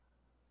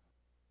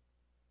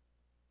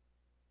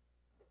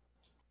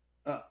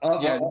 Yeah,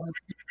 this is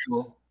pretty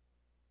cool.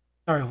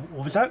 Sorry,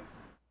 what was that?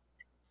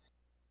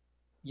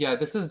 Yeah,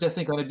 this is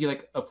definitely going to be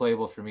like a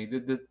playable for me.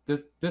 This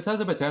has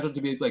a potential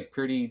to be like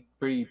pretty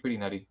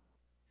nutty.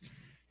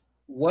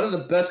 One of the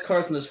best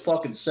cards in this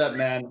fucking set,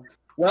 man.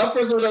 When I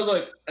first looked, I was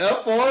like,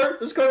 F4?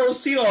 This card don't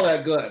seem all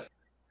that good.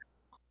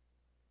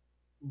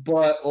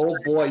 But, oh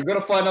boy, you're gonna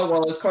find out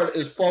why this card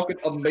is fucking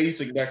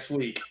amazing next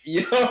week.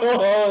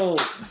 Yo!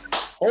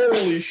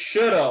 Holy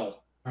shit-o.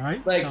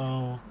 Alright, Like,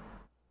 so...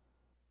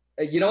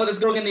 You know what? This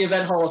is going in the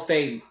Event Hall of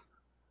Fame.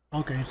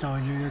 Okay, so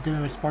you're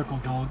giving a Sparkle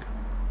Dog.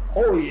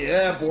 Oh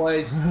yeah,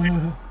 boys.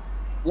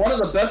 One of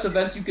the best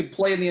events you could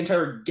play in the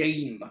entire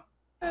game.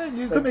 And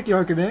you could make the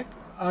argument.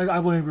 I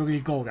wouldn't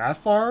really go that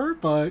far,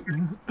 but...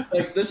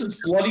 Like, this is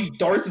bloody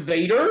Darth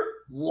Vader?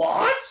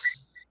 What?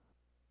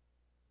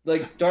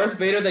 Like Darth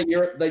Vader that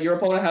your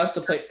opponent has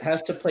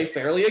to play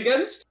fairly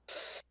against?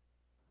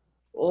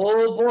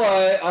 Oh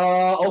boy.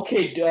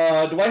 Okay, do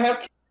I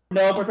have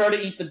no, prepare to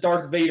eat the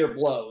Darth Vader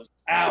blows.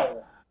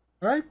 Ow.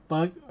 Alright,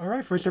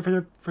 for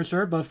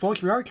sure. But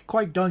folks, we aren't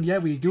quite done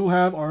yet. We do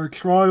have our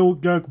trial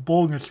deck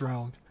bonus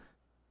round.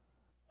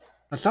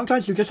 But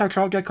sometimes you just have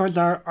trial deck cards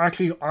that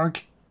actually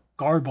aren't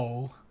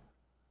Garbo.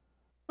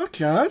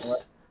 Such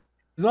as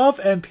Love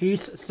and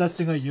Peace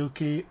Setsunga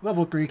Yuki,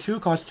 level 3, 2,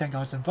 cost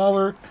 10,000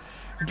 power.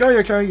 During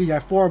your turn, you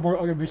get 4 or more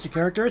other mystic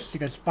characters, she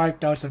gets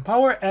 5,000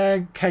 power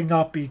and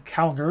cannot be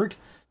countered.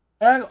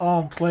 And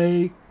on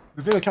play,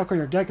 reveal a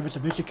calculator deck. If it's a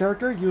mystic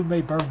character, you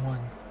may burn one.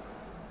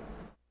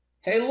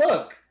 Hey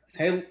look!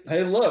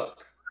 Hey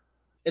look!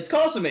 It's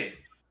Kasumi!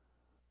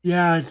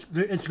 Yeah,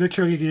 it's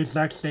literally the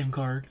exact same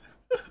card.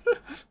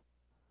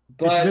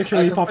 But it's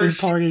literally popping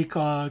party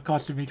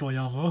Kasumi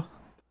Toyama.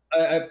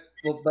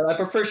 But I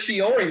prefer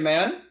Shiori,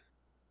 man.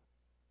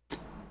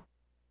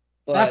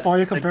 But That far,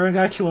 you're comparing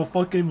that to a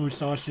fucking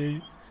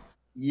Musashi.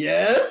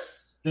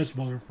 Yes? This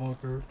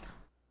motherfucker.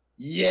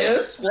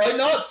 Yes, why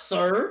not,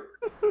 sir?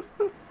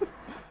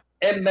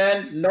 And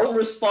man, no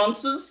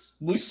responses?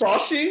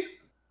 Musashi?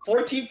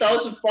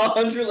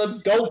 14,500, let's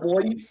go,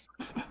 boys!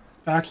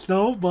 Facts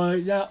though,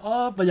 but yeah,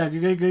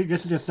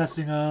 this is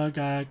assessing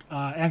that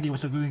Andy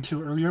was alluding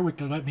to earlier with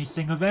the Let Me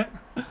Sing event.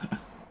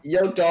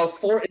 Yo, dog,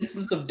 4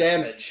 instances of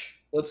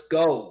damage. Let's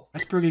go.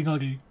 That's pretty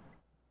nutty.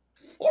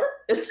 4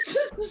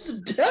 instances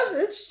of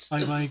damage?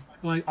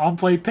 Like on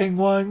play ping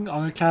 1,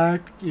 on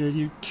attack,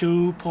 you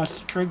 2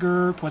 plus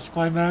trigger, plus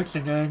climax,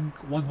 and then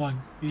 1/1.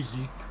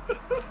 Easy.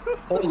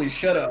 Holy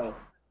shit-o.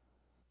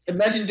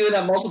 Imagine doing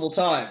that multiple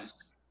times.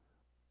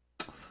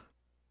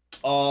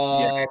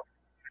 Yeah.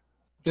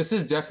 This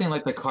is definitely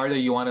like the card that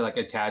you want to like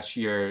attach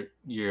your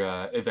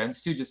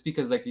events to, just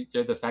because like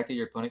the fact that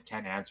your opponent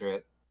can't answer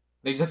it,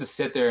 they just have to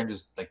sit there and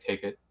just like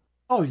take it.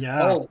 Oh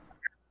yeah.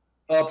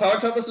 Power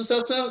toughness of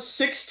Cessna,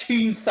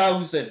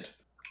 16,000.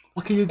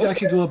 What can you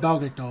actually do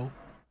about it though?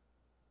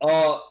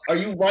 Are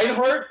you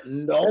Reinhardt?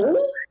 No.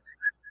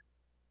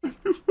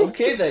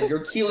 Okay then,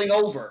 you're keeling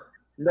over.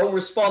 No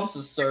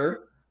responses,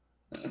 sir.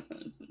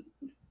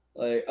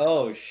 Like,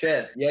 oh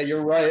shit. Yeah,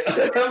 you're right.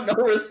 I have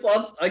no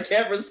response. I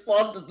can't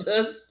respond to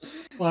this.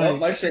 Like, oh,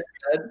 my shit's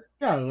dead.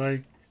 Yeah,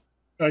 like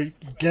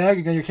gag,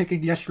 and then you're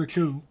taking the extra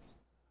 2.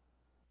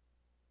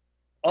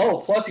 Oh,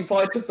 plus you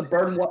probably took the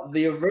burn one,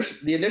 the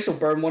initial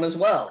burn one as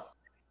well.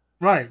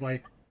 Right,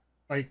 like,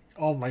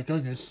 oh my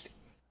goodness.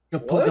 The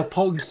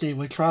potency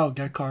with trial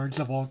deck cards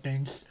of all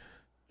things.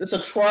 It's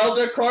a trial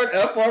deck card,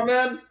 FR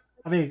man?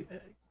 I mean,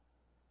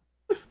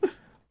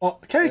 well,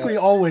 technically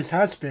always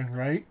has been,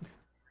 right?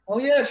 Oh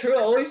yeah, true,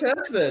 always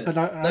has been. Because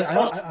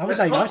I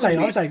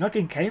was like,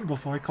 nothing came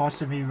before it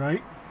costed me,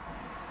 right?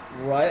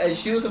 Right, and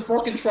she was a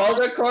fucking trial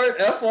deck card,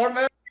 FR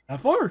man?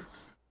 FR.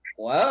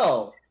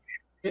 Wow.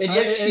 And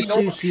yet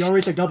she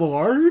always a double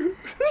R?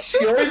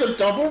 She always a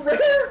double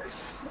rare?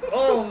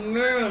 Oh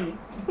man.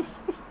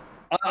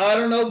 I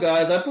don't know,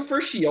 guys. I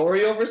prefer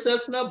Shiori over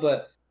Cessna,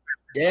 but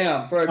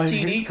damn, for a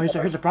TD card.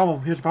 Here's the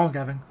problem,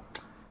 Gavin.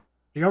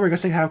 Shiori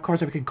doesn't have cards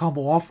that we can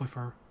combo off with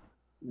her.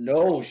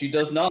 No, she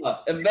does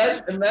not.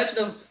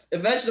 Imagine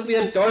if we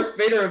had Darth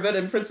Vader event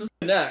in Princess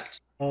Connect.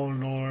 Oh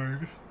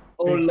lord.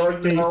 Oh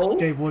lord, no.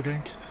 They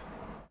wouldn't.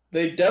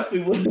 They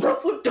definitely would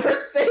not put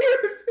Darth Vader.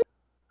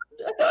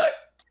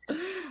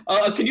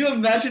 Can you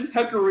imagine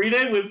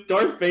Hekarine with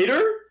Darth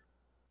Vader?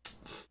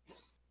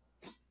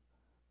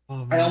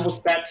 Oh, I man. almost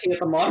spat tea at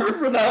the monitor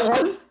for that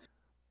one.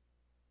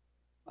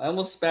 I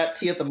almost spat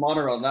tea at the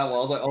monitor on that one. I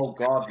was like, oh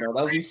god, no,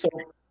 that would be so.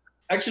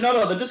 Actually,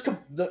 no, they just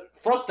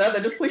fuck that.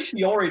 They just play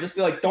Shiori. Just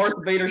be like Darth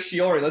Vader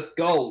Shiori. Let's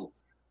go.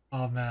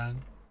 Oh, man.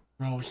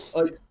 Gross.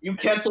 You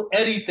cancel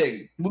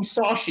anything,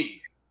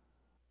 Musashi.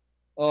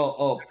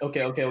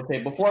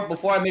 Okay.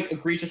 Before I make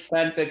egregious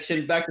fan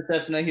fiction, back to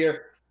Tetsuna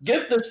here.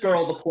 Give this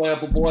girl the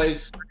playable,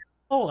 boys.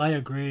 Oh, I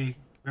agree.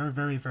 Very,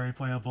 very, very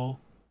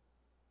playable.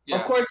 Yeah.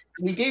 Of course,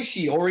 we gave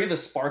Shiori the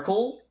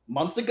sparkle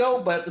months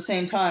ago, but at the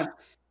same time,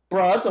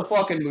 bro, that's a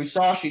fucking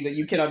Musashi that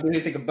you cannot do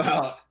anything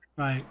about.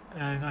 Right,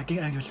 and I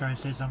think Angel's trying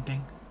to say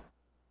something.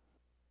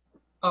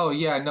 Oh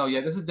yeah, no, yeah,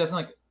 this is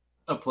definitely like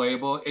a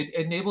playable. It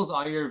enables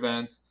all your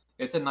events.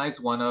 It's a nice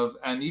one of,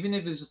 and even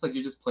if it's just like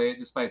you just play it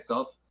just by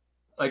itself,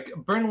 like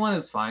Burn 1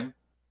 is fine.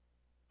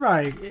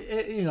 Right,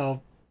 you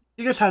know,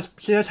 she just has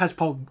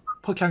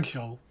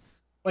potential.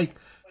 Like,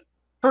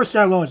 her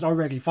standalone is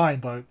already fine,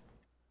 but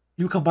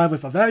you combine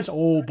with events,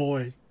 oh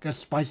boy, gets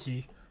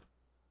spicy.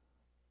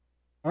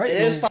 Alright,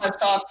 It is 5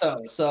 stock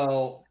though,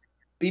 so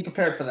be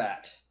prepared for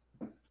that.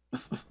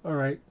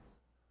 Alright.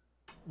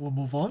 We'll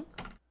move on.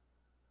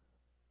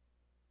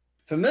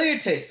 Familiar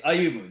Taste,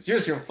 Ayumu,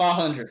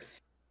 00500.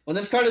 When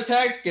this card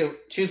attacks,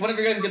 choose one of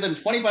your guys and give them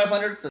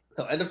 2,500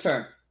 till end of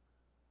turn.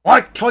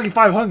 What?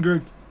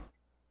 2,500?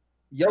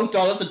 Yo,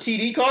 dog, that's a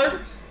TD card?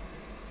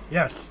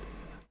 Yes.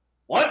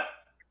 What?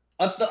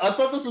 I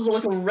thought this was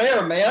like a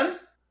rare, man.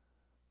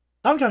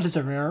 Sometimes it's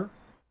a rare.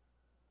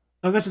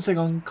 I guess it's like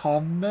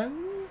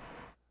uncommon?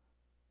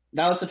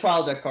 Now it's a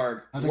trial deck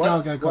card. That's a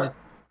trial deck card.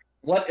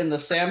 What in the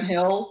Sam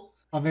Hill?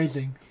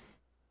 Amazing.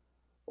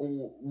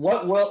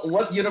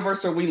 What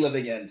universe are we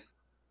living in?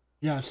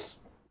 Yes.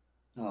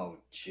 Oh,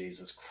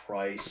 Jesus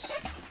Christ.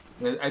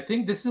 I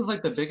think this is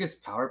like the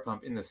biggest power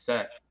pump in the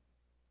set.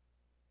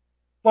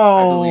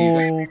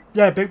 Well,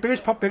 yeah,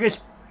 biggest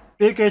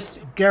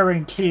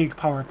guaranteed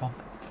power pump.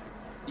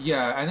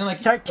 Yeah, and then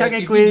like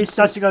technically,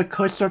 Sasuga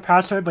could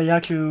surpass her, but you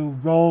have to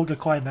roll the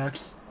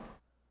climax.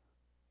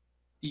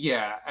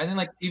 Yeah, and then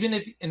like even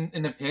if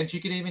in a pinch,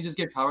 you could even just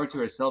get power to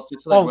herself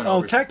just to like run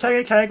over.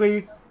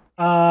 Technically,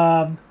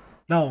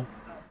 no.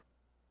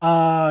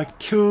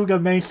 To the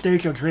main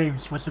stage of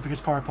Dreams was the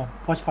biggest power pump,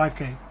 plus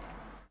 5k.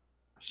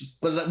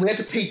 But we had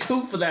to pay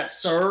 2 for that,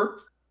 sir.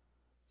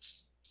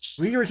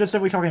 We were just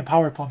simply talking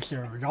power pumps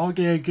here. Y'all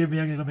didn't give me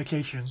any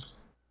limitation.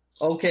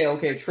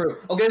 Okay, true.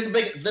 Okay, this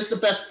is the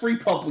best free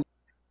pump.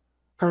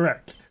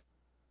 Correct.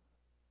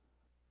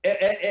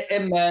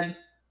 And man,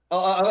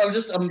 I'm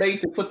just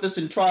amazed to put this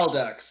in trial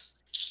decks.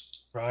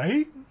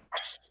 Right?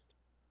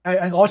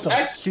 And also,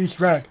 she's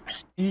red.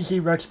 Easy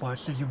red spot,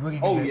 so you're really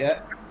Oh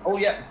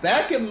yeah.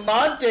 Back in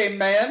my day,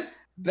 man.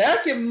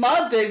 Back in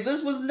my day,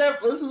 this was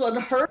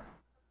unheard.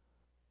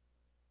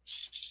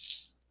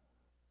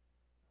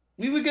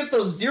 We would get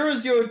those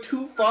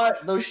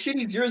 0025, those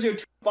shitty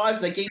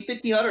 0025s that gave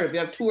 1,500 if you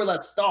have 2 or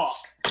less stock.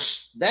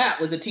 That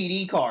was a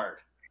TD card.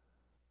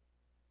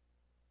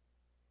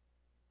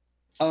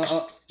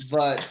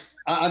 But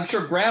I'm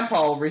sure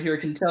Grandpa over here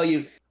can tell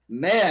you,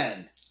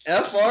 man,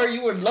 FR,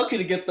 you were lucky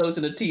to get those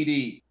in a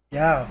TD.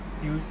 Yeah,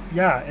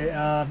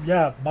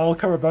 Model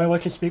Cover Bunny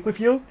wants to speak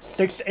with you.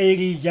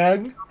 680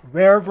 yen,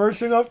 rare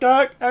version of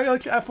that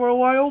for a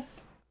while.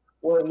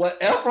 What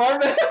FR,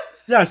 man?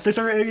 Yeah,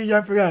 680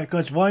 yen for that,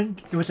 because one,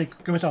 there was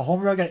a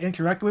home run that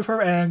interacted with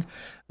her, and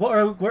what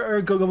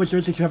are Go-Go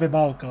Wizards did you have in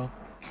Malco?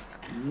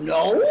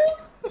 No?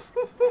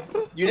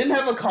 You didn't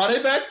have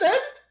Akane back then?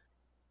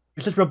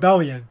 It's just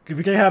Rebellion, because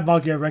we didn't have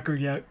Magia record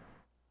yet.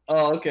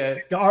 Oh,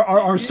 okay.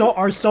 Our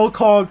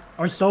so-called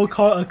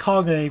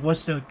Akane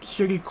was the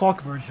shitty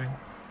clock version.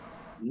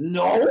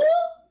 No?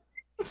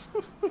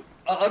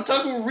 I'm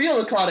talking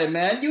real Akane,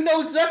 man. You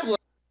know exactly what...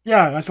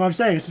 Yeah, that's what I'm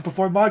saying. This is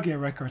before Magia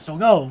record, so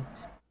no.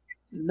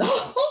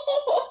 No.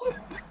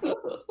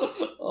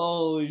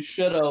 Holy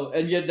shit!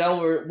 And yet now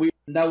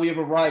we have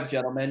arrived,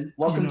 gentlemen.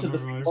 Welcome to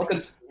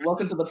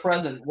the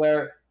present,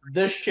 where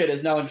this shit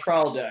is now in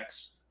trial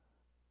decks.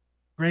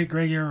 Great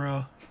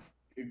era.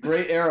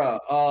 Great era.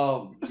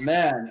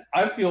 Man,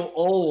 I feel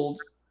old.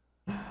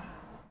 That's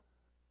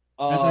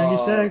what you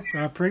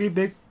said. Pretty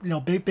big,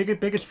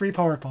 biggest free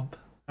power pump.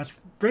 That's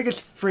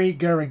biggest free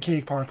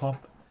guaranteed power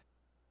pump.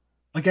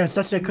 Again,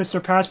 Sasuke could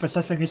surpass, but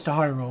Sasuke needs to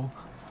high roll.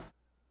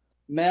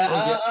 Man,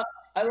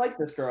 I like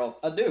this girl.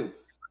 I do.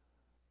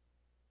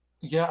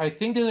 Yeah, I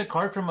think there's a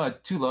card from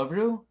To Love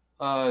Ru.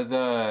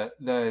 The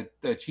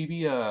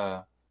Chibi.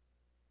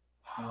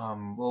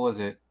 What was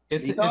it?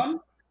 It's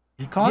Econ?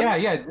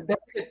 Yeah.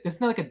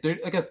 It's not like a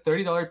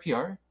 $30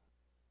 PR.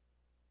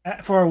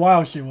 For a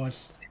while, she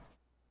was.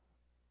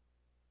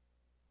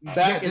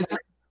 This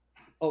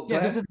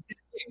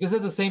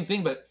is the same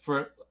thing, but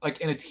for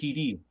like in a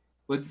TD.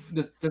 Would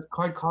this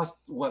card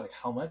cost what? Like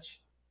how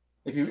much?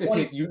 If you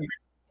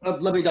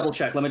let me double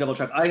check.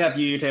 I have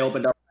Yute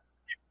opened up.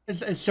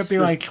 It should be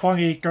like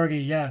 20, 30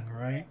 yen,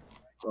 right?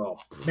 Oh.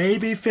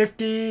 Maybe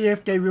 50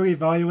 if they really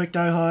value it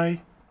that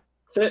high.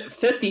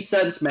 50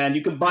 cents, man.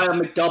 You could buy a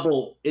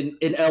McDouble in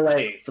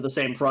LA for the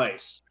same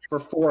price for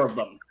 4 of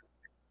them.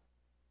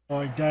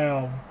 Oh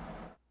damn.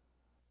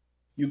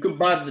 You could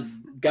buy the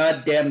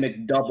goddamn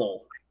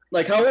McDouble.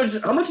 Like how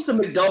much is a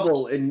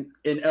McDouble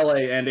in LA,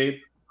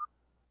 Andy?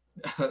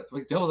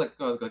 Like that was like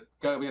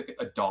gotta be like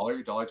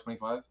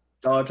 $1.25.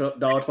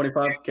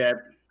 $1.25. Okay.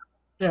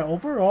 Yeah,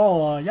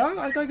 overall, yeah,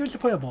 I got it's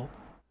playable.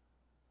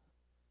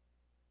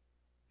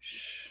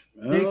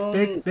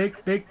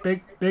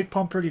 Big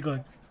pump, pretty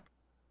good.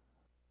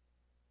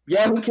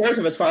 Yeah, who cares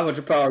if it's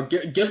 500 power?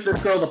 Give this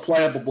girl the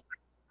playable.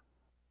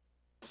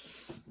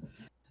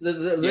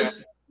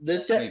 This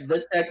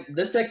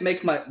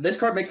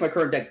card makes my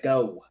current deck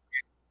go.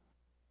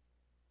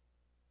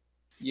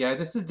 Yeah,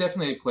 this is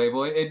definitely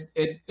playable.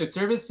 It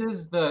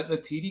services the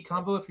TD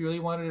combo if you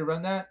really wanted to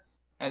run that,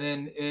 and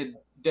then it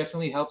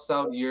definitely helps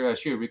out your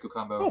Shiroriku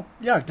combo. Oh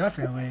yeah,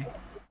 definitely.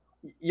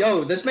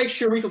 Yo, this makes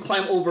Shiriko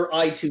climb over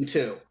I2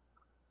 too.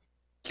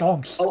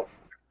 Donks. Oh,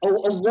 a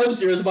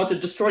 1-0 is about to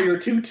destroy your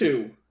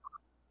 2-2.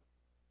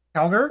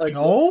 Counter? Like,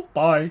 no,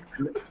 bye.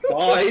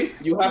 Bye.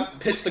 You have to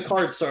pitch the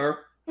card, sir.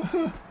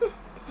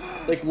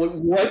 Like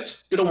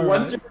what? Did a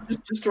 1-0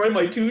 just destroy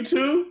my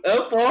 2-2?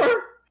 FR?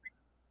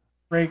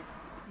 Great.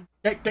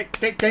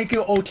 Thank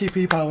you,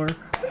 OTP power.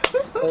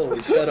 Holy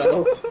shut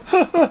up.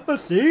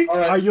 See?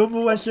 Right.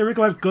 Ayumu and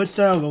Shiriko have good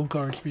standalone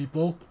cards,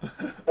 people.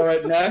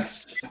 Alright,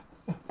 next.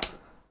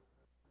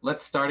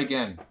 Let's start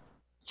again.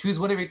 Choose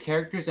one of your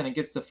characters and it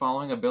gets the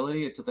following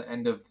ability until the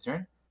end of the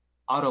turn.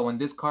 Auto, when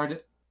this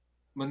card's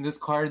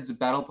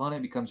battle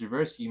opponent becomes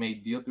reversed, you may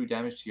deal 3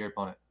 damage to your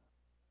opponent.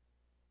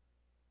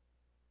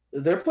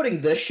 They're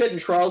putting this shit in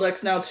trial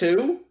decks now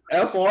too?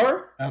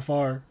 FR?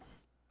 FR.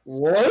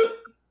 What?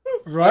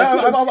 Right?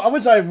 I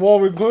was like, well,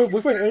 we're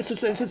putting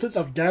instances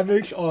of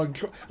damage on...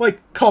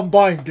 Like,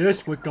 combine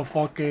this with the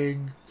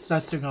fucking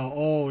Setsuna.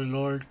 Oh,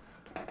 lord.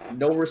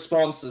 No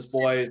responses,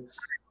 boys.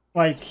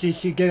 Like,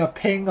 she get a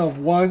ping of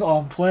 1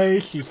 on play,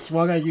 she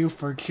swung at you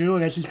for 2,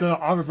 and then she's gonna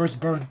on-reverse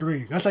burn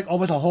 3. That's like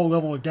almost a whole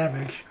level of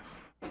damage.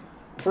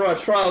 For a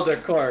trial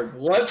deck card.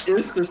 What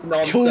is this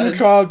nonsense? 2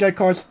 trial deck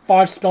cards,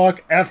 5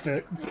 stock, F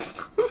it.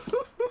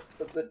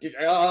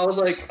 I was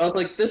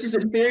like, this is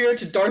inferior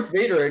to Darth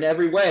Vader in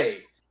every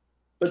way.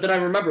 But then I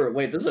remember,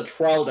 wait, this is a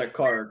trial deck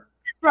card.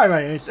 Right,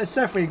 it's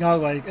definitely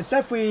not like, it's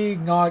definitely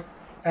not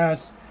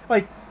as,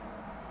 like,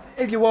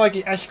 if you want like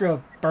the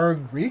extra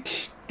burn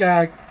reach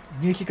that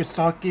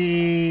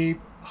Nijigasaki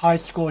high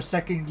school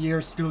 2nd year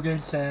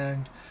students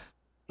and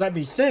Let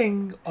Me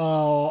Sing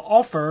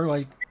offer,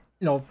 like,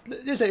 you know,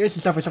 this is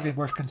definitely something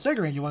worth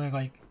considering. You want to,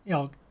 like, you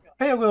know,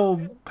 pay a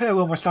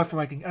little more stock for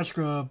like an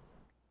extra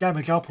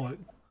damage output.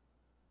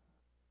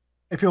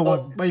 If people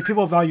want, like,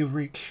 people value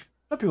reach.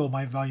 Some people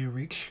might value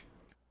reach.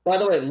 By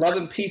the way,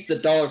 11 pieces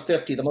at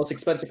 $1.50, the most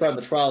expensive card in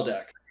the trial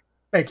deck.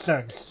 Makes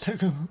sense.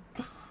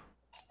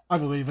 I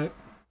believe it.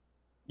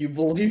 You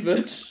believe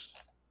it?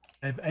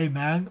 Hey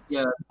man,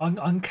 Yeah.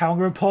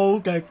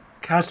 Uncounterable that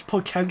has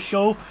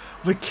potential,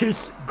 which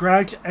is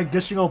grant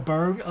additional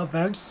burn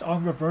events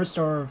on reverse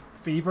or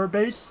fever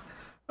base.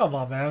 Come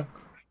on, man.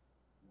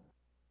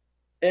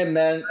 Hey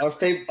man, our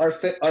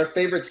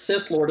favorite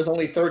Sith Lord is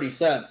only 30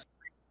 cents.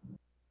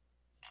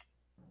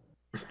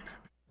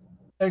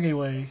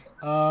 Anyway,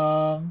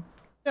 yeah,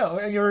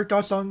 your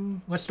thoughts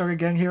on Let's Start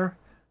Again here?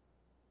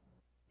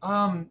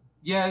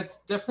 Yeah, it's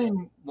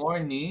definitely more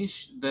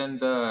niche than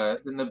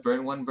the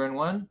burn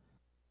one,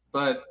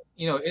 but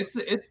you know,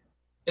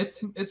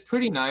 it's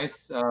pretty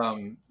nice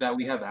that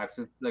we have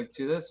access like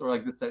to this, or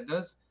like the set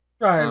does.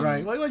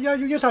 Right. Well, yeah,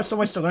 you just have so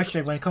much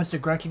selection when it comes to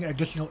granting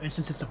additional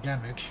instances of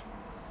damage.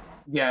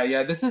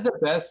 Yeah, this is the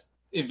best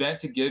event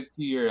to give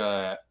to your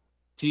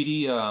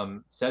TD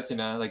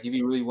Setsuna, like if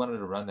you really wanted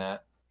to run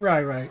that.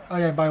 Right. Oh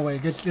yeah, by the way,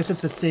 this is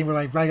the scene where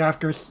like right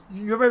after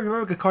you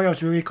remember the card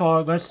was really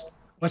called Let's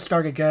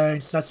Start Again,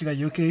 Setsuna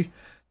Yuki.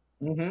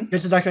 Mm-hmm.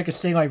 This is actually like a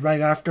scene like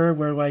right after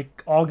where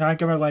like all 9 of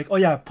them are like, oh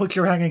yeah, put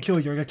your hand in kill,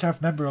 you're the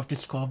 10th member of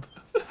this club.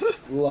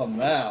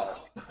 Lamau.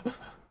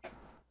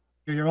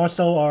 You're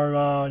also our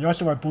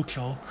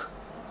Bucho.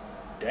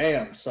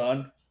 Damn,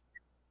 son.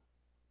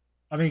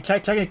 I mean,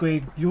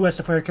 technically, you as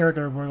a player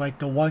character were like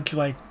the one to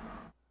like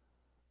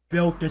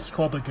build this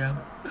club again.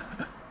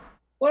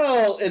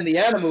 Well, in the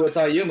anime, it's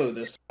Ayumu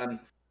this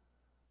time.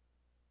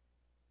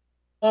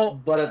 Oh,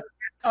 But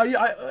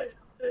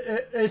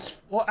it's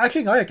well.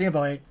 Actually, now I think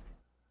about it,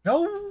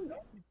 no.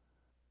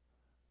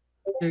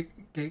 Did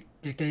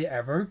they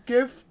ever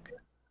give?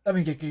 I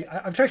mean,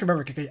 I'm trying to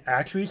remember. Did they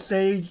actually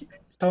say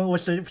someone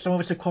was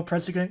the club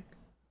president?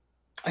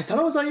 I thought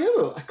it was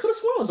Ayumu. I could have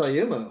sworn it was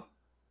Ayumu.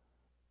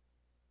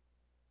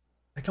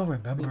 I don't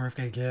remember if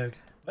they did.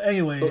 But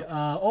anyway,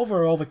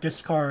 overall with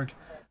this card,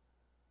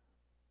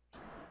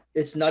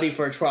 It's nutty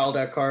for a trial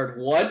deck card.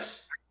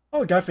 What?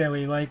 oh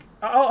definitely. Like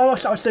I'll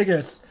say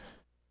this: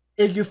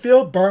 if you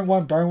feel burn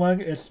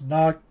one is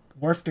not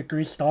worth the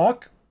 3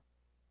 stock,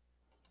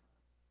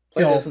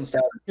 Play you know, this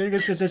instead.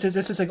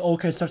 this is an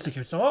okay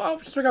substitute. So I'm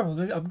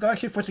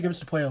actually forced to give this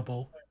to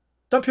playable.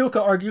 Some people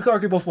could argue. You could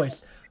argue both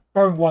ways: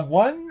 burn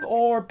 1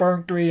 or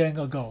burn 3 and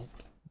a go.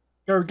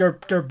 They're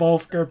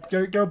both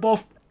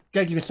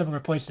getting you similar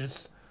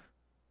places.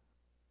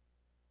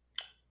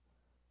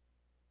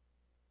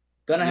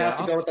 Gonna Yeah, have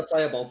to go with the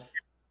playable.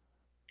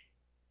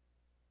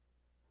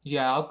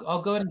 yeah,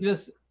 I'll go ahead and give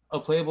this a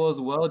playable as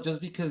well,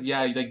 just because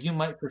yeah, like you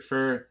might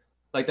prefer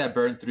like that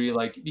burn 3,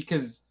 like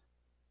because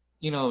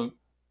you know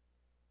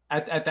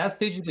at that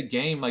stage of the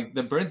game, like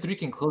the burn 3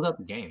 can close out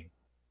the game.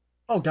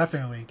 Oh,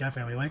 definitely,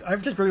 definitely. Like, I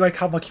just really like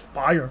how much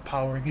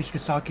firepower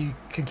Nijigasaki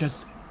can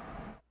just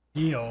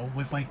deal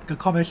with, like, the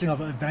combination of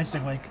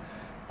advancing, like,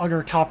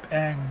 other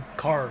top-end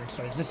cards.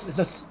 Like, it's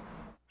just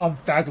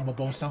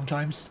unfathomable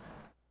sometimes.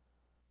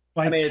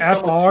 I Like, mean, it's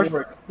so much FR,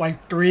 more.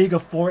 like, 3 to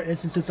 4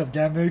 instances of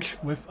damage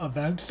with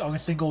events on a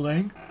single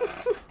lane.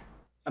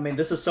 I mean,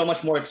 this is so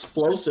much more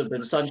explosive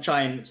than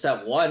Sunshine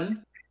Set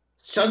 1.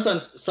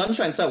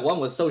 Sunshine Set 1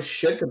 was so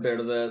shit compared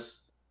to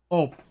this.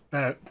 Oh,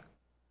 bet.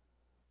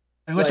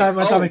 And Like,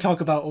 let's oh. have a talk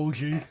about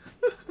OG.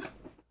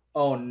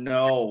 Oh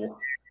no.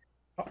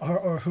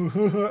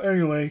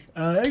 Anyway,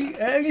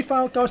 any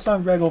final thoughts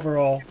on Red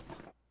overall?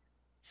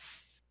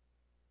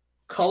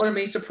 Color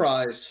me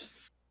surprised.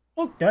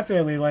 Oh,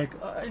 definitely. Like,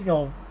 you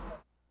know,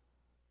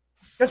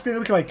 just being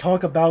able to like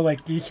talk about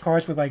like these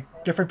cards with like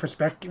different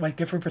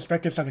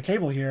perspectives on the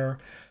table here.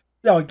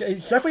 You know,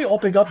 it's definitely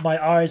opened up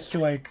my eyes to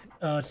like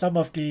some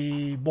of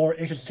the more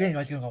interesting.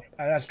 Like, you know,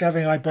 as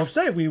Gavin and I both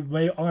say, we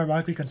may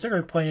unironically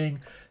consider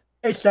playing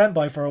a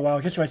standby for a while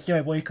just to see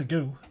like, what he could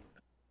do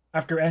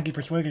after Andy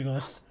persuading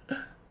us.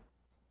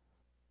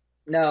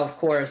 Now, of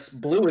course,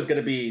 blue is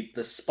going to be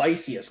the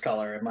spiciest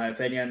color, in my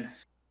opinion.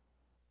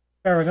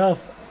 Fair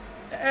enough.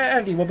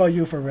 Andy, what about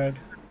you for Red?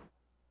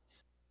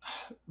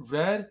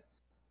 Red,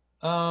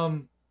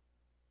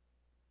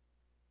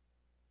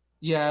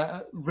 yeah,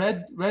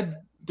 red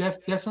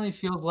definitely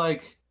feels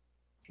like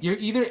you're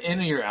either in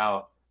or you're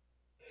out.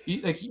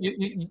 You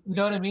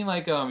know what I mean?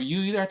 Like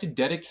you either have to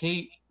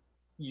dedicate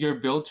your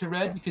build to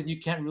red because you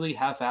can't really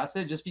half-ass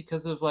it just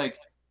because of like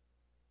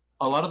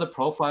a lot of the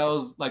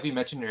profiles, like we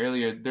mentioned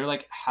earlier, they're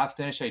like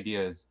half-finished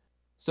ideas.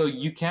 So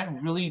you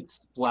can't really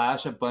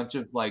splash a bunch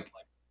of like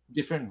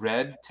different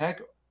red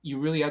tech. You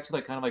really have to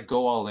like kind of like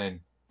go all in.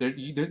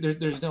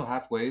 There's no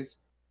halfways.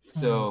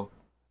 So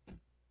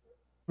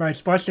Right,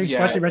 splashing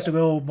yeah, red's a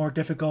little more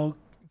difficult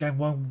than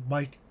one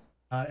might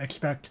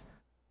expect.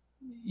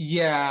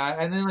 yeah,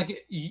 and then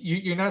like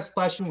you're not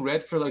splashing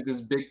red for like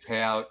this big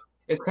payout.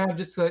 It's kind of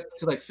just to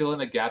like fill in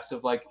the gaps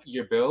of like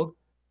your build.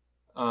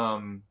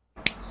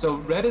 So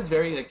red is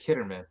very like hit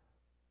or miss.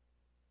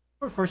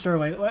 For sure,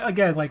 like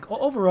again, like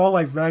overall,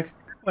 like Red,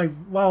 like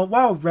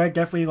while Red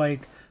definitely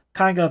like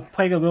kind of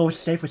played a little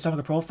safe with some of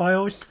the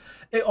profiles,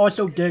 it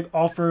also did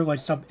offer like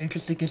some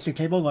interesting things to the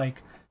table,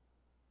 like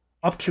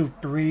up to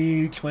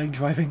 3 twin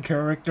driving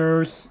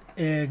characters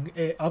in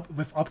up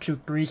with up to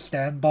 3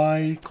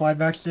 standby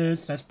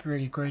climaxes. That's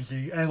pretty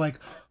crazy, and like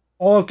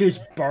all of these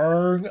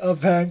burn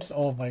events.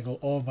 Oh my god!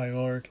 Oh my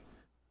lord!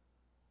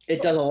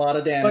 It does a lot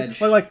of damage.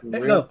 But like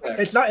real no, quick.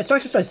 it's not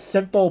just a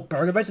simple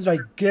burn event. It's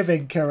like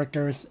giving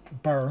characters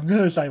burn.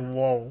 It's like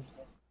whoa.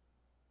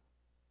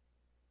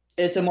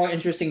 It's a more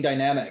interesting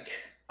dynamic.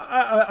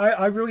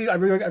 I really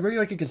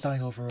like the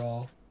design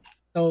overall.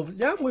 So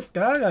yeah, with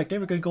that, I think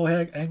we're gonna go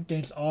ahead and end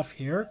things off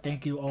here.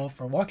 Thank you all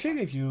for watching.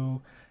 If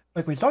you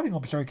like what you saw,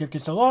 be sure to give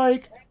this a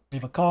like,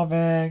 leave a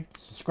comment,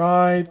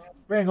 subscribe,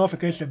 ring the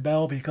notification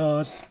bell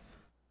because.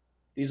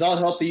 These all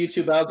help the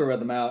YouTube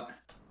algorithm out.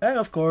 And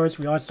of course,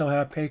 we also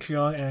have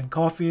Patreon and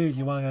Coffee. If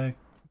you want to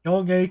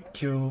donate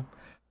to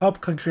help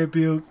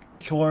contribute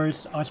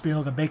towards us being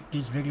able to make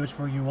these videos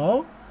for you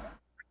all.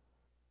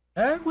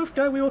 And with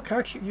that, we will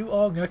catch you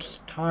all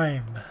next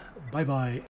time. Bye bye.